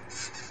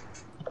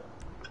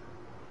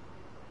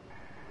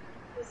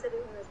 He said he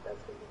wanted us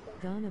to be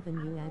Donovan,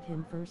 you add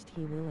him first,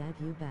 he will add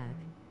you back.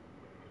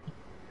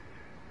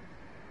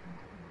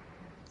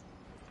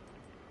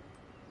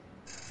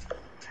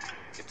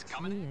 It's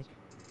coming in.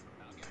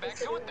 I'll get back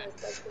to it then.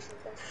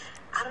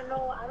 I don't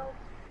know, I don't.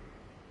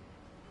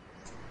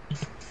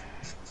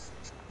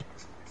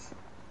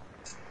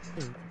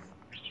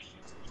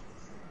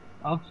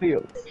 I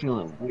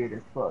feeling weird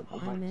as fuck.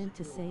 I meant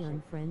to say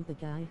unfriend the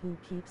guy who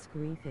keeps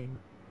griefing.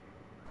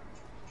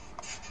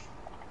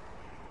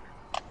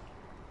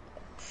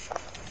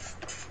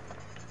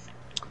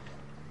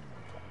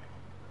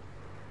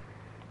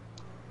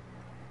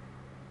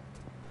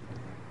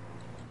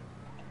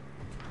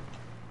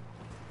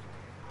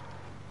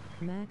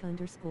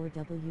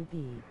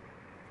 Mac_WB.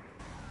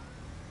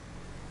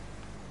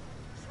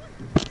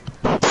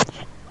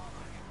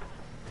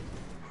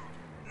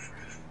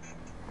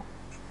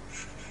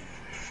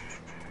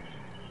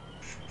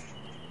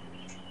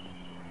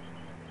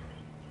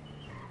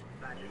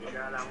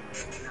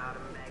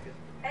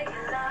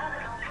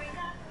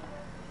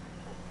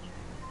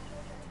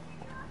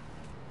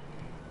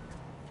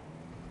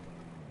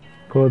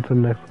 Go to the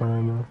next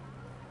one now.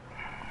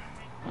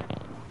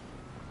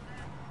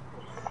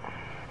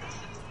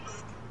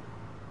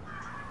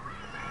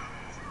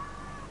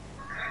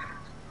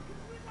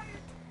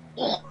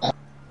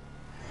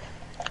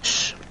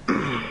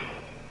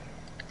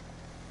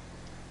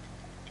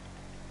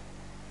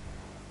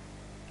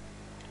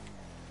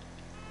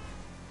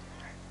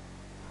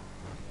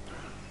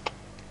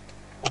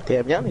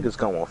 Damn, y'all niggas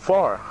going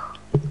far.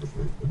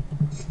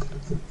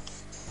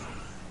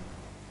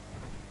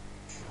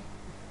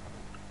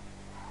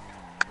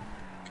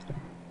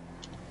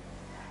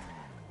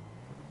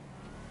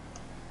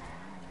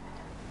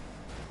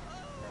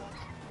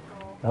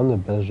 I'm the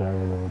best driver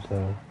in the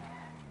hotel.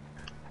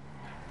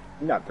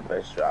 You're not the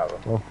best driver.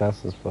 I'm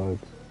fast as fuck.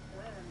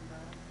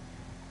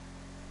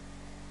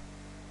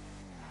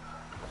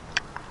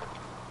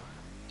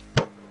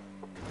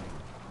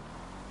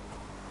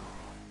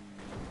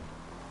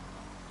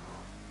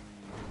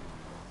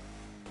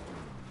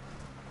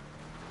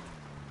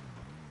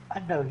 I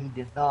know he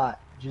did not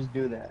just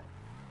do that.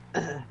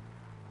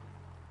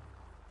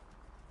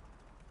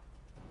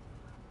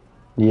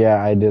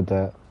 Yeah, I did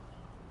that.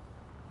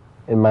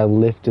 In my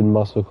lifted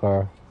muscle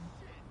car.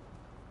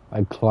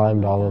 I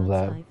climbed all of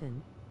that.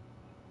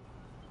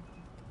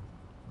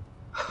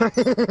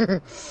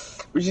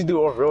 We should do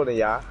off-roading,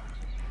 y'all.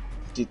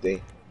 What do you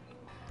think?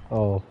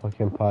 Oh,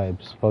 fucking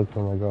pipes. Fuck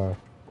on my car.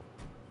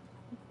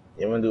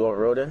 You wanna do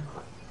off-roading?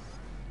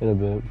 In a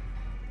bit.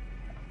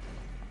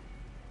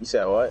 You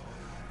said what?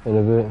 In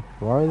a bit.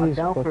 Why are these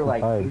down fucking for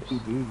like pipes?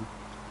 APD.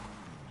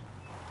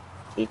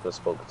 Chief was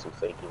spoken to.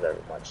 Thank you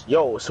very much.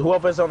 Yo, so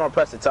whoever's on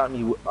oppressor, tell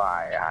me.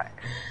 Alright.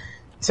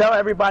 Tell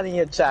everybody in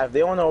your chat if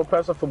they on the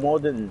oppressor for more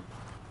than.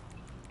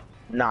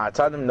 Nah,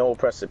 tell them no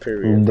oppressor.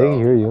 Period. They Bro. can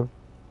hear you.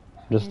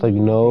 Just like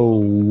no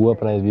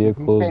weaponized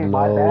vehicles,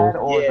 My bad no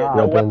or not?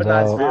 No weapons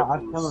weaponized out. I'm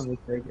vehicles.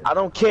 telling you, I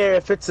don't care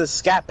if it's a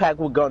scat pack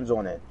with guns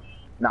on it.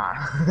 Nah.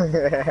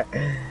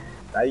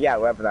 Now you got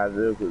weaponized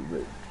vehicles,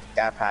 but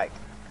scat pack.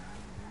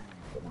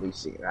 We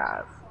see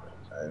nah.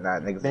 Nah,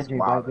 niggas is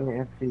wild.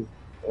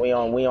 We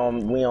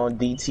on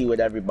DT with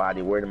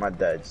everybody. Word of my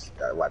duds.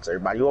 Watch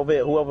everybody.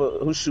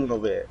 Who's shooting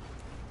over here?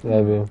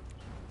 Yeah, man.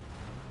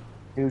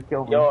 Dude,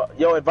 kill me.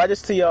 Yo, invite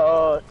us to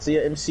your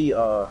MC.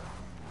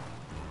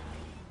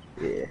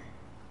 Yeah.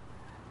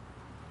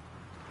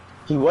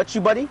 He what you,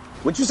 buddy?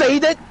 What you say he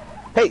did?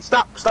 Hey,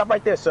 stop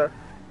right there, sir.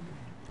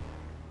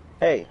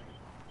 Hey,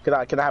 can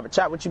I have a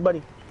chat with you,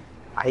 buddy?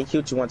 He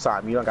killed you one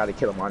time. You don't gotta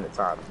kill him 100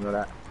 times. You know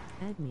that?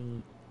 Add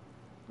me.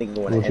 Nigga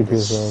wanna end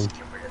this.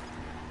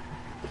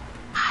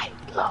 I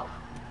love.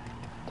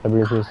 Type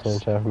your piece in the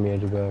chat for me,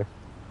 add you back.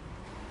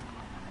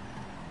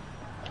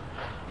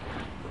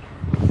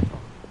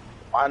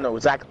 I know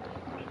exactly.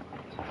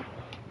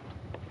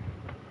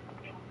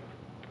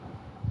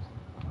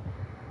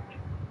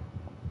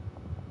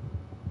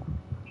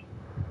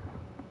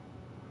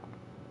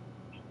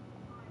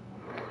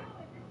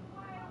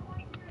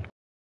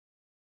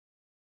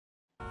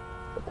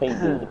 The pink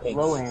dude, the pink.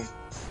 Low end.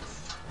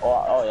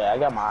 Oh yeah, I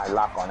got my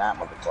lock on that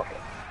motherfucker.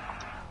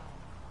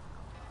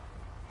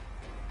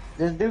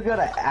 This dude got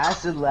an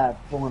acid lab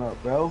pulling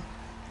up, bro.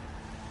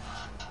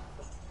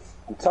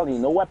 I'm telling you,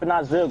 no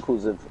weaponized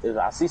vehicles. If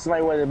I see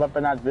somebody with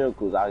weaponized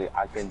vehicles, I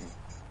can,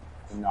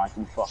 you know, I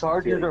can fucking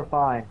Chargers kill are you.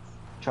 fine.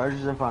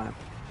 Chargers are fine.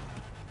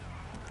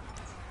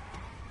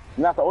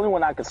 You're not the only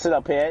one I can sit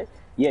up here.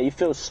 Yeah, you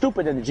feel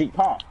stupid in the Jeep,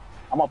 huh?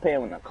 I'm up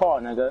here in the car,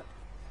 nigga.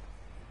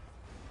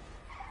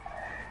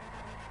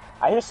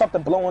 I hear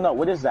something blowing up.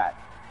 What is that?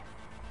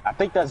 I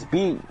think that's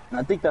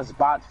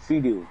Bot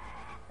Fidu.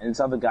 And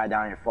this other guy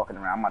down here fucking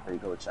around. I'm about to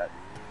go check.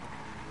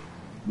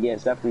 Yeah,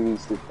 it's definitely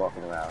these two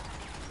fucking around.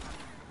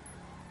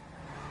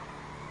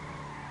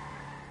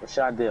 What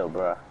should I do,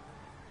 bruh?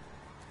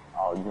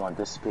 Oh, you want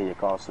to dissipate your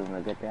car so you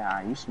get there?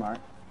 Ah, you smart.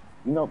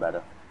 You know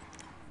better.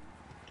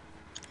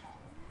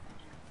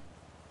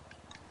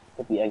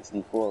 Could be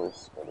XD4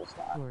 is, but it's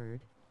not. Word.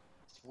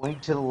 Swing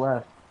to the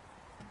left.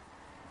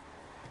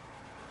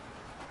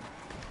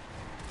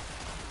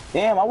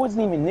 Damn, I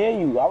wasn't even near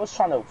you. I was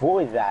trying to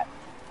avoid that.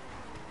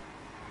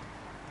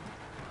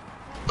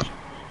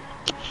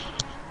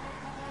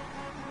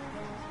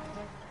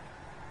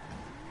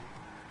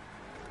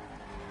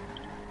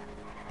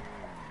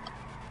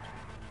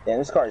 Damn,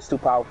 this car is too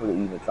powerful to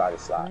even try to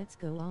slide. Let's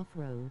go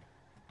off-road.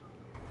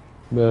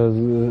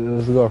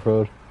 Let's go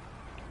off-road.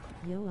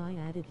 Yo, I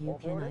added you.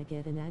 Can I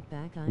get an ad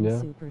back? I'm Yeah.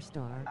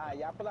 Superstar. Alright,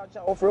 y'all pull out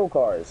your off-road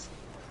cars.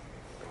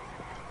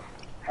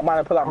 I'm about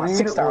to pull out my Clean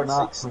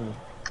 6x6.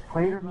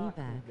 Clean or Me not?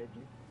 back.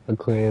 A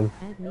clean.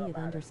 Add me at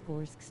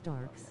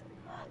 _Starks.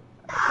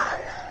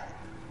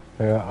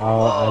 Here,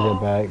 I'll add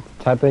it back.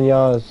 Type in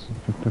y'all's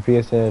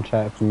PSN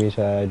chat for me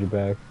to add you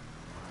back.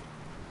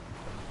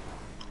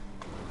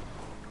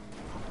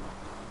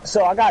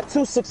 So I got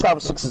two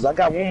 6x6s. I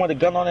got one with a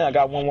gun on it. I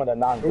got one with a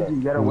non-gun.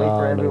 You gotta wait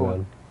for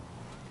everyone.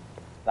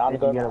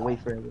 Non-gun. You gotta wait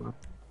for everyone.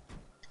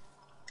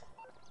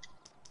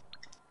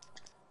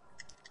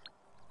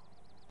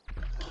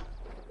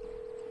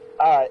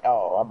 Alright,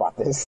 oh, how about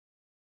this?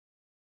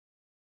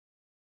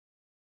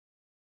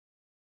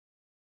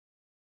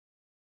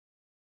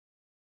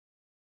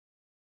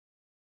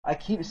 I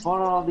keep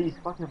spawning on these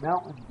fucking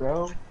mountains,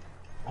 bro.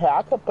 Hey,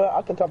 I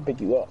could come pick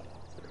you up.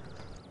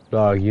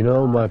 Dog, you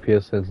know my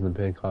PSN's in the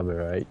pin comment,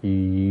 right?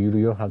 You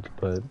don't have to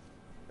put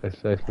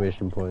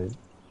exclamation point.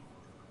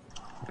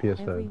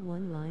 PSN.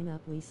 Everyone line up.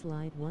 We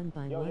slide 1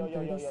 by 1,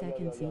 30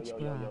 seconds each,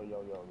 brah.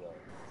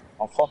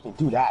 I'll fucking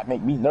do that.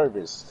 Make me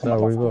nervous. No,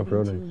 we're going Too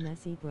off-roading.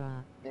 messy,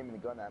 brah. Naming the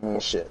gun at me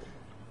and shit.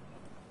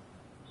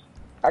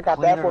 I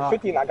got that for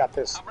 50 and I got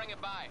this. I'll bring it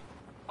by.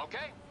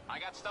 Okay? I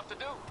got stuff to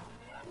do.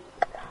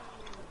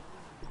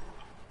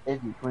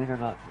 Is you clean or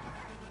not?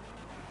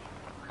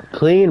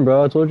 Clean,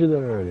 bro. I told you that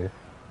already.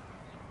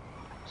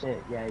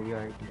 Shit, yeah, you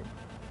already did.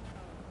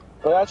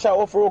 Pull out your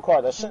off-road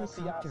car. That shouldn't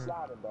see y'all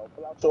sliding, bro.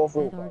 Pull out your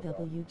off-road car.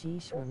 RWG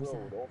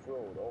Schroza.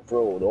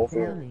 Off-road.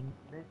 Running.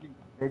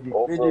 Yeah,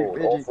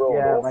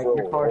 like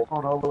your car's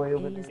going all the way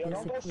over Is there.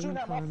 this a clean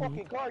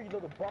Carmeet? Car, you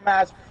little bum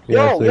ass.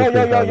 Yeah,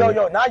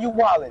 Yo. Now you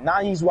wildin'.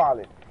 Now he's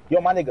wildin'.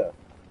 Yo, my nigga.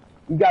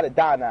 You gotta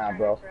die now,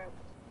 bro.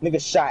 Nigga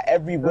shot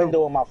every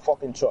window in my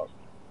fucking truck.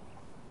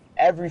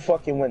 Every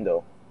fucking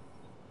window.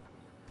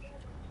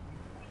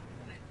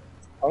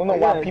 I don't know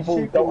why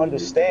people don't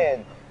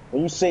understand.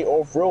 When you say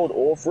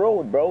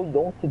off-road, bro.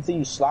 Don't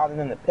continue sliding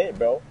in the pit,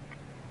 bro.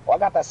 Oh, I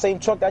got that same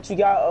truck that you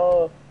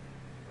got,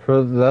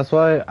 So that's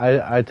why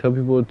I tell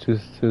people to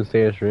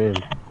stay in stream.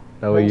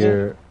 That way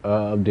you're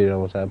updated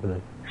on what's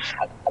happening.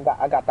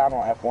 I got that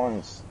on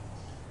F1s.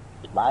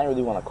 But I didn't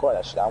really want to call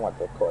that shit. I want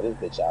to call this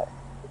bitch out.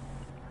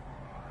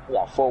 We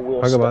got 4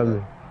 wheels. Talk about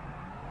me.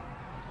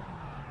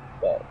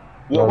 But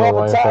yo,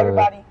 whoever,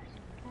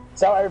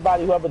 tell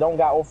everybody whoever don't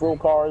got off-road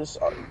cars,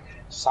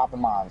 stop the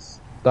mines.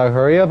 Dog,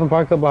 hurry up and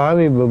park up behind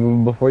me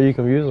before you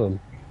confuse them.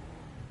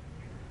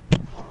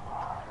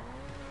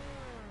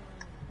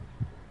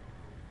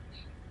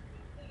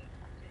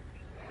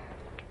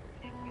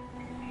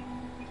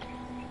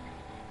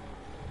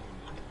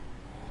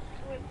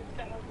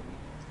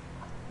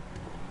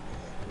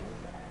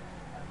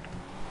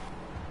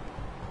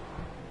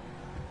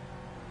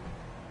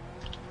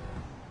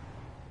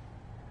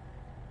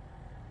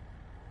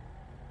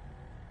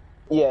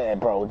 Yeah,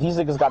 bro, these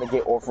niggas gotta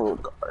get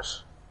off-road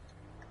cars.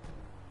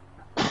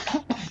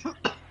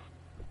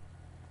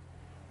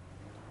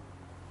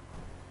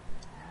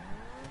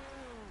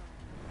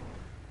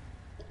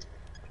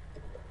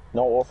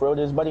 No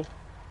off-roaders, buddy?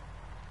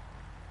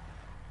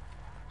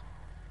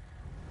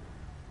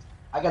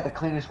 I got the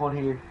cleanest one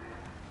here.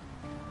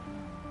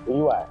 Where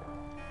you at?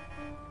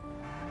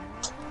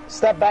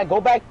 Step back, go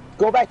back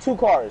 2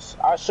 cars.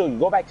 I'll show you.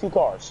 Go back 2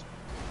 cars.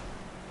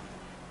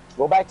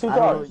 Go back 2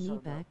 cars. Me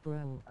back,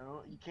 bro.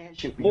 You can't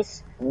shoot me.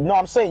 No,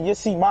 I'm saying you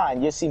see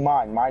mine.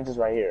 Mine's just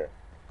right here.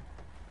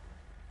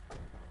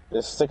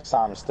 There's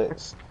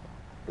 6x6.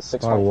 The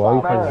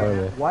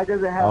 6.5. Why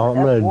does it have I'm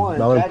F1?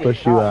 gonna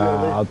push you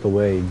out the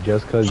way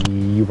just cause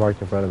you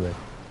parked in front of me.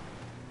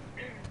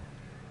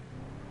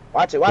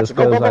 Watch it. Just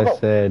Go. cause I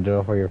said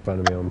don't park in front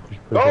of me, I'm gonna push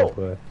you out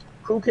the way.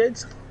 Cool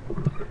kids.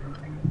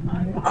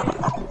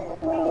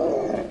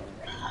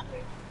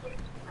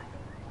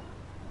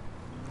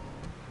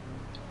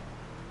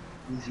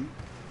 Easy.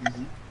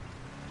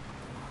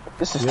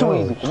 This is too Yo,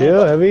 easy for me, chill,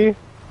 bro. Heavy.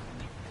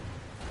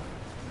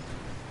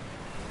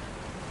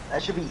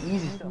 That should be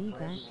easy Add stuff. me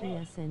back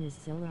PSN is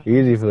Zilla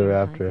Easy for the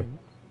underscore Raptor. hyphen.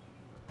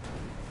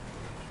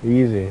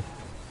 Easy.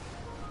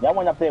 Y'all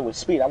went up there with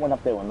speed. I went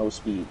up there with no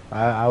speed.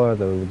 I went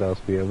there without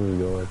speed. I'm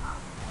gonna go in.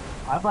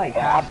 I'm like I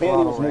half barely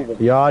throttle was right.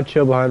 moving. Y'all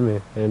chill behind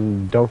me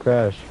and don't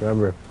crash.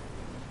 Remember.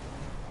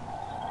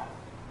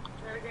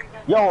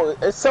 Yo,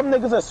 it's some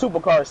niggas in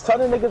supercars. Tell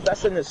the niggas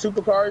that's in the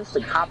supercars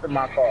to hop in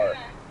my car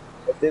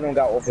if they don't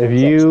got If off-road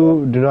trucks, bro.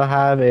 you do not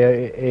have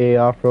a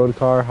off-road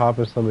car, hop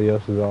in somebody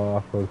else's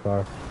off-road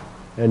car,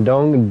 and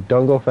don't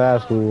go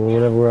fast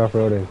whenever we're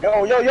off-roading.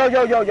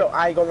 Yo.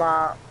 I ain't gonna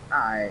lie.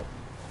 Alright.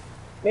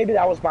 Maybe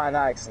that was by an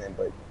accident,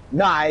 but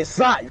nah, it's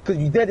not because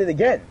you did it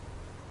again.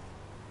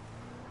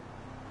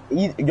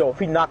 Yo, if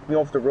he knocked me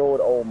off the road,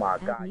 oh my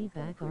Add god. me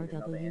back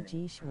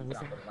RWG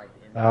Schrozer.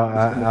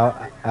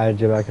 I'll add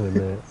you back in a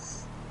minute.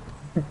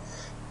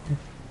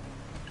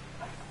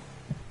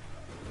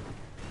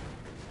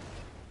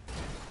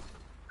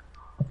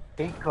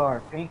 Pink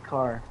car, pink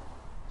car.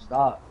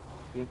 Stop.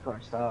 Pink car,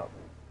 stop.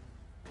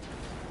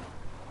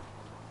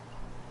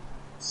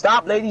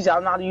 Stop, ladies.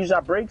 Y'all know how to use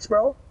our brakes,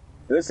 bro.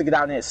 Listen, get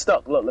down there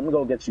stuck. Look, let me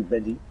go get you,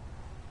 Benji.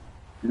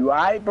 You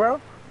alright,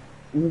 bro?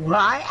 You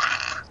alright?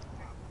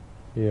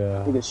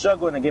 Yeah. You can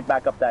struggle to get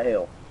back up that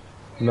hill.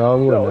 No,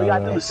 I'm Bro, going all you down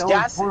gotta do now. is Someone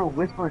gas it. pour a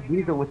whisper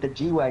diesel with the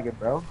G-Wagon,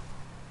 bro.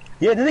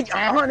 Yeah, the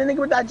nigga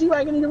with that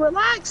G-Wagon need to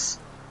relax.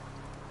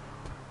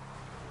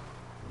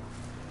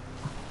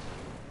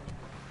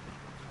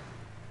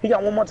 He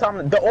got one more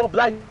time. The all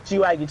black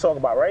G-Wagon you talk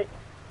about, right?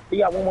 He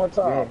got one more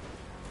time. Yeah.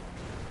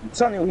 I'm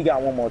telling you, he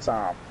got one more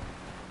time.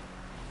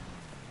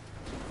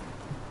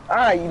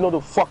 Alright, you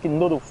little fuck. You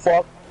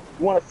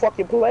wanna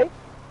fucking play?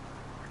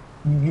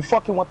 You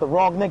fucking want the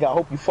wrong nigga. I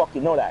hope you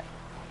fucking know that.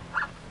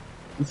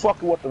 You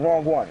fucking with the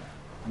wrong one,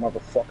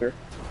 motherfucker.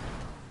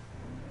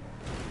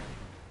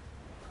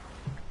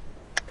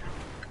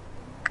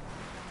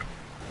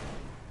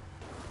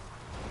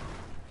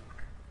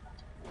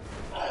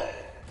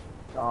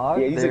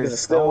 Dog, Yeah, these niggas are there's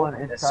still someone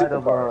in inside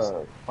of supercars.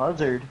 a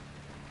buzzard.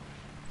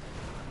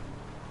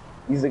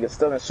 These niggas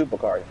still in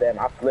supercars. Damn,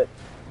 I flipped.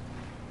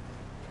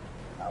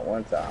 Not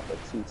one time, but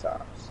 2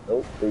 times.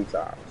 Nope, 3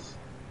 times.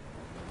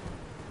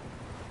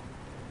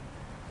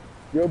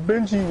 Yo,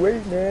 Benji,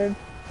 wait, man.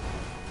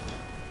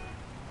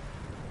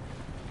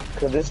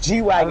 Cause this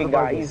G-Wagon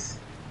guy,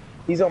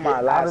 he's on my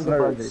last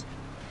nerves.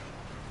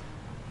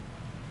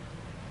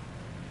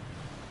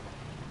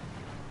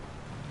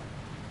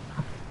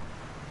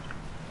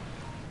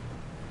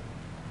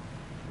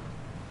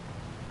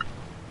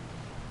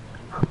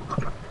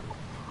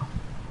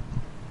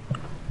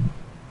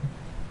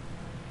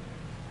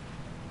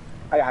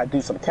 I gotta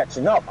do some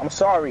catching up. I'm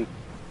sorry.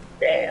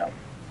 Damn.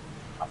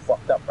 I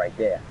fucked up right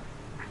there.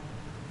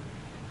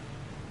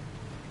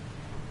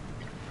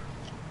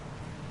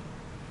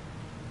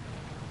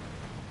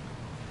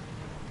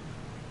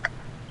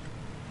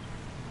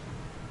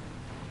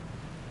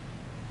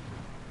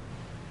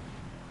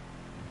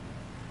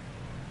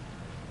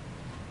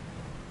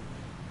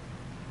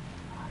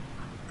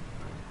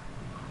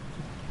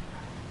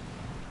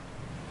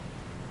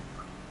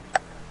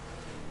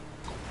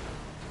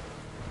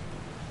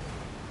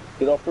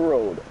 Get off the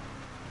road.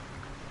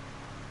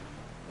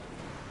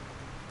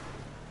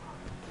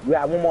 You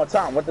got one more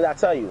time. What did I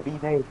tell you?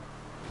 B-Nate.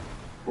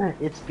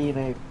 It's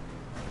B-Nate.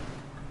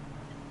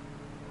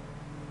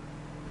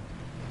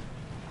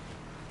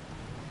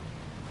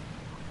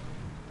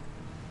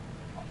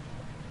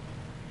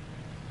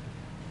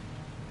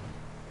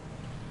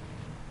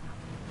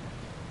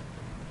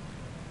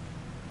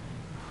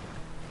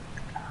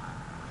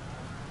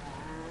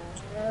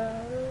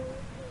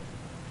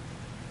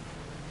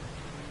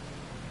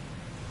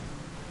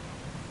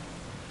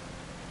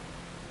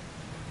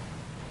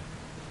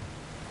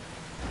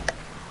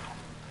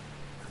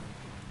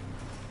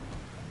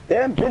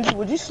 Damn, Benji,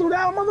 would you slow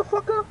down,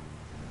 motherfucker?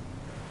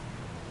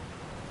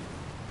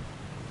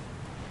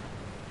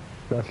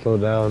 Not slow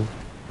down.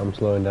 I'm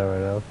slowing down right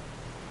now.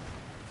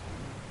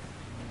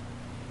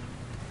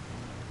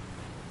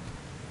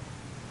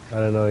 I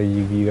don't know.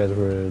 You guys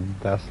were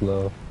that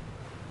slow.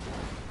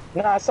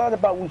 Nah, it's not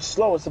about we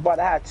slow. It's about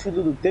I had 2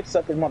 little dick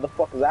sucking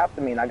motherfuckers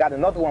after me, and I got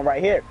another one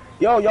right here.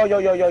 Yo.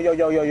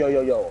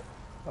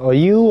 Oh,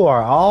 you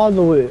are all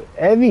the way.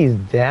 Evie's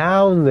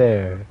down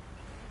there.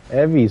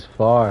 Evie's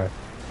far.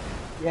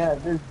 Yeah,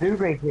 there's a dude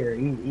right here.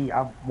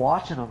 I'm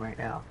watching him right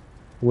now.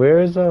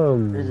 Where's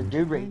There's a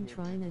dude right I'm here.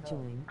 trying to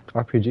join.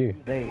 RPG?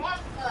 Hey.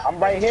 I'm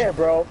right here,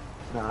 bro.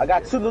 I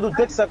got 2 little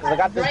dick suckers. I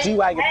got this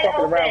G-Wagon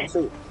fucking around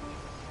too.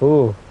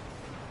 Ooh.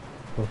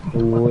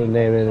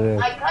 Name.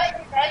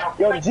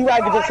 Yo, the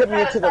G-Wagon just hit me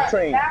into the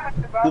train.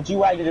 The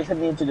G-Wagon just hit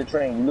me into the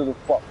train. You little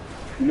fuck.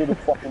 You little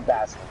fucking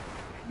bastard.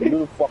 You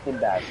little fucking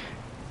bastard.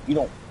 You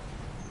don't.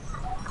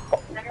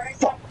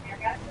 Fuck.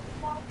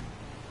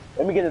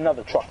 Let me get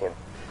another truck in.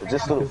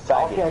 This little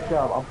I'll faggot. catch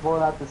up. I'm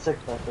pulling out the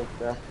 6x6,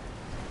 bro.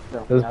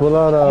 No, Let's pull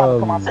out,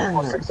 Come on,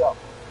 646 up.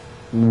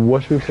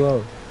 what should we pull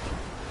out?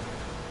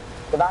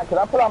 Can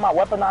I pull out my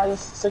weaponized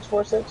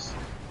 646?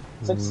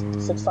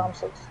 Six times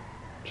six.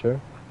 Sure.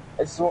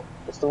 It's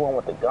the one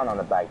with the gun on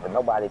the back, but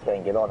nobody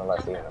can get on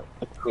unless they're in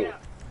a crew.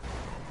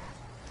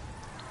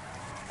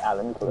 Ah,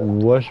 let me pull it out.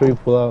 What should we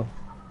pull out?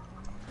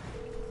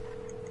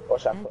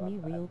 What should I Add pull me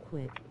out? real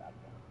quick.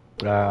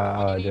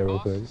 Yeah, real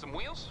quick. Some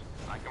wheels?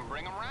 I can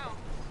bring them around.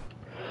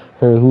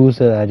 Who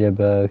said add you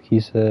back? He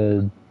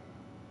said.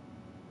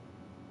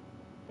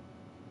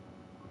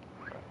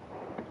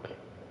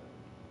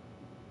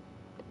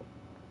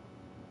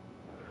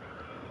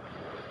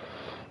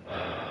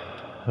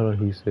 Oh,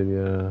 he said,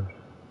 yeah.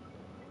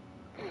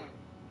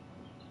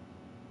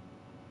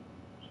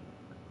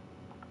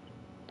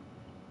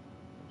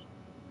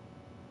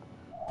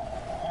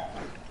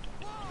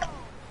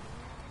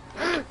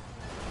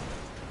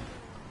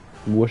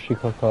 What she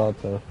call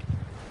out though?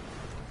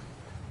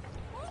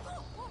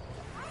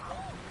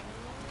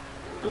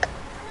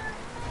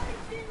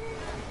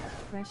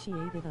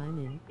 Appreciated I'm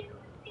in.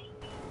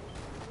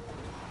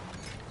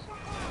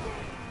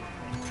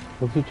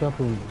 What's he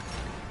dropping?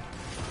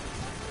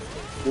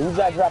 Who's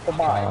that dropping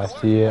mine? I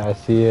see it. I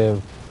see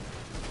him.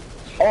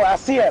 Oh, I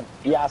see him.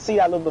 Yeah, I see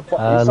that little fucker.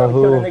 I He's don't trying know to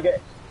kill who. the nigga.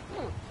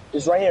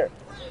 He's right here.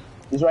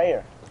 He's right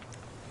here.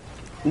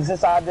 He's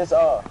inside this,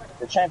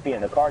 the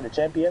champion, the car, the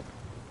champion.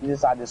 He's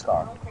inside this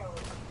car.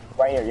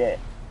 Right here, yeah.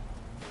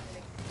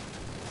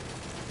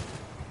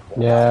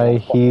 Yeah,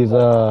 he's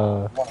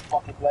Wanna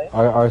fucking play?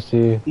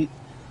 RC.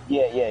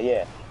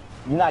 Yeah.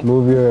 You're not.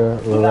 Move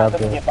your You're not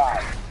gonna Raptor. get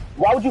by.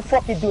 Why would you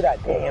fucking do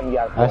that? Damn, you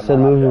gotta. I said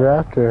move your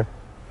Raptor.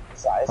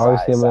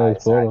 Obviously, I'm gonna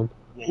explode him.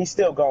 Yeah, he's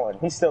still going.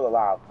 He's still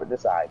alive, but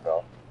this alright,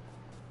 bro.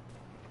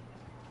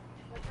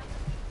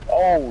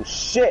 Oh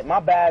shit, my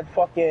bad.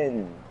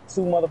 Fucking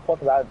two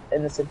motherfuckers out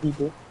innocent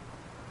people.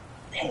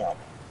 Damn.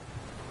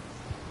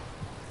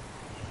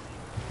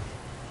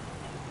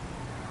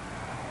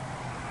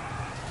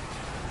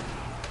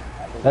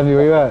 Heavy,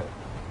 where you at?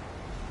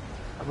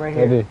 I'm right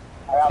here. Heavy.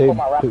 I gotta put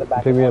my Raptor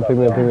back. Pick me up, pick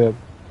me up, pick me up.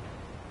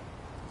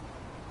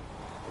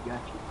 I got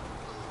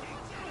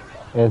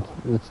you. And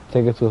let's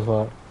take it to a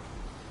spot.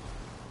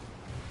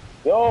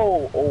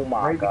 Yo, oh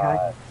my Right behind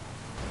god.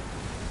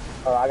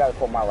 Oh, I gotta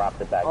put my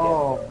Raptor back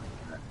Oh.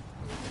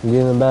 Get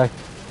in the back.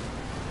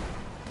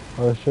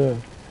 Oh shit.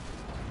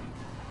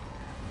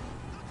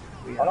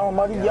 in. Hold on,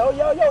 buddy. Yo,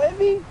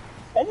 Envy.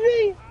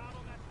 Envy.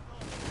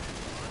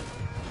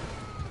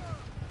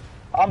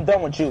 I'm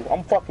done with you.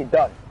 I'm fucking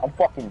done. I'm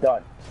fucking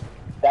done.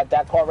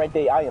 That car right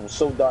there, I am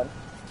so done.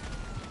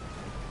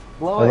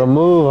 Blow Let it. him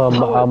move. I'm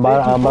Blow it,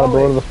 about bitch, to blow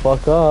blow it. the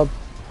fuck up.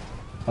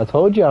 I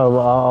told you I'm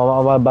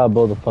about to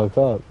blow the fuck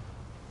up.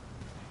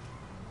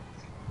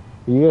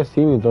 You guys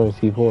see me throwing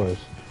C4s.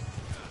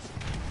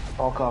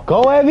 Parkup.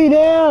 Go heavy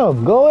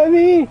down! Go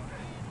heavy!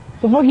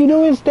 The fuck you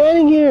doing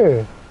standing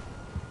here?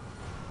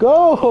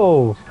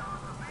 Go!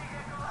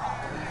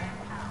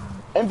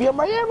 Envy, I'm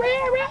right here, I'm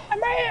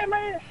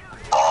right here.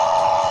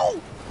 Oh!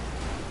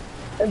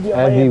 Envy, I'm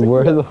right Heavy, here,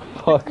 where pick me the up.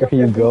 fuck are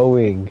you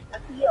going?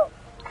 Yo.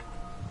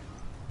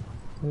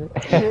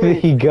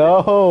 Heavy,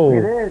 go!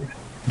 Get in.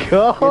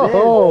 Go! Get in.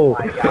 Oh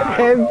my God.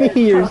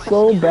 Heavy, you're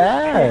so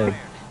bad!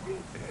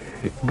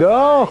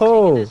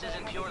 Go! This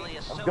isn't purely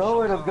a social I'm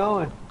call.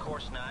 going. Of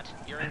course not.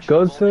 You're in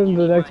Go trouble and to you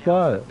the need next my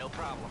help. spot. No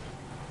problem.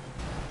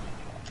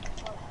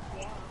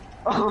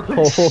 Oh,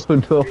 Oh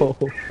no.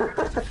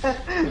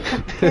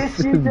 This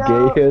you is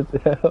don't. gay as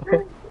hell.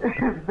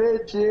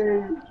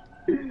 BXNJI.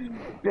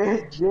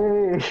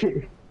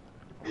 BXNJI.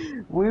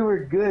 We were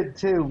good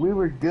too.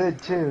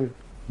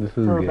 This is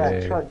Till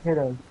that gay. truck hit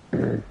us.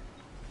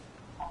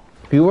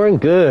 You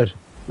weren't good.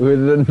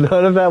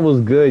 None of that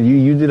was good.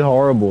 You did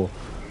horrible.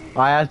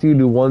 I asked you to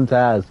do one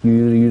task.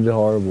 You did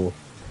horrible.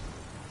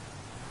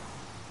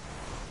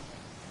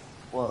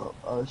 Well,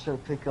 sure,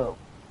 pick up.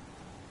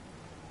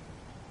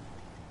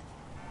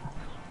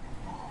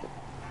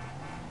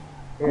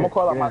 I'm gonna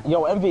call out my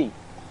yo Envy.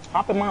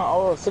 Hop in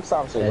my 6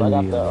 ounces. I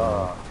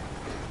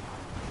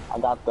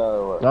got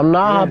the I'm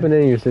not hopping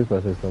in your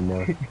 6x6 no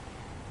more.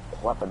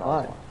 weapon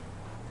Why? on.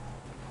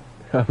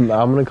 I'm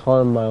gonna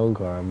call in my own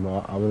car. I'm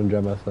gonna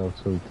drive myself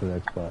to the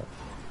next spot.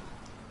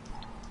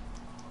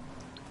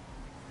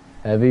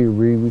 Heavy,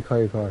 recall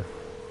your car.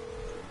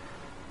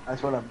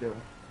 That's what I'm doing.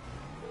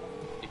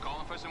 You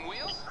calling for some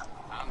wheels?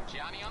 I'm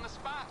Johnny on the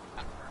spot.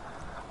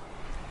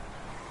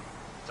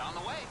 It's on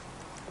the way.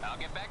 I'll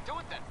get back to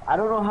it then. I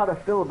don't know how to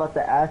feel about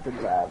the acid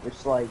lab.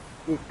 It's like,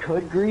 it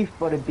could grief,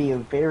 but it'd be a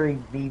very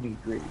memey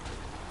grief.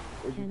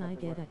 Can I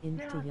get a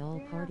into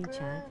y'all party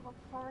chat?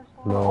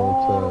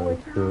 No,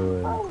 it's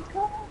good. A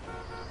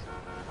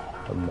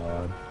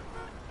mod.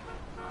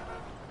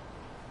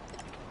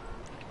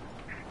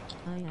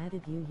 I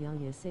added you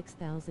Yaya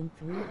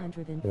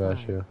 6305.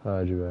 Got you. I'll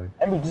add you back.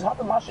 Envy, just hop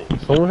in my shit.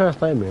 Someone has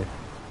snipe me.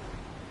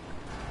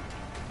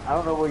 I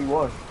don't know where you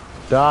are.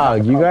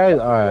 Dog, you guys,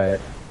 alright.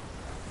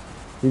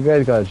 You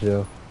guys got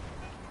chill.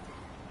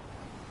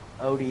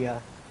 Oh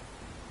dear.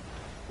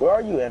 Where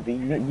are you, Envy?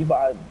 You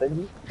by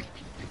Benji?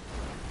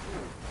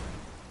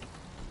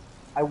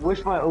 I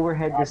wish my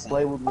overhead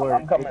display would work.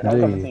 I'm coming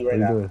to you right What you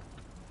now. doing?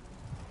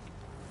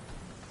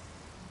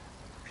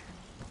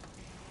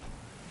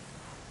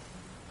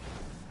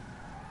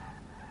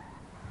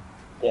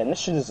 Yeah, and this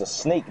shit is a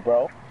snake,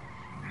 bro.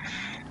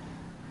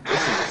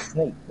 This is a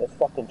snake. This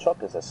fucking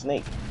truck is a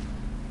snake.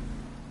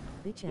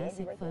 Bitch ass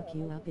it fuck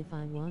you up if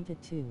I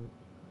wanted to.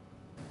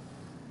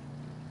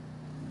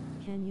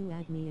 Can you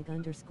add me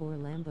underscore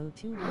Lambo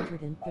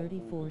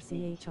 234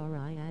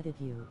 CHRI added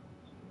you.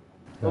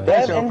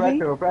 Oppressor,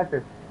 oppressor,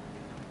 oppressor.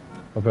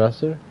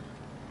 Oppressor?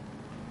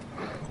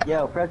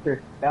 Yeah,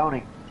 oppressor.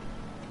 Bounty.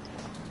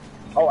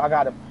 Oh, I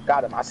got him.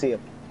 Got him. I see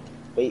him.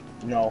 Wait,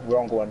 no,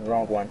 wrong one,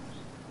 wrong one.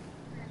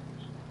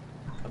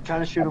 I'm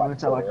trying to shoot him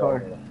inside my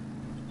car.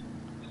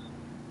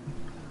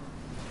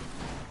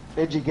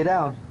 Benji, get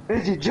down.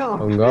 Benji,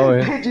 jump. I'm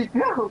going. Benji,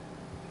 jump.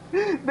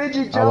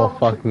 Benji, I'm a jump.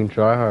 fucking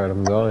tryhard.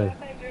 I'm going.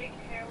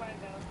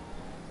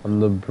 I'm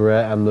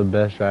the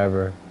best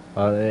driver.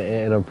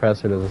 An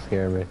oppressor doesn't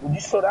scare me. Would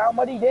you slow down,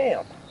 buddy?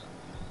 Damn.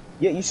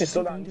 Yeah, you should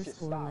slow down. You should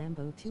stop.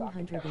 Lambo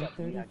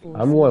 234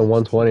 I'm going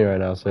 120 right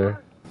now, sir.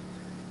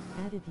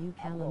 Added you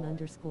Callum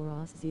underscore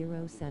os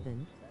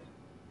 07.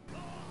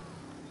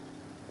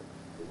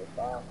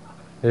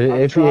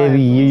 If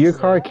your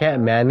car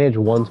can't manage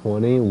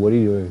 120, what are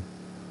you doing?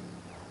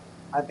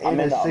 I'm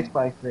in a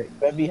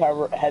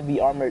 6x6. Heavy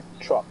armored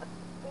truck.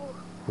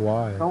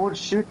 Why? Someone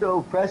shoot the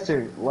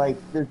oppressor. Like,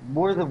 there's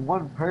more than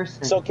one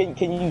person. So can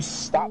you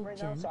stop right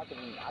now so I can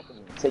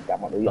take that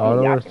money? I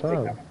don't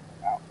understand.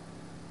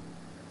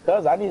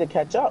 Cause I need to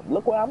catch up.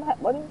 Look where I'm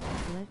at, buddy.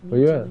 Where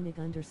you at?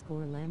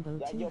 Underscore Lambo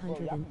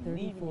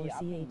 234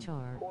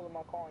 CHR. Calling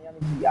my car and y'all need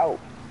to be out.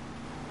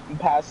 I'm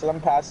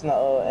passing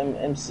the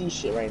MC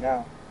shit right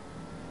now.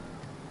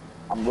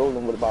 I'm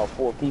rolling with about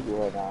 4 people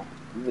right now.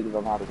 These niggas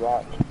don't know how to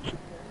drive.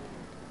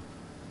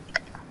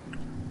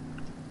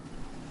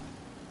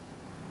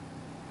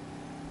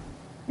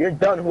 You're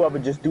done, whoever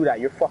just do that.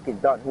 You're fucking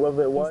done.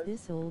 Whoever it was.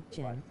 Is this old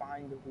Jen?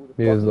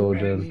 He is old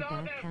Jen.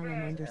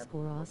 Callum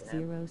underscore os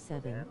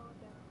 07.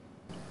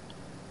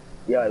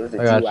 Yeah, it was a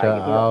I gotcha.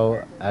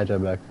 I'll add you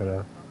back for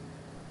now.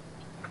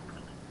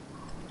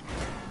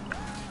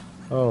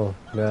 Oh,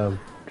 damn.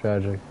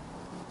 Tragic.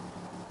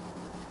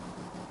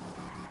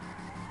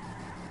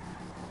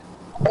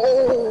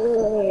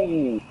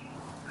 Oh!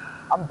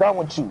 I'm done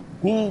with you.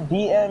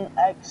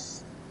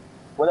 DMX,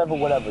 whatever.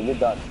 You're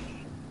done.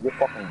 You're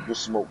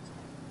smoked.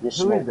 You're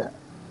smoked. Who is that?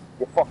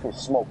 You're fucking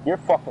smoked. You're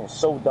fucking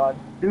so done.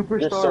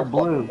 Superstar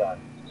Blue.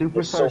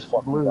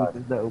 Superstar Blue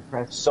is the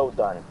oppressor. So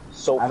done.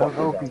 So I don't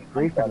fucking know done. if he's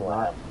briefing or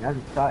not. He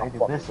hasn't shot any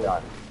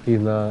missiles. He's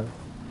not.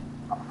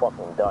 I'm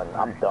fucking done.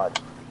 I'm done.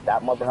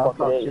 That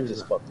motherfucker there, he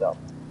just fucked up.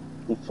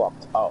 He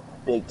fucked up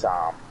big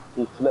time.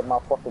 He flipped my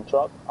fucking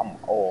truck.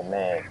 Oh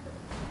man.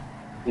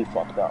 He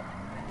fucked up.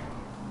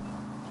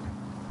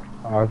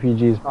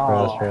 RPG's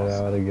pressed right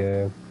now of the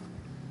game.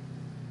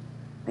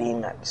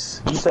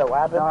 BMX. You said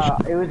what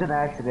happened? It was an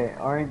accident.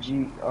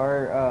 WG.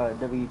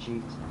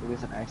 It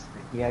was an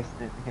accident. He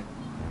accidentally hit me.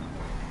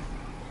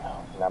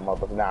 That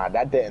motherfucker. Nah,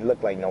 that didn't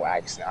look like no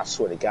accident. I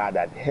swear to God,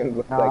 that didn't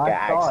look like an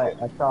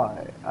accident.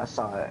 I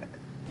saw it.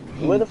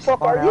 Where the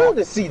fuck are you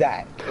to see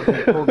that?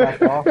 He pulled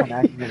back off and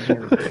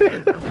accidentally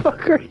hit me. Where the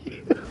fuck are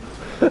you?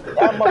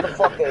 That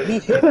motherfucker, he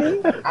hit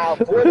me. I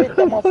avoided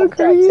the motherfucker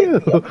tried to take me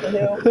up the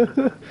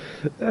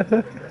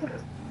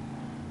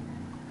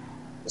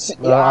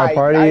hill. Our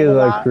party is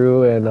like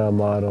crew and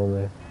mod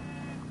only.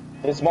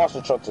 His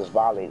monster truck just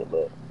violated,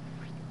 but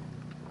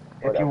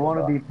if you want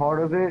to be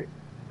part of it,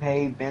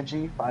 pay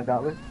Benji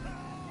 $5.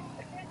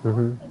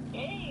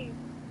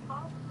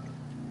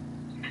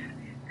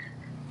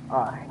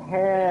 Oh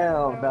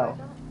hell no!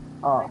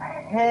 Oh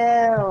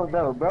hell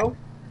no, bro!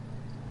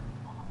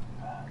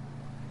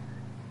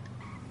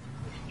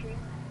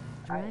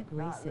 Drag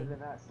racing.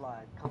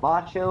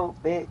 Camacho,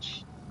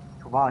 bitch.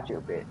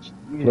 Camacho, bitch.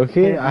 Look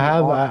here, I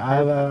have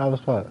a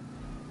spot.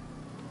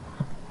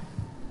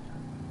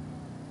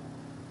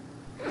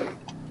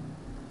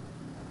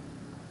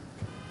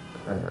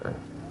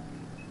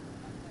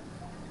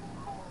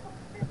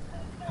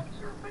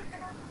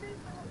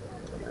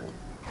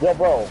 Yo,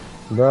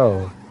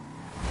 bro.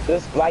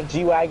 This black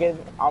G-Wagon,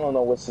 I don't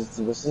know what's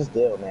his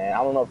deal, man. I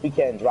don't know if he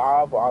can't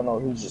drive or I don't know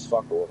if he's just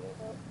fucking with me.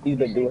 He's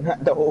been doing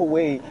that the whole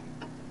way.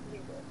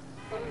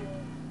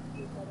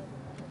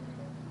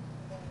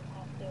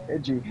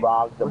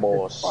 Rock the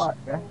boss.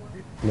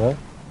 What?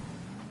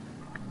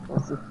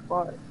 What's the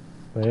spot?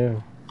 Yeah.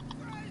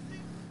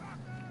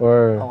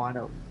 Or. Oh, I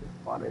know what the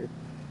spot is.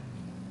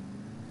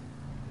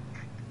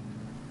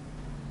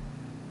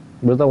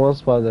 Where's that one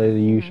spot that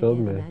you showed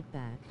me?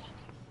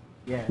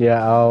 Yeah.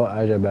 Yeah, I'll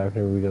add you back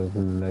here. We go to the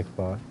next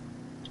spot.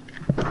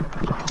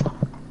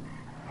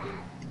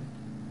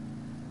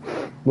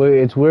 Wait,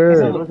 it's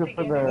where.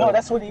 No,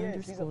 that's what he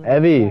is.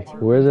 Evie,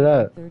 where's it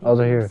at? I was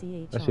right here.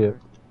 I see it.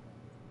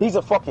 He's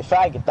a fucking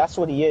faggot. That's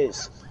what he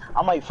is.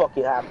 I might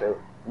fucking have to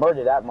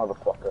murder that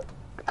motherfucker.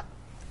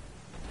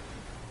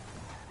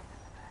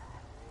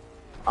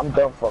 I'm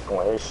done fucking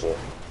with his shit.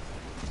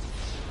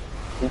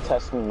 He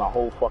tested me my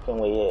whole fucking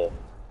way here.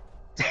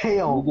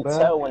 Damn, you can bro.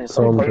 tell when it's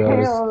Chrome on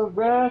purpose. Damn,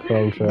 bro.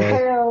 Chrome track.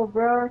 Damn,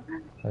 bro.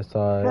 I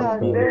saw it. God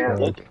Chrome damn.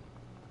 track.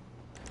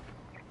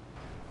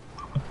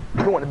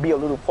 You want to be a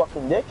little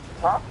fucking dick,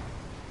 huh?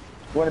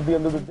 You wanna be a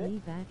little dick?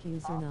 Me back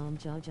username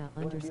Jaja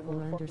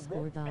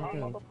underscore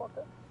doggo.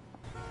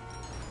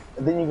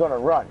 And then you're gonna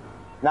run.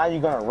 Now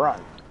you're gonna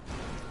run.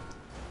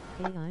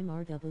 Hey, I'm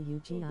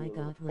RWGI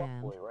got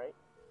rammed.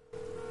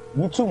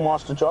 You too,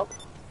 monster truck.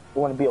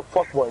 You wanna be a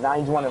fuckboy. Now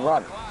you wanna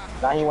run.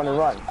 Now you wanna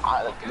run.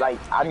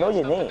 I know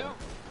your name.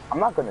 I'm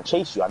not gonna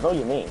chase you. I know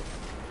your name.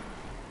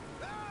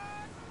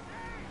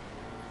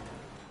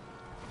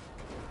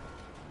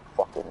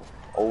 Fucking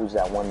always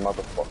that one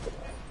motherfucker.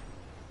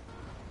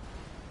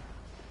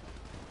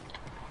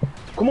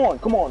 Come on.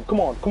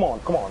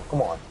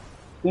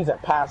 He's in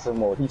passive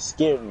mode. He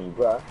scared me,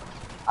 bruh.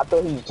 I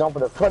thought he was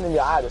jumping in front of me.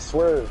 I had to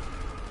swerve.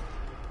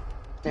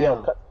 Damn.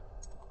 Yo, cut.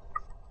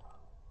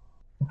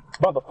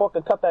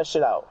 Motherfucker, cut that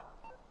shit out.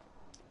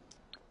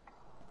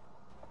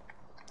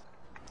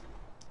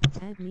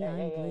 Add me,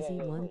 I'm Blizzy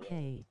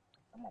 1K.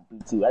 I'm on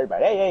BT,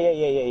 everybody.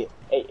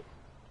 Hey.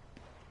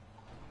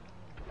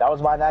 That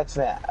was by an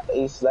accident.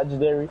 Ace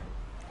Legendary.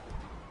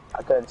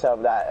 I couldn't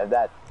tell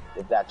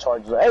if that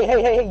charge was...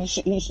 Hey,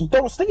 he's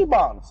throwing sticky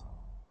bombs.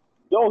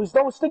 Yo, he's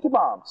throwing sticky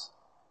bombs.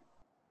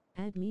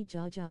 Add me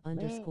Jaja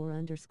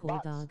underscore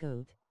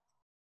doggo.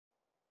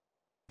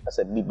 I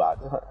said me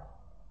bots.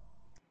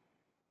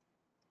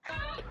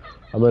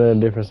 I'm in a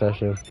different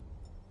session.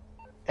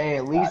 Hey,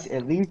 at least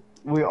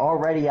we're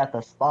already at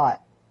the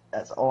spot.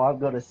 That's all I'm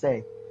gonna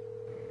say.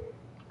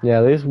 Yeah,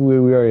 at least we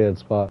already at the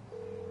spot.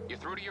 You're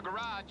through to your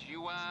garage.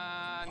 You,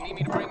 need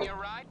me to bring you a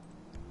ride?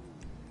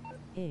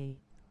 Hey.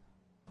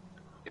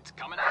 It's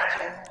coming at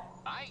you.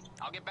 Alright,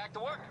 I'll get back to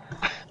work.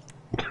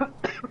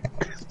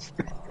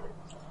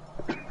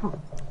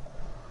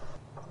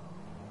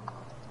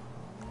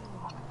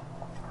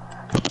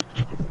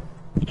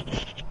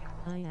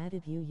 I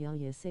added you,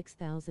 Yaya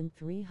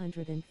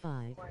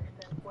 6305.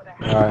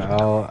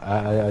 Alright,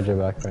 I'll jump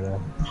back right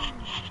now.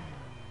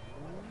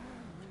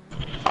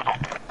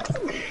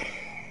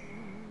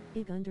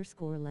 Ig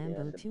underscore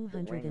Lambo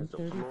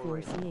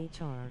 234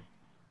 CHR.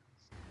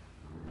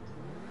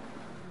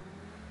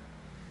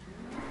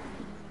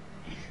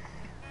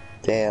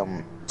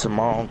 Damn,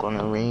 tomorrow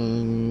gonna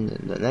rain,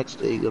 then the next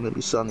day gonna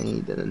be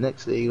sunny, then the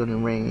next day gonna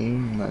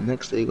rain, the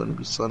next day gonna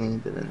be sunny,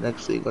 then the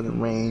next day gonna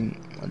rain,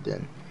 and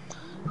then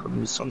gonna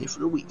be sunny for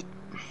the week.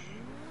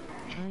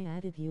 I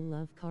added you,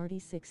 Love Cardi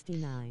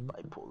 69.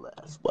 Bipolar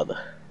ass weather.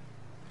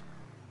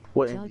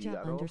 What end you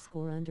Jaja got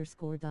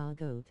underscore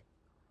doggo.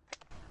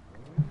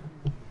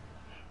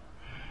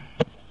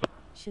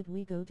 Should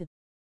we go to...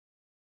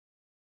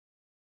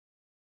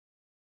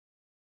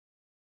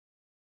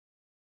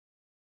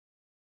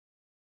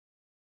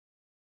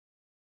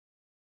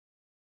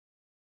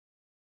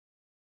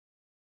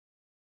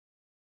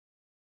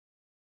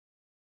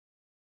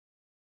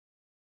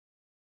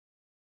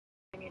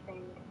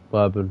 Anything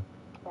What happened?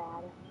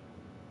 bad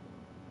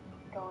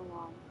going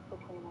on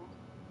between us?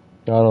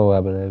 I don't know what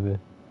happened, Abby.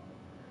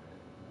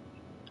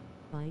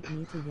 Invite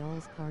me to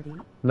y'all's party?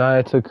 Nah,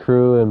 it's a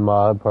crew and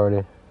mod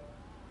party.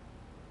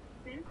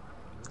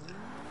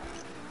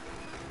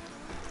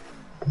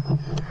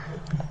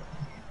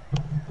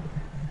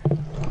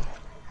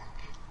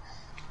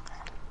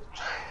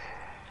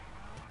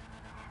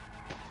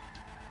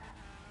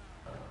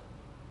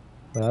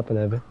 What happened,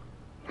 Abby?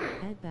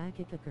 Add back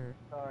a cooker.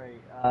 Sorry,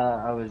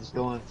 I was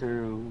going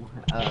through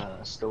a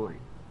story.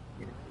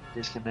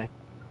 Disconnect.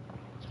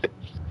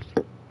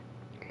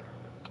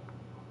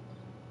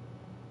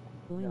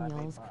 Join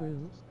y'all's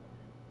crew.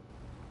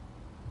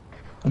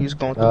 He's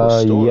going through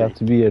a story. You have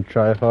to be a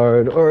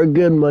tryhard or a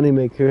good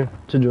moneymaker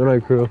to join our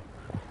crew.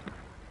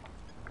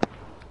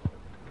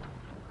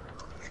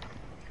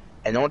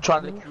 And don't try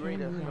to create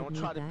a, don't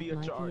try to be a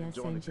join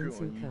the crew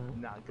when you're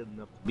not good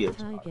enough to be a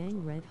Thai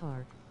gang Red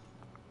Heart.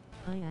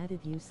 I added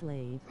you,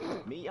 slave.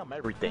 Me, I'm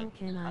everything.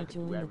 How can I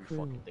join the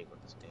crew?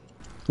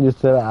 You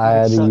said I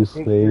had to use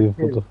slave.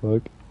 What the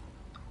fuck?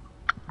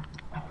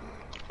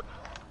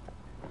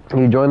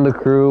 You join the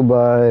crew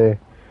by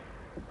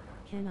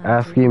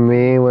asking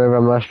me whenever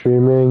I'm not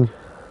streaming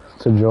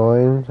to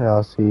join.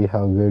 I'll see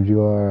how good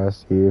you are. I'll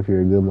see if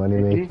you're a good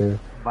moneymaker.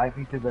 Invite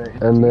me to the...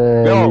 And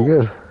then you're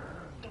good.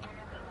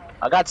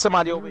 I got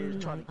somebody over here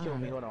trying to kill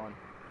me. Hold on.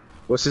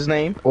 What's his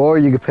name? Or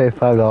you could pay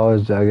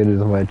 $5. I could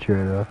just invite you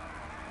right now.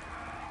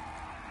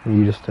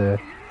 You just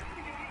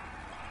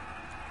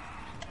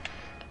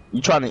You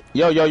trying to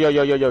yo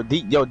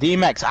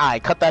D-Max,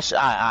 alright, cut that shit.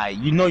 Alright.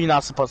 You know you're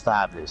not supposed to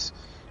have this.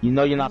 You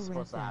know you're not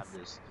supposed to have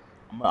this.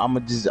 I'm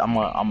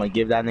gonna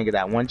give that nigga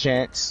that one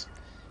chance.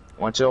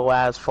 Once your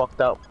ass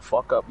fuck up.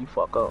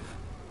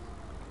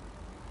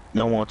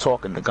 No one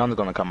talking, the guns are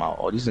gonna come out.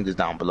 Oh, these niggas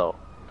down below.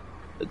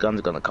 The guns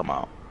are gonna come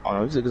out. Oh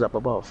no, these niggas up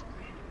above.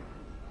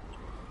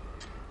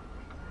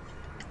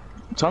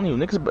 I'm telling you,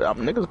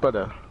 niggas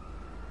better.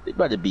 They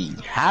better be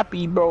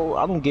happy, bro.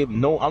 I don't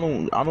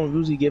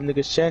usually give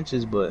niggas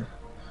chances, but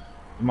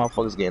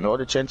motherfuckers getting all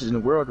the chances in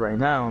the world right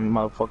now. And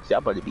motherfuckers,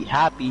 y'all better be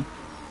happy.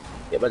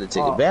 Y'all better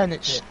take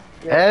advantage.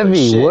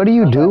 Evie, what are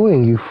you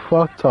doing? You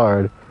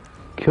fucktard.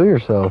 Kill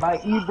yourself.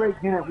 My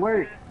e-brake didn't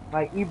work.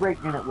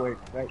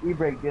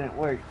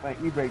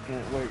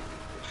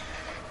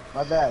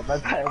 My bad, my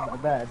bad, my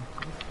bad.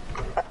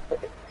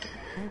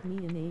 Add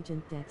me an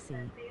Agent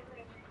Dexy.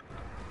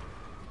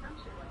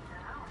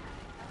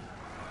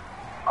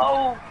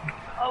 Oh!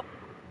 Oh!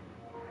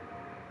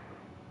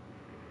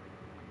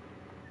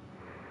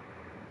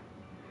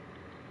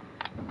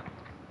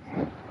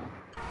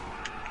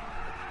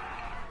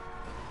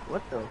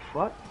 What the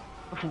fuck?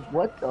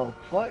 What the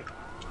fuck?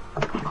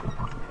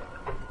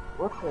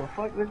 What the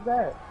fuck was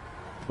that?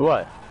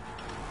 What?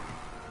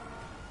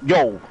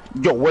 Yo,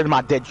 where's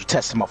my dead? You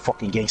testing my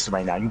fucking gangster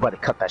right now. You better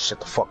cut that shit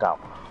the fuck out.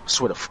 I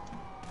swear to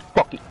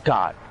fucking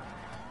God.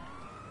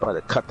 Better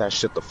cut that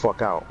shit the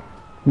fuck out.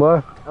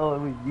 What? Oh, it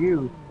was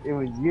you. It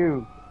was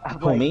you. I'm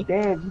Who, like, me?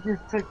 damn, you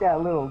just took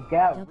that little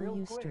gap real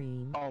W quick.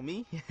 stream. Oh,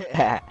 me?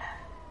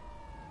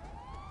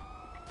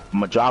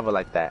 I'm a driver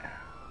like that.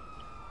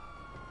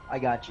 I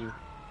got you.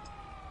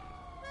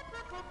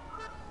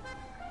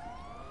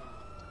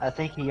 I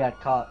think he got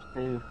cops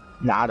too.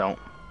 Nah, I don't.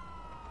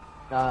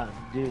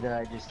 Dude that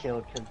I just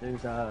killed because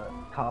there's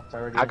cops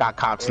already. I got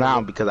cops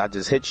now because I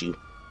just hit you.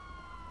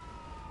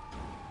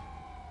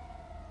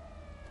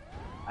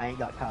 I ain't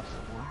got cops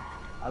anymore.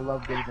 I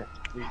love getting it.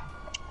 Dude.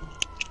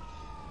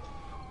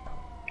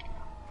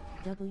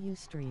 W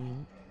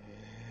stream.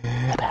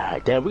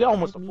 Alright, damn, we got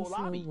almost a full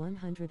lobby.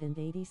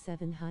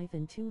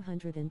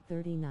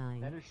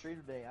 187-239. Better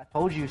stream today. I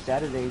told you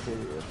Saturdays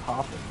are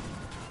popping.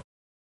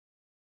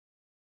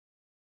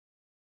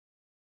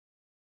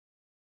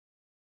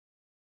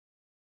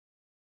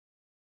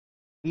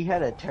 He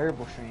had a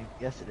terrible stream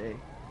yesterday.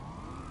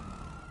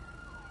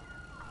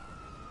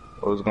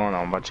 What was going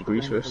on? Bunch of For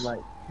greasers?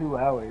 like 2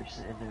 hours,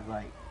 and then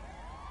like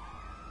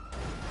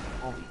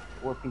only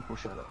 4 people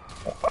showed up.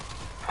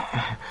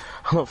 I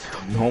don't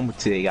feel normal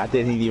today. I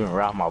didn't even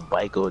ride my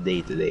bike all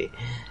day today.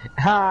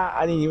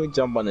 I didn't even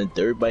jump on a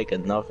dirt bike or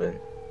nothing.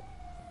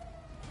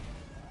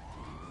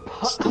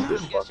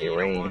 Stupid fucking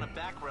rain.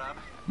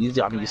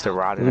 Usually I'm used to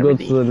riding every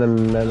day. Let's go to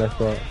the next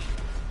one.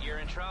 You're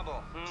in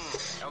trouble.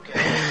 Okay,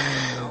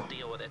 I'll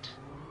deal with it.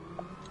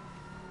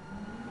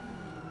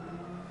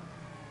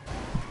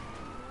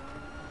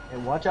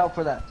 And watch out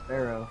for that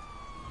sparrow.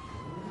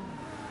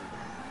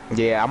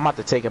 Yeah, I'm about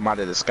to take him out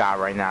of the sky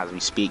right now as we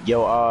speak.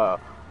 Yo,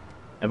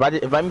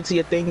 invite me to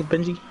your thing,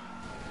 Benji.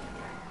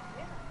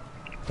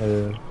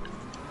 I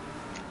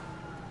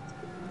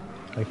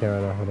can't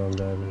right now. Hold on,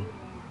 driving.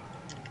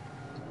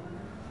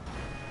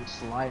 You're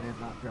sliding,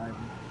 not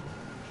driving.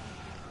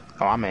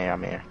 Oh, I'm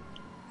here.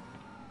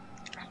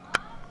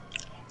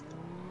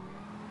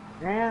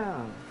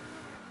 Damn.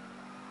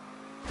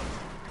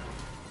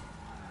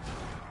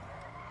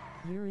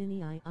 You're in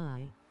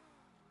EII.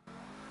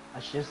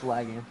 That's just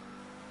lagging.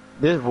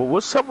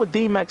 What's up with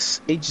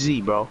DMX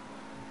HZ, bro?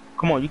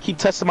 Come on, you keep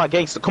testing my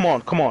gangster. Come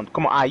on.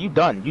 You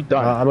done. I'm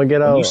gonna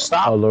get out. You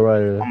stop. Oh,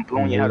 lowrider. I'm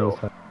blowing your head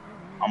off.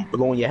 I'm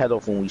blowing your head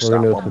off when we We're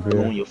stop. gonna I'm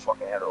blowing your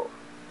fucking head off.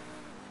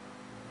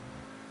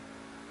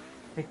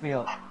 Pick me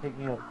up. Pick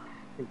me up.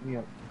 Pick me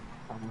up.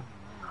 Someone.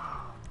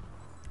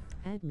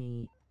 Add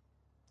me.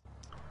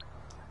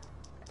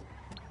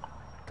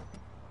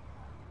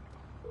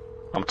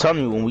 I'm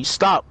telling you, when we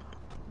stop,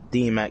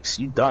 DMX,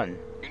 you done.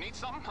 You need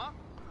something, huh?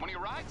 One of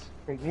your rides?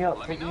 Pick me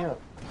up. Pick me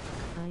up.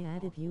 I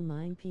added you.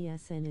 Mine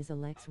PSN is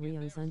Alex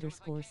Rios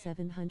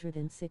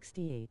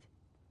 _768.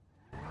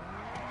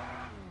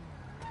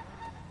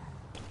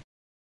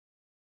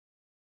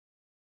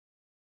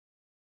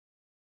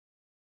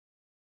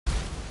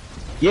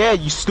 Yeah,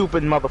 you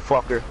stupid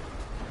motherfucker.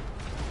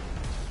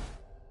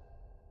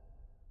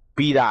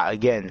 Beat out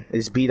again.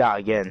 It's beat out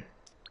again.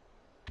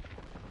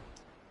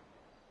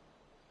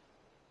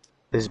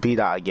 It's beat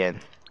out again.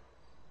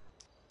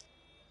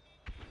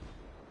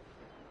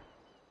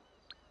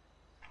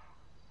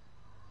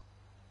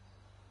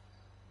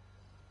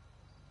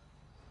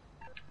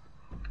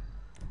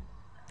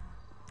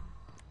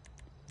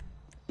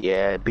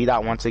 Yeah, beat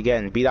out once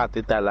again. Beat out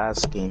did that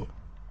last game.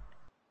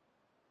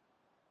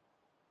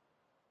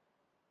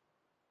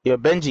 Yo,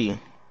 Benji.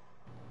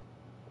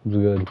 It's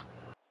good.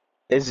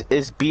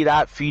 Is beat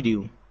out feed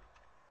you?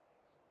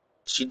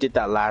 She did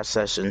that last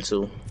session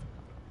too.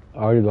 I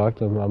already blocked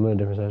him. I'm in a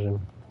different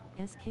session.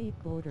 Escape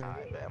border.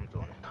 I'm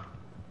doing it.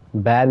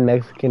 Bad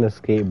Mexican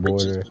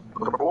skateboarder.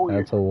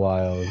 That's a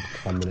wild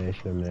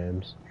combination of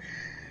names.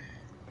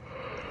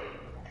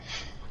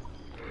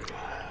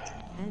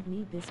 Add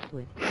me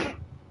Biscuit.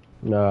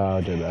 No,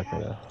 I'll do that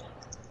right now.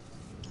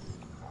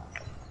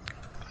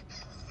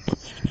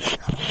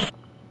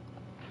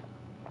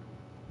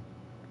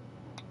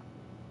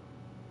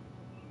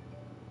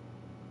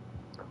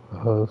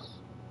 Host.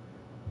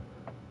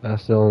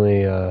 That's the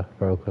only friend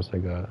request I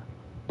got.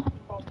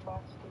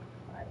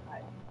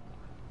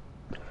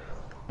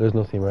 There's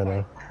no theme right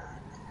now.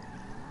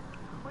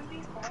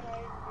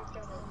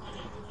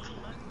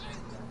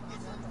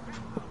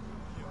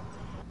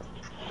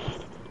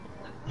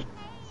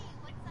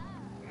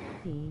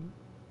 Team.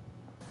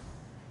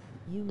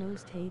 You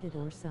most hated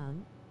or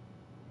sung?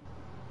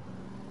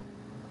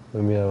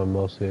 Let me have a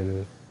most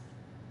hated.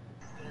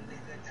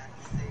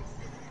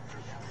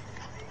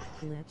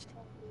 Glitched.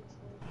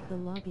 The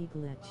lobby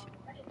glitch.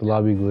 The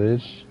lobby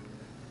glitch.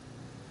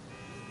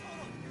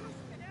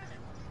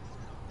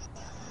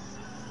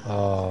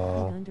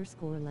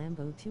 Underscore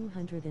Lambo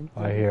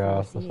 234 I hear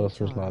also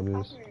suspicious CHR.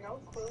 lobbies.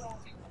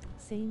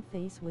 Same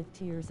face with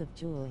tears of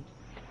joy.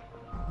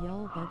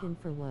 Y'all bugging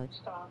for what?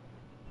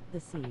 The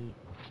sea.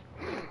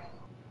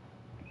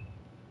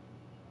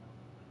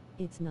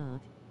 It's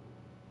not.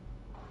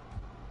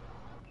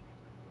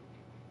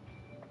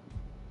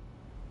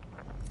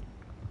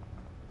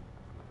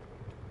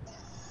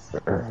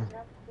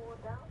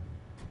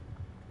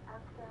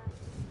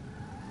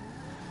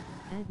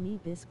 Add me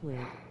Biscuit.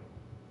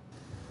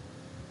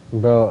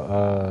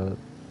 Bro,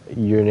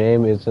 your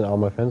name isn't on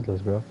my friends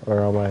list, bro,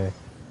 or on my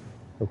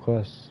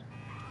requests.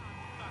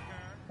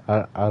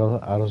 I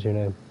don't see your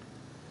name.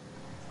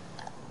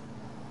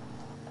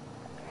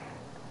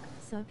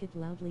 Suck it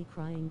loudly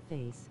crying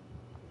face.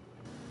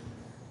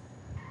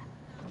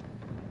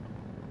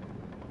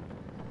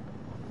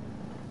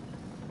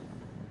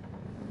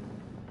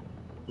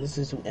 This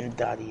is who M.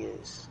 Dottie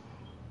is.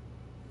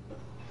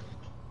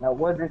 Now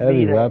what did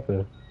Heavy me that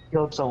weapon.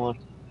 killed someone?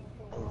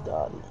 M.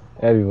 Dottie.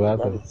 Heavy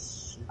weapon.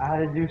 I had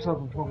to do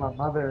something for my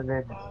mother, and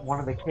then one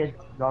of the kids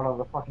got on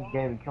the fucking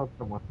game and killed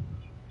someone.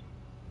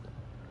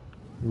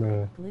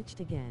 Bro. Glitched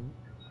again.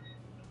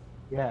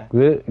 Yeah.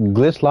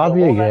 Glitch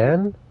lobby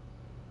again?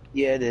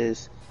 Yeah, it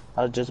is.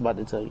 I was just about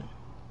to tell you.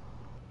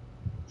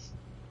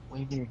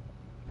 What do you mean?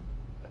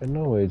 I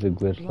know it's a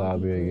glitch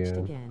lobby glitched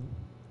again.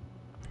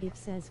 It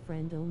says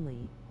friend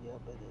only.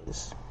 Yep, it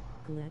is.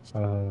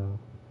 Glitched.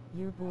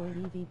 Your boy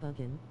Evie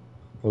buggin'.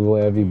 My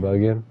boy Evie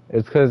bugging.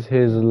 It's because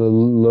his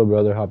little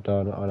brother hopped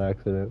on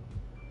accident.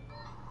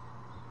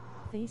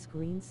 Face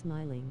green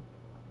smiling.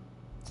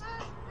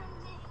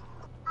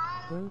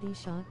 Brody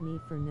shot me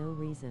for no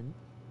reason.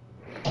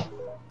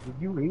 Did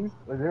you leave?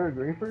 Was there a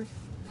griefer?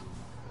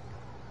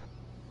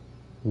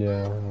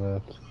 Yeah, I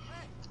left.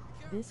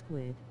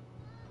 Bisquid.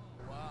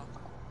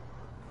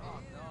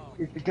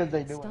 It's because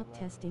they knew Stop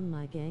testing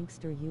my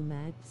gangster, you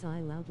mad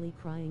psi loudly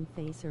crying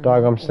face. Or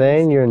Dog, I'm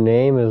saying your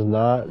name is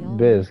not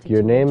Bisque.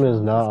 Your name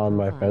is not on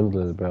my friends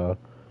list, bro.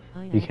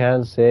 You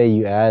can't say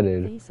you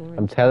added.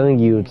 I'm telling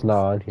you it's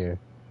not on here.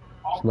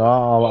 It's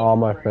not on all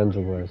my friends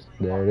list.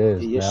 There it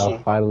is. Now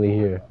finally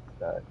here.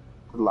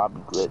 Lobby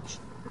glitch.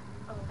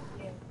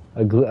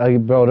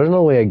 Bro, there's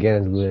no way again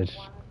it's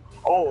glitched.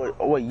 Oh,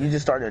 wait, you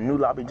just started a new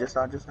lobby just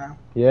now?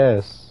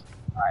 Yes.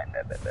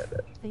 Alright, bet.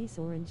 Face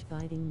orange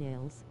biting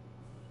nails.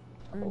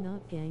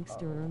 Not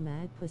gangster or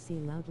mad pussy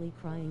loudly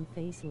crying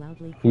face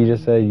loudly crying. He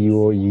just said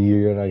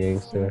you're not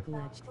gangster.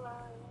 Glitched.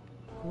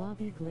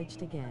 Lobby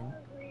glitched again.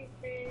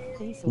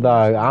 Face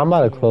Dog, I'm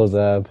about to close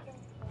the app.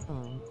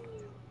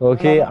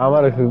 Okay, I'm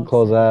about to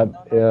close the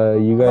app.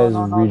 You guys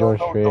rejoin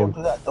stream.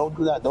 Don't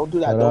do that.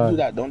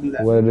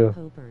 What I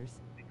do?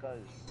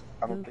 Because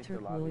I don't think the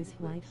lobby is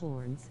white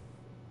horns.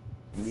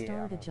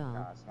 Start a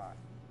job.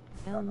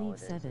 L need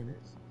 7.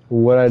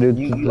 What I do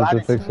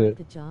to fix it?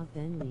 The job,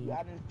 then leave. You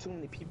added too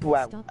many people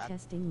at Stop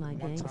testing my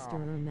gangster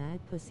or mad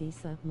pussy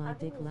suck my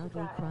dick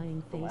loudly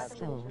crying face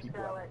hole.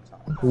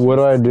 What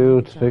do I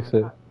do to fix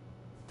it?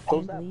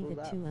 Close that.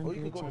 Or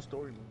you can go to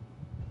story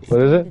mode.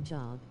 What is it?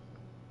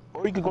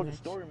 Or you can go to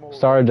story mode.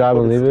 Start a job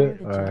and leave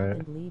it?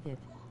 Alright.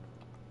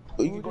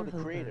 Or you can go to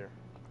creator.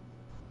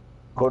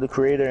 Go to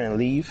creator and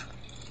leave.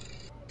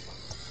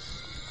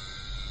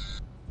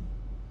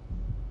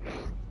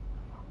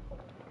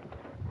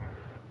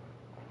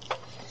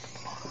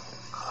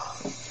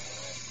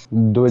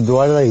 Do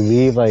I like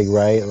leave like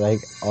right like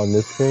on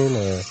this screen,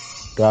 or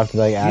do I have to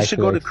like actually you should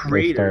go to like,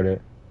 creator. start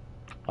it?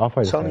 I'll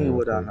probably I'm telling you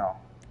what I know.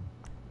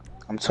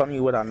 I'm telling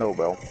you what I know,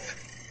 bro.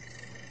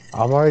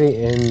 I'm already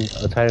in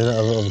a title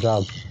of a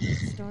job.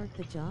 Start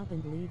the job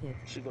and leave it.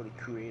 You should go to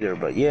creator,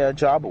 but yeah, a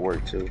job will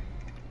work too.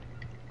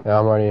 Yeah,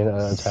 I'm already in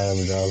a title of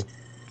a job.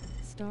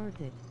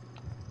 Start it.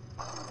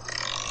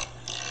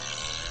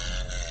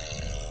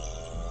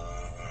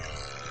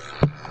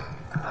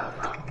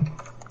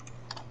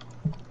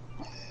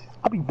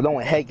 I'll be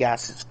blowing head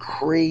gas. It's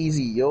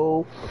crazy,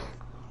 yo.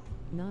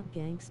 Not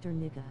gangster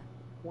nigga.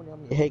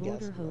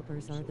 Border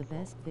hoppers are the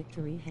best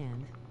victory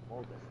hand.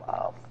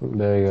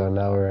 There you go.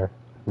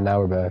 Now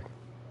we're back.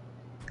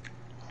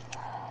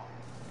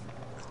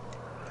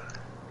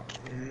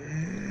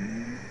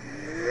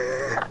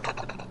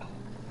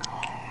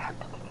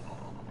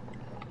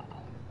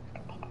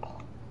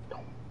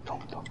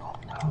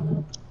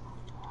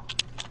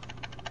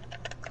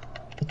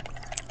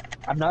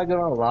 I'm not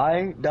gonna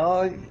lie,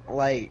 dog.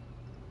 Like,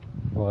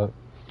 what?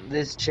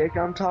 This chick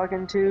I'm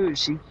talking to,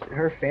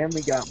 her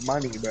family got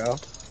money, bro.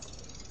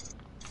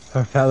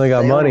 Her family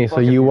got money, so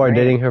you are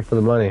dating her for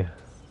the money.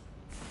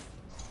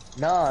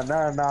 No.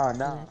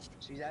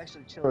 She's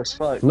actually chill as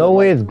fuck. No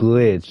way it's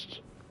glitched.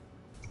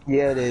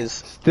 Yeah, it is.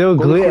 Still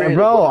glitched,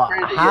 bro.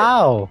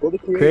 How? Go to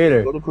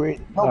creator. Go to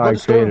creator. No, go to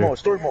story mode.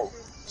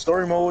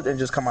 Story mode and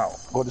just come out.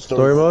 Go to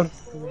story mode.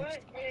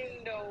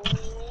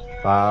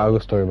 I'll go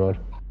story mode.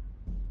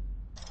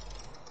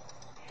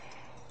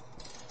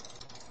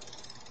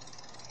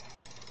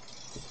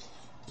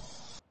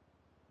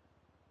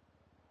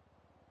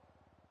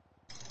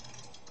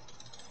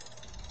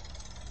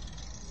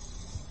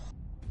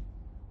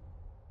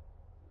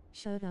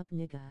 Shut up,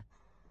 nigga.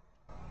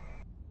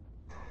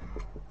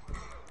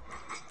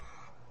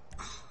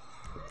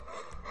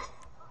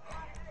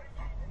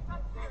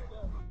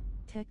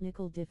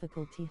 Technical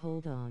difficulty,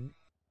 hold on.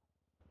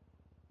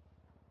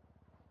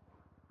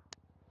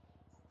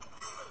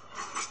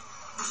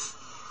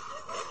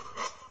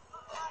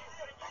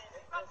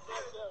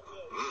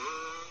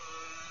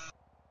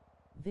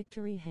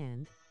 Victory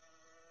hand.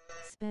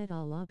 Sped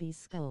all lobby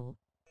skull.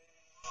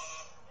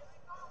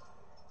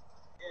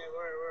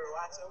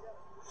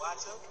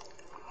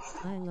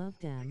 I love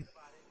them.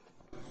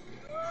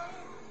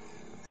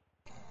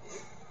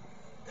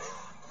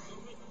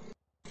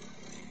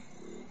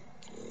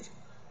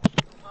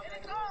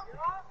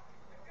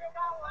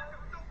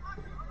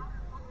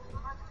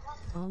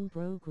 On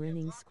bro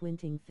grinning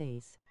squinting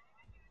face.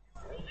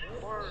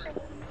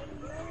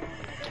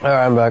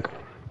 Alright, I'm back.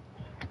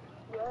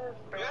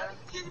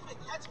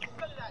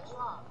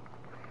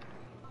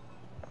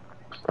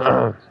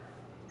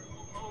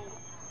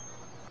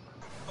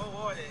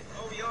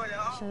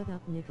 Shut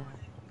up, nigga.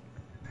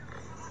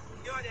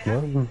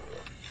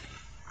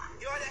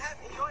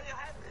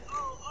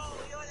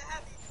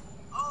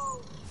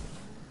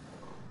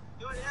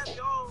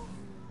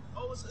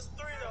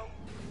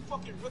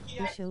 What?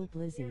 The show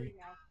Blizzy.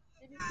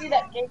 Did you see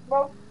that cake,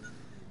 bro?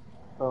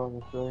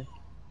 Oh, sorry.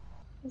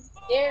 It's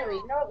scary.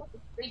 No, it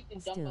looks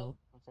freaking Still.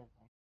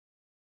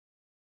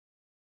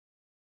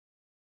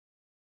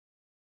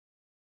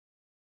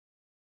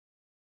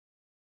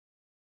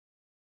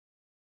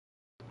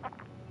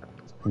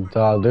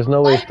 Dog, there's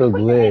no way it's still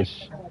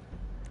glitch.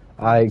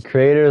 Alright,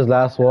 creator's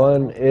last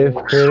one. If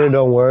creator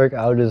don't work,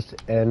 I'll just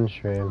end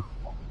stream.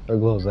 Or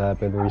close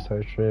app and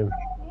restart stream.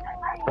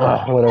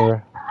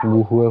 Whatever.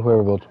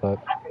 Whoever votes back.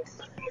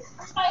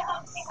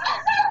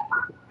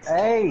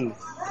 Hey!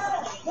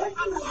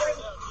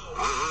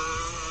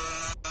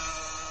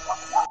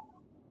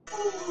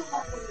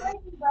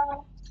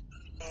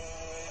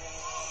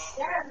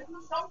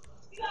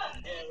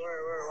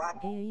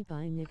 AE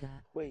by nigga.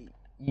 Wait,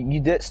 you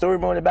did story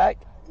mode it back?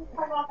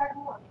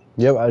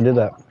 Yep, I did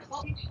that.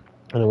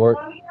 And it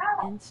worked.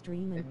 End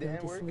stream and go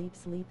to sleep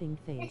sleeping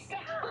face.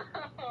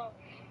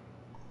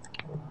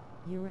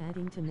 You're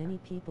adding too many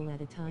people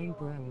at a time,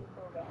 bro.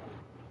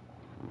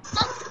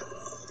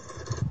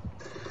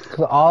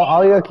 Cause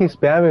all y'all keep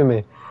spamming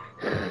me.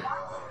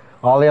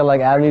 All y'all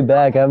like, add me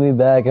back, add me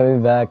back, add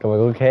me back. I'm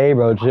like, okay,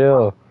 bro,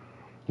 chill.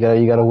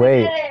 You gotta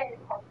wait.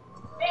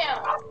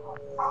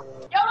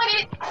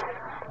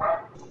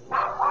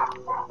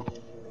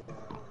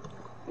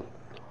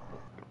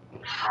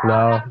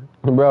 No,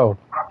 bro.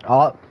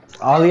 All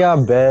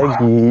y'all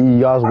beg, you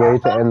guys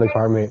wait to end the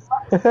Carmeet.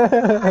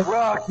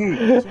 Rocky!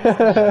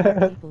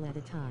 People at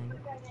a time.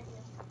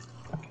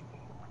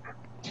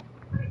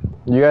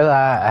 You guys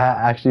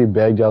actually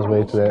begged y'all's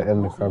way to the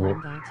end of the Carmeet.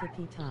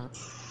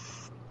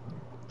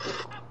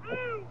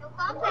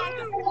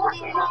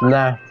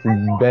 Nah,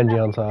 Benji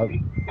on top.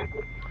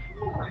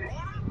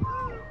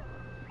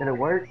 Did it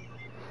work?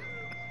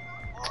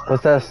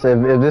 Let's test.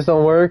 If this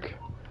don't work,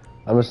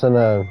 I'm just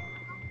gonna.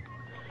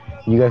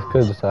 You guys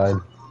could decide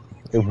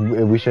if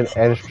we should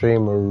end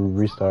stream or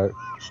restart.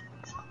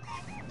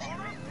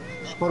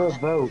 Put a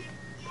vote.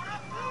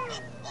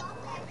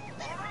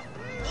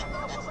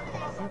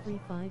 Every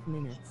 5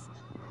 minutes.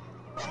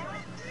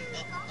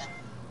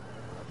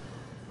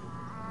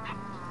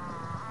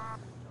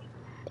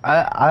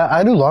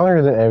 I do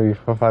longer than every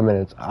 5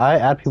 minutes. I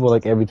add people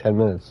like every 10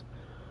 minutes.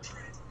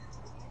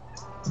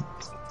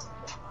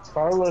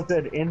 Carlo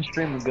said in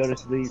stream and go to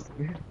sleep.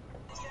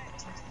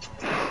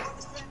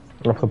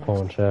 I'll put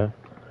Paul in chat.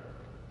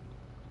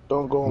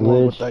 Don't go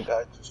along with that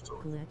guy just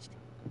told. Glitched.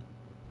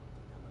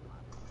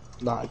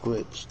 Not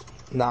glitched.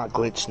 Not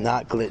glitched.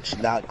 Not glitched.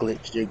 Not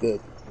glitched. You're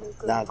good.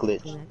 Not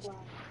glitched.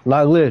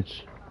 Not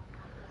glitch.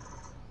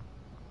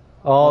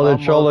 Oh, they're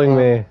trolling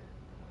me.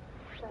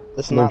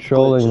 It's They're not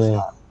trolling glitch, me.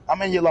 not.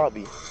 I'm in your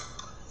lobby.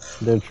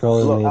 They're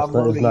trolling me. It's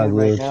not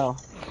glitch. Right now.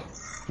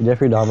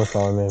 Jeffrey Dahmer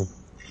calling me.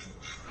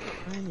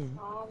 I'm in.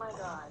 Oh my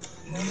god.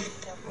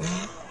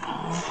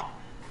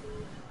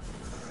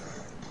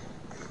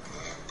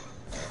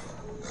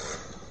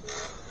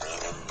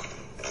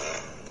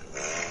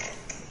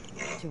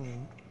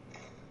 Join.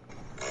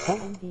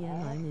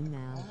 NVM, I'm in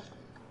now.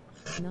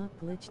 Not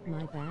glitched,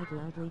 my bad,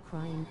 loudly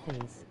crying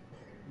face.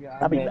 Yeah,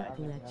 I'll be back.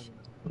 Glitch.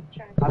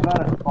 I got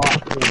a spot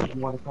too if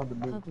you want to come to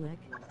me. Public.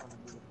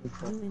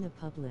 You in a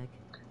public.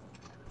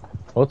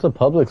 What's a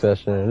public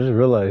session? I just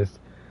realized.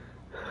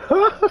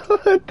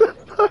 What the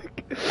fuck?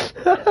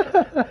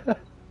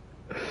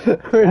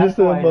 We're just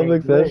in a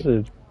public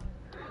session.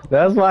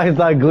 That's why it's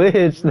not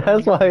glitched.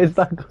 That's why it's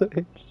not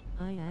glitched.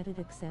 I added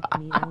accept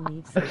me, I'll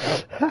need some.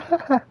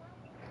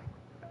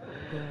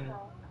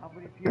 How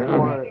many people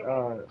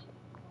are,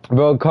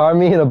 Bro,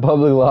 Carmeet in a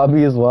public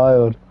lobby is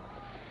wild.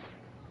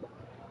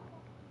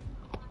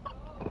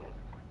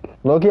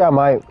 Loki, I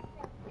might.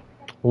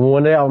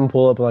 One day I'm gonna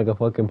pull up in like a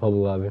fucking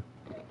public lobby.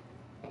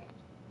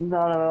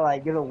 no,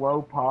 like get a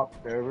low pop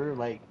server,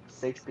 like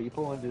 6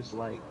 people and just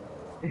like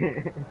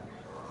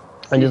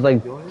And just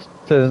like, so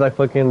just like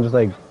fucking, just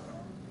like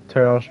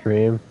turn on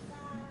stream,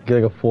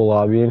 get like a full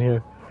lobby in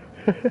here.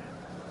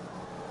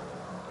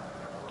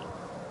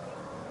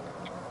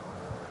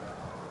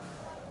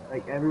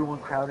 Like everyone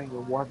crowding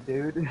on one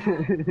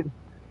dude.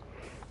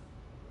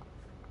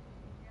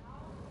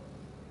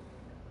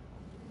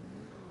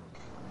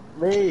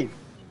 Leave.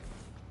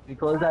 You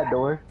close that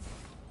door.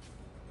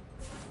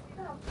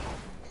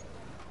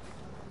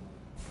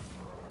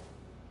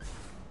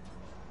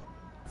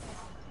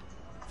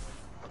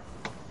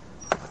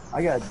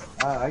 I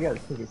gotta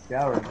take a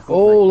shower.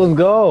 Oh, let's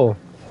go.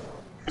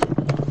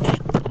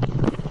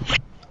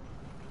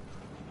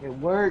 It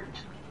worked.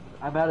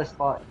 I'm at a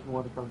spot. You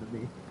want to come to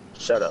me?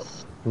 Shut up.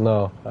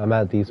 No, I'm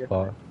at the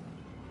spot.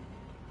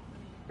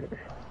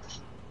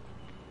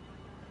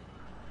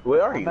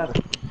 Where are you?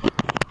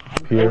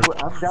 Here.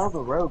 I'm down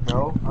the road,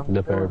 bro. I'm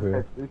The still in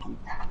fair. Spooky.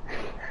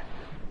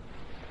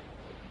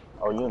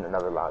 Oh, you in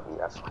another lobby.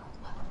 That's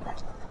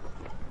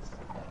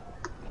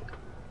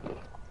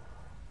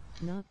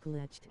Not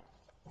glitched.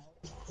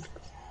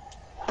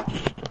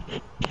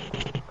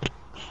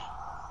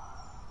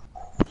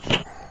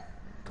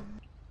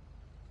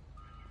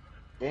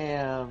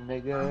 Damn,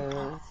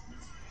 nigga.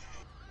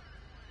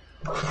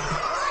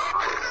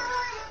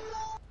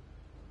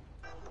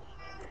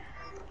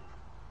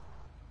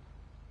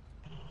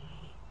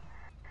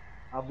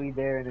 I'll be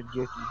there in a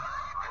jiffy.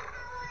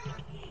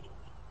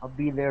 I'll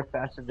be there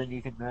faster than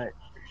you can nut.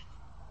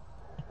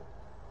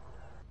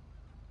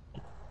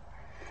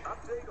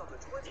 Update on the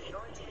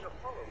 2019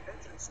 Apollo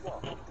engine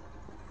swap.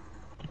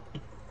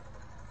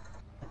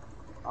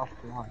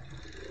 Offline.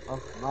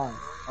 Offline.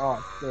 Oh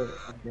shit,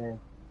 I'm dead.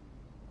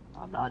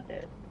 I'm not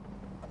dead.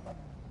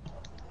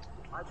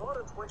 I bought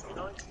a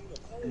 2019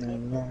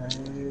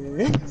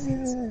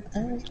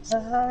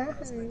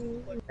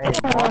 Hey,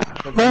 boss,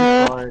 the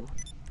card.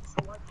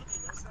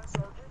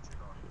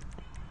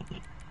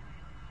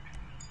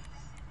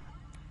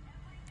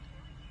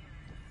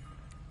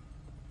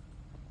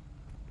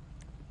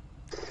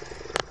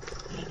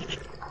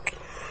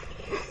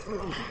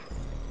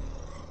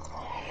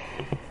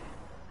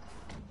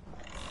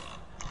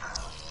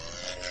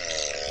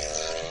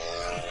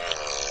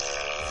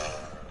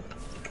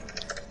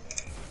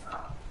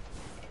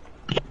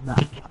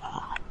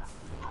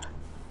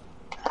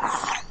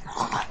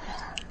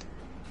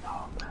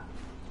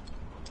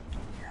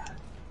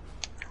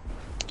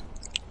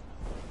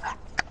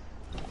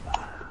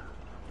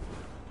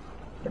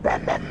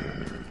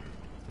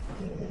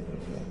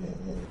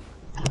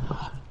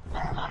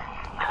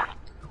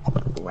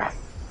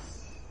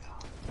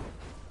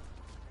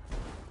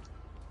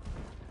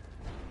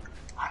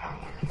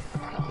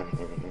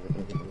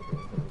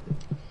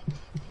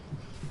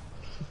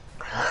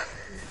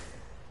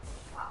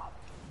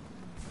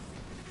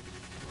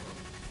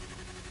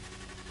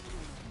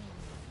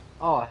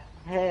 Oh,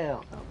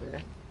 hell no,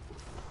 man.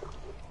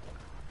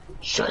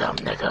 Shut up,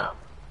 nigga.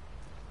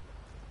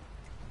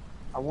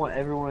 I want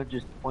everyone to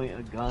just point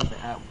a gun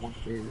at one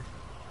dude.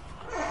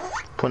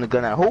 Point a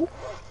gun at who?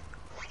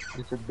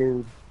 Just a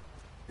dude.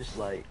 Just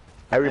like...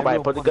 Everybody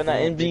everyone put the gun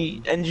at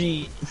Benji.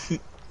 NG.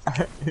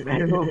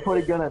 Everyone put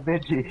a gun at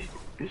Benji.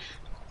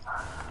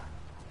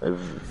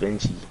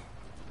 Vinci.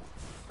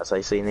 That's how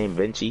you say your name,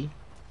 Vinci.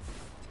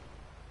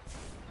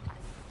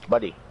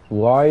 Buddy.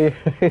 Why?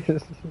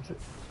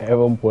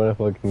 Everyone point a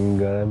fucking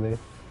gun at me.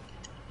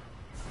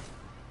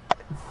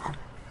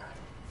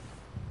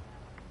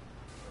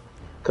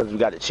 Cause we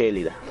got a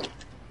cheerleader.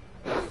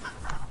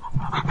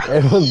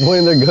 Everyone's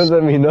pointing their guns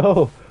at me,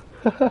 no.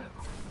 I'm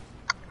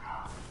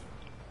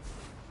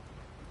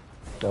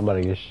about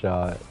to get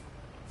shot.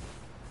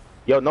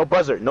 Yo, no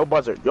buzzer, no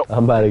buzzer. Yo.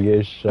 I'm about to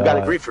get shot. We got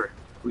a griefer.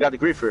 We got a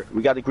griefer.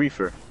 We got a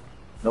griefer.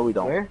 No, we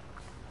don't. Where?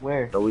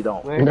 Where? No, we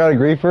don't. You got a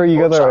griefer? You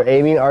guys are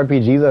aiming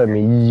RPGs at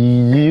me.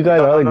 You guys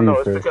are the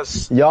griefer. It's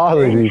because y'all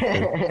are the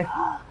griefer.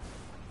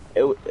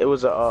 It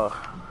was a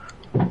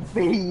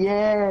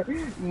Yeah,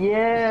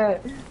 yeah.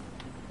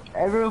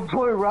 Everyone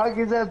point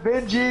rockets at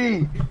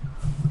Benji.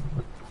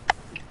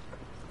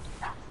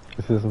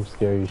 This is some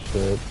scary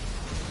shit.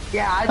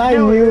 Yeah, I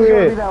knew knew it was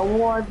gonna it. be that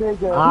one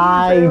nigga.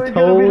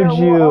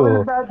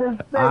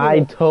 I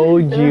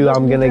told you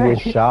I'm gonna get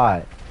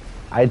shot.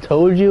 I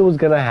told you it was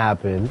gonna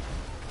happen.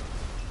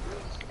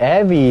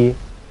 Evie,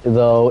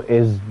 though,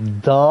 is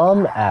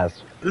dumb as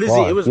fuck.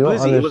 Blizzy. It was you don't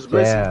Blizzy. It was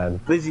Blizzy.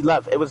 understand. Blizzy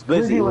left. It was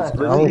Blizzy. It was left.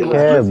 Blizzy. I don't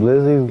care.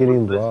 Blizzy's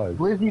getting blocked.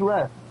 Blizzy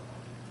left.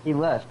 He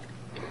left.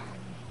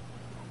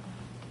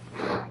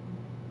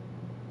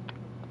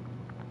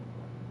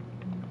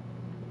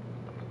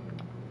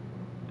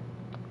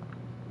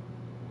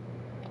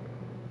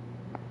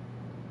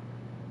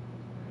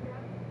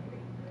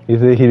 You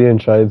think he didn't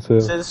try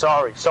to? Say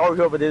sorry. Sorry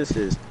whoever this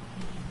is.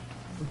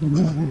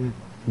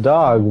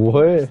 Dog,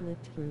 what?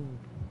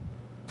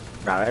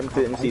 Nah,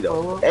 MC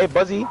though. Hey,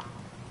 Buzzy.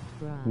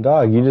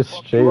 Dog, you just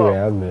straight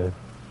rammed me.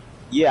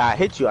 Yeah, I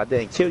hit you. I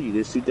didn't kill you.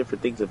 There's two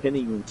different things of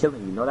hitting you and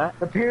killing you. You know that?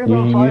 You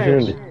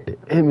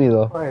shouldn't hit me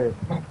though.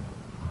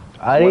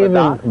 I didn't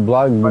even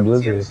block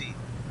Blizzy.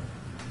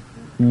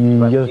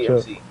 You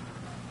just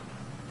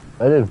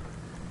I did.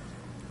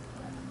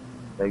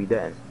 No, you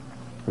didn't.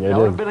 Yeah, That I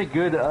would have did. been a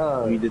good.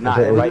 You did not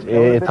It's, invite me.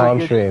 it's on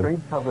good stream.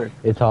 stream cover.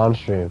 It's on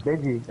stream.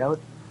 Benji, that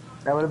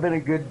would have been a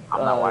good I'm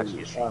not watching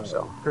your stream,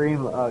 so.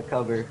 stream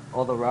cover.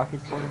 All the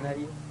rockets pointing at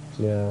you.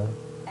 Yeah.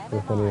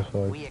 It's funny as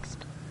fuck.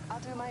 I'll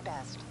do my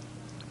best.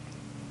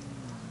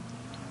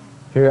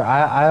 Here,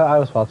 I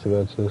was about to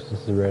go too since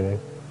it's ready.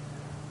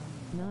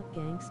 Not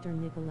gangster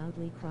nigga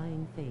loudly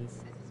crying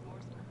face.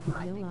 Yo,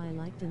 I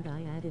liked and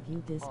I added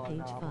you this page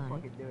 5. I'm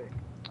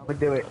gonna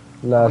do it.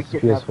 No, I'm it's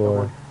gonna kidnap PS4.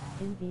 someone.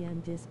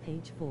 NVM dis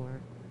page 4.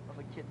 I'm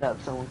gonna kidnap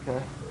someone,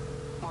 cuz.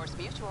 Force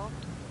mutual.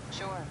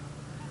 Sure.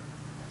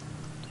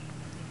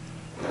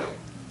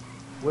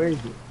 Where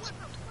is it?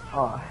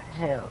 Oh,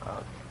 hell.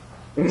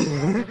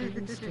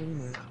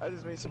 Streamer. I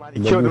just made somebody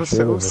kill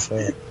themselves.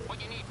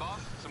 What you need, boss?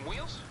 Some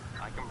wheels?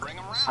 I can bring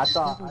them around. I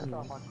thought my car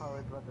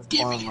was about to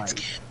spawn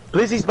like.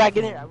 Blizzy's back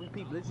in here. I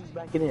repeat, Blizzy's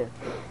back in here.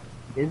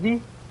 Is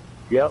he?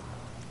 Yep.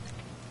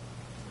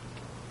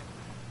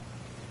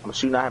 I'm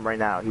shooting at him right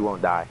now. He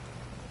won't die.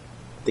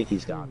 I think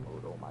he's God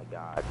mode. Oh my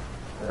god.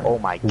 Oh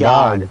my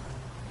god.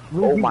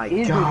 Oh my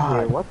is in god.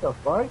 here. What the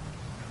fuck?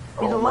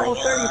 He's Oh a my level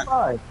God.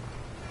 35.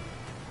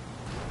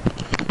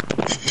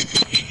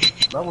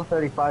 Level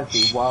 35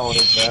 is wild,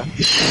 bro.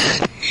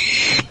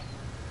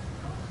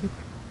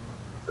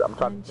 I'm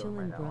trying I'm to kill him chilling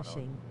right now. Hold on.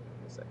 brushing.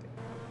 A second.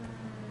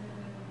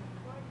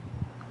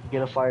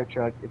 Get a fire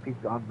truck if he's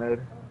on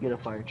mode. Get a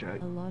fire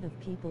truck. A lot of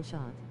people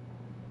shot.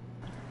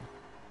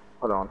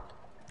 Hold on.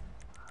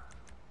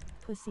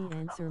 Pussy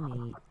answer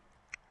me.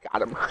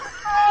 Got him.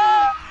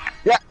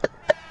 Yeah.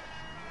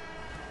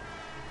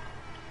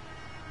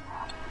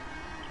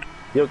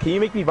 Yo, can you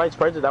make me vice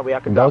president? That way I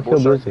can Don't drop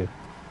kill bullshit. Blizzy.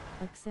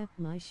 Accept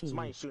my sheet.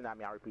 Somebody's shooting at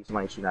me. I repeat,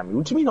 somebody's shooting at me.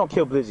 What you mean don't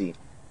kill Blizzy?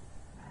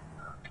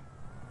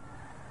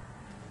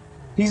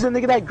 He's a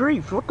nigga that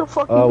grief. What the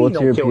fuck you mean What's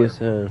don't your kill him?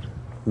 PSN,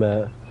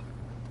 Matt?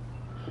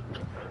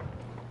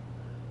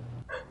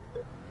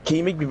 Can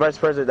you make me vice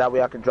president? That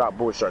way I can drop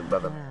bull shark,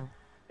 brother. Wow.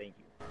 Thank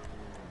you.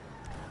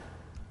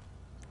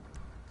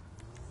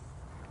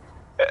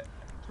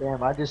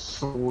 Damn, I just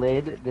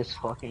slid this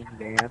fucking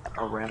van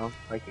around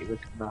like it was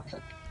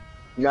nothing.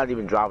 You're not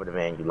even driving the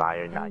van, you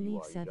liar. Nah, Only you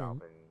are. You 7.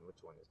 driving. Which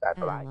one is that?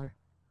 Black. Dollar.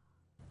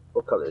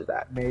 What color is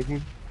that?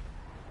 Maybe.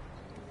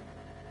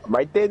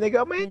 Right there,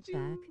 nigga. I'm at Get you.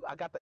 back. I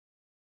got the.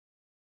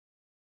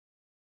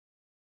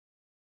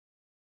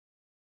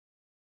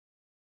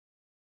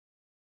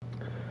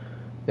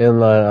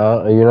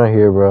 Inline, you're not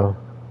here, bro.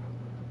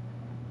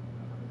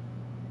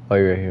 Oh,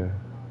 you're right here.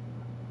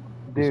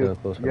 Dude,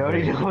 you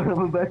already know what I'm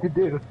about to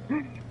do.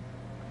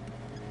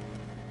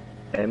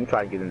 And I'm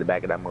trying to get in the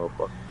back of that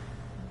motherfucker.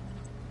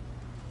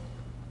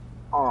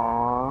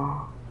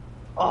 Aww.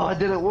 Oh, it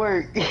didn't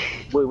work.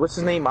 Wait, what's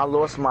his name? I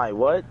lost my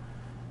what?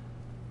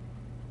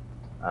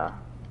 I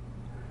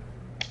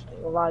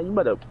ain't gonna lie, you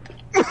better.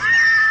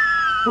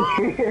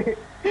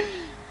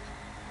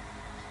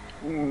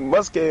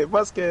 Musket.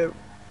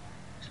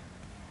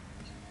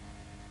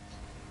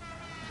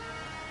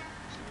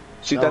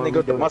 Shoot that nigga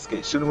with the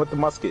musket. Shoot him with the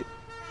musket.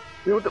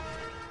 Shoot him with the...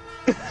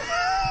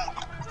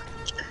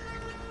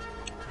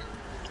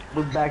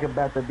 We're back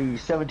about to be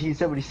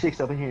 1776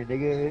 up in here,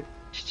 nigga.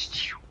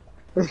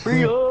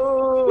 Free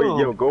up!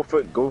 Wait, yo, go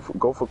for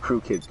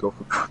crew kids. Go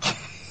for crew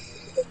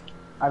kids.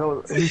 I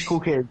don't. Who's cool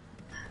kid?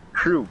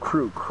 Crew,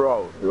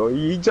 crow. Yo,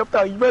 he jumped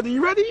out. You ready?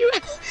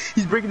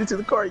 He's breaking into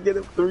the car. You get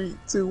him. 3,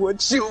 2, 1,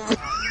 shoot.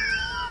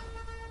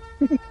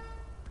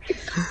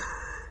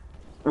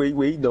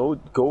 Wait, no.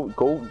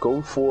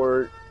 Go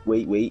for.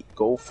 Wait.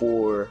 Go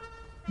for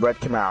Red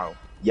Camaro.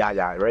 Yeah.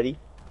 Ready?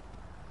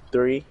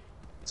 3,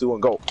 2, 1,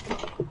 go.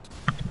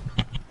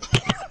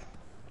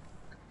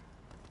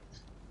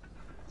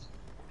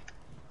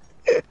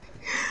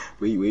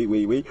 Wait.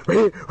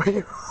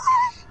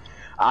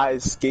 I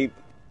escaped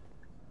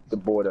the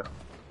border.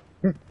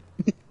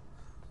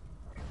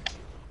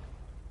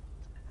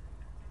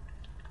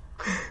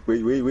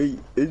 Wait.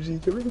 NG,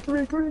 come here.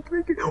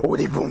 Oh,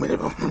 they booming.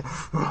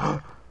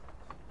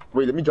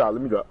 Wait, let me drop.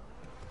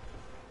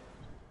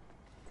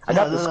 I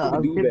got the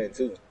Scooby-Doo van,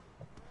 too.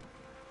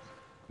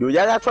 Yo,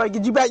 y'all trying to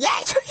get you back. Yeah,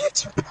 trying to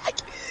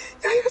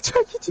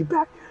get you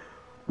back.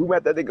 Boom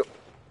at that nigga.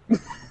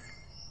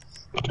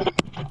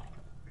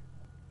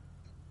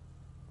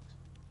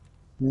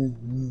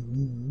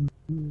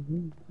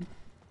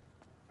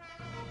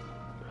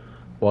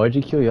 Why'd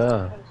you kill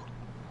ya?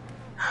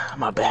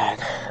 My bad.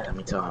 Let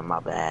me tell him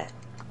my bad.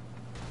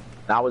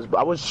 I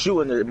was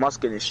shooting the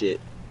musket and shit.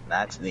 And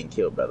I actually didn't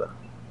kill brother.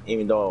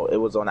 Even though it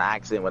was on an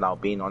accident without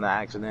being on an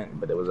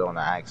accident, but it was on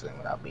an accident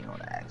without being on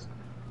an accident.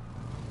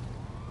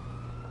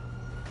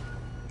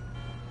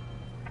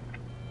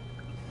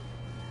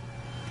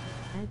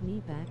 Add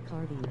me back,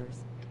 card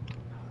eaters.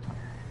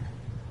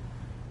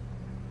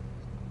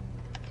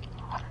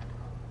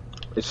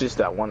 It's just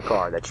that one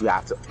car that you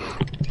have to.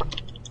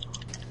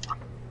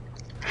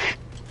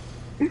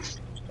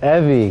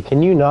 Evie,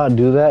 can you not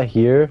do that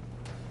here?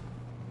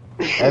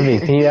 Evie,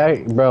 can you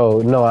act, bro?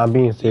 No, I'm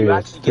being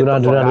serious. Do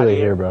not do it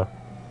here, bro.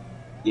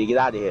 Yeah, get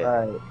out of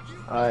here.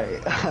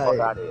 Alright, Fuck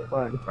out of here.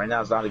 fine. Right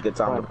now it's not a good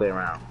time to play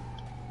around.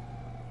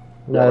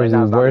 That Right is now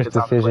the it's not a worst good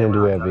time to play decision to do,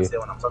 around. You Evie.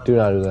 understand what I'm telling Do you?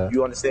 not do that.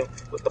 You understand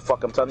what the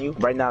fuck I'm telling you?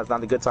 Right now is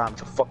not a good time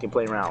to fucking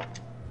play around.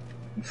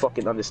 You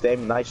fucking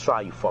understand me? Nice try,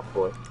 you fuck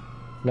boy.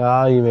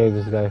 Nah, you made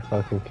this guy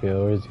fucking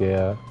kill. Where's he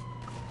at?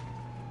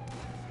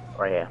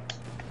 Right here.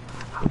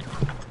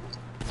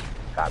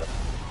 Got him.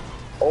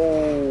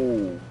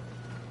 Oh.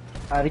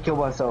 I had to kill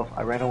myself.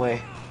 I ran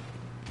away.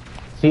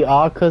 See,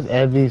 all cause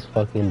Evie's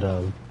fucking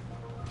dumb.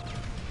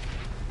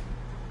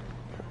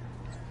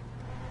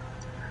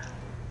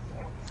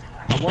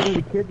 I wanted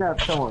to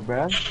kidnap someone,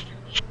 bruh.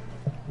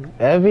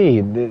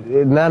 Evie,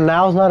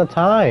 now's not a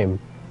time.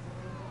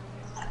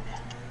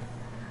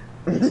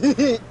 I'll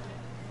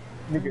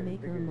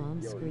make her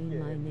mom scream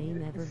my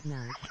name every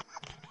night.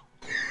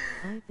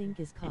 I think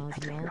it's cause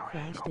y'all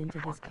crashed into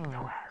his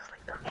car.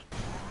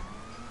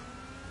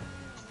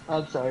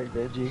 I'm sorry,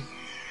 Benji.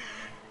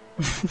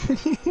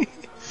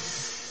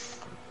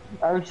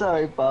 I'm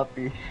sorry,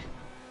 Poppy.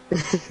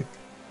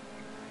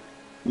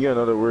 You got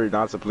another word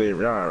not to play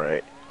around,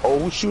 right? Oh,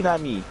 who's shooting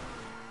at me?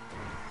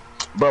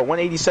 Bro,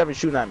 187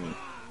 shooting at me.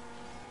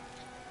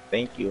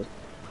 Thank you.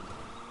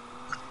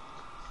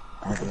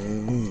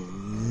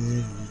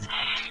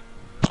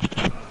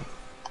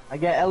 I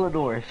got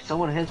Eleanor. If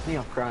someone hits me,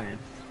 I'm crying.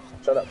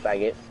 Shut up,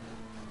 faggot.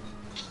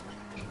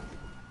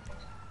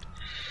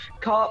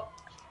 Cop.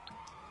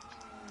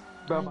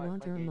 I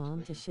want her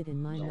mom to shit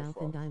in my mouth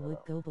and I would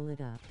gobble it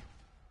up.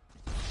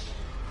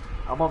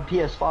 I'm on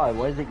PS5.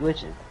 Why is it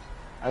glitching?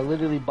 I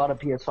literally bought a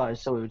PS5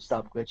 so it would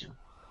stop glitching.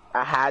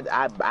 I had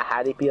a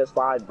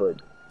PS5,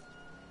 but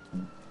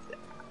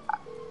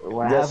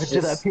what happened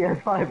to that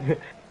PS5?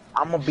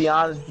 I'm gonna be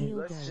honest with you.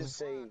 Let's just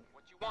say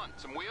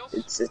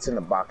it's in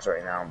the box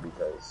right now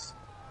because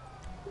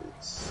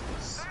it's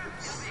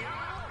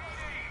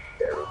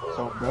terrible.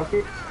 Someone broke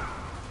it?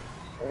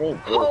 It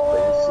ain't broke,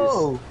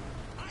 but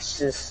it's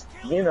just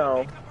you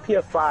know,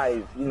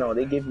 PS5. You know,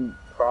 they give you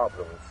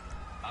problems.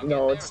 You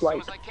know, it's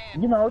like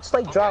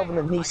driving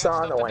a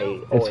Nissan or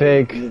It's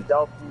fake.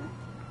 BMW.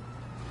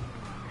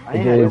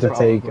 It's a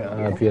fake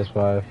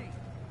PS5.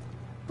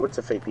 What's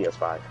a fake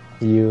PS5?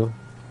 You.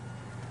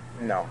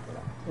 No.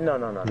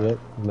 Yep,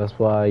 that's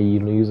why you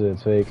use it.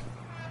 It's fake.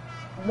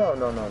 No,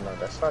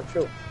 that's not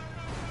true.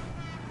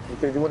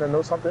 Because you want to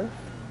know something?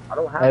 I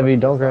don't have. Evie,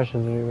 don't crash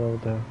into me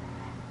with that.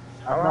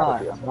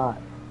 I'm not.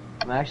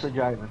 I'm actually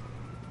driving.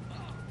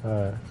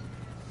 Alright.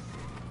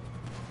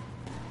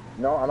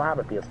 No, I don't have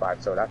a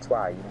PS5, so that's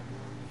why. You know.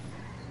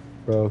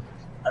 Broke.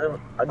 I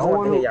just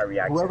want to hear your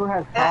reaction. Whoever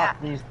has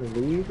top needs to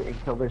leave and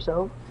kill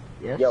themselves.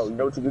 Yes. Yo, you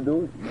know what you can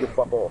do? You can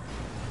fuck off.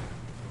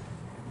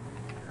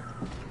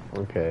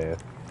 Okay.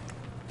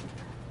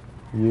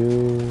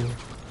 You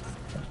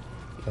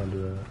can't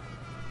do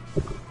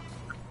that.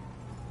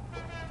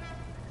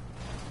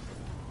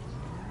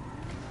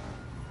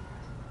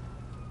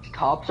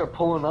 Cops are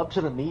pulling up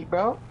to the meet,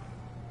 bro.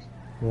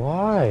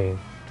 Why?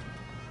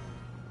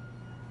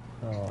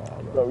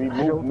 Bro, we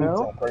moved meats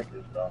on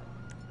purpose, bro.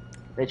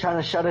 They're trying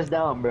to shut us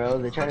down, bro.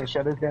 They're trying to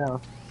shut us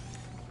down.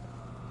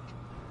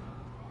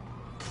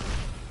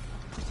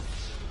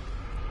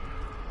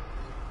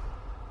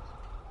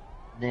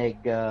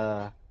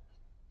 Nigga.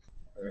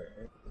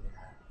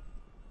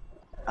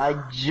 I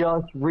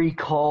just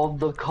recalled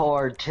the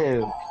car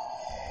too.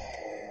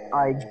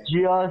 I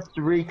just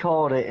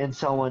recalled it and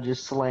someone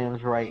just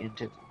slams right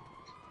into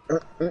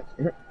it.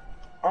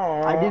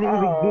 I didn't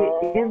even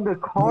get in the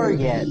car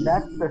yet.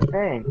 That's the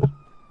thing.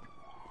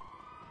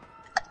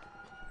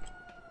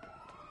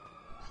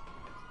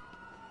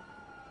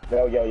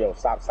 Yo,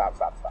 stop.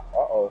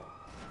 Uh-oh.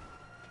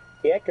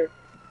 Kicker.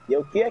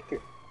 Yo, kicker.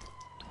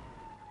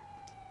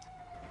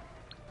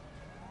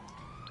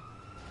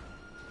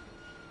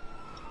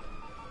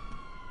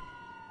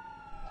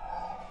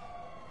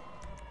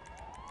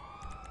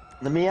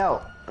 Let me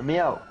out.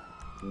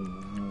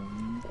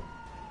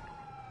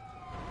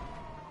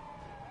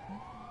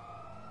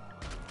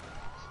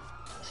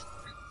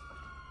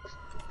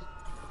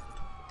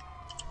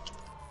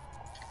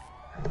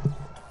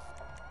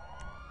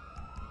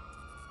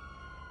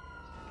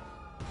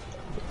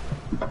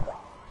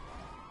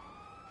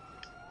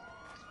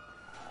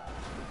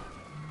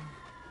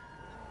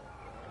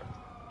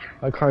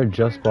 My car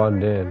just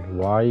spawned in.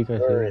 Why are you guys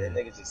doing That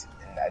that? nigga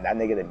that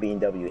nigga the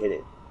BMW hit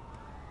it.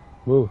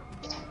 Move.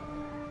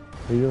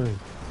 What are you doing?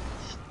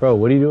 Bro,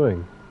 what are you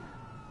doing?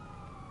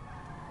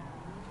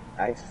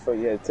 Thanks for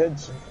your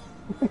attention.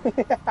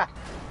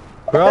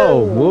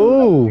 Bro,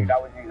 move!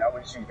 That was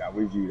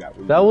you.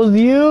 That was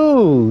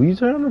you! You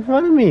turned in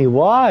front of me.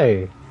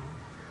 Why?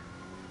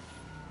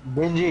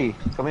 Benji,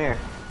 come here.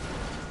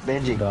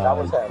 Benji,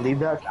 leave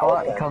that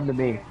spot and come to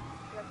me.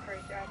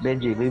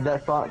 Benji, leave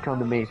that spot and come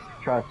to me.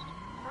 Trust.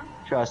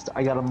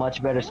 I got a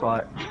much better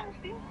spot.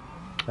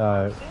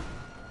 Alright.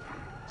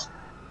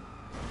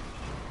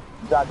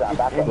 Back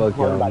up.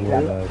 Everybody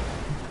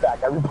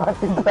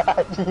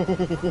back.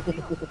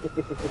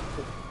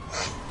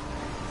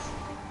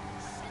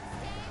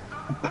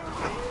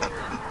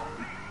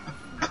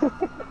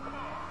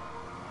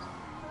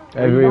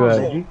 Everywhere.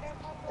 Benji?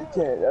 I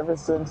can't. Ever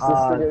since this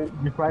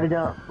nigga. Just write it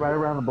down, right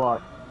around the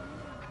block.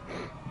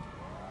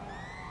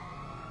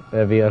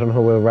 Evie, I don't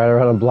know where right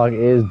around the block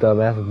is,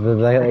 dumbass.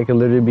 It could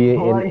literally be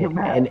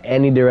in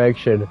any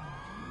direction.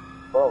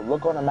 Bro,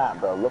 look on the map,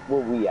 bro. Look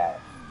where we at.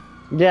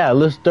 Yeah,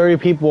 there's 30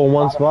 people in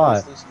one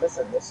spot.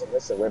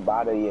 Listen. We're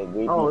by the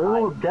agree. Oh, it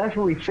will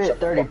definitely fit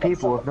 30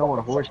 people if no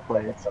one horse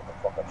plays. Shut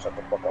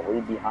the fuck up.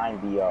 We're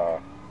behind the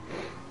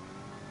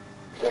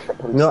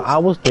No, I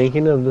was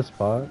thinking of this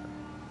spot.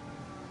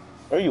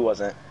 No, you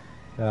wasn't.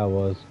 Yeah, I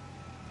was.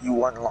 You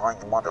one lying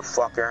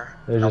motherfucker.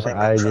 It's just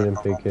I didn't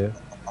pick it.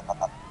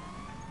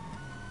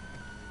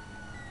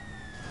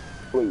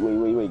 Wait.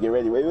 Get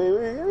ready. Wait.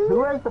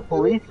 Who has the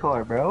police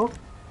car, bro?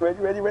 Ready.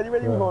 Yeah.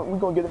 We're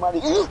gonna get him out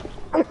of here.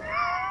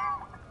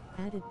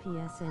 Added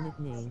PSN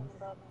name.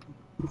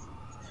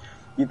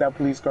 Get that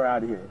police car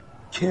out of here.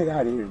 Get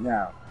out of here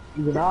now.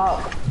 He's an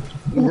op.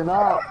 He's an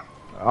op.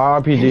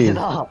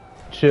 RPG.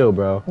 Chill,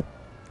 bro.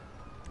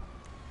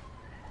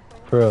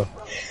 For real.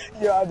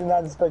 Yo, I did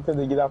not expect him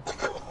to get out the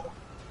car.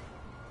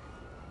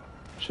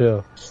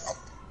 Chill.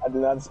 I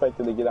did not expect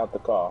him to get out the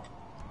car.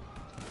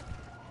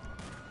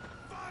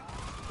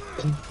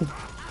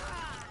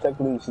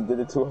 Technically, she did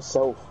it to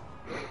herself.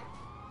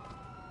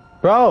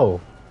 Bro,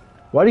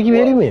 why do you keep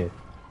hitting me?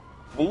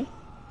 Me?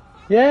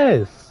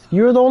 Yes,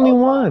 you're the only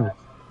one.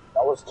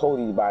 I was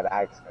totally by the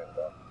accident,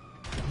 bro.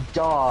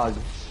 Dog,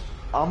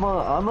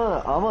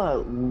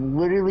 I'ma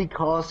literally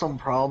cause some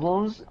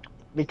problems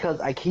because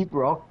I keep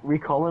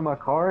recalling my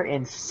car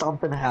and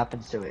something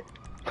happens to it.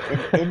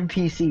 An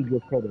NPC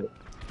just hit it.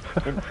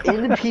 An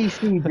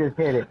NPC just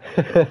hit it.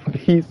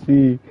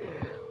 PC.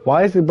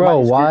 Why is it, bro?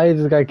 Why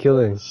is this guy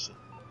killing?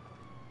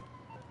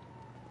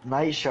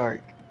 Night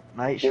Shark.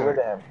 Night Get rid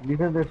Shark. of him.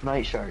 Use this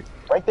Night Shark.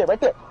 Right there.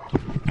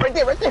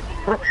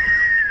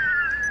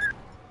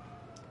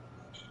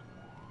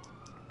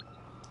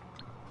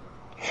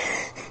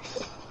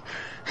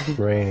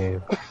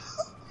 Rain.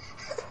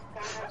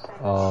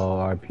 Oh,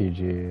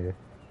 RPG.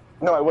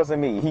 No, it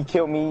wasn't me. He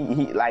killed me.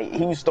 He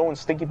was throwing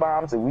sticky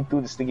bombs, and we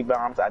threw the sticky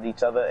bombs at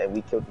each other, and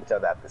we killed each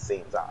other at the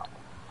same time.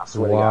 I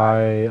swear to God.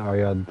 Why are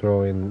y'all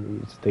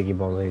throwing sticky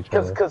bombs at each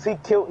other? Cause he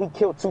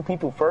killed two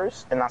people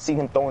first, and I see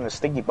him throwing the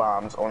sticky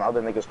bombs on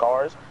other niggas'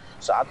 cars.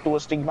 So I threw a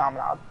sticky bomb,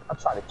 and I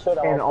tried to kill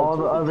that. And all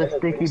the other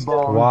sticky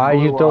bombs. Why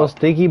you throw a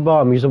sticky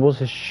bomb? You're supposed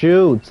to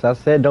shoot.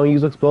 That's it. Don't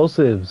use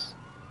explosives.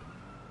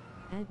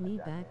 Add me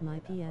back. My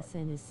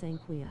PSN is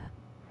Sanquia.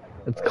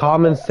 It's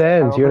common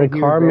sense. You're in a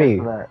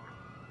Carmeet.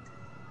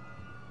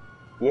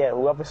 Yeah,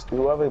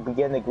 whoever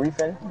began the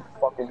griefing,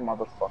 fucking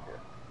motherfucker.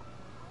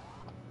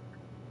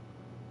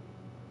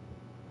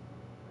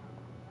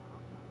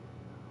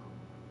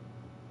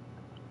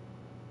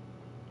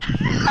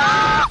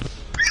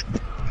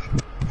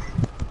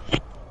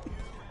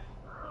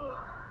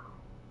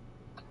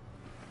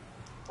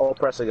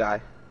 Oppressor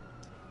guy.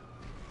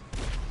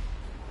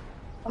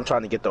 I'm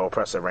trying to get the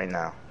oppressor right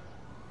now.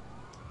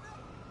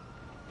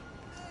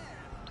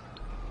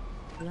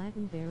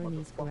 Latin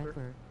Veronese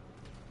Grepper.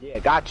 Yeah,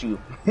 got you.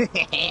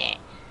 Hey,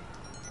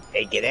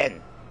 get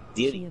in.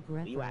 She a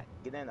Where you Grepper. at?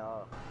 Get in,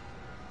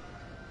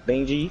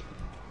 Benji.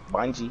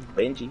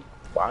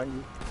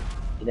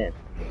 Get in.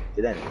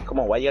 Get in. Come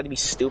on, why you gotta be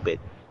stupid?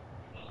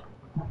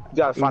 You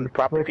gotta find the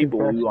proper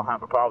people or you gonna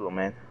have a problem,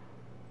 man.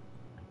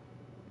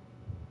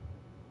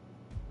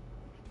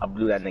 I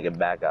blew that nigga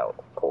back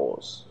out.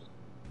 Pause.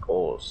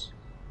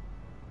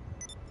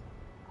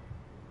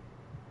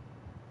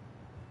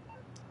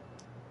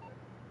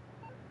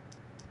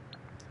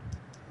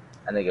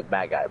 That nigga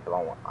back guy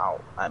blowing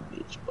out. That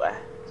bitch, boy.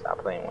 Stop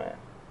playing with him.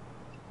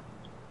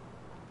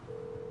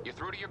 You're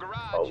through to your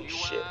garage. Oh,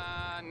 shit.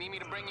 Need me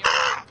to bring you?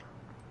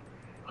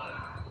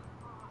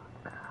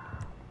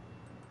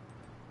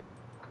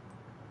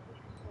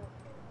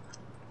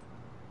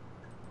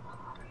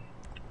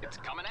 It's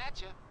coming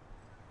at you.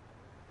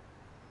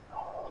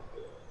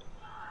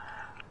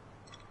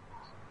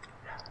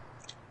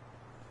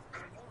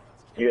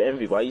 You're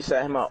envy. Why you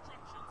set him up?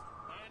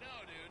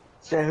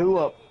 Set who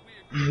up?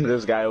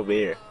 This guy over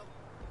here.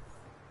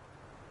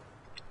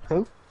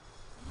 Who?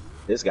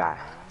 This guy.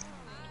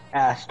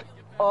 Asked.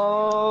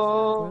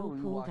 Oh.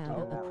 Bro pulled out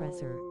a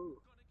oppressor.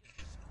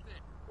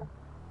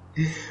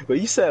 But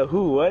you said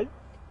who? What?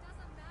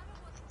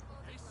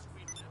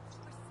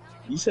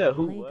 You said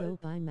who? Play What? go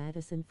by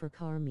Madison for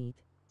Carmeet.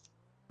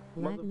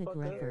 Latin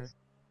Grepper.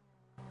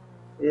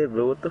 Yeah,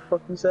 bro. What the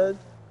fuck you said?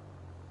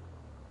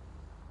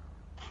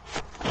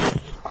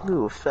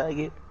 Little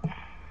faggot.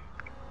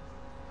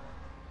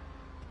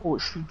 Oh,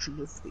 shoot you in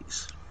the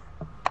face.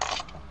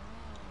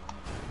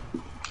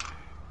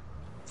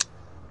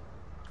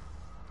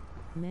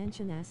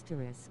 Mansion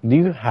asterisk. Do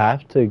you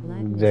have to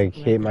like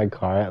hit my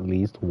car at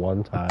least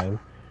one time?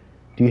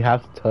 Do you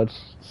have to touch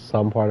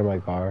some part of my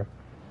car?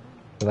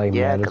 Like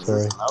Yeah, 'cause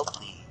mandatory? it's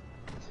lovely.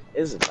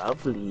 It's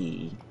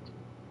lovely.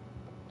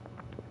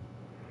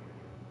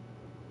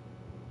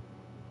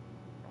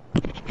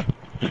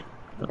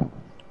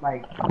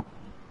 Like,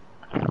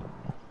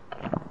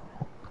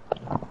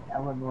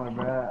 Illinois,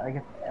 bro. I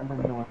get the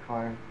Illinois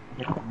car. I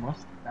get the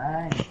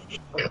Mustang.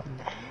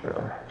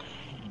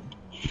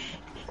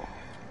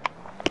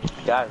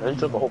 Guys, I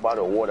took a whole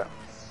bottle of water.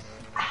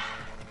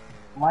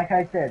 Like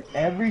I said,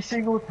 every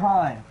single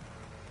time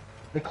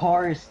the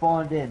car is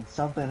spawned in,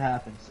 something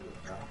happens to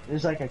it, bro.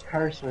 There's like a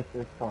curse with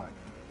this car.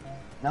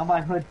 Now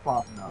my hood's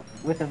popping up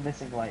with a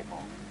missing light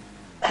bulb.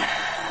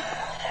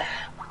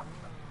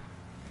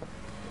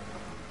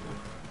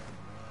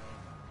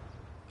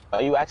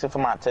 Are you asking for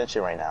my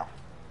attention right now?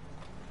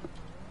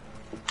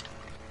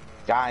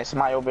 Guys,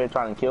 somebody over here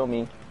trying to kill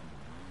me.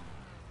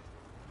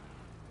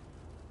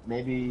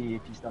 Maybe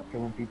if you stop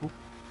killing people.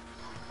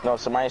 No,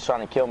 somebody's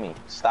trying to kill me.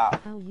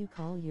 Stop. How you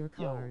call your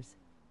cars?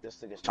 This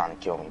nigga's trying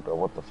to kill me, bro.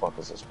 What the fuck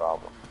is this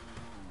problem?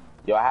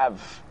 Yo, I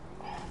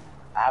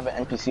have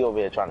an NPC over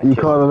here trying to You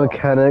kill call me, the bro.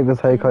 mechanic,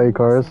 that's how you call your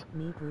cars?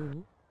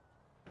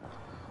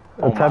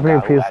 Oh Type in my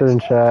your God, who PS4 in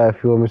asked chat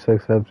if you want me to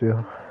accept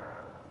you.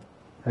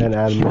 And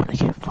add me.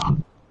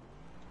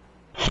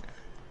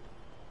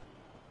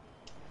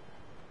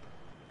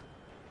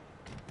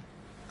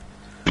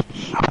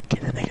 I'm gonna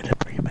get a nigga to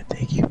bring him and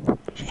take you.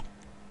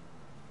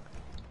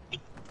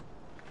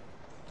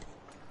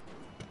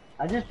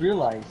 I just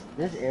realized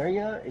this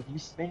area, if you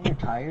spin your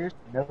tires,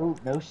 no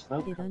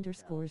smoke. It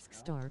underscores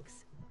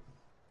Starks.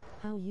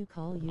 How you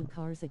call you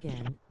cars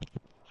again?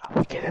 I'm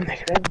gonna get a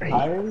nigga to bring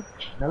tires,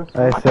 no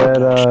smoke. I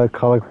said,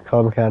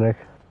 call mechanic.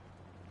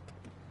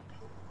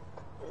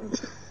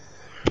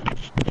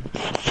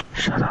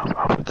 Shut up,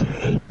 I'm gonna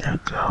get the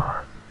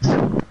car.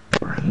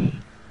 Bring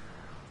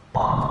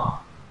my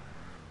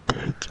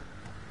dick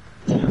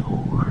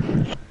you.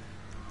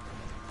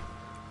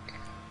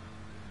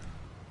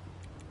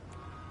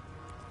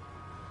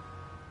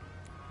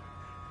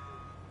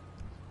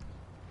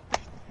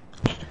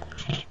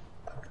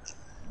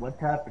 What's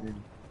happening?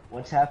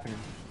 What's happening?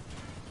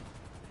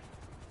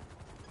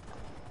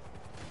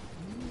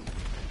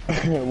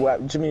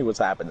 What do you mean what's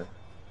happening?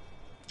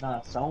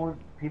 Nah,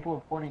 people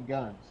are pointing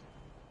guns.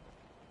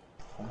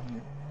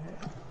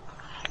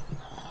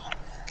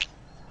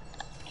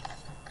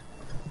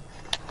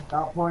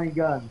 Stop pointing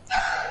guns.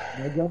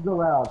 No guns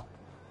allowed.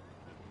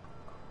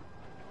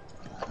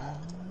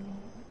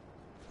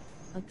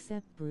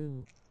 Accept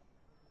brew.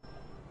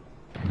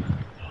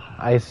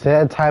 I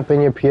said type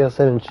in your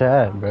PSN in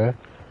chat, bro.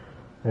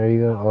 There you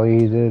go. All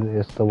you did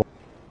is the one.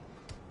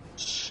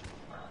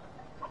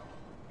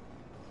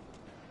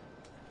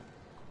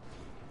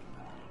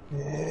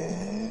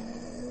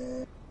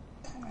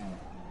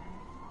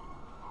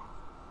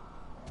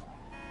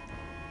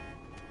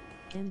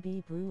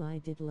 MB brew I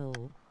did low.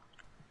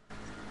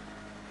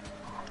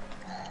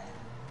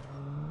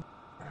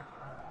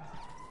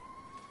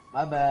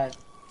 My bad.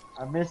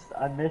 I missed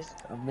my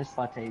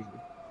taser.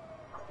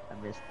 I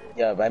missed it.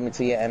 Yo, invite me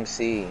to your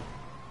MC.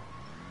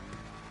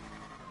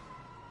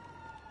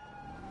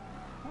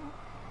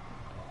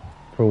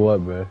 For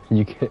what, bro?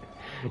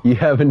 You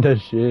haven't done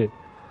shit.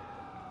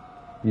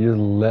 You just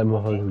let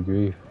motherfuckers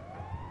grief.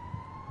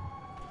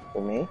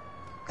 For me?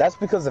 That's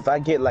because if I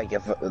get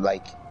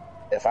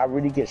if I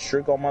really get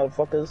strict on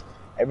motherfuckers,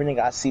 everything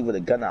I see with a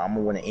gun out, I'm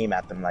gonna wanna aim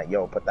at them like,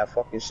 yo, put that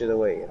fucking shit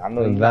away. I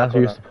know That's what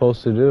you're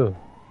supposed to do.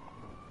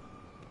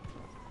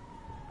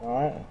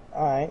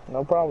 Alright,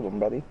 no problem,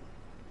 buddy.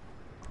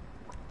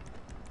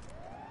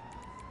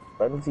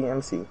 Let me see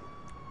MC.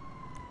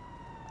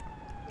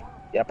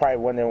 Y'all probably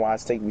wondering why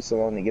it's taking me so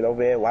long to get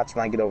over here. Watch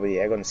when I get over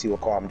here. Y'all gonna see what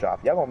car I'm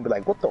dropping. Y'all gonna be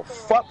like, what the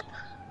fuck?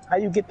 How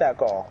you get that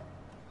car?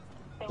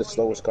 The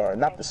slowest car.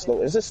 Not the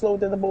slow. Is it slower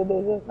than the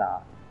bulldozer? Nah.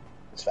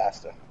 It's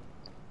faster.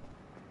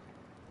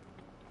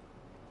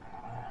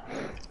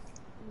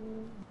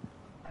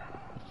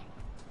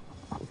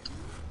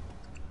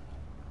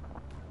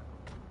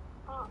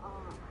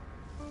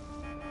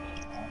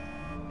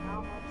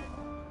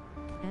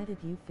 Added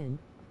you Finn.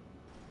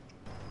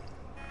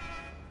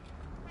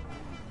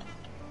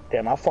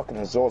 Damn, my fucking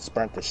exhaust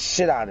burnt the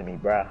shit out of me,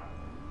 bruh.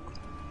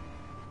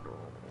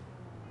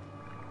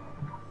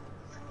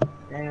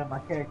 Damn, my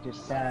character's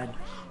sad.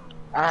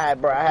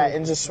 Alright, bro, I had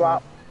engine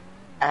swap.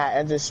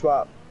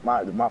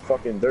 My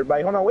fucking dirt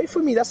bike. Hold on, wait for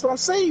me. That's what I'm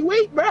saying.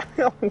 Wait, bruh.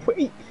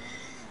 Wait.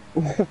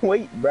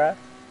 Wait, bruh.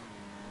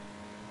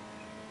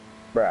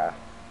 Bruh.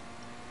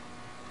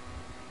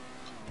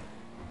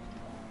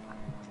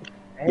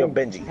 Hey, Yo,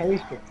 Benji.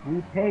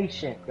 Be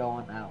patient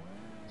going out.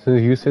 So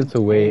you said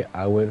to wait,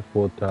 I went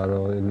full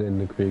throttle in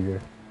the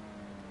Krieger.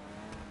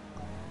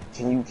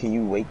 Can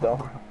you wait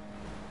though?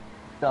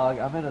 Dog,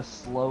 I'm in a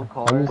slow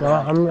car. I'm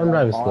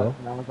driving slow.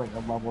 And I was like a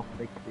level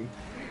 60.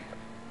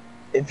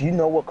 If you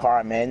know what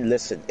car, man,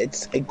 listen,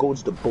 it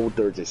goes to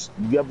bulldozer.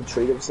 You ever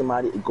trade with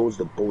somebody, it goes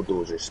to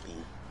bulldozer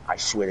speed. I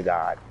swear to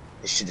God,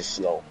 this shit is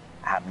slow.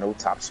 I have no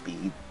top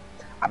speed.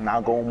 I'm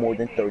not going more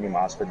than 30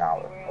 miles per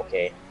hour,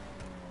 okay?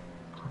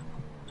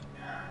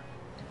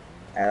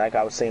 And like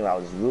I was saying, I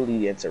was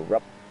really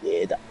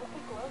interrupted.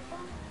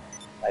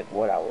 Like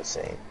what I was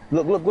saying.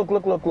 Look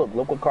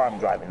what car I'm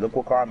driving. Look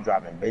what car I'm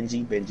driving.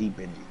 Benji.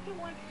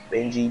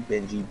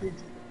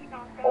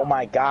 Oh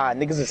my God,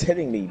 niggas is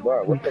hitting me,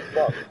 bro. What the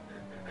fuck?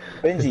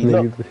 Benji,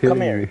 Niggas look, come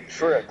hitting here. me.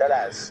 Sure, that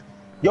ass.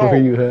 Yo,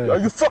 Where you at? are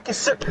you fucking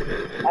sick?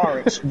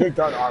 Orange, you're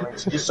done,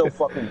 Orange. You're so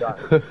fucking done.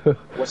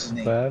 What's his What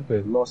name?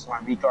 happened? Lost my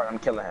retard. I'm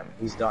killing him.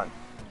 He's done.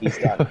 He's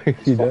done. He's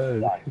He fucking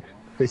does. done.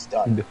 He's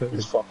done. He He's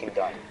does. fucking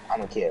done. I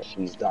don't care.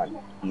 He's done.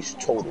 He's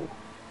total.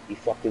 He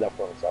fucked it up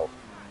for himself.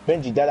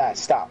 Benji, that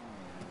ass, stop.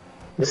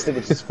 This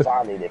nigga just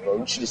violated, bro.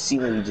 You should have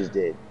seen what he just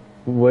did.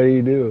 What do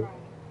you do?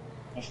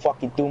 He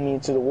fucking threw me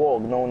into the wall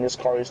knowing this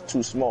car is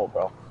too small,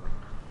 bro.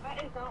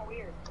 That is not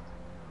weird.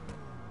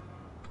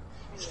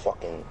 He's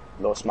fucking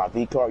lost my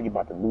V car. You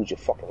about to lose your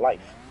fucking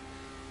life.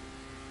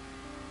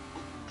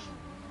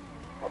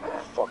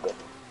 Motherfucker.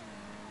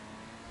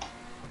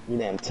 You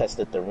damn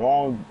tested the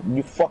wrong.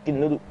 You fucking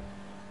little.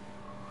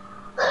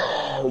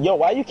 Yo,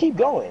 why you keep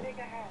going?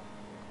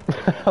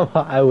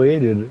 I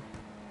waited.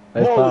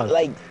 I No, stopped.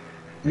 like,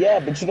 yeah,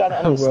 but you gotta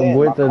I'm understand.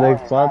 with my the car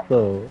next is spot not-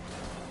 though.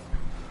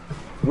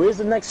 Where's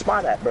the next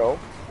spot at, bro?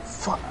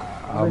 Fuck.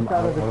 I'm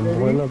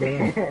going up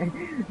there.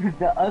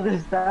 The other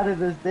side of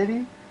the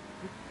city?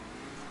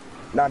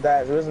 Not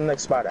that. Where's the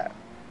next spot at?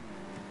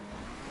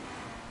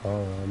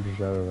 Oh, I'm just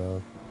driving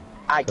around.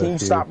 Alright, can you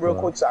That's stop real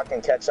beautiful. quick so I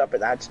can catch up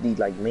and actually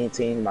like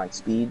maintain my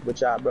speed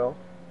with y'all, bro?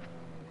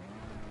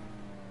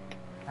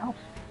 Ow.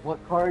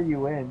 What car are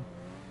you in?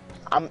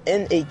 I'm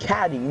in a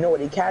caddy. You know what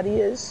a caddy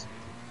is?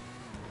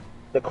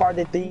 The car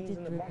that they use Did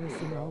in the bunker,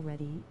 Dragrace bro.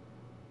 already?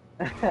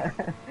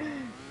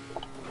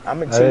 I'm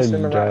gonna I chase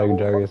didn't them drag around.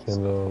 Dragrace in a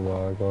little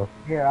while ago.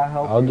 Here, I'll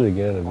help I'll you. do it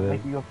again in a I'll bit.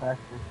 make you go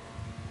faster.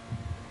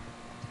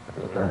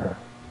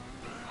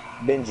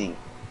 Benji,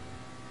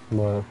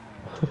 But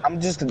I'm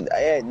just.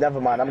 Never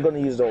mind. I'm gonna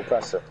use the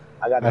oppressor.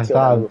 I got to I kill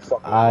that little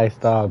stopped. fucker. I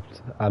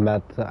stopped. I'm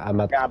at the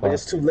Nah, but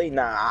it's spot. too late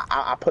now.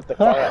 I put the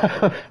car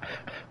up.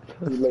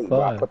 Too late,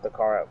 bro. I Spot. put the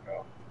car up,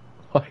 bro.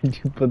 Why'd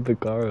you put the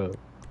car up?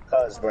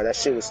 Cause, bro, that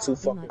shit was too We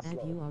fucking might add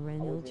slow. you or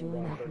you'll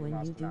join up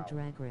when you do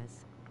drag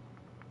race.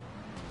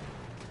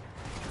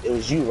 It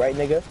was you, right,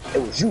 nigga?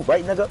 It was you,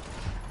 right, nigga?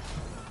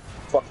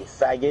 Fucking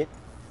faggot.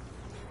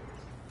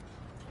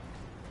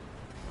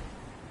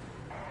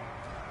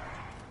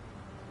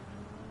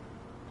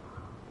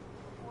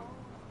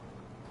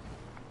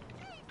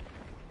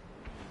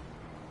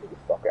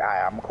 Fuck it.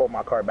 Alright, I'm gonna call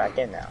my car back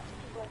in now.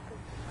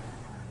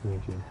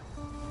 Thank you.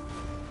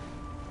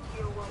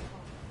 You're welcome.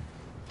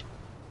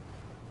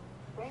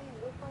 Dang,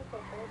 this is like the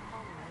third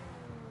time.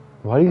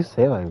 Why do you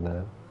say like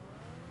that?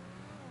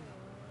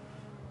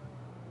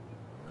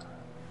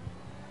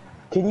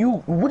 Can you,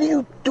 what are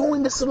you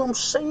doing? This is what I'm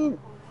saying.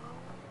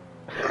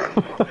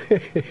 What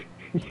are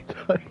you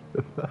talking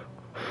about?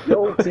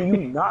 Yo, can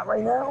you not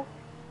right now?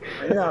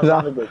 Right now is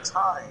not a good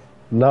time.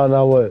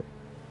 No, what?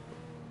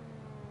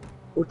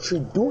 What you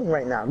doing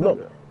right now?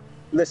 Look,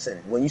 listen,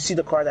 when you see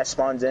the car that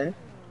spawns in,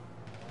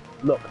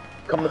 look,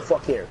 come the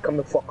fuck here. Come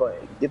the fuck over.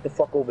 Get the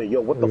fuck over here.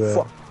 Yo, what the Yeah.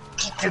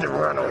 fuck? Get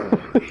around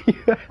over.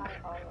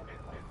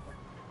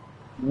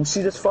 You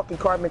see this fucking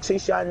car I'm gonna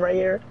chase y'all in right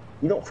here?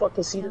 You don't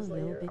fucking see this Tell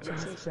right yo here? I'm bitch gonna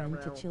ass chase y'all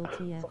friend to around. chill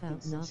TF Fucking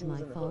out, see not shoes my in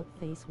the fault.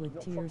 hood. Face with You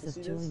don't tears fucking of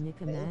see joy, this?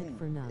 Nika mad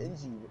for none.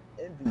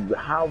 Envy,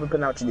 how we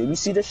pronounce your name? You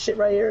see this shit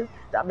right here?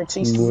 That I've been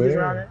chasing these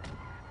around Where?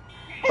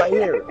 it? Right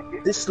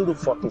here. This little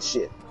fucking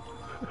shit.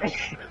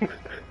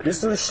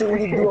 This little shit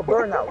when you do a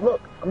burnout.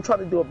 Look, I'm trying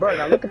to do a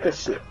burnout. Look at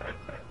this shit.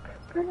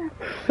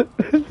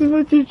 This is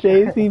what you're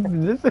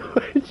chasing. This is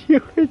what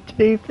you were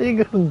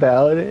chasing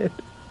about it.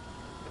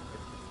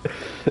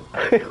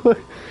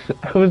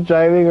 I was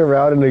driving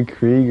around in a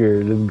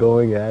Krieger, just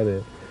going at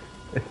it.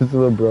 This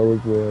little bro was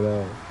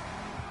going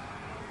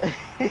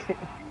out.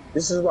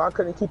 This is why I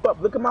couldn't keep up.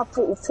 Look at my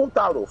full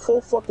throttle. Full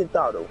fucking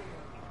throttle.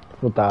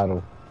 Full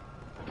throttle.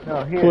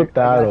 No, here. Full I got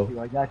throttle. you.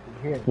 I got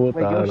you. Here. Full Wait, go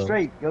throttle.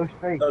 straight. Go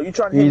straight. No, you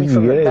trying to hit me Easy,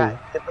 from the yeah.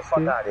 back. Get the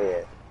fuck out of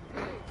here.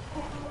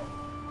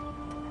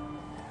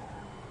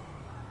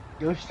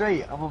 Go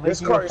straight. I'm gonna make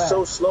This you car go is fast.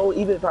 so slow,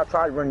 even if I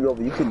try to run you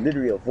over, you can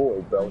literally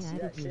avoid, bro. I See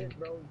that added you. shit,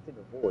 bro? You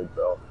can avoid,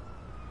 bro.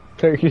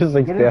 You're just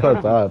like Get stay in on front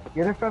of me. top.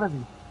 Get in front of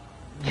me.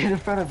 Get in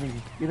front of me.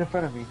 Get in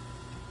front of me.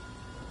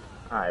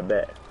 I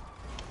bet.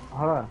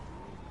 Hold on.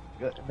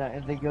 Go, no,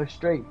 and then go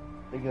straight.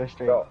 Then go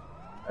straight. Bro.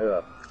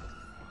 Yeah.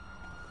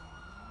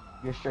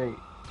 Go straight.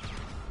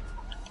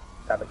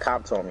 Got the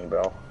cops on me,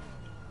 bro.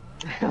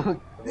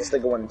 This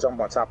nigga want to jump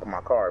on top of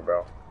my car,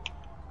 bro.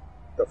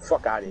 The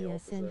fuck out of here.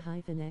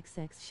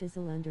 PSN-XX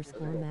shizzle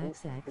underscore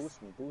maxx.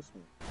 Boost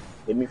me.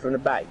 Hit me from the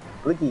back.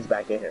 Blinky's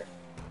back in here.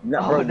 No,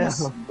 Oh, bro, no.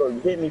 bro, you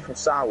hit me from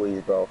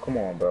sideways, bro. Come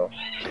on, bro.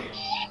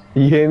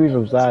 You hit me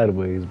from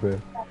sideways, bro.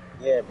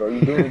 Yeah, bro,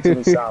 you doing it to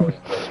me sideways,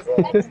 bro.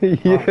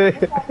 You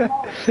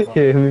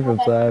hit me from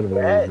sideways,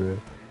 bro.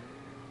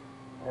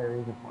 There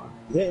is a one.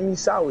 You hitting me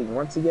sideways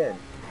once again.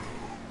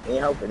 Ain't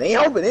helping.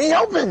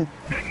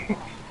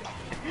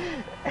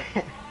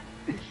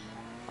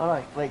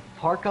 Alright, like,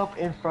 park up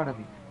in front of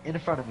me. In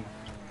front of me.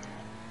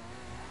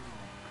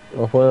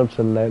 I'll phone up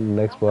to the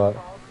next spot.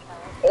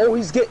 Oh,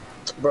 he's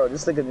bro,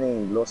 this nigga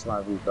name lost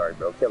my retard,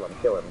 bro. Kill him.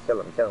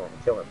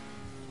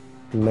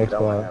 Next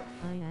Don't spot. have-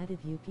 I added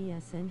you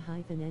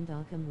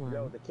PSN-Endocom1.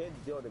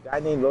 Yo, the guy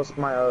named lost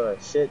my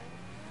shit.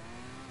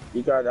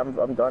 Retard,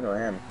 I'm done with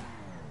him.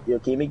 Yo,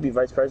 can you make me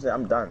vice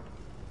president? I'm done.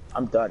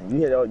 I'm done.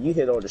 You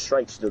hit all the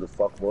strikes, you little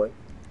fuck boy.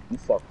 You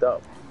fucked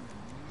up.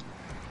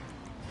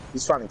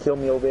 He's trying to kill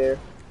me over here.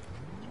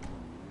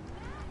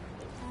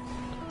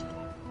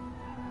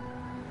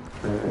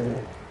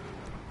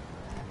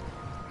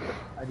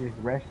 I just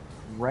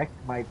wrecked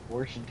my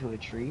Porsche into a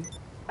tree.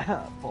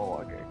 Paul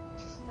Walker.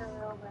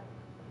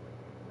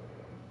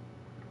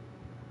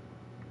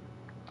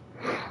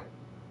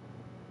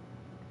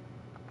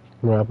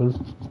 What happens?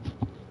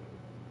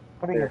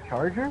 Putting a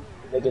charger?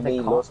 Nigga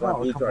D lost my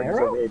V card. He's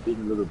Camaro? over here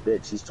being a little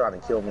bitch. He's trying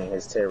to kill me in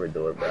his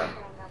Terrador, bro.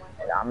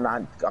 And I'm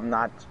about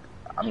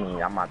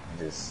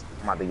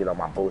to get on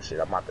my bullshit.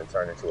 I'm about to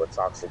turn into a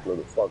toxic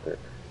little fucker.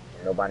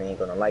 And nobody ain't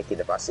gonna like it.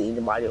 If I see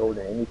anybody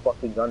holding any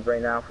fucking guns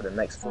right now for the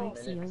next 4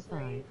 minutes,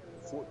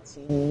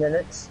 14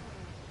 minutes,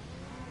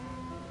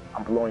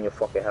 I'm blowing your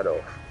fucking head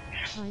off.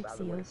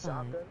 Rather with a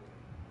shotgun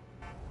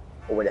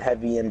or with a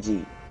heavy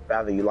MG.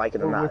 Rather you like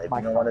it or not. If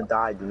you don't want to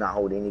die, do not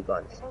hold any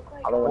guns.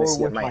 I don't want to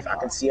see a knife. I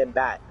can see a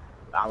bat.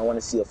 I don't want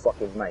to see a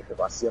fucking knife. If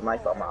I see a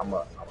knife,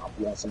 I'll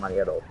blowing somebody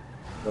head off.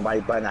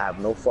 Nobody but I have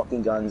no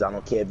fucking guns. I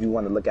don't care if you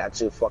want to look at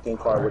your fucking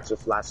car with your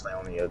flashlight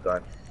on your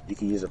gun. You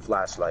can use a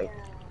flashlight.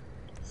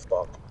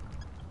 Fuck.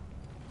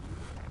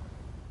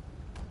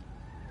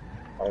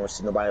 I don't want to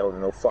see nobody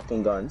holding no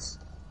fucking guns.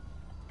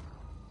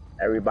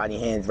 Everybody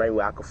hands right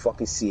where I can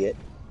fucking see it.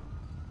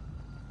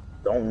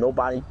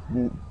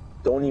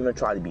 Don't even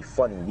try to be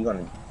funny. You're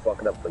gonna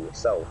fuck it up for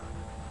yourself.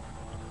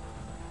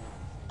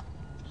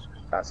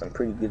 Got some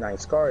pretty good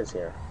nice cars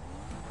here.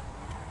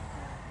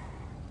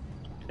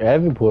 I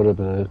haven't pulled up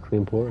in a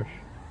clean Porsche.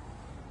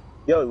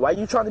 Yo, why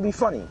you trying to be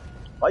funny?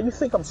 Why you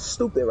think I'm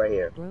stupid right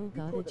here? Bro,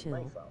 gotta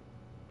chill.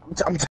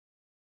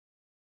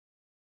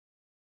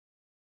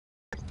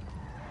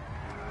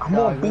 I'm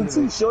on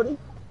BT, shorty.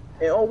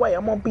 And oh wait,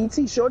 I'm on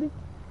BT, shorty.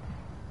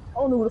 I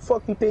don't know who the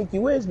fuck you think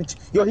you is, but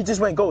yo, he just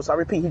went ghost. I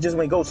repeat, he just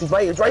went ghost. He's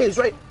right here, right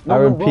here, right. I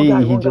repeat,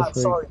 he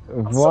just went.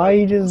 Why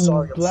you just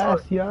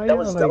blast Yaya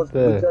like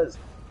that?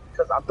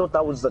 Because I thought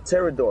that was the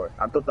Terrador.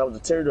 Because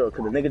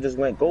the nigga just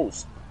went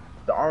ghost.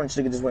 The orange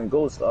nigga just went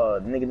ghost.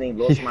 The nigga named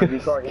lost my V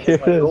card. He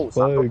just went ghost.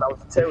 I thought that was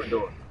the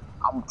Terrador.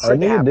 I'm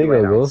trigger happy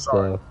right now. I'm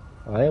sorry.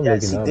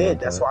 Yes, he did.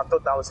 That's why I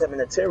thought that was him in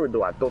the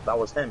Terrador. I thought that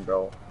was him,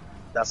 bro.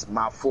 That's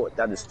my fault.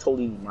 That is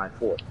totally my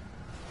fault.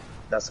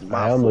 That's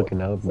my fault. I'm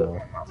looking out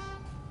though.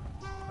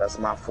 That's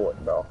my fault,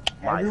 bro.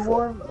 I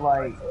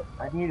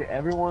need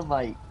everyone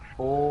like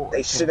full.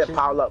 They shouldn't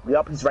pile up.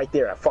 Yup, he's right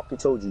there. I fucking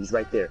told you, he's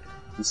right there.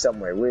 He's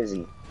somewhere. Where is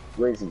he?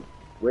 Where is he?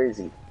 Where is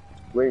he?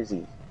 Where is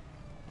he?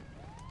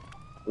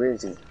 Where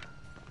is he?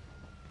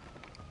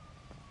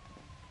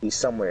 He's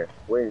somewhere.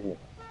 Where is he?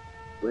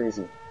 Where is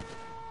he?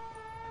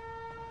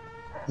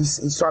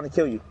 He's trying to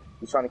kill you.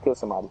 He's trying to kill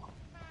somebody.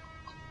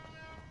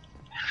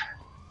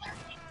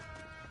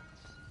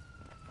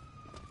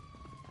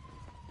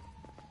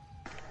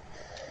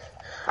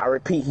 I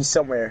repeat, he's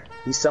somewhere.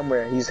 He's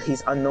somewhere.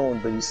 He's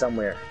unknown, but he's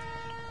somewhere.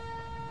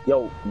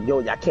 Yo,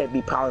 y'all can't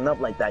be piling up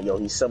like that, yo.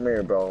 He's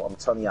somewhere, bro. I'm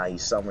telling y'all,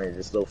 he's somewhere.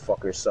 This little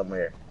fucker's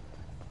somewhere.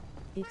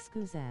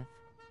 Excuse me.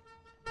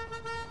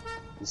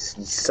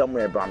 He's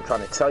somewhere, bro. I'm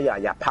trying to tell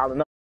y'all piling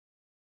up.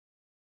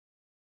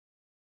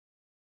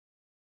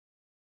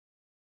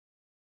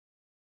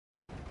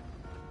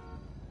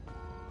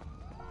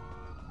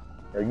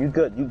 Yo, you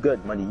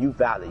good, money. You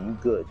valid, you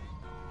good.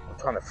 I'm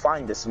trying to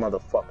find this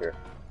motherfucker.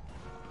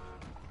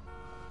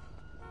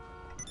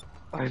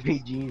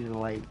 RPG is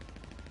like.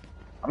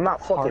 I'm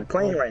not fucking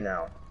playing right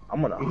now.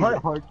 I'm on a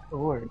hunt.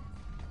 Hardcore.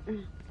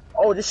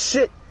 Oh, this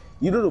shit.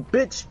 You little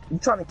bitch. You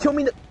trying to kill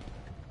me?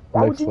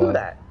 Why would you do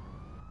that?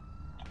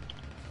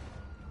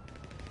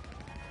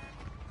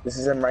 This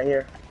is him right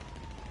here.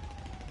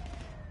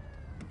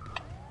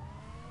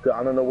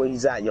 I don't know where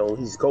he's at, yo.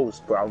 He's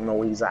ghost, bro. I don't know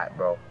where he's at,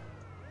 bro.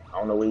 I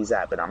don't know where he's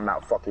at, but I'm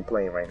not fucking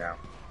playing right now.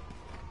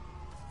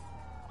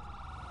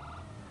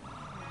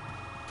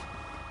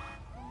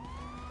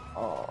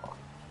 Oh.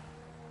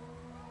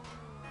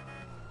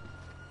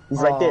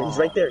 He's right there. He's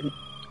right there.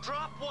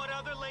 Drop what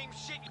other lame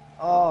shit.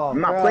 Oh,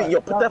 I'm not playing. Yo,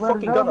 put that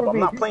fucking gun up. I'm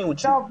not playing with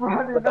you. Stop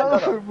running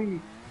over me.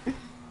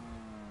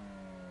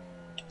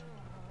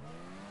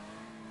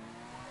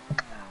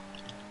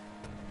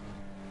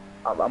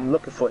 I'm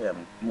looking for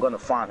him. I'm gonna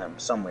find him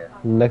somewhere.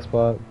 Next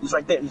spot. He's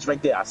right there. He's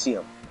right there. I see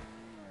him.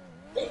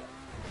 Damn.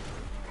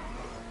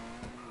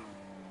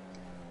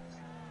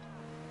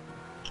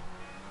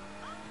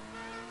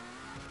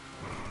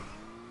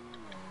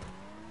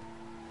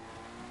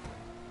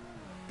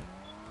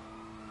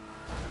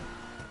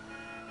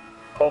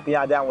 Hope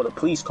y'all down with a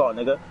police car,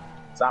 nigga.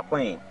 Stop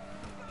playing.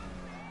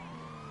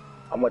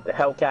 I'm with the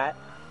Hellcat.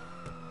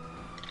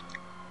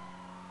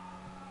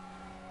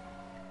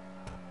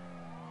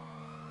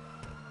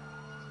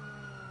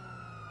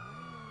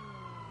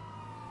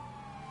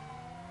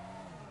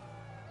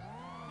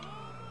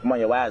 I'm on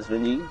your ass,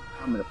 Vinny.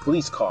 I'm in a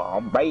police car.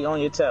 I'm right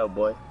on your tail,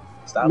 boy.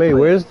 Stop Wait, playing.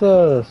 where's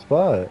the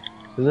spot?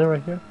 Isn't it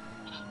right here?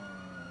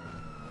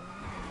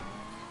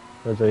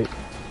 That's right.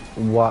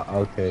 What?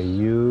 Okay,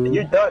 you.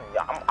 You're done.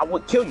 I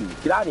would kill you.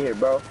 Get out of here,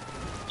 bro.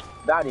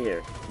 Get out of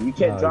here. You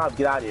can't Nah, drive,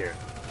 get out of here.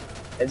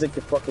 It's like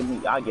the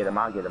fucking I get him.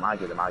 What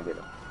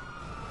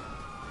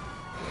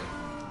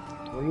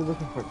are you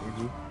looking for,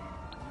 Benji?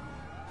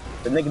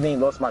 The nigga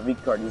named lost my V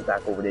card, he's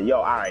back over there. Yo,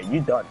 alright, you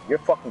done. You're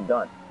fucking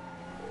done.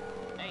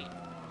 Hey,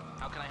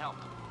 how can I help?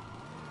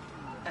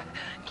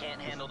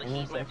 Can't handle the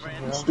heat, my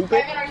friend. You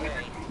stupid? Kevin, are you?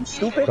 You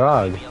stupid?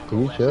 dog,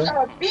 can you chill? I'm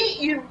gonna beat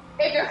you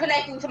if you're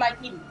connecting to my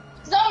TV.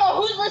 Cause I don't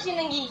know who's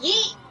listening to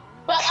Yeet,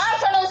 but I'm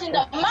trying to listen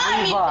to my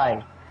music.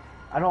 Levi,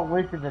 I don't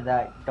listen to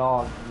that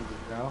dog music,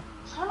 bro.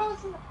 I don't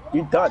listen to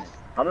You done.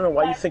 I don't know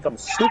why you think I'm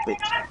stupid.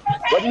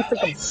 Why do you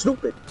think I'm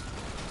stupid?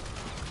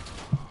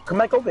 Come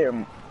back over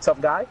here,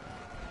 tough guy.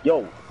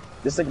 Yo,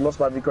 this nigga lost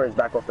my V card is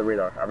back off the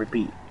radar. I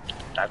repeat,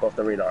 back off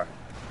the radar.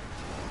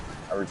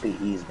 I repeat,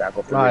 he's back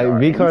off the radar.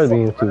 Alright, V card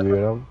being too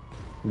weird. I'm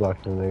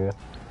blocking the nigga.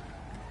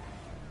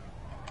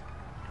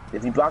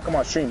 If you block him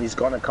on stream, he's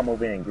gonna come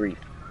over here and grief.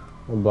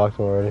 I blocked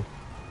him already.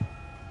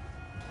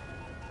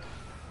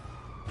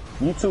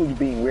 You too, you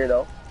being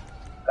weirdo.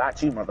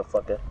 Got you,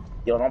 motherfucker.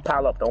 Yo, don't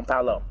pile up, don't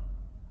pile up.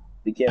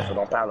 Be careful,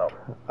 don't pile up.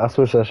 I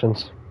switch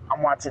sessions.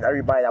 I'm watching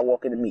everybody that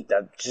walk in the meet.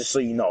 That just so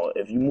you know,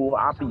 if you move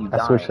Oppie, you die.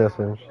 I switch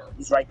sessions.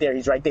 He's right there,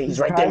 he's right there, he's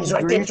right there, he's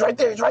right there, he's right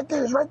there, he's right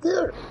there, he's right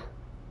there.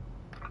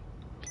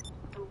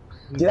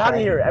 Get out of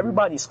here,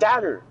 everybody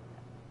scatter.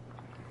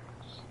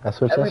 I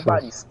switch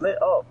Everybody sessions.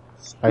 split up.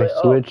 I Split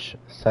up. switch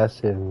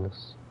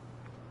sessions.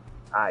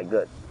 Alright,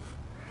 good.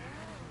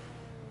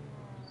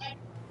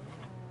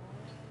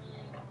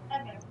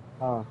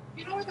 Oh.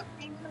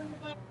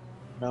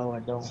 No, I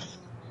don't.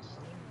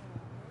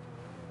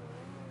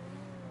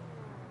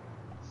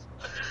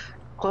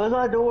 Close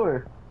my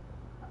door.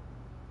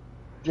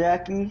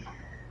 Jackie.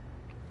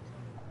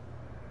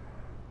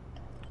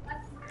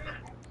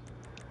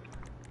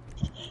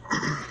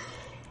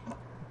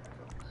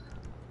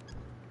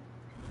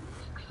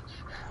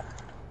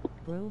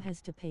 Bro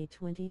has to pay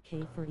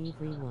 20k for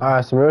everyone.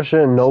 Alright, some real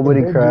shit.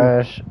 Nobody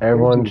crash.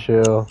 Everyone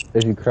chill.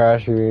 If you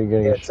crash, you're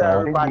getting Yeah, a tell shot.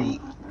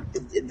 everybody,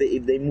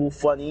 if they move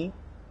funny,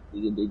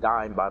 they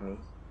dying by me.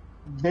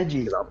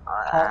 Benji, top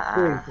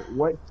quiz.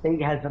 What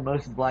state has the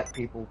most black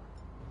people?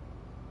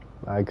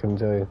 I couldn't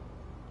tell you.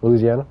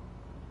 Louisiana?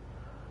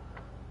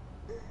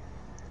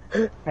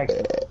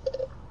 Texas.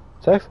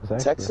 Texas, actually.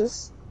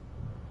 Texas?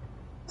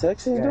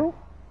 Texas, Yeah. do?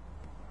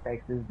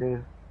 Texas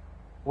do.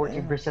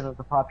 14% of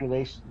the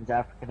population is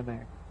African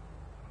American.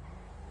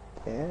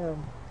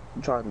 Damn.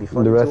 You trying to be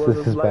funny The rest towards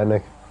is us black?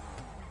 Hispanic.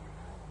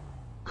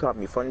 Trying to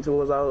be funny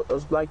towards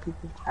us black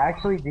people?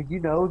 Actually, did you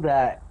know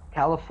that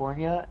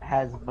California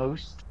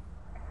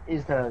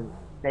is the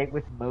state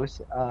with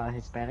most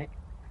Hispanic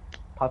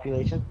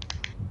population?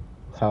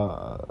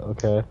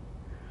 Okay.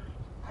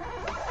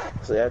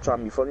 So yeah, trying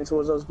to be funny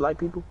towards us black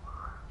people?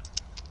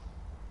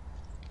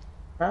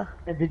 Huh?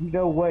 And did you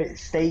know what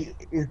state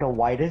is the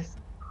whitest?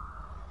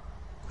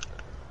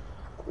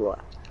 What?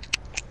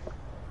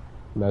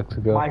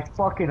 Mexico. My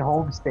fucking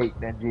home state,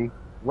 Benji.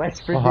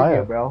 West Virginia,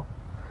 Ohio. bro.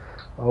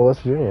 Oh,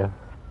 West Virginia.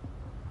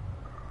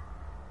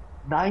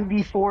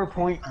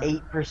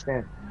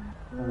 94.8%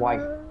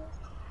 white.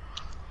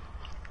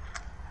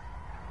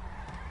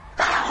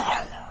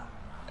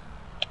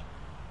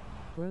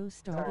 Bro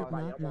started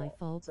not my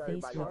fault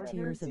face with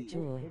tears of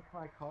joy.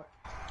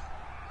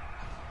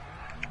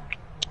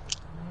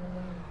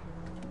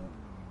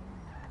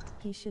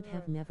 He should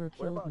have never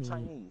killed me.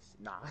 Chinese?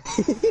 Nah.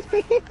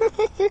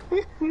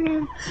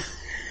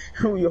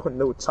 We all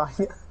know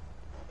China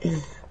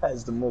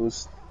has the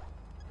most.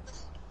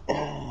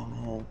 Oh,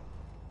 man.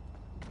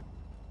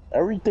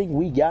 Everything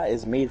we got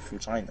is made from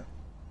China.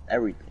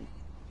 Everything.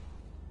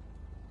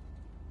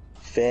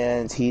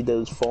 Fans,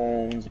 heaters,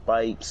 phones,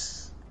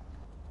 bikes,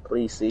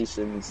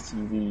 PlayStations,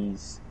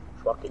 TVs,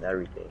 fucking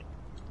everything.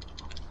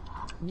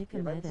 Nick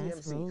and that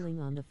ass rolling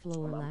on the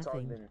floor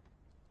laughing.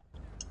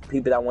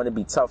 People that want to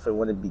be tough and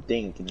want to be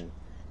thinking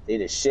they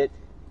the shit,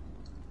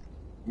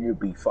 you'd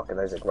be fucking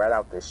Isaac right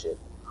out this shit.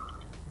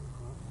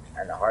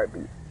 And a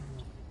heartbeat.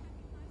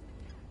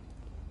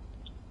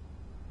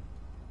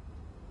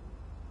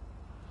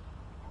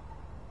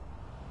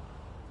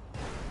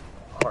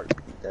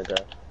 Heartbeat,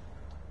 nigga.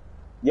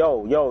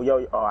 Yo,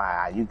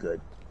 you good.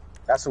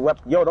 That's a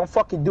weapon. Yo, don't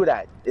fucking do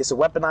that. It's a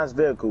weaponized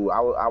vehicle.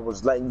 I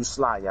was letting you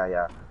slide,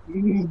 yeah.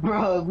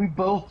 Bro, we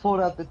both pulled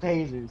out the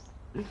tasers.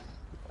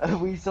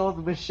 We saw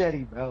the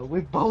machete, bro.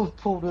 We both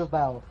pulled them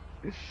out.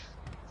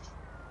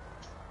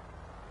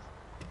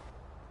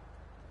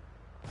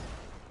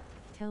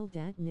 Tell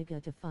that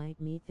nigga to fight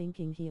me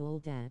thinking he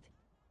old dad.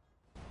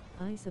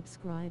 I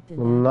subscribed to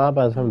I'm not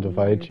about time to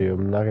fight you.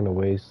 I'm not gonna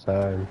waste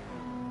time.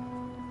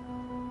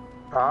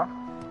 Huh?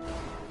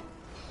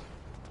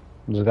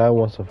 This guy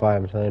wants to fight.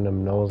 I'm telling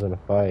him no one's gonna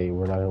fight.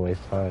 We're not gonna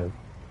waste time.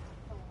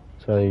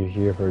 So you're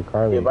here for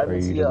Carmeet, or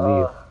you just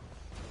leave.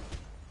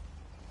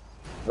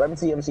 Let me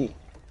see MC.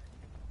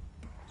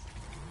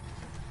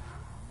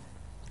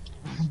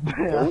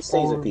 Who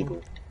stays at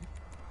people?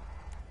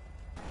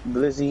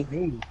 Blizzy.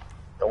 Me.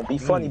 Don't be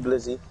funny,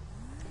 Blizzy.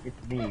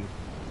 It's me.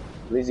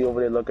 Blizzy over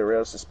there looking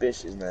real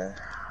suspicious, man.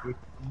 It's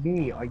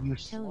me. Are you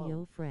Tell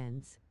your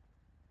friends.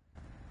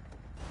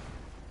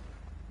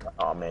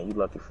 Oh man, you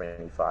lucky for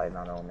any fight,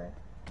 not on man.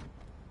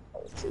 I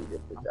would trade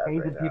it for I'm that paying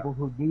right now. people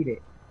who need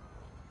it.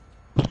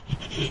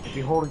 If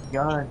you're holding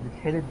guns, it's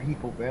hitting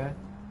people, bruh.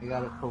 You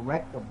gotta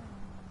correct them.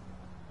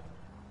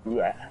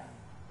 Right.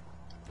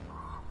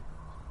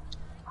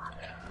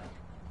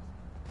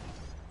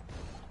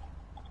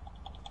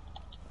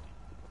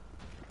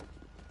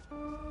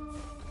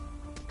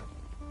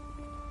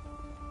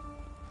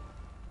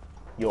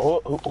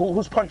 Yo,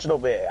 who's punching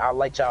over here? I'll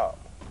light y'all.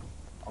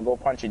 I'll go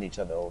punching each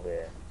other over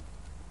here.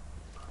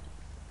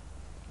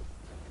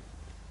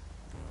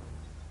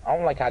 I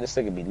don't like how this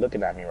nigga be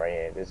looking at me right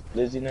here. This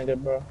Blizzy nigga,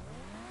 bro.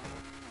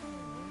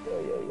 Yo.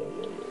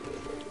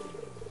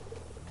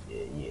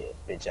 Yeah.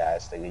 Bitch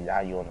ass nigga. Now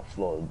you on the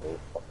floor, you little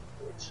fucking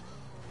bitch.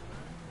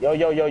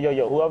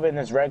 Yo. Whoever in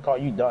this red car,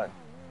 you done.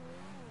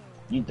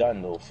 You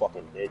done, little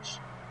fucking bitch.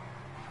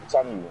 I'm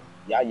telling you.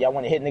 Y'all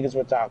want to hit niggas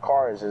with our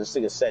cars. As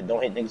this nigga said,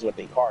 don't hit niggas with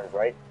their cars,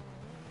 right?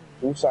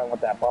 Do something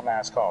with that bum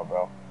ass car,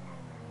 bro.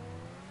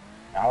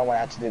 I don't want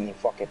to accidentally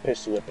fucking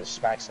pistol whip and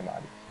smack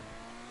somebody.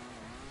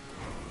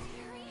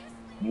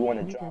 You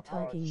want to drop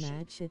talking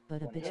mad shit,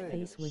 but a bitch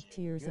face with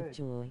tears of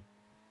joy.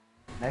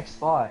 Next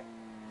spot.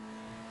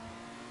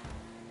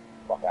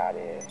 Fuck out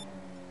of here.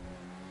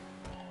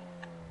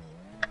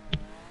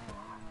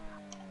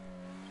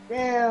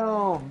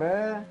 Damn,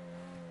 man.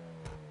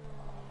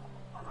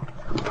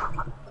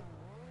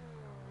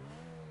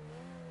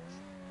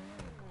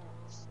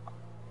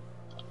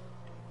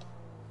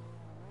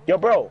 Yo,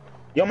 bro.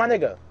 Yo, my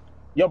nigga.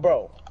 Yo,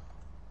 bro.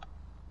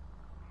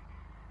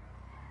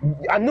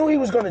 I knew he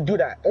was gonna do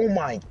that. Oh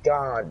my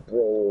god,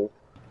 bro.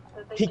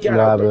 He got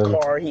out the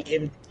car. He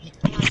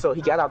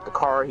got out the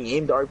car. He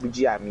aimed the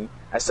RPG at me.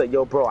 I said,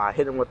 yo, bro, I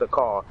hit him with the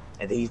car.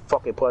 And then he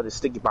fucking put a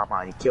sticky bomb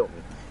on and he killed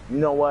me. You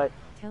know what?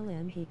 Tell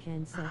him he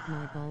can suck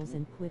my balls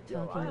and quit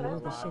talking all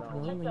the shit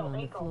rolling on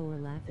the floor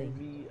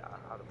laughing.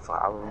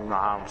 I don't know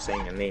how I'm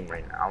saying your name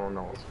right now. I don't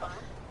know.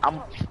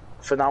 I'm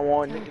from now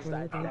on niggas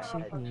Don't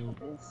shoot me.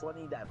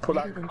 funny that pull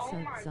out Other than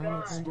suck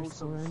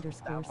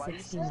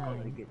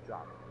Sonic__69.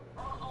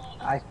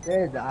 I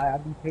said I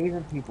be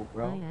paying people,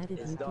 bro. I added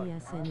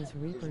UPS and his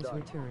Reaper's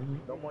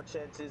return. No more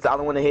chances. I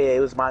don't want to hear it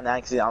was my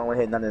accident. I don't want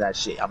to hear none of that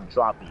shit. I'm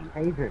dropping you.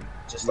 Taser.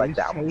 Just like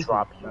that. I'm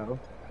dropping you.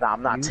 Nah,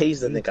 I'm not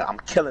tasing nigga. I'm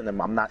killing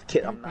him. I'm not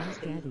kidding. I'm not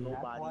tasing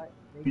nobody.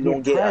 You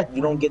don't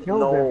get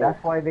no.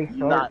 That's why they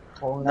start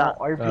pulling out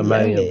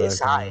RPG. It's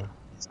high.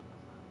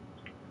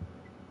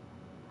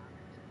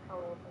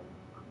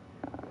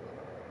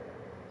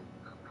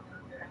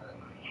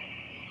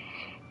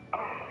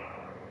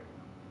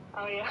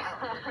 Oh yeah.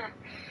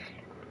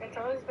 It's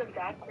always the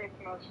backwards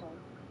motion.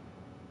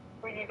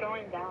 When you're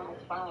going down,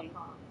 it's fine.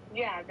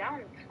 Yeah,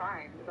 down is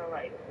fine, but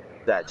like...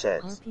 That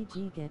chance.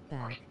 RPG get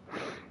back.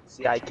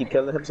 See how he keep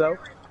killing himself?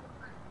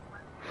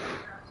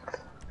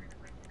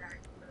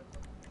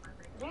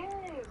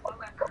 Yes.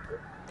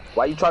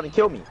 Why you trying to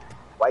kill me?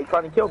 Why you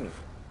trying to kill me?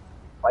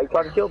 Why you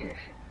trying to kill me?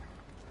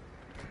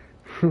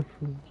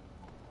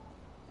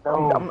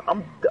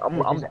 I'm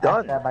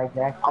done.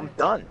 I'm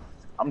done.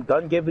 I'm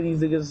done giving these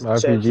niggas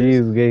RPG chances.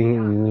 is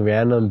getting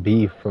random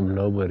beef from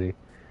nobody.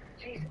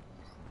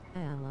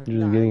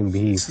 Just getting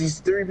beef. These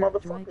three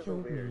motherfuckers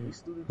over here.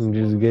 I'm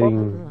just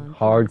getting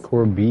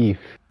hardcore beef.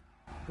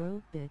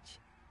 Bro, bitch.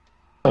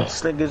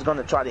 This nigga's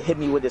gonna try to hit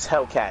me with his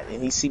Hellcat,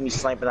 and he see me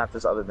slamming at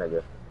this other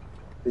nigga.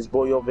 This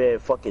boy over there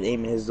fucking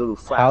aiming his little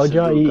flash. How'd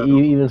y'all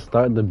even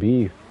start the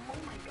beef?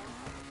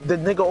 The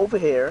nigga over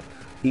here,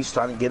 he's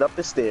trying to get up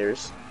the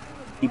stairs.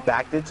 He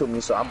backed into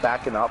me, so I'm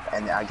backing up,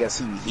 and I guess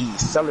he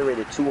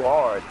accelerated too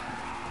hard,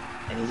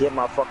 and he hit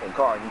my fucking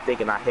car, and he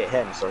thinking I hit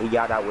him, so he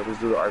got out with his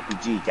little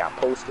RPG, got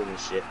posted and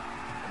shit,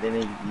 and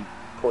then he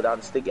pulled out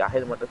a sticky. I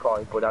hit him with the car.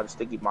 He pulled out a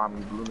sticky bomb,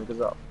 and he blew niggas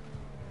up.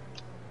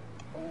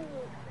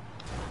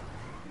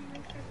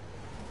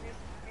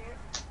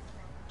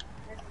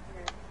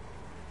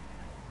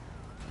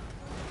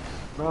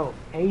 Bro,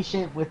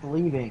 patient with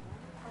leaving.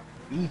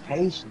 Be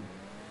patient.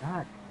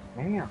 God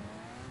damn.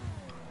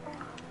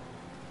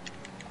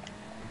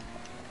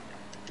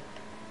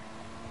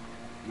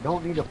 You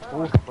don't need to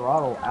full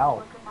throttle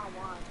out.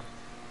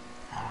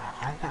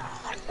 I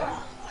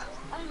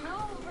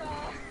know, bro.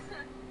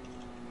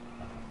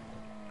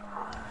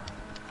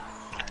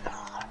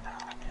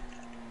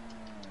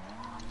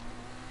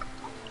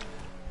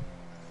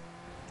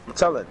 I'm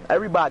telling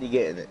everybody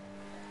getting it.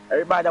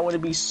 Everybody that want to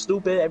be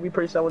stupid, every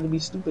person that want to be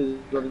stupid is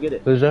gonna get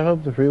it. Does that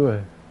help the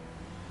freeway?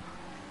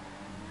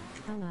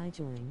 How I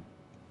join?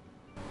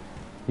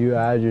 You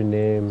add your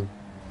name,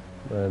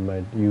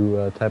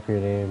 you type your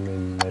name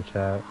in my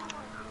chat,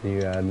 and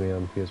you add me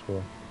on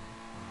PS4.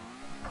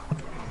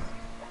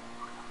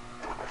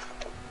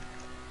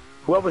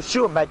 Whoever's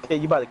shooting back there,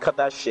 you better cut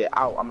that shit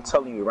out. I'm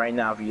telling you right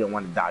now, if you don't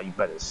want to die, you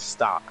better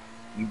stop.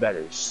 You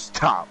better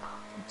stop.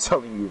 I'm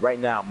telling you right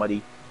now,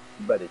 buddy.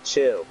 You better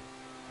chill.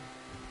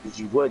 Because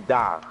you would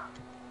die.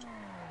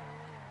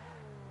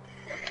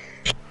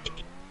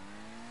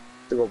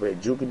 Stick over here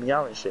juking me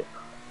out and shit.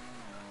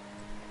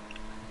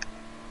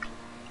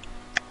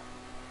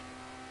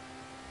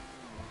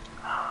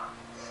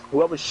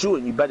 Whoever's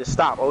shooting, you better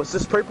stop. Oh, it's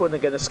this purple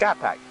nigga in the scat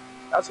pack.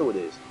 That's who it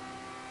is.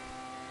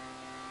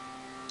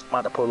 I'm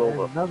about to pull There's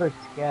over. another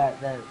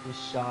scat that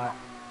just shot.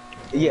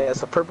 Yeah,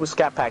 it's a purple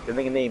scat pack. The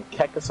nigga named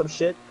Keck or some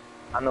shit.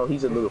 I know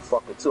he's a little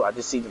fucker too. I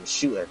just seen him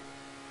shooting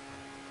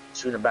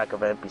the back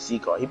of an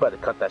NPC car. He better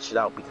cut that shit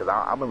out because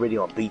I'm already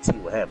on BT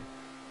with him.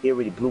 He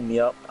already blew me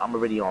up. I'm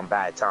already on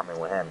bad timing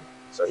with him.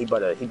 So he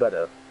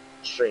better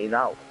straighten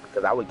out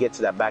because I would get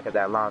to that back of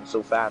that line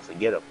so fast to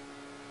get him.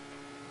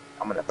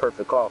 I'm in a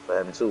perfect call for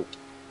him too.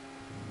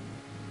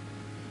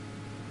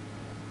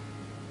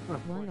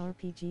 Why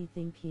RPG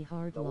think he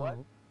hard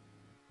low?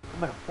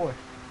 I'm at a 4.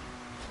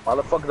 Why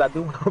the fuck did I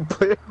do when I'm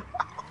playing?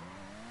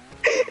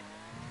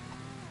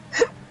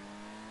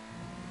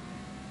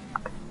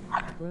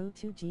 Bro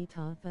 2G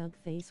top bug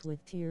face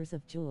with tears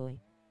of joy.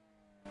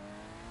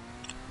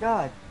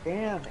 God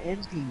damn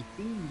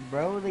NPCs,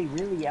 bro. They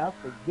really out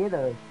to get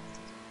us.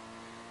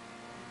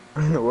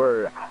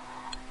 Word.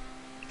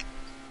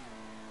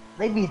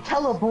 They be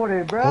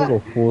teleported, bro. I'll go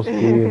full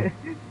speed.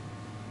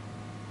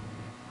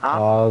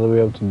 All the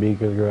way up to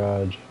Beaker's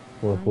garage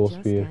with full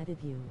speed.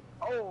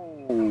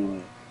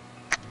 Oh.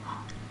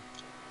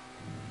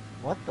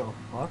 What the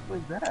fuck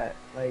was that?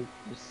 Like,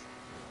 just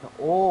the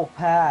old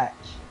patch.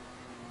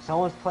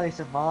 Someone's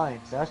placing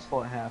mines. That's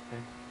what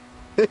happened.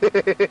 Here,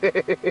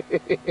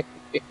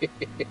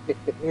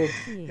 let me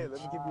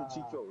give you a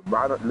cheat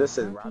code.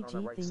 Listen, ride on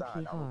the right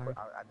side.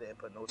 I didn't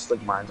put no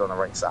slick mines on the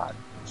right side.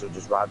 So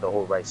just ride the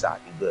whole right side.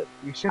 You good.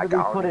 You shouldn't be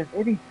putting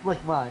any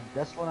slick mines.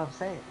 That's what I'm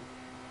saying.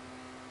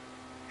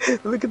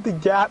 Look at the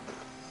gap.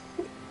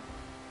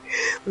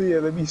 Yeah,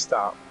 let me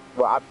stop.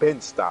 Well, I've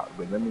been stopped,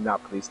 but let me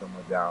not place no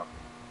more down.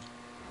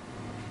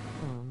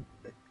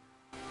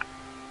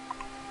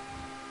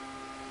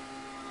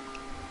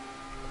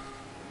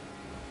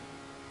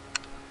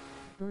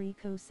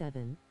 Burico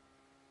 7.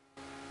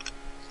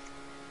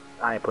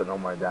 I ain't put no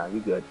more down.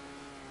 You good.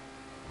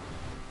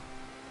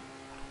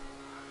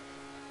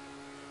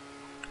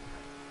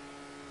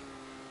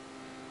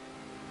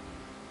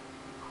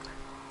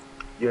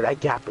 Yo, that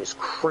gap is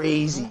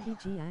crazy.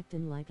 RPG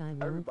acting like I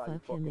won't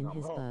fuck him in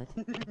his butt.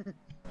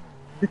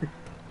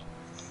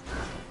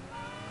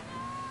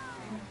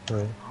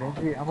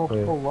 Benji, I'm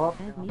gonna pull up.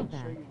 Add me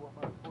back.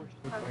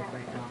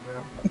 Right now,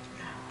 bro.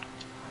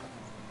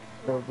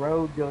 The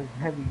road goes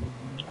heavy.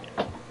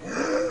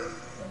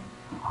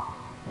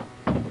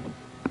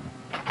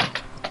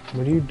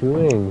 What are you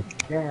doing?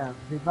 Damn,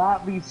 do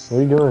not be. What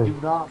are you doing?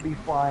 Do not be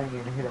flying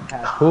and hit a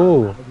pass.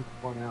 Who?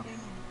 Out.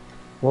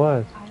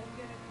 What?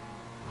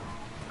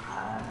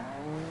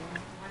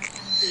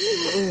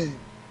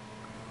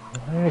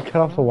 Why did I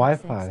cut off the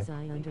Wi-Fi?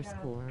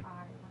 _.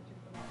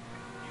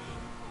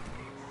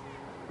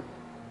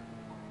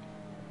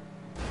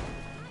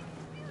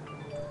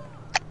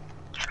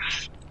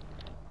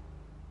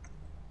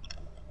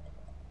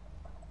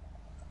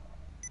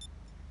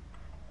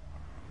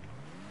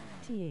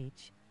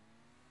 TH.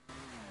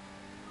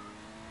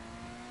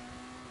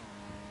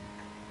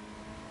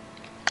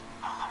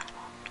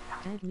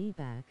 Add me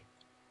back.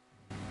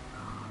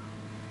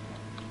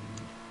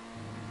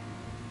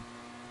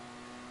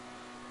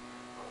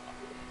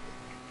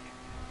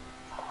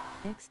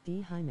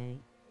 XD Jaime.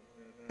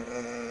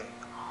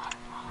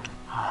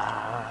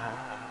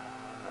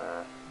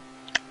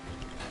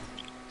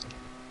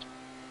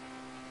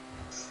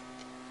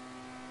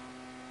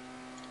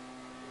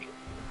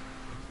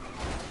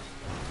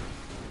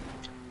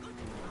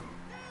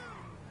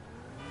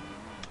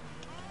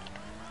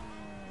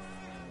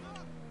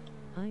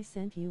 I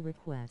sent you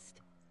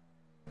request.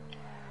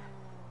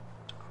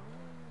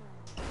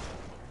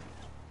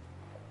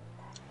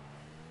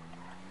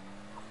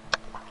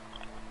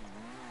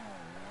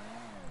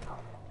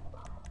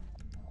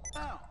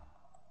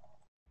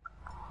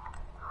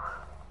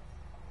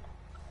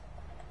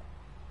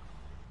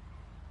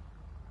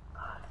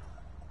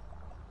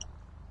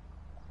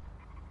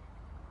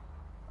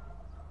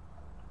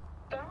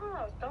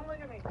 Don't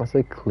look at me. That's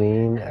a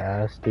clean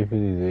ass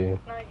DPDZ.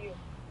 Not you.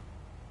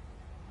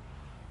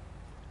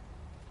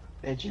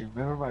 Did you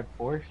remember my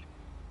Porsche?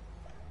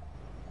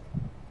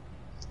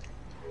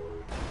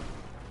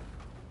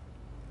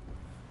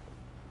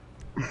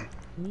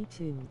 Me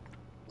too.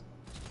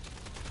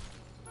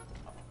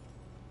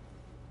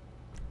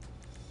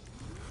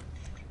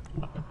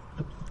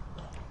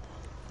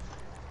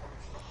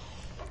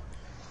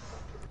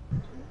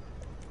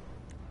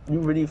 You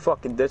really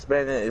fucking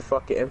disbanded and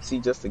fucking MC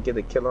just to get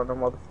a kill on the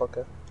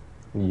motherfucker?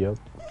 Yep.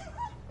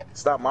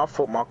 It's not my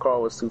fault. My car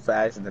was too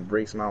fast and the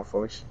brakes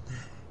malfunctioned.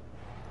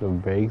 The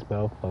brakes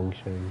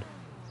malfunctioned.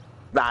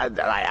 Nah,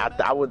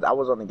 I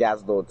was on the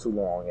gas door too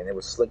long and it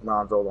was slick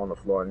mounds all on the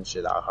floor and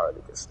shit. I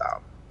hardly could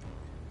stop.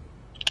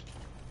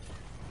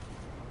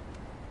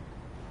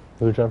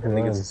 Who dropped your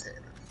line?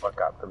 Fuck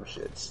out them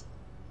shits.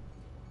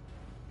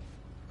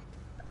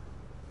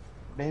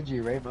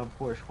 Benji, rate my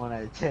Porsche 1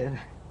 out of 10.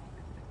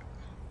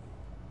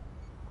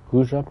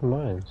 Who's dropping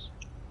mines?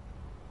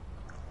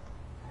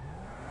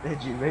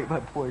 Benji, rate my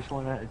Porsche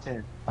 1 out of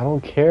 10. I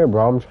don't care,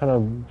 bro. I'm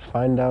trying to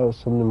find out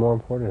something more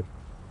important.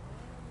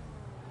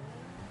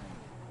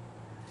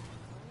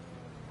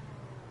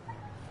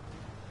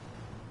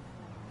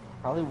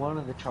 Probably one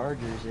of the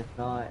Chargers, if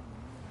not.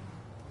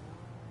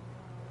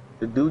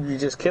 The dude you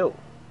just killed.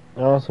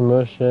 Oh, some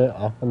more shit.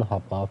 I'm gonna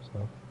hop off,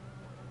 so.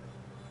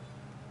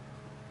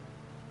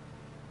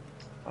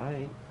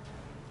 Alright.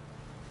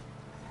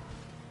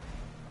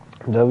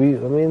 I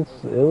mean,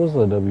 it was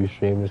a W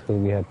stream just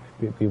because we had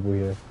people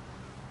here.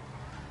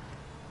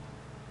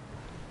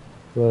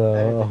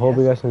 But I hope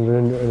you guys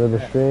enjoyed another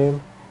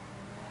stream.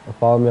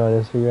 Follow me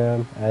on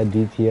Instagram at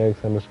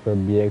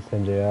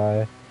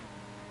DTX_BXNJI.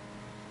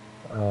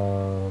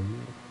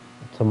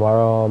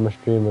 Tomorrow I'm gonna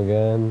stream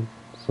again.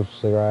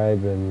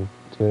 Subscribe and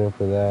tune in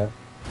for that.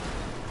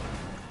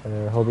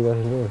 And I hope you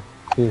guys enjoy.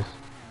 Peace.